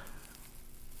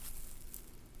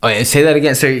 Oh, say that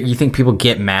again. So you think people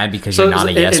get mad because you're not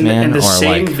a yes man? In the or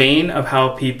same like, vein of how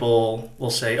people will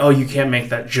say, "Oh, you can't make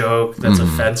that joke. That's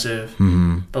offensive."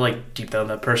 Mm-hmm. But like deep down,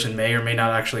 that person may or may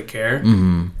not actually care.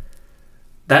 Mm-hmm.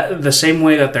 That the same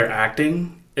way that they're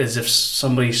acting is if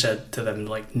somebody said to them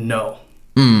like, "No."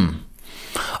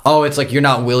 Oh, it's like you're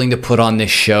not willing to put on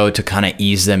this show to kind of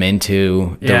ease them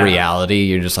into the reality.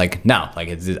 You're just like, no, like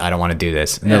I don't want to do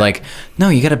this. And they're like, no,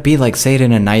 you got to be like, say it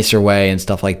in a nicer way and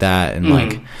stuff like that. And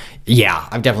like, yeah,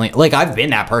 I've definitely, like, I've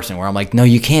been that person where I'm like, no,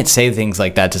 you can't say things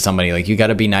like that to somebody. Like, you got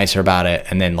to be nicer about it.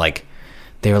 And then like,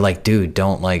 they were like, dude,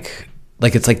 don't like,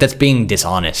 it's like, that's being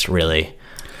dishonest, really.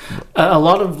 A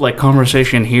lot of like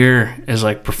conversation here is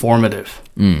like performative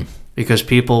because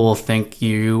people will think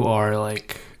you are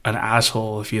like an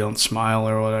asshole if you don't smile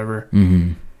or whatever.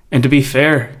 Mm-hmm. And to be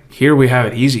fair, here we have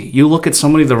it easy. You look at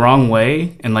somebody the wrong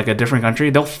way in like a different country,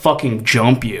 they'll fucking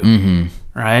jump you,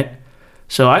 right?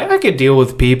 So I could deal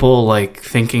with people like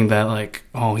thinking that like,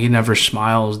 oh, he never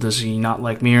smiles, does he not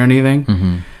like me or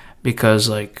anything? Because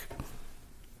like,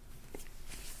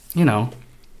 you know,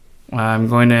 I'm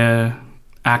going to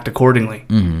act accordingly.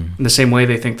 In the same way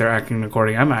they think they're acting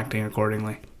accordingly, I'm acting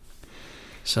accordingly.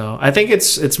 So I think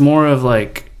it's more of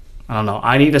like, I don't know,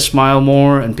 I need to smile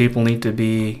more and people need to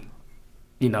be,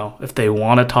 you know, if they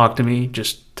want to talk to me,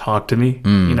 just talk to me,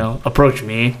 you know, approach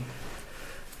me.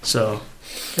 So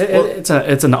it's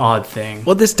an odd thing.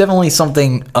 Well, there's definitely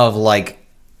something of like,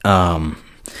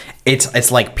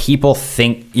 it's like people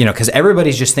think, you know, because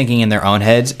everybody's just thinking in their own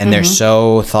heads and they're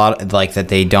so thought like that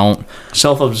they don't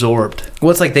self-absorbed.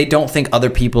 Well, it's like they don't think other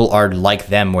people are like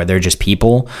them where they're just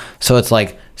people. So it's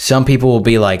like some people will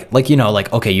be like, you know,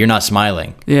 like, okay, you're not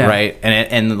smiling. Yeah. Right.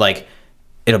 And like,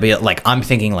 it'll be like, I'm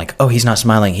thinking like, oh, he's not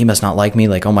smiling. He must not like me.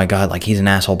 Like, oh my God, like he's an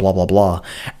asshole, blah, blah, blah.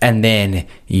 And then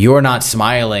you're not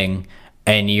smiling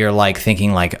and you're like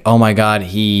thinking like, oh my God,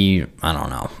 I don't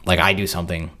know, like I do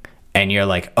something. And you're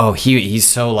like, oh, he's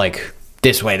so like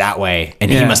this way, that way,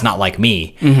 and he must not like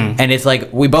me. And it's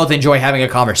like we both enjoy having a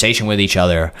conversation with each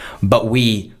other, but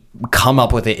we come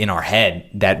up with it in our head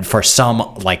that for some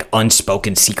like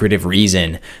unspoken secretive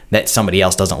reason that somebody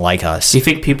else doesn't like us. Do you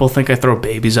think people think I throw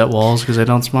babies at walls because I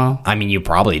don't smile? I mean, you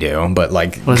probably do, but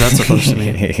like, what is that supposed to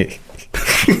mean? I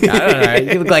don't know.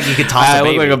 You look like you could toss a baby.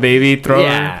 I look like a baby thrower.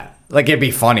 Yeah. Like, it'd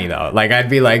be funny, though. Like, I'd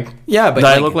be like, yeah, but... Do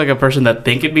I look like a person that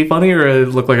think it'd be funny, or I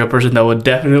look like a person that would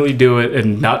definitely do it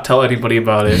and not tell anybody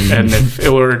about it? And if it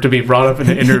were to be brought up in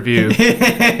an interview,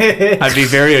 I'd be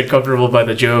very uncomfortable by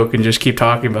the joke and just keep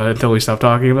talking about it until we stop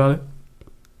talking about it?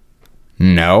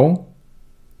 No.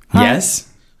 Huh?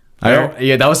 Yes. I don't...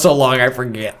 Yeah, that was so long, I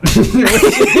forget.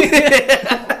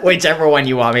 Whichever one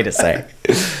you want me to say.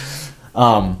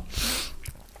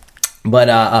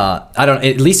 But I don't,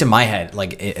 at least in my head,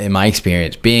 like in my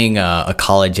experience, being a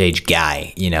college age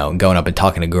guy, you know, going up and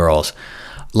talking to girls,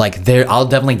 like I'll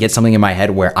definitely get something in my head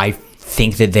where I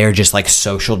think that they're just like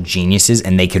social geniuses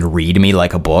and they could read me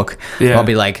like a book. Yeah. I'll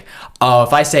be like, oh,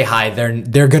 if I say hi,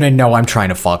 they're gonna know I'm trying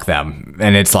to fuck them,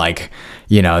 and it's like,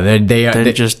 you know,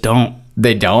 they just don't.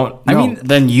 They don't. No, I mean,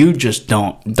 then you just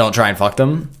don't try and fuck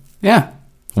them. Yeah.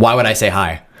 Why would I say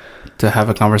hi? To have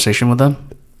a conversation with them.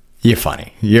 You're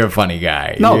funny. You're a funny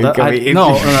guy. No, no.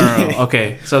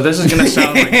 Okay, so this is gonna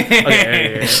sound like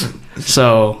okay.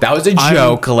 So that was a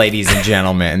joke, ladies and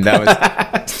gentlemen.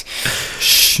 That was.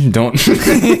 Shh! Don't.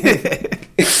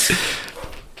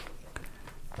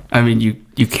 I mean,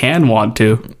 you can want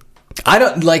to. I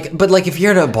don't like, but like if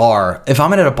you're at a bar, if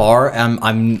I'm at a bar and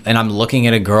I'm looking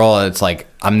at a girl, it's like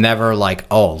I'm never like,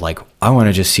 oh, like I want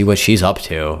to just see what she's up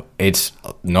to. It's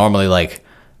normally like,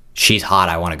 she's hot,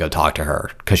 I want to go talk to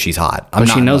her because she's hot. But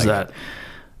she knows that.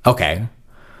 Okay.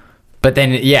 But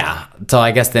then, yeah. So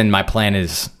I guess then my plan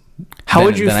is... How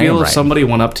would you feel if somebody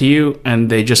went up to you and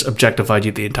they just objectified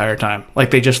you the entire time? Like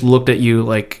they just looked at you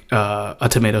like a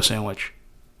tomato sandwich?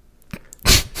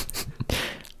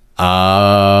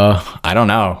 I don't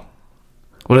know.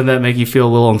 Wouldn't that make you feel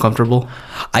a little uncomfortable?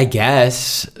 I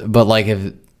guess. But like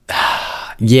if...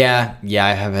 Yeah,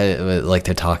 I have it, like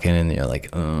they're talking and you're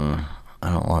like, I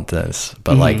don't want this,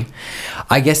 but like,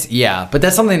 I guess, yeah, but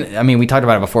that's something, I mean, we talked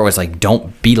about it before, was like,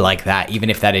 don't be like that, even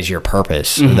if that is your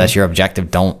purpose, that's your objective,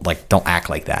 don't act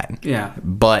like that. Yeah.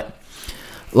 But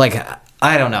like,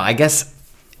 I don't know, I guess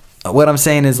what I'm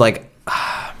saying is like,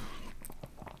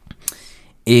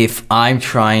 if I'm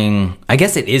trying, I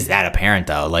guess it is that apparent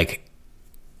though, like,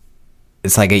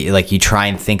 it's like, like you try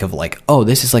and think of like, oh,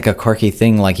 this is like a quirky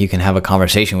thing, like you can have a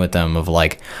conversation with them of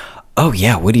like, oh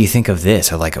yeah, what do you think of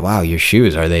this? Or like, wow, your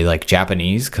shoes, are they like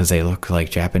Japanese? Because they look like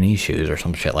Japanese shoes or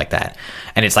some shit like that.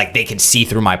 And it's like they can see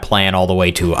through my plan all the way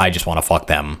to I just want to fuck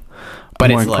them. But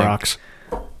it's like Crocs.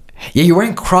 Yeah, you're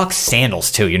wearing Crocs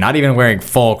sandals too. You're not even wearing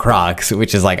full Crocs,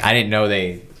 which is like I didn't know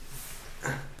they.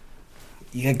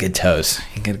 You got good toes.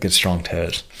 You got good strong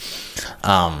toes.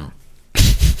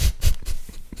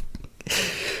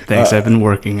 Thanks. I've been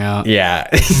working out. Yeah,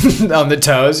 on the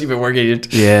toes. You've been working.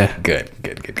 Yeah. Good.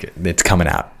 It's coming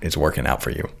out. It's working out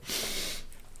for you.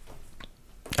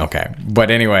 Okay,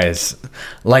 but anyways,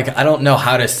 like I don't know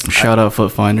how to Shout out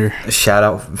Foot Finder. shout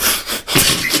out.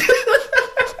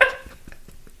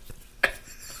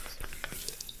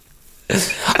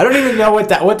 I don't even know what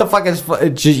the fuck is.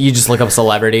 You just look up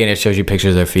celebrity and it shows you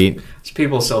pictures of their feet.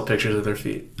 People sell pictures of their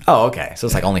feet. Oh, okay. So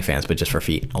it's like OnlyFans, but just for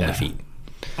feet. Only Yeah. feet.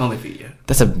 Only feet, yeah.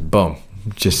 That's a boom.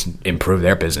 Just improve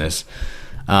their business.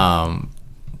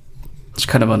 It's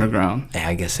kind of underground. Yeah,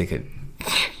 I guess they could.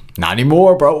 Not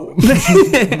anymore, bro.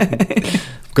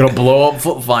 Gonna blow up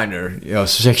Foot Finder. You know,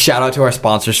 so shout out to our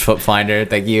sponsors, Foot Finder.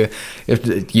 Thank you.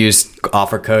 Use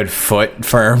offer code FOOT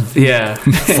firm. Yeah.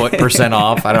 Foot %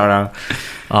 off. I don't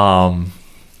know.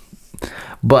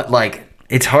 But like,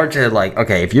 it's hard to like.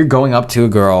 Okay, if you're going up to a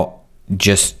girl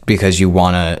just because you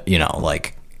want to, you know,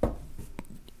 like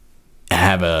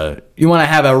have a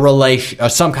relation or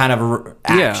some kind of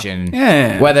action.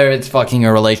 Yeah. Whether it's fucking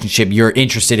a relationship, you're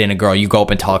interested in a girl, you go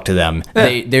up and talk to them. Yeah.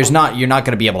 You're not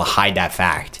going to be able to hide that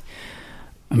fact.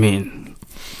 I mean,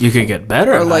 you could get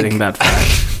better at like- hiding that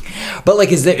fact. But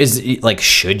like,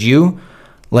 should you?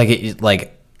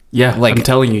 Yeah, Like- I'm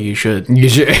telling you should. You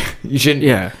shouldn't.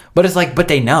 Yeah. But it's like, but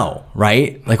they know,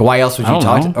 right? Like, why else would you I don't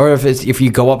talk know. to? Or if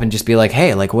you go up and just be like,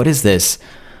 hey, like, what is this?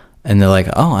 And they're like,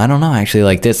 oh, I don't know, actually,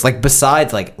 like this. Like,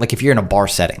 besides, like if you're in a bar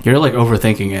setting. You're like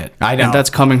overthinking it. I know. And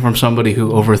that's coming from somebody who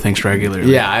overthinks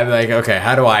regularly. Yeah, I'm like, okay,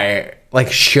 how do I,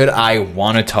 like, should I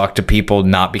want to talk to people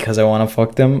not because I want to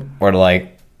fuck them? Or,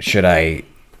 like, should I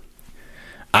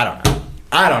don't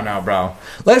know, bro.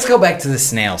 Let's go back to the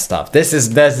snail stuff. This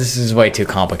is way too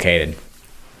complicated.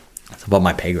 It's above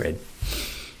my pay grade.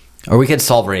 Or we could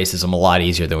solve racism a lot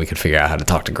easier than we could figure out how to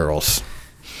talk to girls.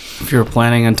 If you're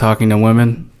planning on talking to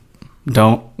women,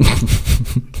 don't.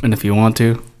 And if you want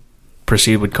to,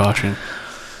 proceed with caution.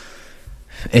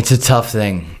 It's a tough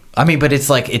thing. I mean, but it's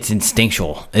like, it's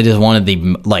instinctual. It is one of the,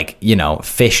 like, you know,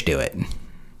 fish do it.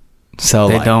 So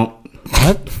They like, don't.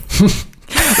 What?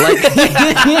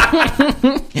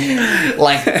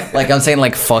 like I'm saying,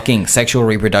 like, fucking sexual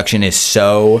reproduction is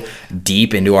so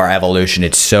deep into our evolution.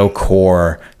 It's so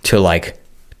core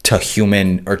to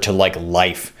human or to like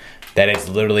life that it's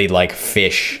literally like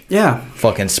fish. Yeah.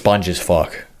 Fucking sponges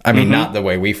fuck. I mean, not the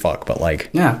way we fuck, but like,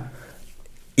 Yeah.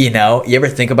 you know, you ever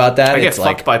think about that? I get It's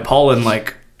fucked like, by pollen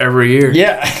like every year.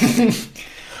 yeah.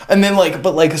 And then like,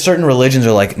 but like certain religions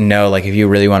are like, no, like if you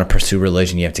really want to pursue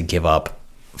religion, you have to give up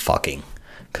fucking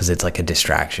because it's like a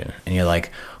distraction. And you're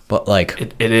like, but like,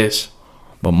 It is.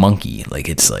 but monkey, like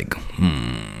it's like,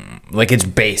 like it's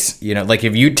base, you know, like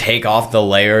if you take off the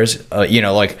layers, you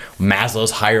know, like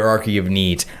Maslow's hierarchy of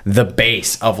needs, the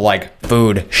base of like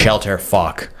food, shelter,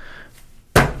 fuck.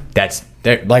 That's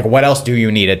like, what else do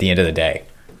you need at the end of the day?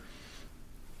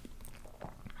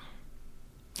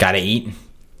 Gotta eat,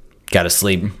 gotta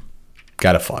sleep,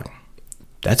 gotta fuck.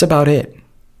 That's about it.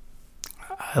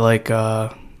 I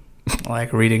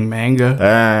like reading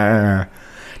manga.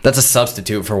 That's a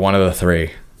substitute for one of the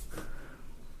three.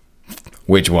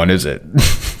 Which one is it?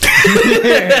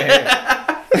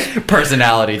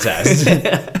 Personality test.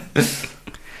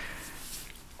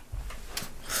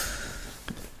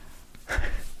 I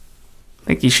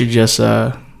think you should just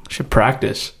should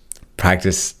practice.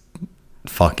 Practice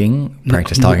fucking?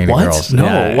 Practice talking What? to girls. No,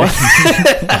 Yeah. what?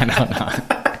 I don't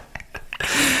know.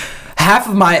 Half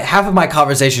of my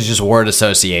conversation is just word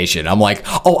association. I'm like,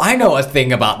 oh, I know a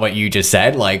thing about what you just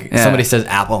said. Like Yeah. somebody says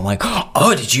apple, I'm like,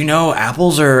 oh, did you know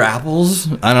apples are apples?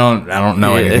 I don't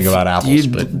know anything about apples, You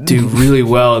but do really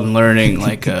well in learning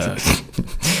like a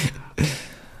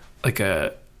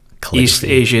East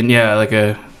Calligraphy. Asian, yeah, like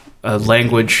a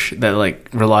language that like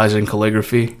relies on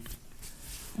calligraphy,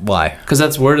 Why? because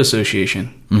that's word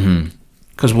association. Mm-hmm.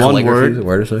 Because one Calligraphy is a word.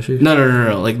 word association?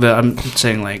 No. Like I'm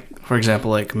saying, like for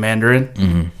example, like Mandarin.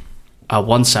 Mm-hmm.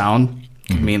 One sound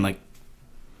can mean like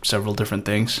several different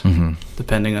things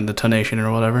depending on the tonation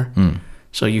or whatever.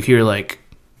 So you hear like,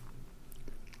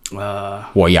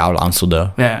 我要蓝色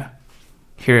的. yeah,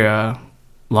 hear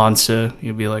lanza,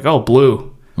 you'll be like, oh,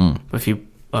 blue. But if you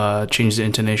change the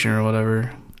intonation or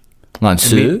whatever, 蓝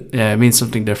色? it means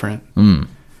something different.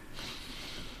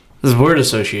 This is word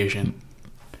association.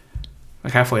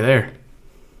 Like halfway there.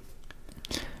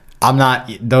 I'm not.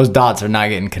 Those dots are not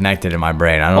getting connected in my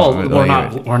brain. I don't.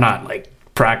 Well, we're not like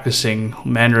practicing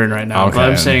Mandarin right now. Okay. But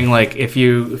I'm saying like if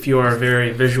you are a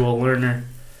very visual learner,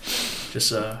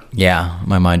 Just Yeah,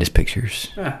 my mind is pictures.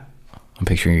 yeah, I'm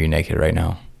picturing you naked right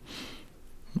now.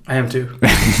 I am too.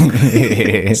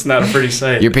 It's not a pretty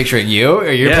sight. You're picturing you,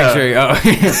 or you're Yeah. picturing? Oh,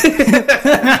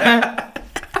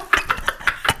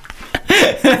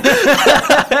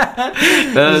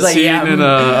 That like, scene yeah. in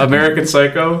American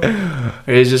Psycho,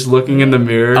 where he's just looking in the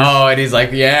mirror. oh, and he's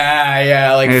like,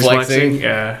 yeah, like and he's flexing.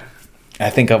 Yeah. I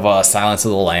think of Silence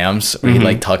of the Lambs, where he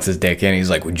like tucks his dick in. He's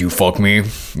like, "Would you fuck me?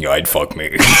 Yeah, I'd fuck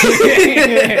me."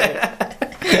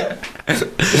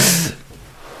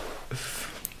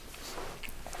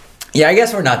 Yeah, I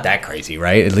guess we're not that crazy,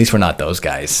 right? At least we're not those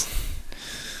guys.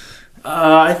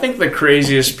 I think the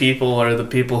craziest people are the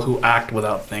people who act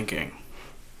without thinking.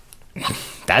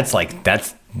 That's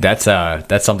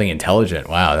something intelligent.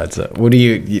 Wow, what do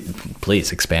you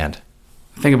please expand.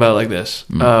 Think about it like this.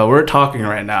 We're talking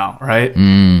right now, right?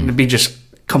 It'd be just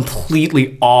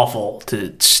completely awful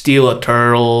to steal a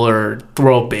turtle or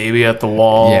throw a baby at the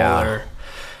wall Yeah. or,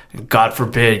 God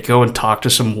forbid, go and talk to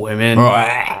some women.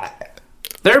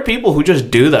 There are people who just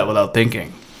do that without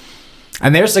thinking.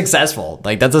 And they're successful.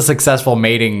 Like, that's a successful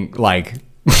mating, like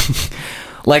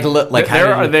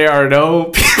There are no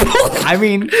people I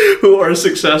mean, who are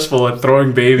successful at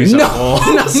throwing babies at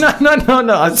walls. no.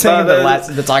 I'm saying not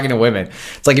they're talking to women.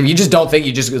 It's like, if you just don't think,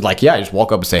 you just like, yeah, just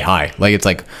walk up and say hi. Like, it's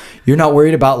like, you're not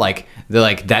worried about like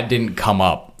that didn't come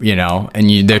up, you know, and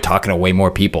they're talking to way more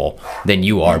people than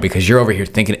you are because you're over here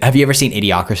thinking. Have you ever seen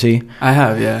Idiocracy? I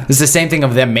have, yeah. It's the same thing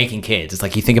of them making kids. It's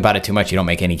like, you think about it too much, you don't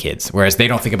make any kids. Whereas they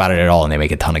don't think about it at all and they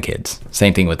make a ton of kids.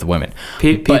 Same thing with the women.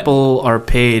 People are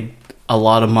paid a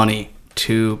lot of money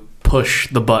to push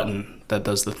the button that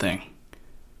does the thing.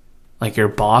 Like, your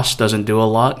boss doesn't do a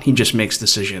lot. He just makes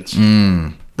decisions.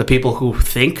 The people who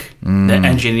think, the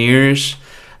engineers,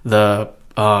 the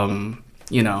ones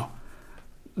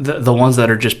that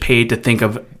are just paid to think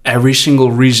of every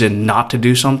single reason not to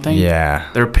do something. Yeah.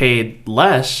 They're paid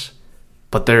less,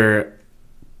 but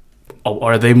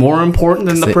are they more important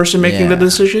than the person making the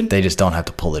decision? They just don't have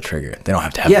to pull the trigger. They don't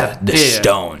have to have the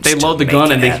stones. They to load the make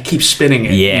gun it and they happen. keep spinning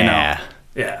it. Yeah. You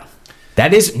know? Yeah.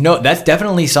 That's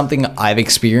definitely something I've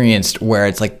experienced where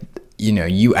it's like, you know,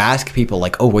 you ask people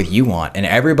like, oh, what do you want? And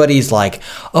everybody's like,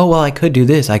 oh, well, I could do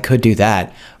this, I could do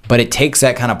that. But it takes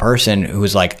that kind of person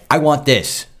who's like, I want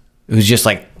this. Who's just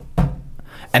like,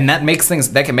 and that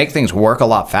can make things work a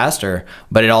lot faster,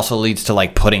 but it also leads to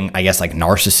like putting, I guess, like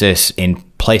narcissists in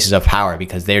places of power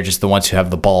because they're just the ones who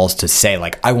have the balls to say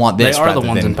like, I want this. They are the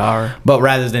ones in power. But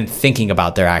rather than thinking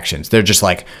about their actions, they're just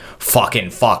like, fuck,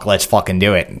 let's fucking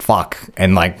do it. And fuck.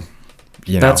 And like,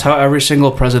 you know. That's how every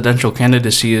single presidential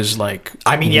candidacy is like.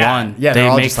 I mean, yeah. won. Yeah, they're they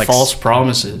all make just, like, false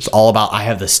promises. It's all about, I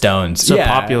have the stones. It's a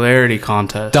popularity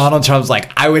contest. Donald Trump's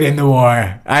like, I would end the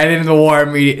war. I'd end the war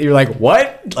immediately. You're like,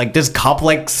 what? Like, this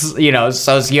complex, you know,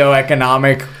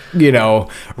 socioeconomic, you know,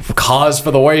 cause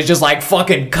for the war. He's just like,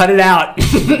 fucking cut it out.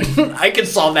 I can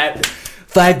solve that.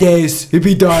 5 days. It'd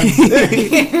be done.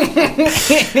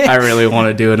 I really want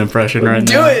to do an impression right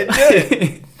now. Do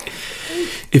it.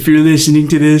 If you're listening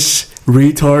to this,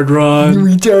 retard Ron.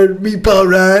 Retard meatball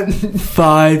Ron.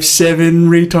 5'7"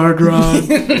 retard Ron.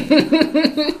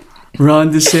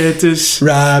 Ron DeSantis.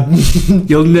 Rob.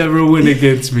 You'll never win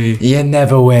against me. You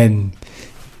never win.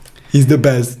 He's the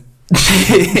best.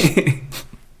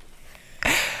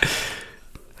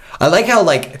 I like how,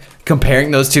 like,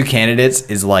 comparing those two candidates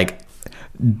is like,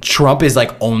 Trump is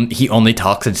like, he only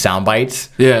talks in sound bites.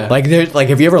 Yeah. Like, there's like,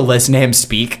 if you ever listen to him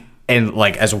speak and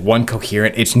like as one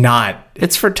coherent, it's not.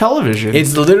 It's for television.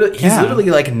 It's literally, he's literally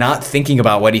like not thinking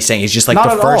about what he's saying. He's just like Not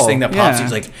the at first all. thing that pops. Yeah.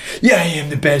 He's like, yeah, I am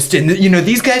the best. And, you know,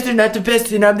 these guys are not the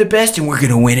best and I'm the best and we're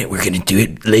going to win it. We're going to do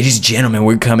it. Ladies and gentlemen,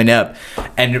 we're coming up.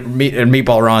 And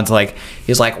Meatball Ron's like,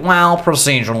 he's like, well,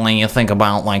 procedurally, you think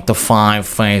about like the 5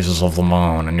 phases of the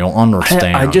moon and you'll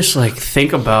understand. I just like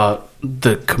think about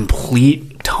the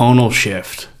complete tonal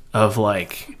shift of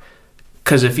like,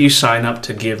 because if you sign up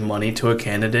to give money to a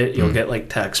candidate, you'll get like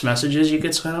text messages. You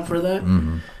could sign up for that.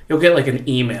 You'll get like an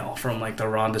email from like the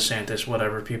Ron DeSantis,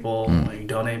 whatever people like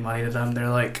donate money to them. They're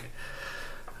like,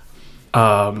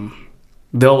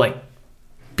 they'll like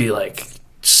be like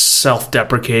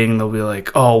self-deprecating. They'll be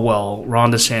like, oh well,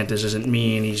 Ron DeSantis isn't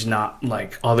me and he's not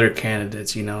like other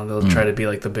candidates. You know, they'll try to be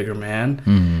like the bigger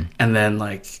man, and then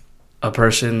like a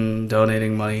person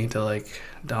donating money to like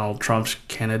Donald Trump's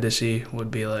candidacy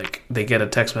would be like, they get a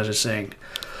text message saying,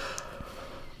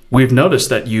 we've noticed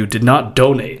that you did not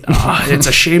donate. It's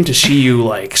a shame to see you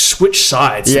like switch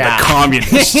sides to the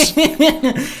communists.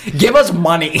 Give us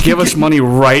money. Give us money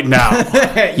right now,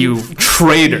 you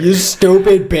traitor. You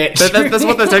stupid bitch. That's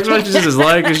what the text message is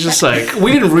like. It's just like,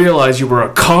 we didn't realize you were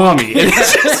a commie.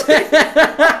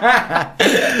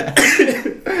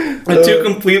 Two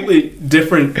completely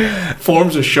different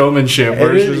forms of showmanship.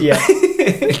 Where it's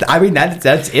just, I mean,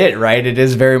 that's it, right? It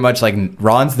is very much like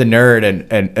Ron's the nerd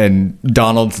and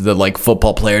Donald's the like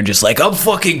football player, just like, I'm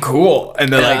fucking cool,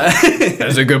 and they're like,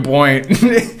 that's a good point.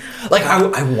 Like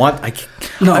I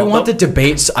want the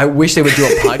debates. I wish they would do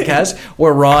a podcast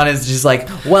where Ron is just like,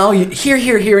 well,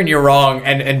 here, and you're wrong,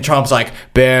 and Trump's like,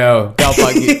 boo, go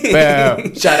fuck you,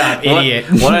 boo, shut up,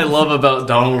 idiot. What I love about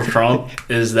Donald Trump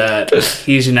is that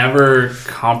he's never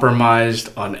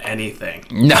compromised on anything.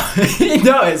 No,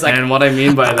 it's like, and what I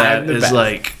mean by that is best.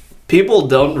 like, people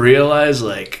don't realize,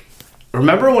 like,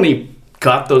 remember when he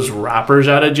got those rappers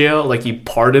out of jail? Like, he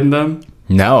pardoned them.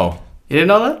 No, You didn't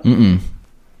know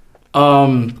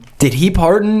that? did he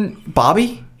pardon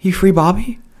Bobby? He free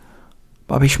Bobby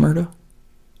Shmurda?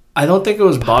 I don't think it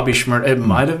was Bobby Schmurda. It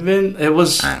might have been. It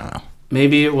was. I don't know.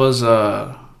 Maybe it was.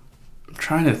 I'm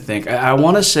trying to think. I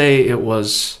want to say it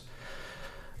was.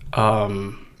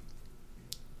 Wasn't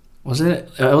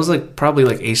it? It was like probably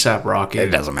like ASAP Rocky. It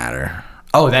doesn't matter.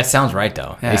 Oh, that sounds right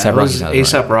though. Yeah, A$AP it Rocky was sounds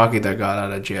ASAP right. Rocky that got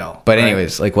out of jail. But right?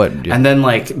 anyways, like what? And then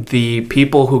like the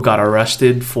people who got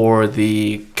arrested for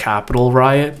the Capitol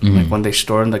riot, like when they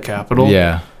stormed the Capitol.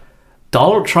 Yeah.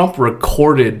 Donald Trump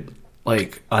recorded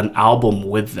like an album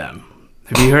with them.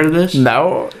 Have you heard of this?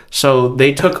 No. So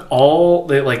they took all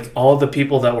the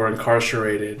people that were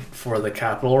incarcerated for the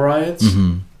Capitol riots.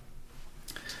 Mm-hmm.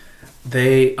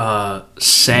 They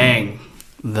sang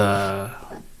the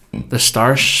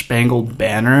Star Spangled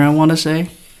Banner, I want to say,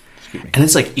 and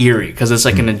it's like eerie because it's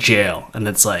like in a jail, and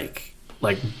it's like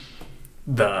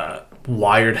the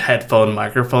wired headphone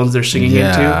microphones they're singing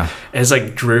into. And it's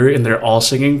like dreary, and they're all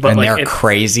singing, but And like they're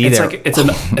crazy.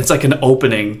 It's like an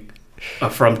opening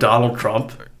from Donald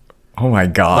Trump. Oh my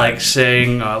god. Like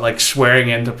saying, like swearing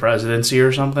into presidency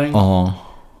or something. Oh.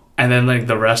 And then like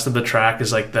the rest of the track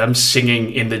is like them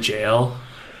singing in the jail.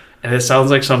 And it sounds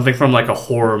like something from like a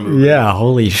horror movie. Yeah.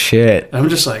 Holy shit. And I'm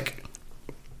just like,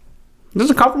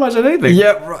 doesn't compromise on anything.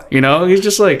 Yeah. Right. You know, he's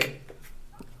just like,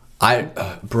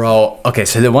 bro. Okay.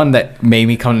 So the one that made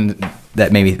me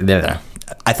I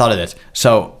thought of this.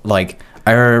 So like,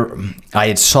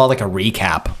 I saw like a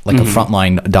recap, like a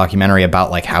Frontline documentary about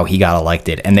like how he got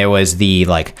elected, and there was the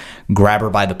like grab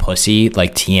her by the pussy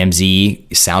like TMZ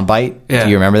soundbite. Yeah. Do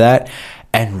you remember that?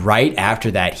 And right after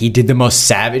that, he did the most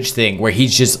savage thing where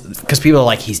he's just, because people are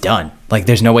like, he's done, like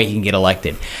there's no way he can get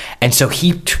elected, and so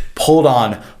he pulled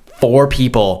on 4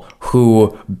 people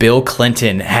who Bill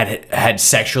Clinton had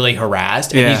sexually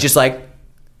harassed, and he's just like,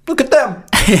 look at them.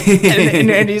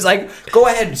 and he's like, go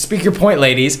ahead, speak your point,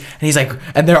 ladies. And he's like,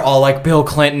 and they're all like, Bill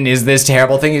Clinton is this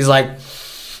terrible thing. He's like,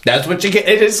 that's what you get.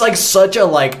 It is like such a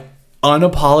like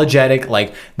unapologetic,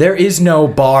 like there is no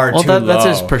bar too low.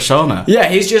 that's his persona. Yeah,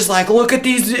 he's just like, look at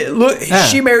these. Look,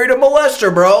 she married a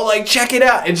molester, bro. Like, check it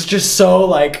out. It's just so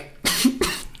like,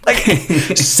 like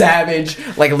savage.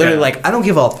 Like literally, like I don't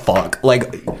give a fuck.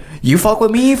 Like. You fuck with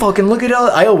me, fucking look at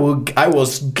all. I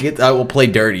will play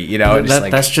dirty, you know.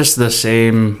 That's just the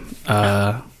same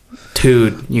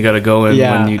tude you gotta go in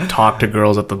when you talk to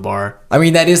girls at the bar. I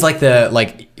mean, that is like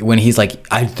when he's like,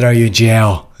 I'd throw you in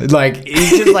jail. Like he's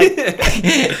just like,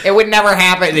 it would never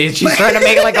happen. She's trying to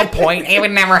make it like a point. It would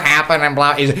never happen. And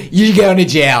blah. You're going to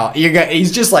jail.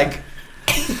 He's just like,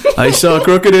 I saw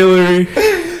Crooked Hillary.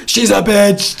 She's a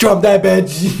bitch. Trump that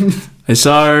bitch. I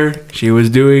saw her. She was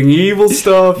doing evil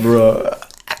stuff, bro.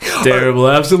 Terrible,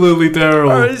 absolutely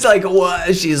terrible. Or it's like,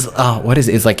 what? She's, what is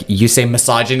it? It's like, you say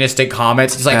misogynistic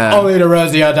comments. It's like, only to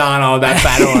Rosie O'Donnell, that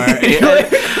fat whore.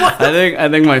 I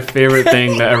think my favorite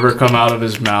thing to ever come out of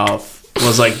his mouth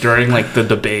was like during like the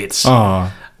debates.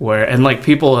 Where, and like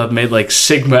people have made like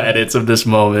Sigma edits of this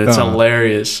moment. It's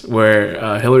hilarious.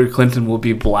 Where Hillary Clinton will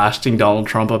be blasting Donald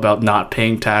Trump about not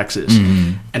paying taxes.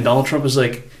 And Donald Trump is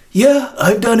like, yeah,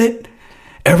 I've done it.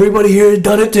 Everybody here has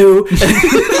done it too.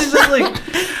 It's just like,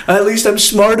 at least I'm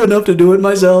smart enough to do it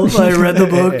myself. I read the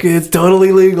book. It's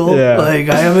totally legal. Yeah. Like,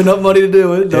 I have enough money to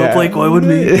do it. Don't play coy with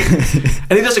me.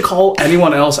 And he doesn't call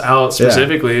anyone else out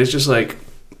specifically. It's just like,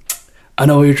 I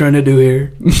know what you're trying to do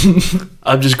here.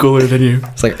 I'm just cooler than you.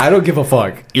 It's like, I don't give a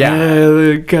fuck. Yeah,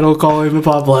 the kettle calling the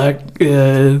pot black.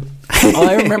 Yeah. Oh,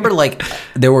 I remember like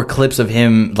there were clips of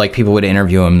him, like people would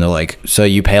interview him. They're like, "So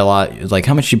you pay a lot? Like,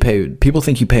 how much you pay? People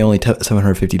think you pay only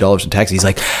 $750 in taxes." He's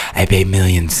like, "I pay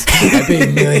millions. I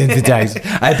pay millions in taxes.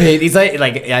 I pay." He's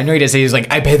like I know he didn't say. He's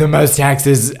like, "I pay the most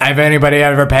taxes I've anybody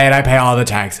ever paid. I pay all the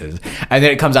taxes." And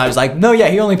then it comes out, he's like, "No, yeah,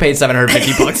 he only paid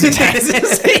 $750 in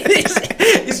taxes."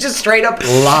 He's just straight up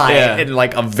lying in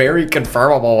like a very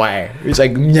confirmable way. He's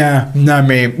like, "Yeah, not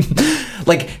me."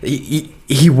 Like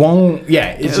he won't.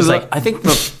 Yeah, it's just like I think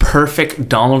the perfect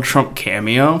Donald Trump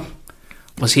cameo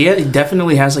was he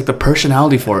definitely has like the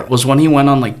personality for it. Was when he went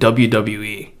on like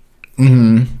WWE.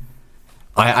 Mm-hmm.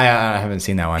 I haven't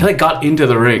seen that one. He like got into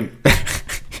the ring.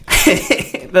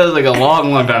 That was like a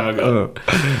long time ago.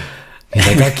 He's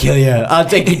like, "I'll kill you. I'll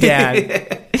take you down."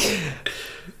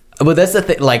 But that's the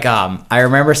thing. Like, I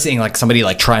remember seeing like somebody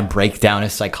like try and break down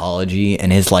his psychology,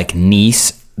 and his like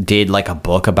niece did like a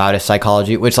book about his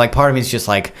psychology, which like part of me is just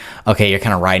like, okay, you're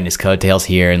kind of riding his coattails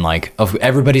here, and like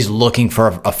everybody's looking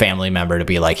for a family member to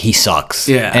be like, he sucks.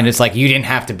 Yeah. And it's like you didn't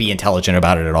have to be intelligent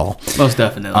about it at all. Most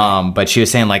definitely. But she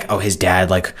was saying like, oh, his dad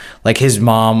like his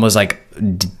mom was like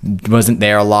wasn't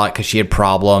there a lot because she had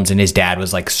problems, and his dad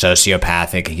was like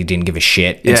sociopathic. He didn't give a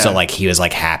shit, and so like he was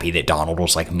like happy that Donald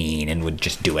was like mean and would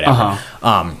just do whatever.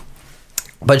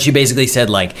 But she basically said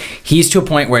like he's to a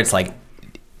point where it's like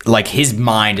his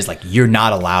mind is like, you're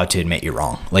not allowed to admit you're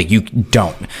wrong. Like you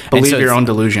don't believe your own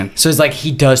delusion. So it's like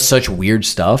he does such weird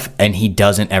stuff, and he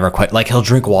doesn't ever quite like he'll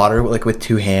drink water like with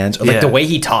two hands, or like the way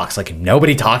he talks, like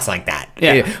nobody talks like that.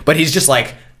 Yeah, but he's just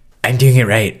like, I'm doing it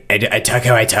right. I talk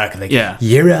how I talk. Like,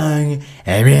 you're wrong.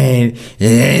 I mean,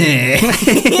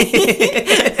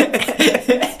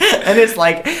 and it's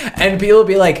like, and people will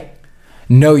be like,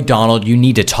 no, Donald, you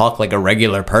need to talk like a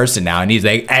regular person now. And he's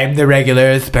like, I'm the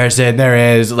regularest person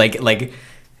there is. Like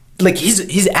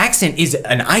his accent is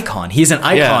an icon. He's an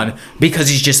icon because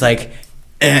he's just like,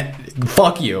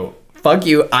 fuck you. Fuck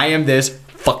you. I am this.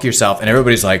 Fuck yourself. And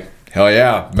everybody's like, hell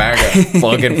yeah, MAGA.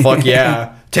 Fucking fuck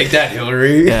yeah. Take that,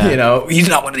 Hillary. Yeah. You know, he's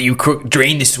not one of you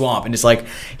drain the swamp. And it's like,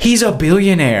 he's a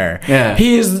billionaire. Yeah.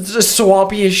 He is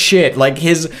swampy as shit. Like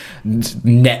his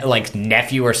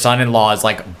nephew or son-in-law is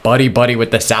like buddy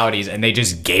with the Saudis, and they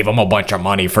just gave him a bunch of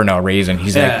money for no reason.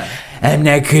 He's like, I'm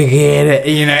not crooked,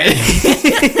 you know.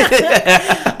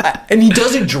 And he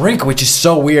doesn't drink, which is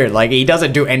so weird. Like he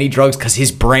doesn't do any drugs because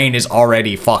his brain is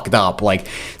already fucked up. Like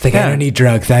it's like, I don't need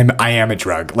drugs. I am a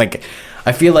drug. Like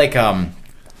I feel like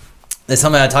it's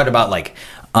something I talked about, like,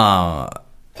 at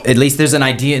least there's an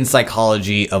idea in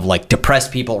psychology of, like,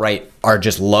 depressed people, right, are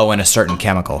just low in a certain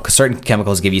chemical, because certain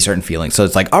chemicals give you certain feelings. So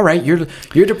it's like, all right, you're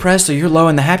depressed, so you're low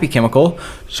in the happy chemical,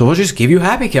 so we'll just give you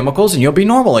happy chemicals, and you'll be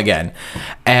normal again.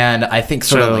 And I think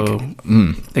I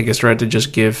think it's right to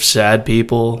just give sad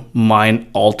people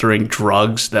mind-altering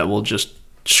drugs that will just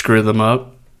screw them up.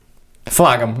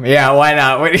 Fuck them. Yeah, why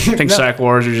not? I think psych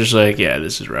wards are just like, yeah,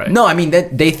 this is right. No, I mean,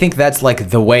 they think that's like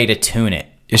the way to tune it.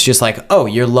 It's just like, oh,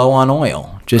 you're low on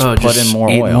oil. Just put in more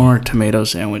eat oil. More tomato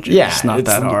sandwiches. Yeah, it's not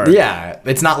that hard. Yeah,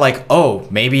 it's not like, oh,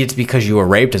 maybe it's because you were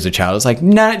raped as a child. It's like,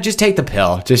 nah, just take the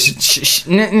pill. Just,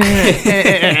 you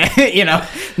know,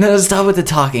 no, stop with the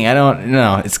talking. I don't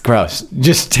know. It's gross.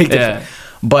 Just take the pill.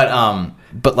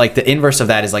 But like the inverse of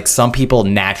that is like some people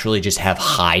naturally just have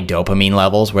high dopamine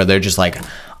levels where they're just like,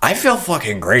 I feel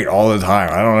fucking great all the time.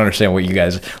 I don't understand what you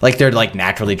guys like. They're like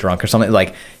naturally drunk or something.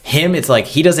 Like him, it's like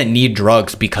he doesn't need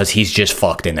drugs because he's just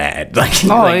fucked in that. Like, he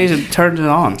turns it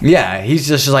on. Yeah, he's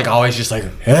just like always just like,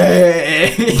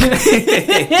 hey.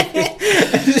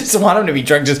 I just want him to be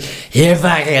drunk. Just you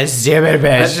fucking stupid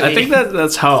bitch. I think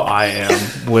that's how I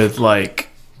am with like.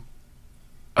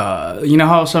 You know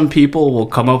how some people will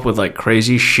come up with like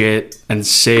crazy shit and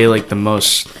say like the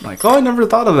most like, oh, I never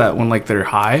thought of that when like they're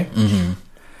high. Mm-hmm.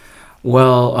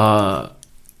 Well,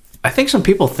 I think some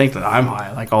people think that I'm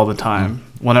high like all the time.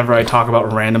 Mm-hmm. Whenever I talk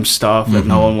about random stuff that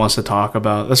no one wants to talk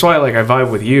about. That's why like I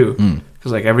vibe with you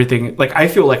because like everything like I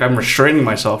feel like I'm restraining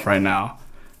myself right now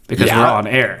because we're on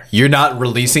air. You're not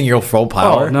releasing your full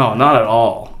power. Oh, no, not at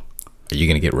all. Are you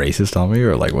gonna get racist on me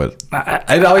or like what?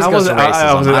 I wasn't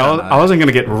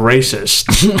gonna get racist.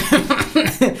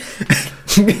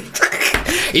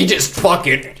 He just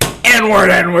fucking N-word.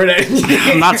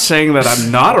 I'm not saying that I'm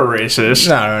not a racist.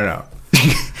 No.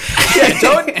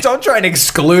 Yeah, don't try and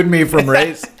exclude me from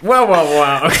race. Whoa.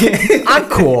 I'm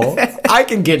cool. I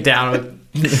can get down with.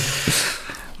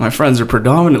 My friends are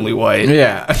predominantly white.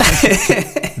 Yeah,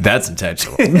 that's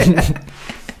intentional.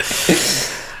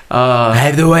 I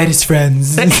have the whitest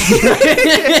friends.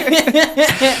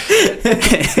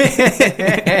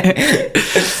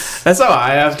 That's how I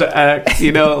have to act.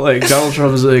 You know, like Donald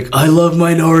Trump is like, I love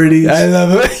minorities. I love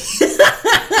it.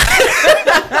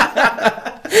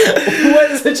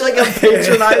 such like a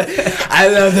patronizing. I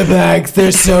love the blacks.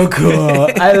 They're so cool.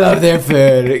 I love their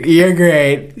food. You're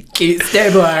great.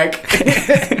 Stay black.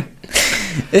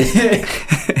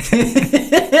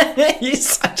 He's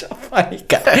such a funny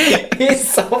guy. He's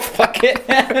so fucking.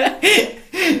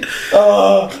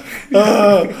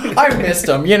 I missed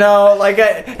him. You know, like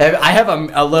I have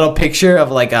a little picture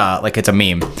of like it's a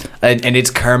meme, and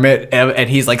it's Kermit, and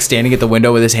he's like standing at the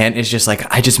window with his hand. It's just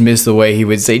like I just miss the way he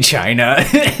would say China.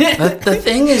 The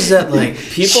thing is that like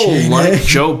people like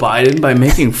Joe Biden by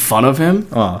making fun of him.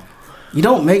 You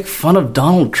don't make fun of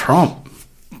Donald Trump.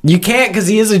 You can't because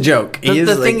he is a joke.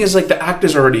 The thing is like the act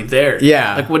is already there.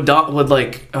 Yeah. Like with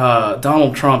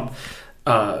Donald Trump,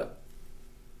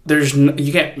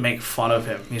 you can't make fun of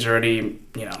him. He's already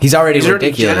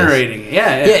ridiculous. Generating it.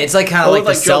 Yeah. Yeah, it's like kind of like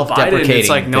the self-deprecating. It's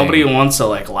like thing. Nobody wants to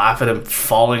like laugh at him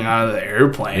falling out of the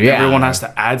airplane. Yeah. Everyone has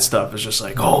to add stuff. It's just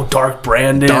like, oh, Dark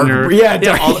Brandon.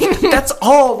 That's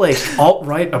all like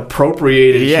alt-right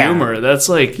appropriated humor. That's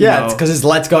like it's because it's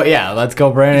let's go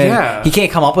Brandon. Yeah. He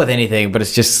can't come up with anything, but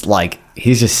it's just like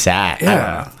he's just sad.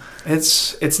 Yeah.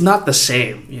 It's not the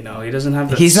same, you know. He doesn't have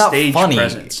the He's not stage funny.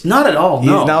 presence. Not at all.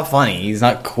 No. He's not funny. He's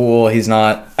not cool. He's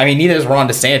not. I mean, neither is Ron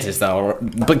DeSantis though,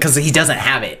 because he doesn't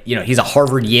have it. You know, he's a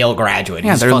Harvard Yale graduate.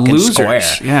 Yeah, he's they're fucking losers. square.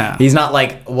 Yeah, he's not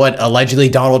like what allegedly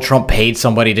Donald Trump paid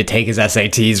somebody to take his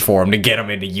SATs for him to get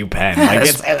him into UPenn. Yeah, like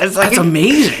it's like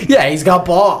amazing. Yeah, he's got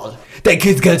balls. That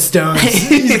kid's got stones.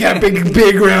 He's got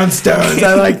big round stones.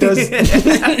 I like those.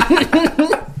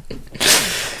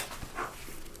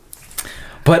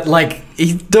 But like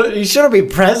he shouldn't be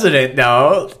president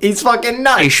though. He's fucking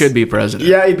nuts. He should be president.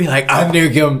 Yeah, he'd be like, I'm gonna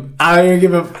give him.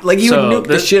 Like he would nuke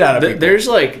the shit out of people. There's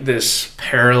like this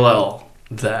parallel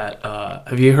that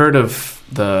have you heard of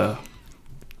the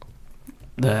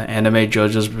anime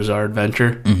JoJo's Bizarre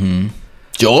Adventure? Mm-hmm.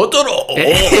 Jotaro.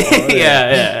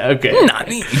 yeah. Okay.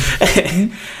 Nani?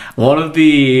 One of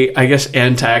the, I guess,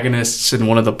 antagonists in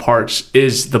one of the parts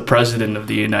is the president of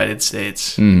the United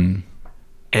States,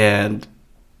 and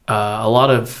a lot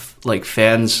of like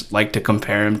fans like to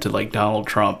compare him to like Donald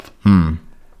Trump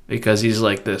because he's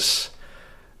like this.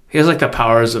 He has like the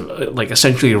powers of like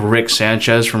essentially Rick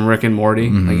Sanchez from Rick and Morty.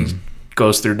 Like he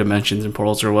goes through dimensions and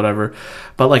portals or whatever,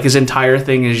 but like his entire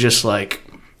thing is just like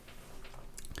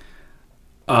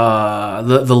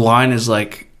the line is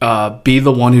like be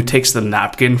the one who takes the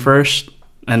napkin first,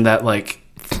 and that like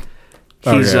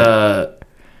he's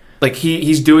like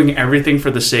he's doing everything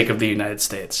for the sake of the United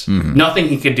States. Nothing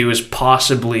he could do is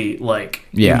possibly like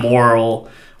immoral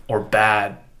or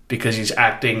bad because he's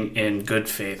acting in good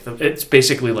faith. It's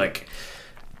basically like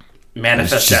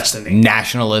manifest destiny,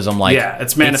 nationalism. Like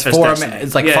it's manifest destiny.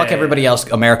 It's like fuck everybody else.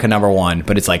 America number one,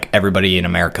 but it's like everybody in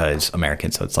America is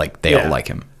American, so it's like they all like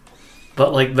him.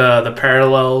 But like the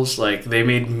parallels, like they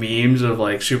made memes of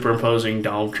like superimposing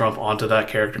Donald Trump onto that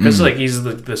character because like he's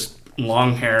this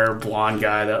long hair blonde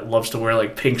guy that loves to wear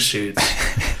like pink suits.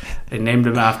 They named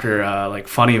him after like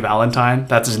Funny Valentine.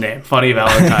 That's his name, Funny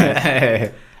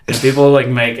Valentine. And people like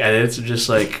make edits of just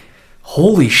like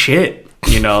holy shit,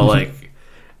 you know, like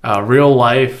real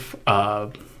life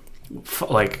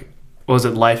like what was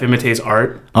it, Life Imitates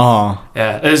Art.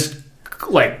 It's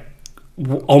like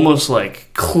almost like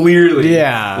clearly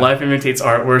Life Imitates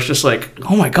Art, where it's just like,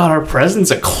 oh my god, our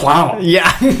president's a clown.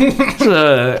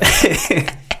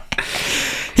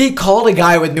 He called a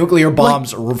guy with nuclear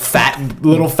bombs little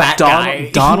fat guy.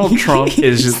 Donald Trump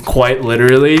is quite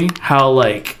literally how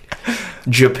like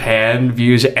Japan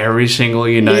views every single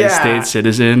United States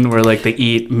citizen, where like they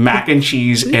eat mac and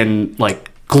cheese and like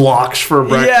Glocks for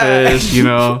breakfast, you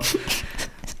know.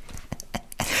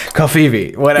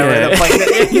 Kafivi, whatever the fuck.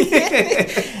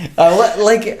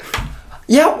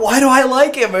 Why do I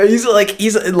like him? He's like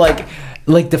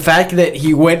the fact that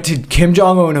he went to Kim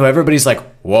Jong-un, who everybody's like,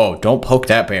 whoa, don't poke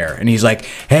that bear. And he's like,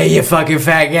 hey, you fucking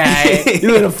fat guy,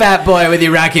 you little fat boy with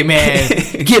your Rocket Man,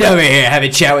 get over here, have a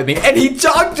chat with me. And he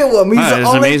talked to him.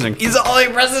 Amazing. He's the only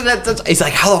president he's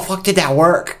like, how the fuck did that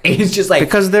work? And he's just like,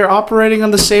 because they're operating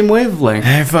on the same wavelength.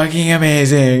 They're fucking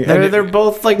amazing. They're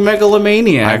both like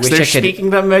megalomaniacs. They're speaking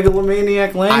that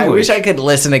megalomaniac language. I wish I could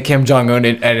listen to Kim Jong-un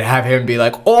and have him be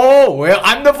like, oh, well,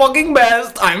 I'm the fucking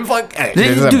best. I'm fucking...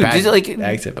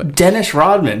 Dennis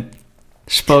Rodman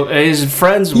is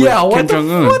friends with Kim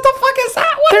Jong-un. What the fuck is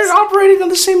that? They're operating on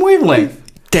the same wavelength.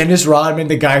 Dennis Rodman,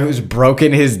 the guy who's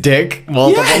broken his dick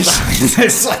multiple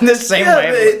times, on the same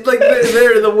wavelength.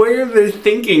 The way they're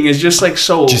thinking is just like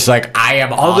so... Just like, I am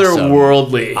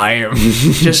otherworldly. Awesome. I am.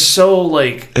 Just so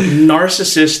like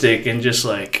narcissistic and just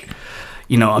like...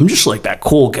 You know, I'm just like that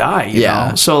cool guy, you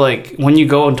know? So, like, when you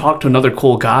go and talk to another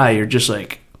cool guy, you're just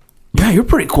like, yeah, you're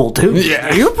pretty cool too.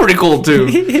 Yeah, you're pretty cool too.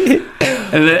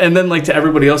 and then like to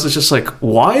everybody else, it's just like,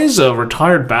 why is a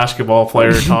retired basketball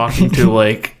player talking to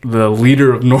like the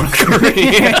leader of North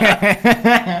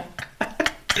Korea?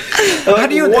 How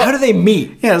do they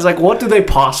meet? Yeah, it's like, what do they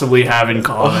possibly have in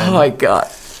common? Oh my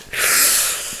god.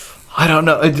 I don't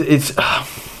know. It's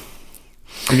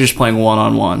You're just playing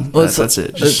one-on-one. That's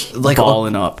it. Just like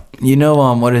balling up. You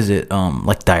know, what is it?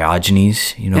 Like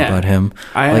Diogenes. You know about him?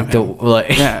 I like have him.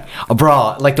 Yeah.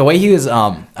 Bro, like the way he was.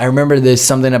 I remember there's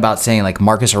something about saying like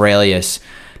Marcus Aurelius,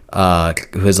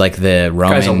 who was like the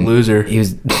Roman. Guy's a loser. He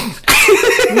was. Shut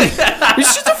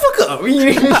the fuck up.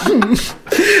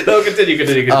 No, continue.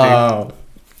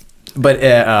 But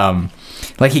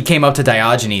like he came up to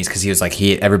Diogenes because he was like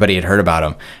everybody had heard about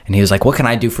him, and he was like, "What can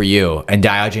I do for you?" And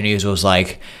Diogenes was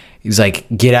like, "He's like,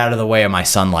 get out of the way of my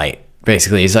sunlight."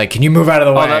 Basically, he's like, "Can you move out of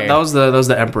the way?" That was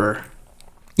the emperor.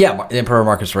 Yeah, Emperor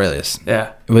Marcus Aurelius.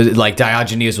 Yeah, it was like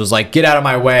Diogenes was like, "Get out of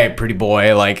my way, pretty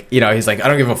boy." Like, you know, he's like, "I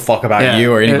don't give a fuck about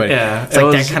you or anybody." It's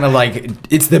like that kind of like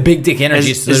it's the big dick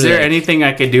energy. Is there anything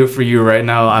I could do for you right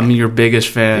now? I'm your biggest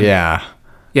fan. Yeah.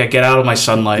 Yeah, get out of my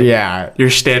sunlight. Yeah. You're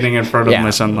standing in front of my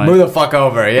sunlight. Move the fuck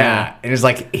over. Yeah. And he's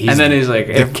like, he's like,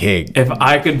 the king. If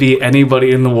I could be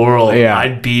anybody in the world,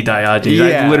 I'd be Diogenes.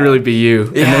 I'd literally be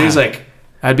you. Yeah. And then he's like,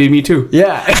 I'd be me too.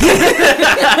 Yeah.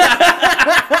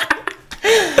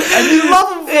 And you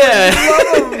love him. Yeah. You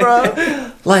love him,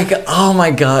 bro. Like, oh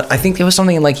my God. I think there was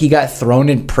something like he got thrown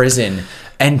in prison.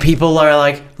 And people are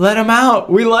like, let him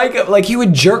out. We like him. Like, he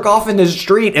would jerk off in the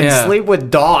street and sleep with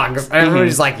dogs. And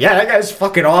everybody's like, yeah, that guy's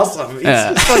fucking awesome.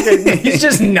 He's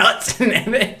just nuts.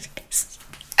 I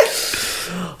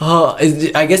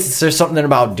guess there's something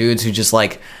about dudes who just,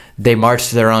 like, they march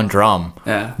to their own drum.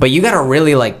 Yeah. But you got to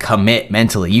really, like, commit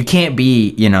mentally. You can't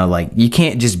be, you know, like, you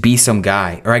can't just be some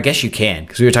guy. Or I guess you can.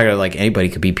 Because we were talking about, like, anybody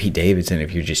could be Pete Davidson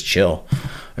if you just chill.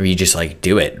 Or you just, like,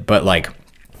 do it. But, like,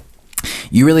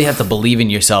 you really have to believe in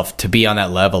yourself to be on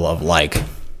that level of like,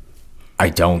 I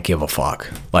don't give a fuck.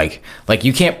 Like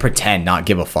you can't pretend not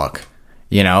give a fuck,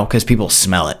 you know, because people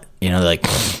smell it. You know, they're like,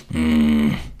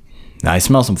 I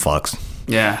smell some fucks.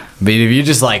 Yeah. But if you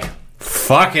just like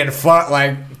fucking fuck,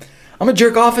 like I'm gonna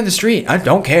jerk off in the street. I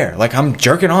don't care. Like I'm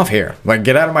jerking off here. Like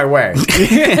get out of my way.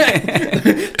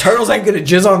 Turtles ain't gonna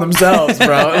jizz on themselves,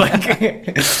 bro.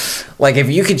 Like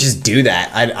if you could just do that,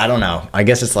 I don't know. I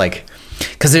guess it's like.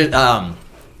 Because there's, do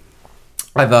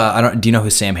you know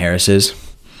who Sam Harris is?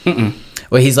 Mm-mm.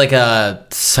 Well, he's like a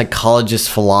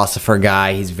psychologist, philosopher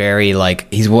guy. He's very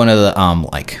like, he's one of the,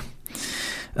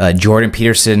 Jordan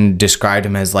Peterson described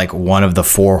him as like one of the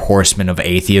 4 horsemen of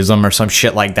atheism or some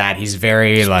shit like that. He's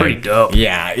very pretty dope.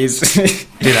 Yeah. He's,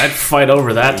 dude, I'd fight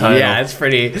over that title. Yeah, it's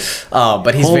pretty,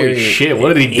 but he's holy shit,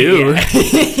 what did he do?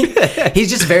 Yeah.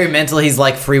 He's just very mental. He's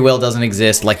like, free will doesn't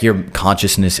exist. Like your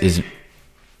consciousness isn't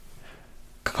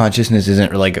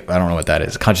like, I don't know what that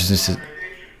is. Consciousness is.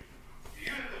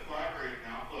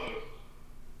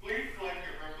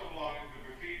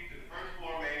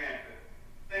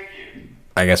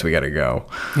 I guess we gotta go.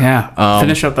 Yeah.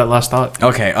 Finish up that last thought.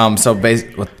 Okay. So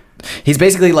he's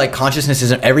basically like consciousness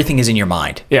isn't everything is in your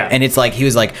mind. Yeah. And it's like he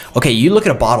was like, okay, you look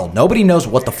at a bottle, nobody knows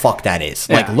what the fuck that is.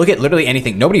 Yeah. Like look at literally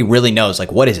anything. Nobody really knows.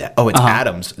 Like what is it? Oh, it's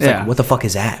atoms. It's like what the fuck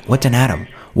is that? What's an atom?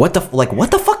 What the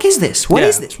fuck is this? What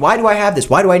is this? Why do I have this?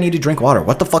 Why do I need to drink water?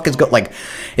 What the fuck is like?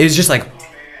 It's just like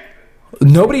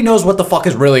nobody knows what the fuck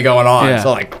is really going on. Yeah.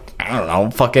 So like I don't know,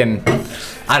 fucking.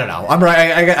 I don't know. I'm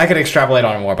right. I could extrapolate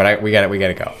on it more, but we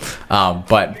gotta go.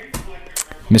 But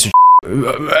Mr.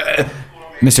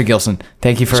 Guilson,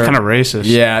 thank you for. It's kind of racist.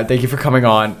 Yeah, thank you for coming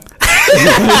on.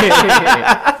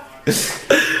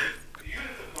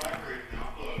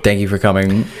 Thank you for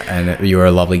coming, and you were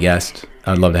a lovely guest.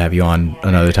 I'd love to have you on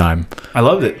another time. I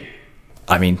loved it.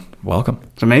 I mean, welcome.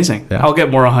 It's amazing. Yeah. I'll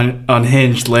get more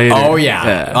unhinged later. Oh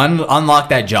yeah, unlock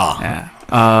that jaw. Yeah.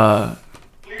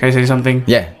 Can I say something?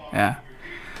 Yeah. Yeah.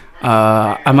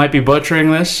 I might be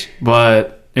butchering this,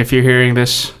 but if you're hearing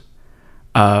this,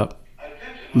 mein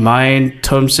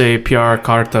tumse pyar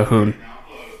karta hun.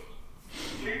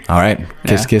 All right.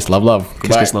 Kiss, kiss, love, love.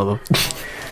 Kiss, kiss, love, love.